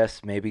I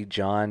guess maybe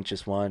John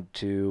just wanted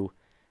to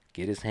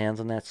get his hands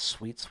on that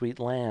sweet, sweet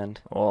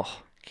land. Oh.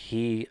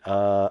 He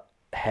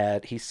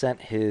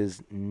sent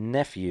his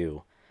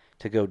nephew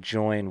to go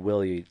join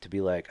Willie, to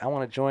be like, I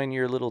want to join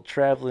your little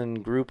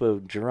traveling group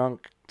of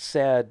drunk,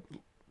 sad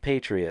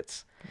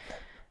patriots.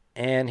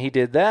 And he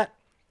did that.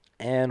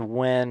 And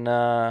when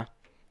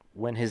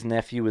his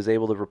nephew was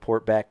able to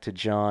report back to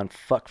John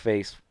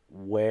Fuckface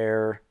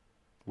where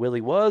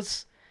Willie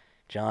was,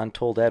 John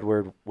told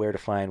Edward where to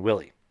find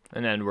Willie.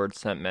 And Edward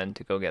sent men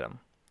to go get him.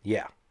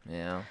 Yeah.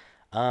 Yeah.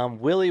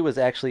 Willie was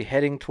actually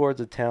heading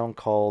towards a town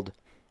called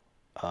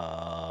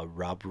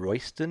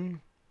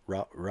Robroyston.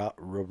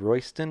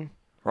 Robroyston?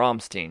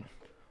 Romstein.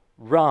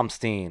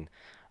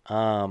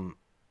 I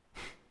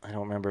don't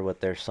remember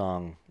what their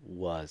song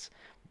was.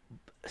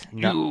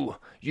 You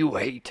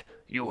hate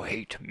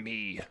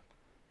me.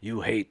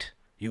 You hate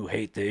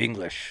the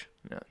English.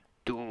 No.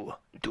 Du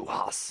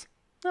hast.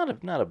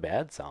 Not a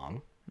bad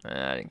song.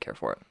 I didn't care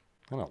for it.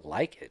 I don't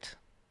like it.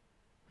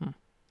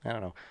 I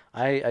don't know.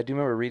 I do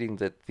remember reading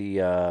that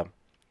the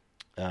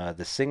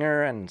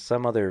singer and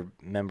some other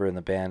member in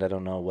the band, I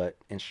don't know what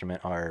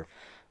instrument, are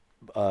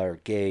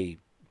gay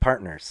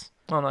partners.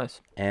 Oh,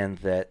 nice. And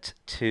that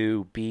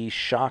to be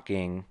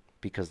shocking,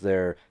 because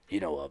they're,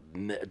 a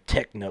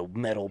techno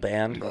metal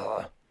band,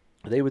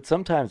 they would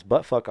sometimes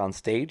butt fuck on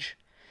stage.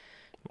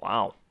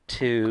 Wow.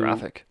 To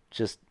graphic.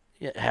 Just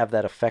have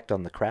that effect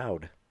on the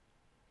crowd,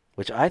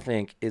 which I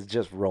think is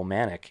just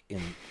romantic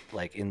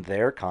in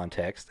their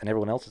context, and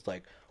everyone else is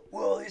like,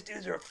 whoa, these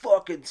dudes are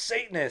fucking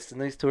Satanists, and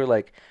these two are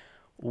like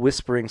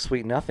whispering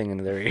sweet nothing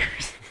into their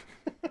ears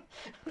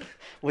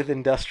with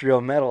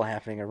industrial metal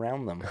happening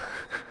around them.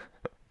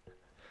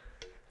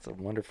 It's a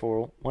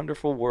wonderful,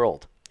 wonderful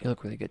world. You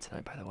look really good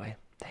tonight, by the way.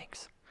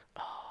 Thanks.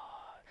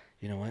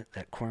 You know what?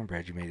 That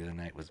cornbread you made the other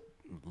night was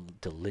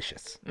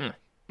delicious.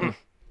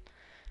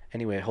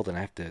 Anyway, hold on.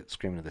 I have to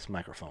scream into this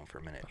microphone for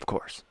a minute. Of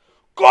course.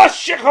 All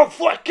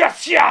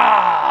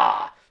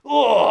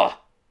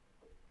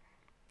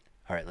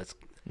right, let's...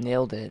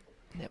 Nailed it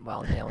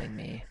while nailing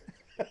me.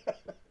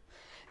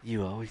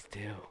 You always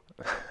do.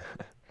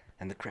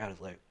 And the crowd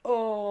is like,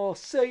 oh,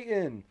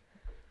 Satan.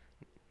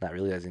 not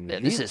realizing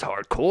that This is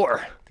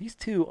hardcore. these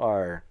two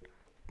are,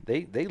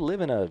 they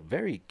live in a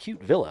very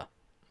cute villa.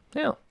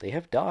 Yeah. They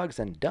have dogs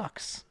and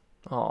ducks.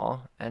 Aw,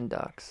 and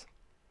ducks.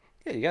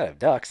 Yeah, you gotta have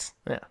ducks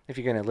Yeah. if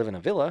you're gonna live in a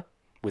villa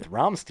with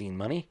Rammstein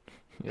money.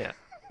 Yeah.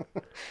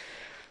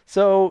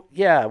 So,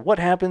 yeah, what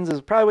happens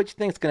is probably what you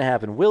think is going to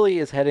happen. Willie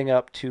is heading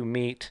up to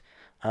meet,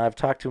 I've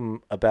talked to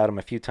him about him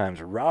a few times,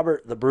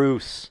 Robert the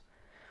Bruce,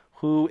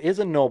 who is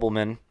a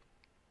nobleman,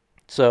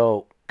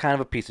 so kind of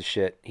a piece of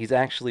shit. He's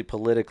actually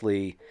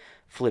politically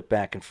flipped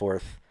back and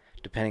forth,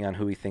 depending on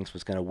who he thinks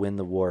was going to win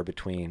the war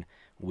between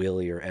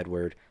Willie or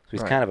Edward. So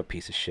he's Right. kind of a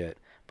piece of shit.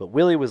 But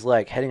Willie was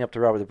like heading up to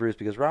Robert the Bruce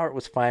because Robert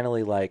was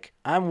finally like,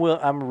 I'm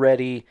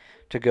ready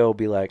to go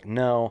be like,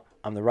 no,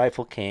 I'm the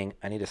rightful king.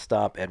 I need to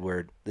stop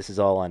Edward. This is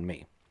all on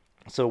me.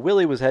 So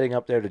Willie was heading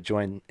up there to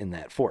join in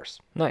that force.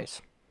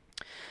 Nice.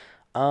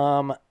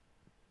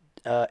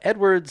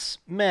 Edward's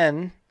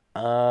men,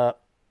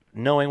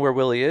 knowing where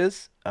Willie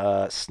is,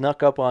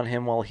 snuck up on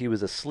him while he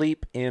was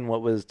asleep in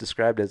what was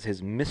described as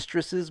his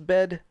mistress's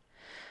bed.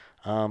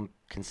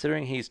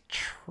 Considering he's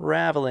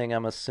traveling,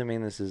 I'm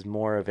assuming this is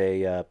more of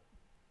a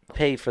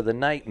pay for the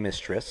night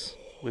mistress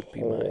would be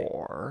my...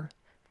 Or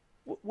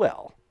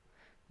Well,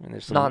 I mean,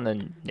 there's some... not in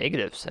the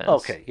negative sense.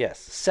 Okay, yes,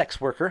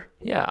 sex worker,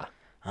 Yeah.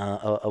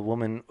 a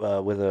woman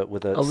with a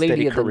A steady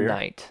lady of career. the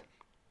night.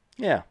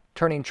 Yeah,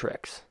 Turning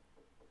tricks.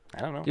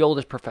 I don't know. The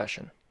oldest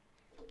profession.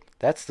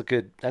 That's a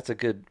good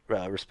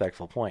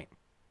respectful point.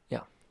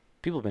 Yeah.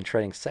 People have been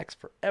trading sex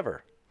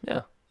forever.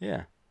 Yeah.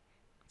 Yeah,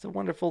 it's a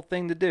wonderful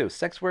thing to do.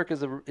 Sex work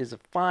is a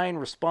fine,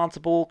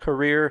 responsible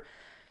career.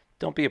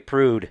 Don't be a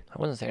prude, I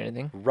wasn't saying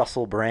anything.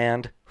 Russell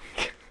Brand.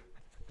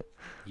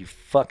 You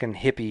fucking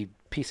hippie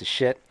piece of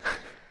shit.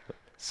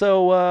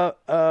 So,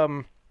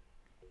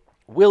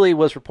 Willie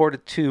was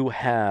reported to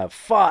have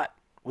fought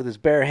with his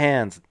bare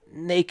hands,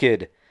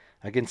 naked,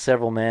 against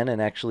several men,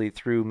 and actually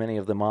threw many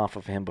of them off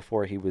of him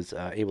before he was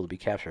able to be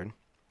captured.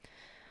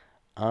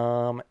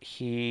 I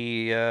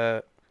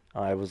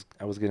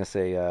was gonna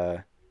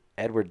say,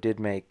 Edward did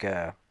make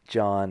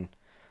John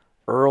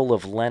Earl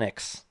of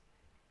Lennox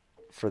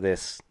for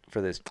this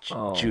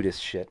Oh. Judas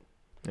shit.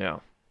 Yeah.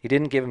 He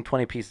didn't give him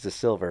 20 pieces of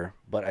silver,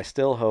 but I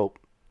still hope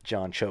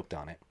John choked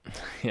on it.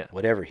 Yeah.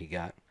 Whatever he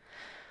got.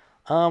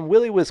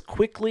 Willie was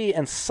quickly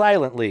and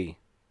silently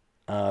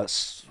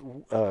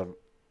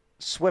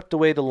swept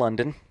away to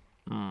London.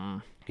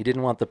 He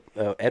didn't want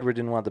Edward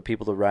didn't want the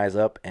people to rise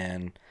up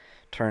and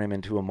turn him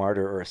into a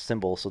martyr or a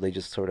symbol, so they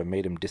just sort of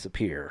made him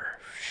disappear.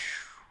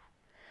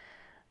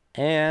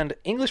 And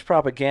English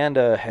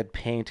propaganda had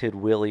painted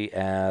Willie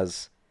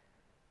as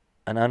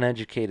an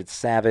uneducated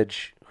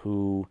savage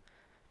who,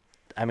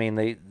 I mean,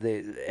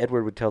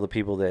 Edward would tell the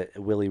people that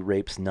Willie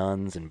rapes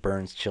nuns and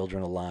burns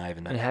children alive,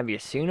 and And have you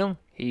seen him?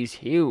 He's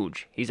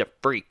huge. He's a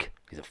freak.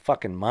 he's a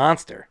fucking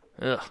monster.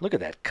 Ugh. Look at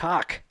that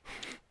cock.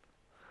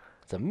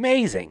 It's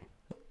amazing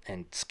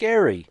and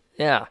scary.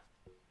 Yeah.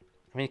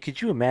 I mean,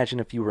 could you imagine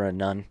if you were a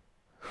nun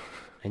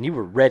and you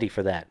were ready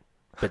for that,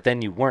 but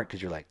then you weren't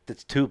because you're like,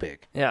 that's too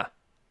big. Yeah.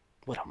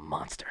 What a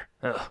monster.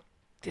 Ugh.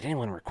 Did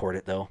anyone record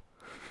it, though?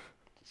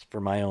 It's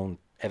for my own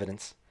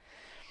evidence.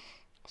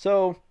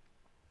 So,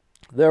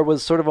 there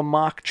was sort of a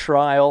mock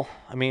trial.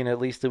 I mean, at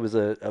least it was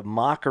a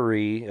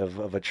mockery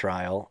of a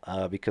trial,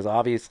 because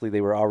obviously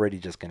they were already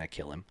just going to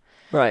kill him.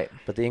 Right.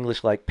 But the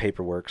English liked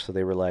paperwork, so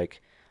they were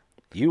like,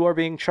 you are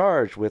being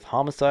charged with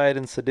homicide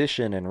and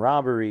sedition and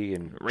robbery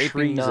and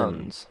Raping treason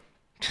nuns.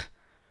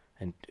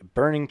 and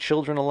burning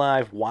children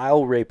alive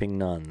while raping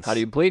nuns. How do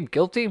you plead?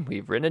 Guilty?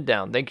 We've written it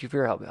down. Thank you for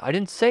your help. I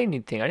didn't say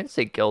anything. I didn't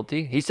say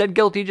guilty. He said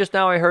guilty just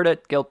now. I heard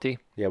it. Guilty.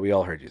 Yeah, we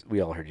all heard you.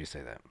 We all heard you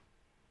say that.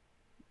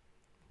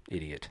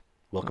 Idiot.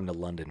 Welcome to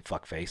London,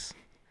 fuckface.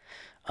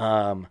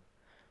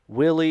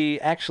 Willie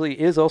actually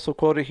is also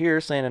quoted here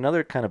saying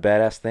another kind of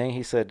badass thing.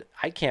 He said,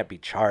 I can't be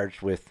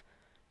charged with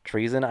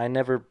treason. I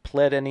never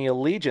pled any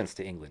allegiance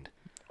to England.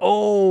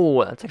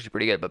 Oh, that's actually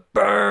pretty good. But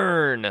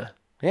burn.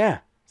 Yeah.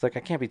 It's like,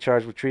 I can't be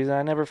charged with treason.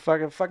 I never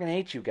fucking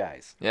hate you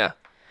guys. Yeah.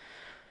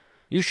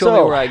 You showed me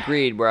So- where I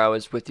agreed, where I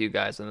was with you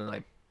guys, and then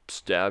I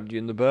stabbed you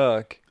in the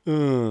back.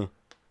 No.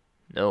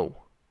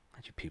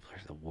 You people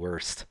are the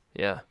worst.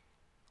 Yeah.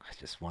 I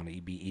just want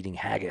to be eating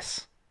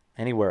haggis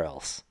anywhere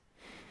else.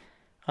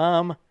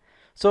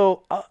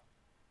 So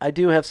I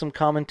do have some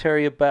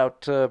commentary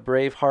about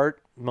Braveheart.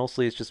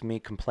 Mostly it's just me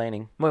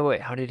complaining.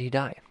 Wait. How did he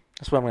die?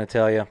 That's what I'm going to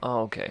tell you.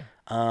 Oh, okay.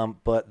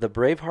 But the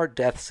Braveheart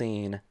death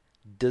scene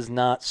does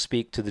not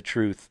speak to the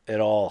truth at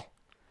all.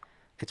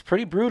 It's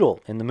pretty brutal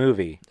in the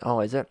movie.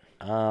 Oh, is it?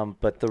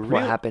 But the What real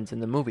happens in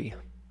the movie?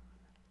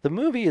 the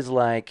movie is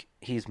like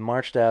he's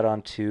marched out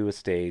onto a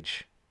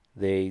stage.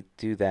 They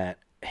do that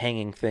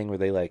hanging thing where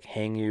they like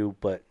hang you,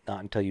 but not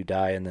until you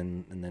die, and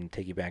then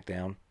take you back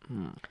down.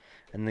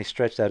 And they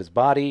stretched out his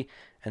body,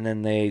 and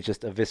then they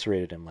just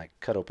eviscerated him, like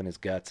cut open his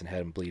guts and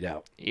had him bleed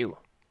out. Ew.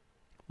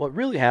 What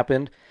really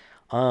happened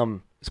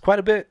is quite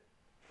a bit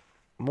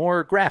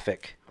more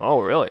graphic. Oh,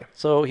 really?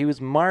 So he was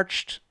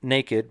marched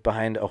naked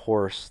behind a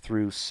horse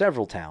through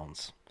several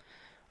towns.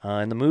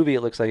 In the movie,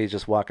 it looks like he's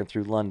just walking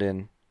through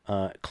London.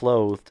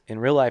 clothed. In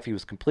real life, he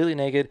was completely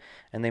naked,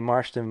 and they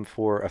marched him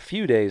for a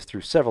few days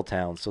through several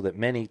towns so that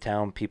many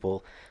town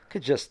people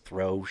could just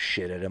throw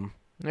shit at him.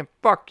 Yeah,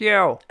 fuck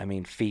you. I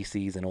mean,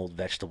 feces and old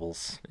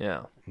vegetables.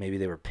 Yeah. Maybe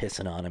they were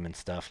pissing on him and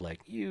stuff like,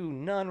 you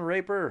nun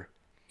raper.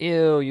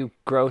 Ew, you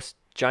gross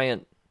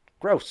giant.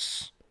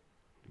 Gross.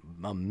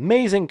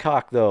 Amazing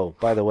cock, though,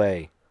 by the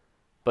way.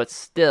 But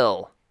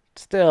still.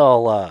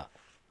 Still,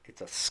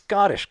 it's a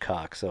Scottish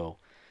cock, so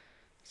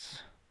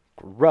it's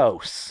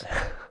gross.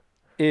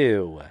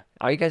 Ew.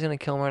 Are you guys going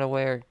to kill him right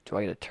away, or do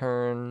I get a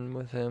turn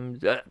with him?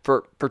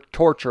 For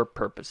torture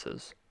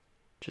purposes.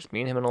 Just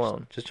me and him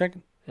alone. Just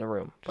checking. In a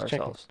room by Just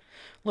checking. ourselves.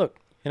 Look,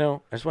 I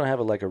just want to have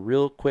a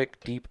real quick,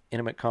 deep,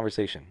 intimate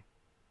conversation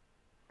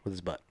with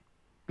his butt.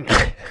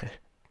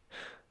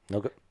 No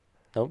good.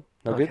 No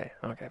good.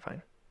 Okay,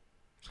 fine.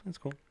 That's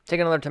cool.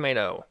 Take another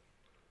tomato.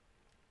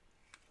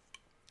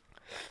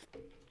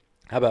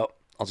 How about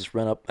I'll just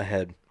run up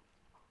ahead,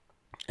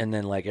 and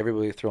then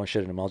everybody throwing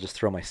shit at him, I'll just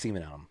throw my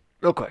semen at him,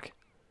 Real quick.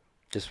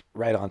 just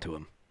right onto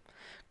him.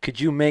 Could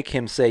you make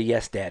him say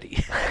yes,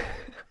 daddy?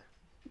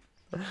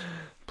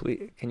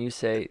 Please, can you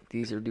say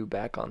these are due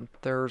back on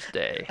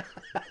Thursday?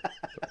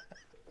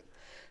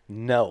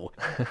 No.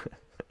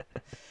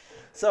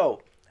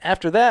 So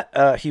after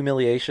that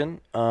humiliation,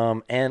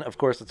 and of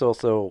course it's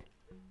also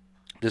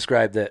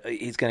described that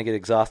he's going to get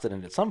exhausted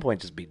and at some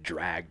point just be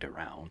dragged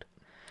around.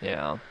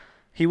 Yeah.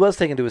 He was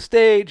taken to a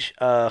stage,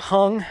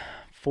 hung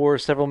for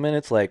several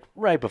minutes,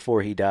 right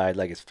before he died,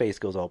 his face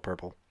goes all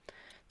purple.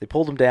 They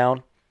pulled him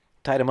down,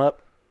 tied him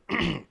up,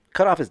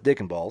 cut off his dick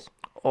and balls,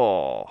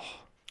 Oh.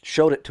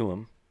 showed it to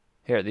him,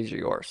 Here, these are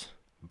yours.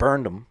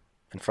 burned him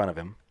in front of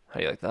him, How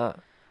do you like that?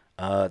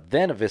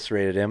 then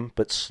eviscerated him,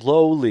 but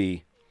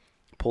slowly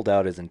pulled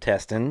out his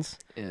intestines,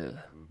 Ew.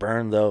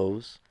 burned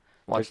those,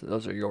 Watch,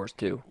 those are yours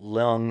too.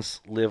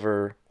 lungs,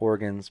 liver,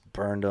 organs,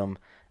 burned them,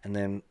 and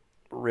then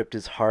ripped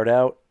his heart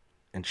out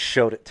and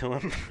showed it to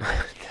him.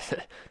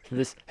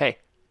 Hey,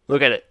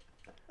 look at it.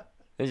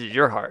 This is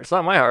your heart. It's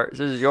not my heart.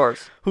 This is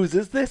yours. Whose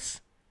is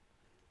this?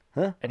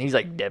 Huh? And he's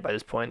dead by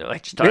this point. They're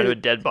just talking to a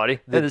dead body.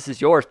 Hey, this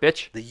is yours,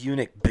 bitch. The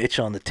eunuch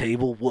bitch on the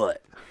table,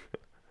 what?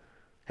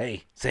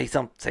 Hey, say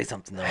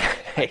something though.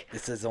 Hey,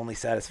 This is only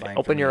satisfying.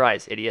 open your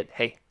eyes, idiot.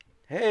 Hey,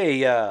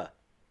 Hey,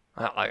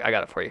 I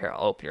got it for you here.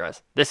 I'll open your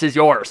eyes. This is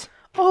yours.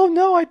 oh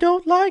no, I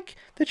don't like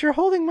that you're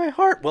holding my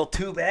heart. Well,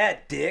 too bad,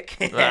 dick.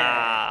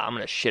 I'm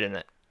gonna shit in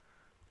it.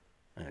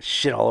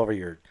 Shit all over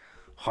your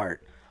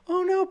heart.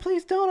 Oh no,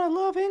 please don't. I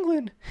love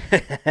England.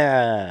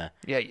 Yeah,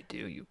 you do,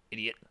 you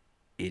idiot.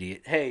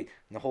 Idiot. Hey,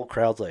 and the whole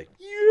crowd's like,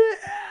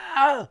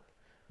 yeah.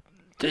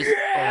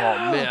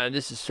 Oh man,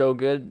 this is so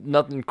good.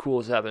 Nothing cool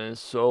has happened in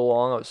so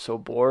long. I was so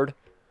bored.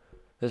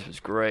 This was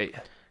great.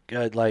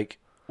 Good.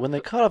 When they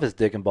cut off his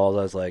dick and balls,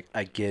 I was like,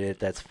 I get it.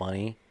 That's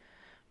funny.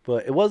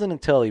 But it wasn't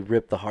until he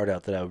ripped the heart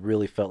out that I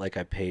really felt like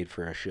I paid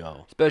for a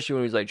show. Especially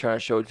when he's trying to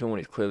show it to him when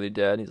he's clearly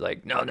dead. He's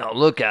like, no,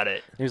 look at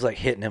it. He was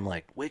hitting him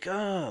wake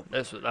up.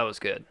 That was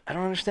good. I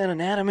don't understand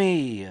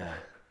anatomy.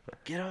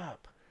 Get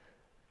up.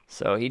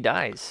 So he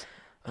dies.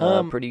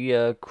 Pretty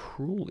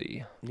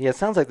cruelly. Yeah, it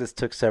sounds like this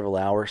took several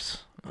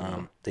hours.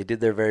 They did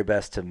their very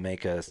best to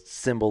make a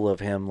symbol of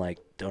him,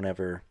 don't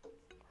ever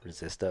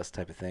resist us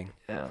type of thing.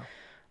 Yeah.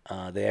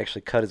 They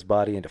actually cut his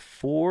body into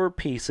 4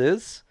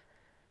 pieces,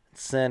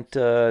 sent 2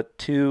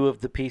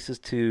 of the pieces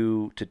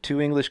to 2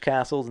 English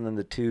castles and then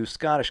the 2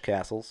 Scottish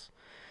castles,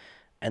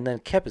 and then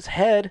kept his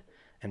head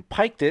and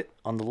piked it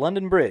on the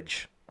London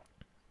Bridge.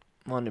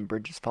 London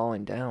Bridge is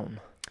falling down.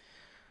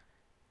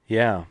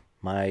 Yeah,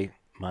 my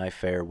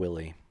fair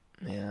Willie.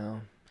 Yeah.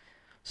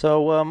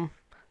 So,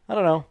 I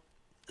don't know.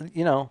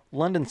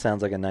 London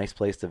sounds like a nice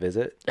place to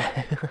visit.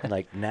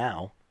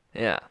 Now.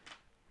 Yeah.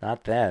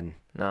 Not then.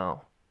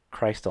 No.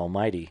 Christ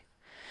almighty.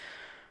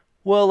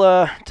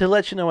 Well, to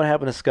let you know what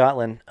happened to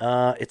Scotland,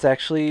 it's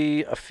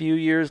actually a few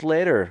years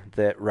later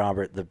that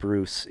Robert the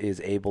Bruce is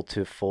able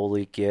to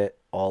fully get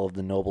all of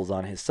the nobles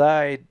on his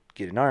side,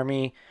 get an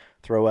army,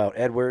 throw out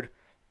Edward.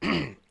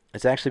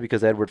 It's actually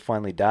because Edward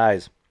finally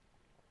dies,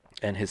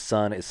 and his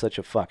son is such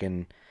a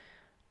fucking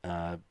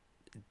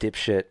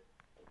dipshit,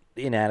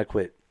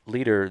 inadequate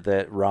leader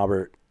that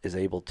Robert is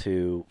able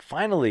to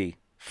finally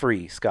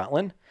free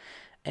Scotland.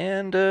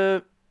 And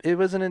it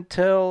wasn't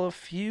until a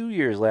few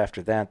years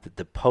after that that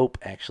the Pope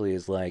actually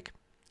is like,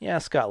 yeah,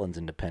 Scotland's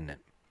independent.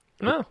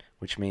 No.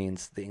 Which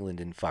means the England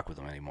didn't fuck with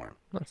them anymore.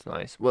 That's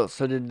nice. Well,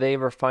 so did they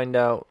ever find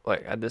out,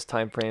 at this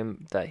time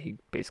frame, that he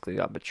basically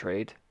got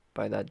betrayed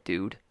by that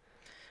dude?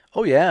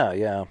 Oh, yeah.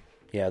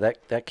 Yeah,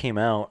 that came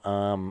out.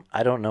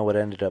 I don't know what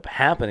ended up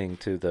happening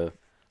to the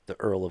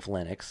Earl of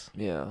Lennox.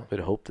 Yeah. I'd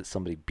hope that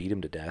somebody beat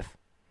him to death.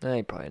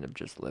 He probably ended up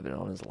just living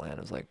on his land.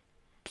 It was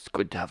it's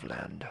good to have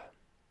land.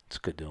 It's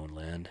good to own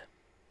land.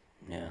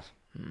 Yes.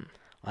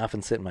 I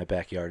often sit in my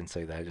backyard and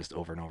say that just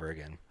over and over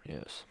again.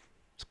 Yes.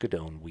 It's good to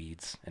own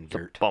weeds and It's a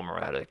dirt. bummer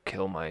I had to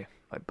kill my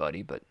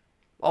buddy, but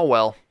oh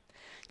well.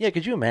 Yeah,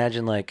 could you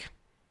imagine,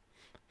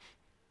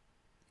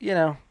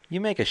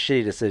 you make a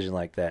shitty decision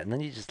like that, and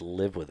then you just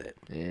live with it.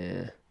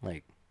 Yeah.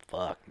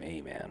 Fuck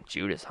me, man.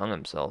 Judas hung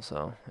himself,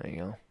 so there you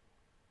go.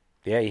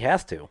 Yeah, he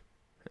has to.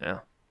 Yeah.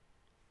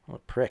 What a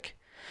prick.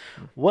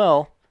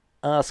 Well,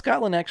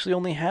 Scotland actually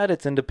only had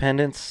its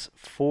independence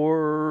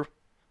for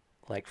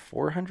like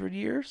 400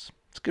 years.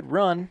 It's a good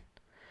run.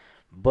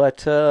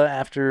 But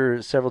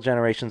after several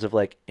generations of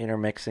like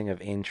intermixing of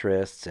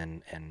interests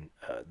and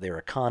their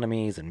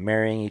economies and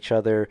marrying each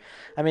other,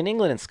 I mean,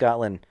 England and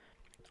Scotland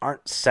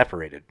aren't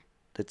separated.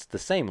 It's the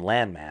same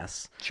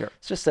landmass. Sure.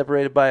 It's just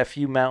separated by a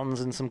few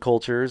mountains and some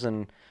cultures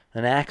and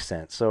an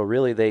accent. So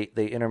really, they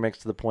intermix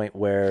to the point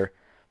where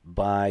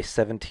by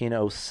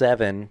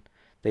 1707,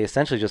 they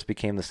essentially just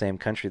became the same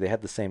country. They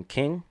had the same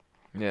king,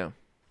 Yeah.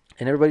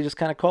 and everybody just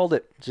kind of called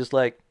it, just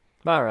like,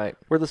 All right.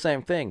 we're the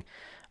same thing.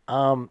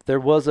 There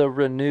was a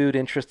renewed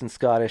interest in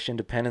Scottish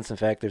independence. In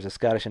fact, there's a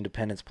Scottish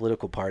independence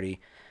political party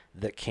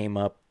that came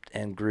up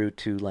and grew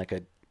to like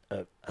a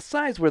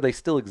size where they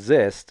still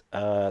exist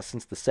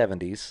since the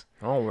 70s.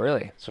 Oh,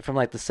 really? So from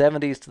like the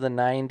 70s to the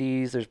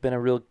 90s, there's been a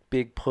real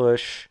big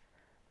push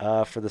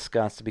for the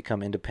Scots to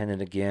become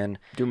independent again.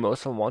 Do most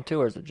of them want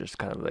to, or is it just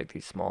kind of like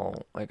these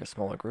small, like a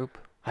smaller group?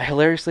 I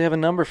hilariously have a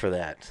number for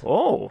that.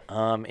 Oh.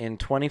 In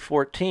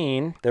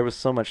 2014, there was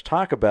so much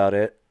talk about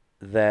it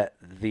that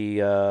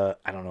the,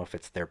 I don't know if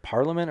it's their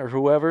parliament or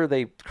whoever,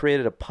 they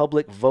created a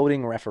public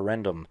voting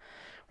referendum.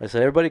 They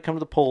said, everybody come to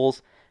the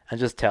polls and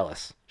just tell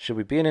us, should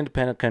we be an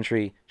independent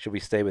country? Should we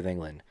stay with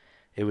England?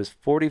 It was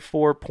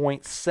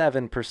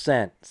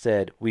 44.7%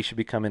 said we should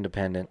become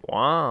independent.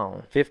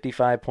 Wow.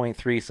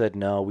 55.3 said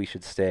no, we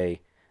should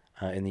stay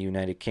in the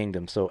United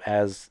Kingdom. So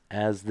as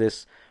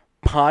this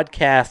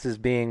podcast is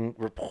being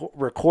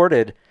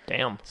recorded,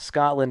 Damn.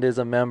 Scotland is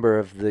a member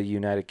of the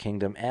United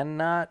Kingdom and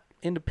not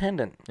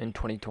independent In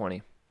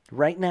 2020.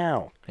 right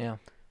now. Yeah.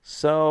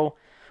 So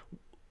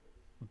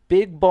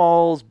big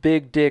balls,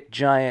 big dick,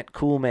 giant,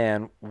 cool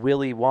man,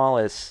 Willie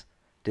Wallace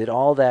did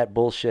all that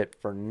bullshit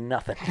for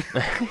nothing.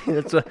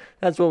 That's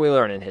what we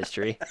learn in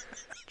history.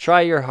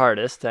 Try your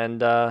hardest,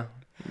 and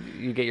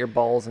you get your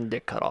balls and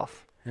dick cut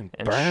off and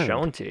burned.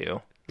 shown to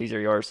you. These are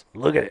yours.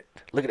 Look at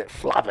it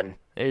flopping.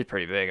 It is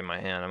pretty big in my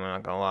hand. I'm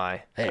not gonna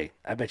lie. Hey,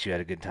 I bet you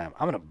had a good time.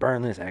 I'm gonna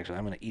burn this. Actually,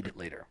 I'm gonna eat it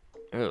later.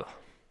 Ugh.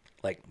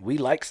 Like, we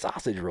like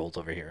sausage rolls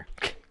over here.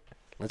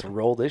 Let's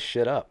roll this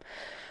shit up.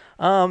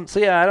 So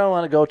yeah, I don't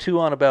want to go too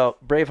on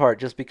about Braveheart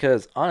just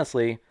because,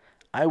 honestly,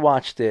 I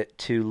watched it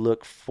to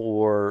look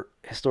for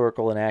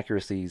historical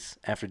inaccuracies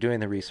after doing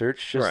the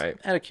research, just Right.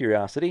 out of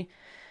curiosity.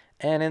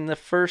 And in the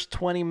first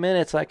 20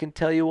 minutes, I can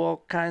tell you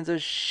all kinds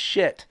of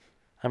shit.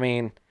 I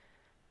mean,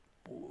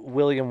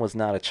 William was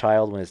not a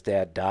child when his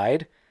dad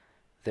died.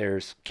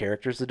 There's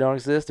characters that don't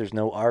exist. There's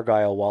no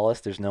Argyle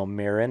Wallace. There's no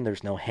Mirren.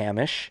 There's no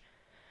Hamish.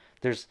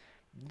 There's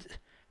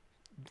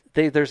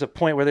a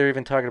point where they're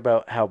even talking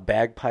about how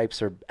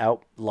bagpipes are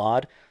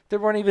outlawed. There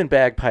weren't even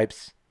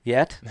bagpipes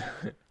yet.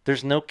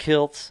 There's no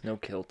kilts. No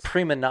kilts.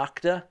 Prima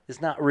nocta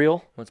is not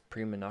real. What's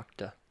prima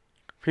nocta?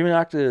 Prima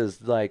nocta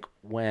is like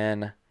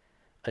when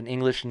an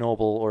English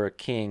noble or a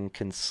king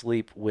can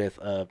sleep with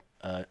a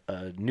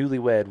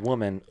newlywed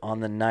woman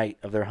on the night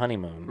of their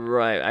honeymoon.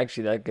 Right.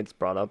 Actually, that gets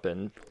brought up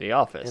in The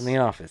Office. In The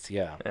Office,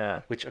 yeah.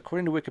 Yeah. Which,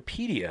 according to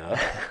Wikipedia,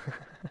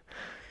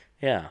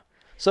 yeah.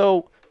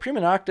 So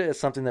prima nocta is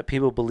something that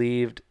people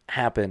believed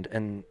happened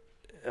and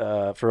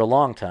for a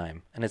long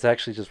time, and it's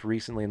actually just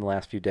recently in the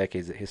last few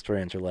decades that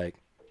historians are like,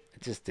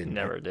 it just didn't.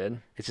 Never did.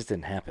 It just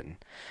didn't happen.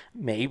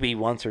 Maybe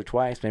once or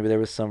twice. Maybe there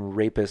was some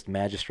rapist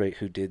magistrate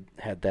who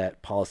had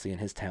that policy in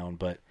his town,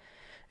 but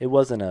it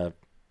wasn't a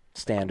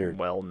standard.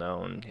 Well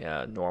known.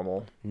 Yeah.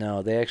 Normal.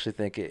 No, they actually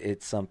think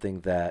it's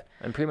something that.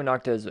 And prima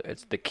nocta is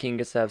it's the king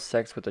gets to have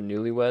sex with a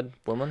newlywed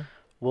woman.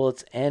 Well,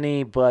 it's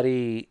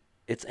anybody.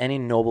 It's any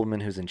nobleman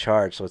who's in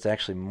charge, so it's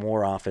actually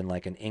more often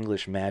like an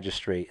English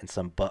magistrate in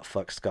some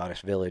butt-fuck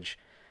Scottish village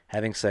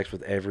having sex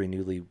with every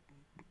new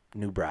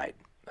bride.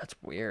 That's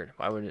weird.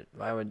 Why would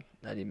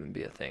that even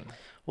be a thing?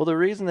 Well, the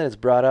reason that it's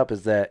brought up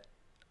is that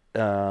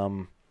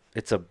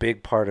it's a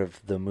big part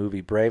of the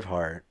movie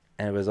Braveheart,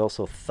 and it was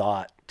also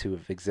thought to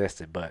have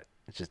existed, but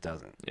it just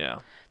doesn't. Yeah.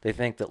 They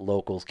think that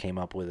locals came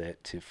up with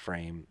it to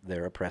frame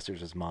their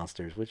oppressors as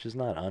monsters, which is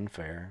not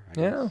unfair, I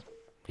Yeah. guess.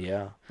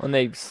 Yeah. When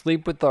they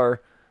sleep with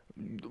our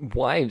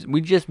wives,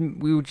 we just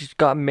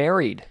got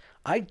married,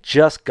 I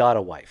just got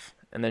a wife,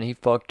 and then he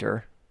fucked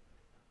her.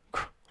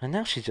 and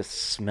now she just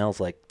smells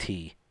like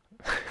tea.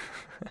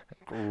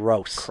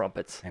 Gross.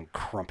 Crumpets. And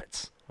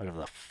crumpets. Whatever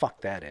the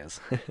fuck that is.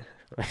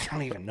 I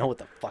don't even know what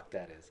the fuck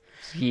that is.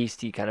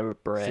 Yeasty kind of a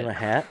bread. See my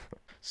hat?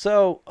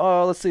 So,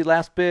 let's see.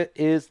 Last bit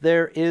is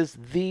there is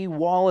the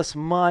Wallace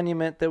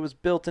Monument that was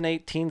built in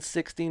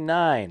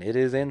 1869. It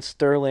is in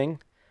Stirling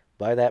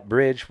by that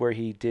bridge where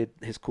he did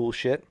his cool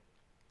shit.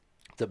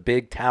 It's a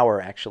big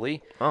tower,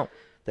 actually. Oh.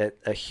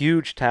 A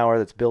huge tower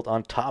that's built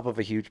on top of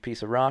a huge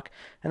piece of rock.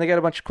 And they got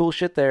a bunch of cool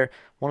shit there.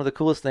 One of the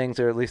coolest things,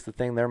 or at least the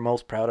thing they're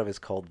most proud of, is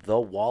called the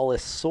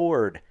Wallace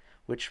Sword,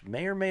 which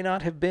may or may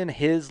not have been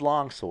his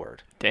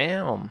longsword.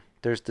 Damn.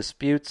 There's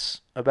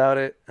disputes about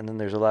it, and then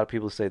there's a lot of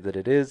people who say that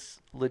it is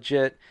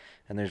legit,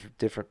 and there's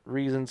different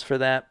reasons for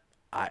that.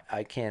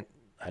 I can't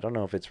I don't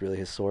know if it's really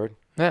his sword.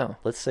 Yeah.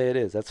 Let's say it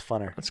is. That's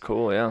funner. That's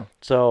cool, yeah.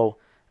 So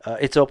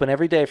it's open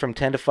every day from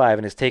 10 to 5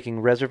 and is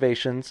taking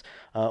reservations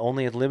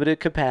only in limited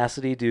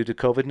capacity due to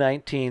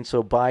COVID-19.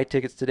 So buy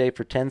tickets today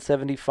for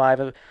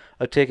 $10.75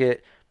 a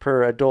ticket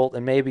per adult,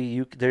 and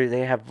maybe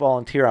they have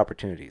volunteer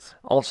opportunities.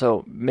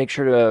 Also, make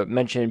sure to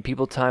mention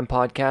People Time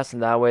Podcast,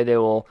 and that way they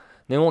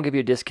won't give you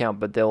a discount,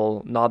 but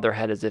they'll nod their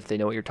head as if they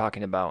know what you're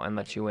talking about and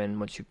let you in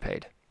once you've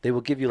paid. They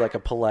will give you like a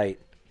polite,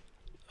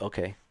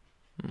 okay,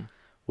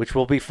 which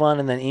will be fun,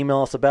 and then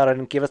email us about it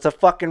and give us a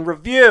fucking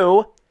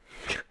review.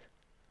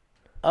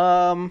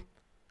 And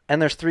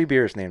there's 3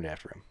 beers named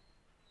after him.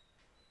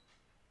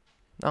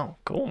 Oh,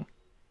 cool.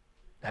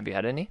 Have you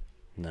had any?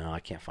 No, I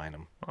can't find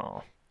them.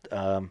 Oh.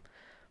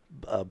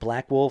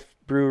 Black Wolf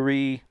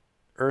Brewery,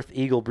 Earth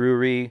Eagle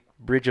Brewery,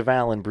 Bridge of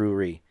Allen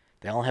Brewery.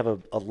 They all have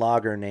a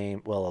lager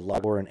name, a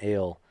lager or an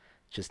ale,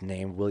 just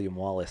named William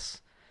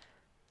Wallace.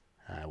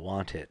 I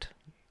want it,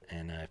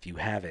 and if you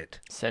have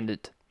it, Send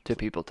it to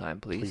People Time,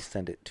 please. please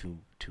send it to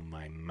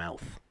my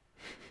mouth.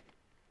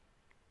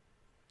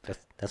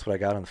 That's what I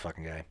got on the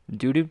fucking guy.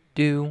 Do.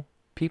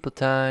 People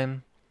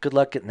Time. Good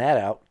luck getting that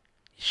out,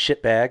 you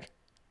shitbag.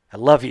 I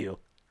love you.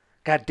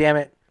 God damn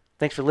it.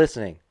 Thanks for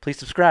listening. Please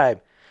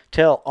subscribe.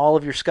 Tell all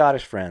of your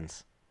Scottish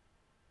friends,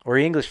 or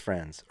English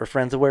friends, or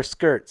friends that wear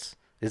skirts.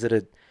 Is it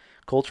a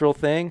cultural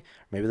thing?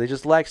 Maybe they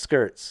just like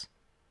skirts.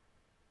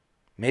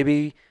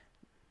 Maybe,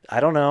 I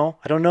don't know.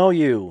 I don't know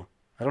you.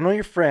 I don't know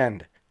your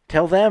friend.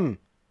 Tell them,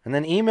 and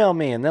then email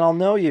me, and then I'll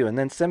know you, and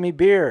then send me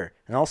beer,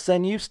 and I'll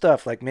send you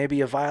stuff, like maybe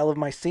a vial of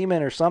my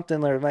semen or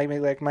something, or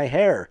like my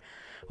hair.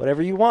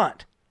 Whatever you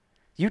want.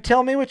 You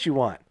tell me what you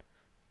want.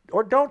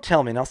 Or don't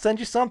tell me, and I'll send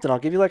you something. I'll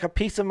give you like a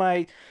piece of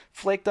my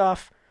flaked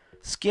off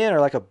skin, or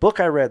like a book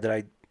I read that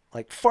I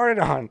like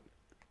farted on.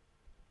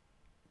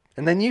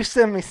 And then you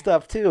send me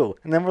stuff too.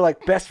 And then we're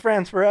like best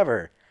friends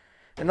forever.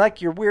 And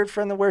like your weird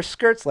friend that wears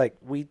skirts, like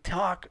we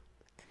talk.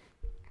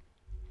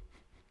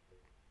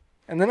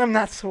 And then I'm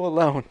not so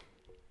alone.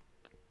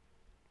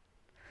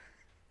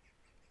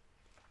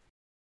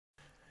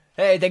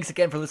 Hey, thanks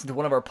again for listening to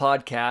one of our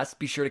podcasts.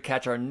 Be sure to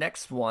catch our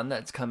next one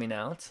that's coming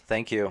out.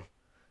 Thank you.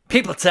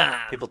 People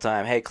Time. People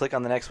time. Hey, click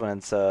on the next one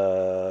and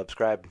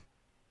subscribe,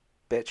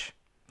 bitch.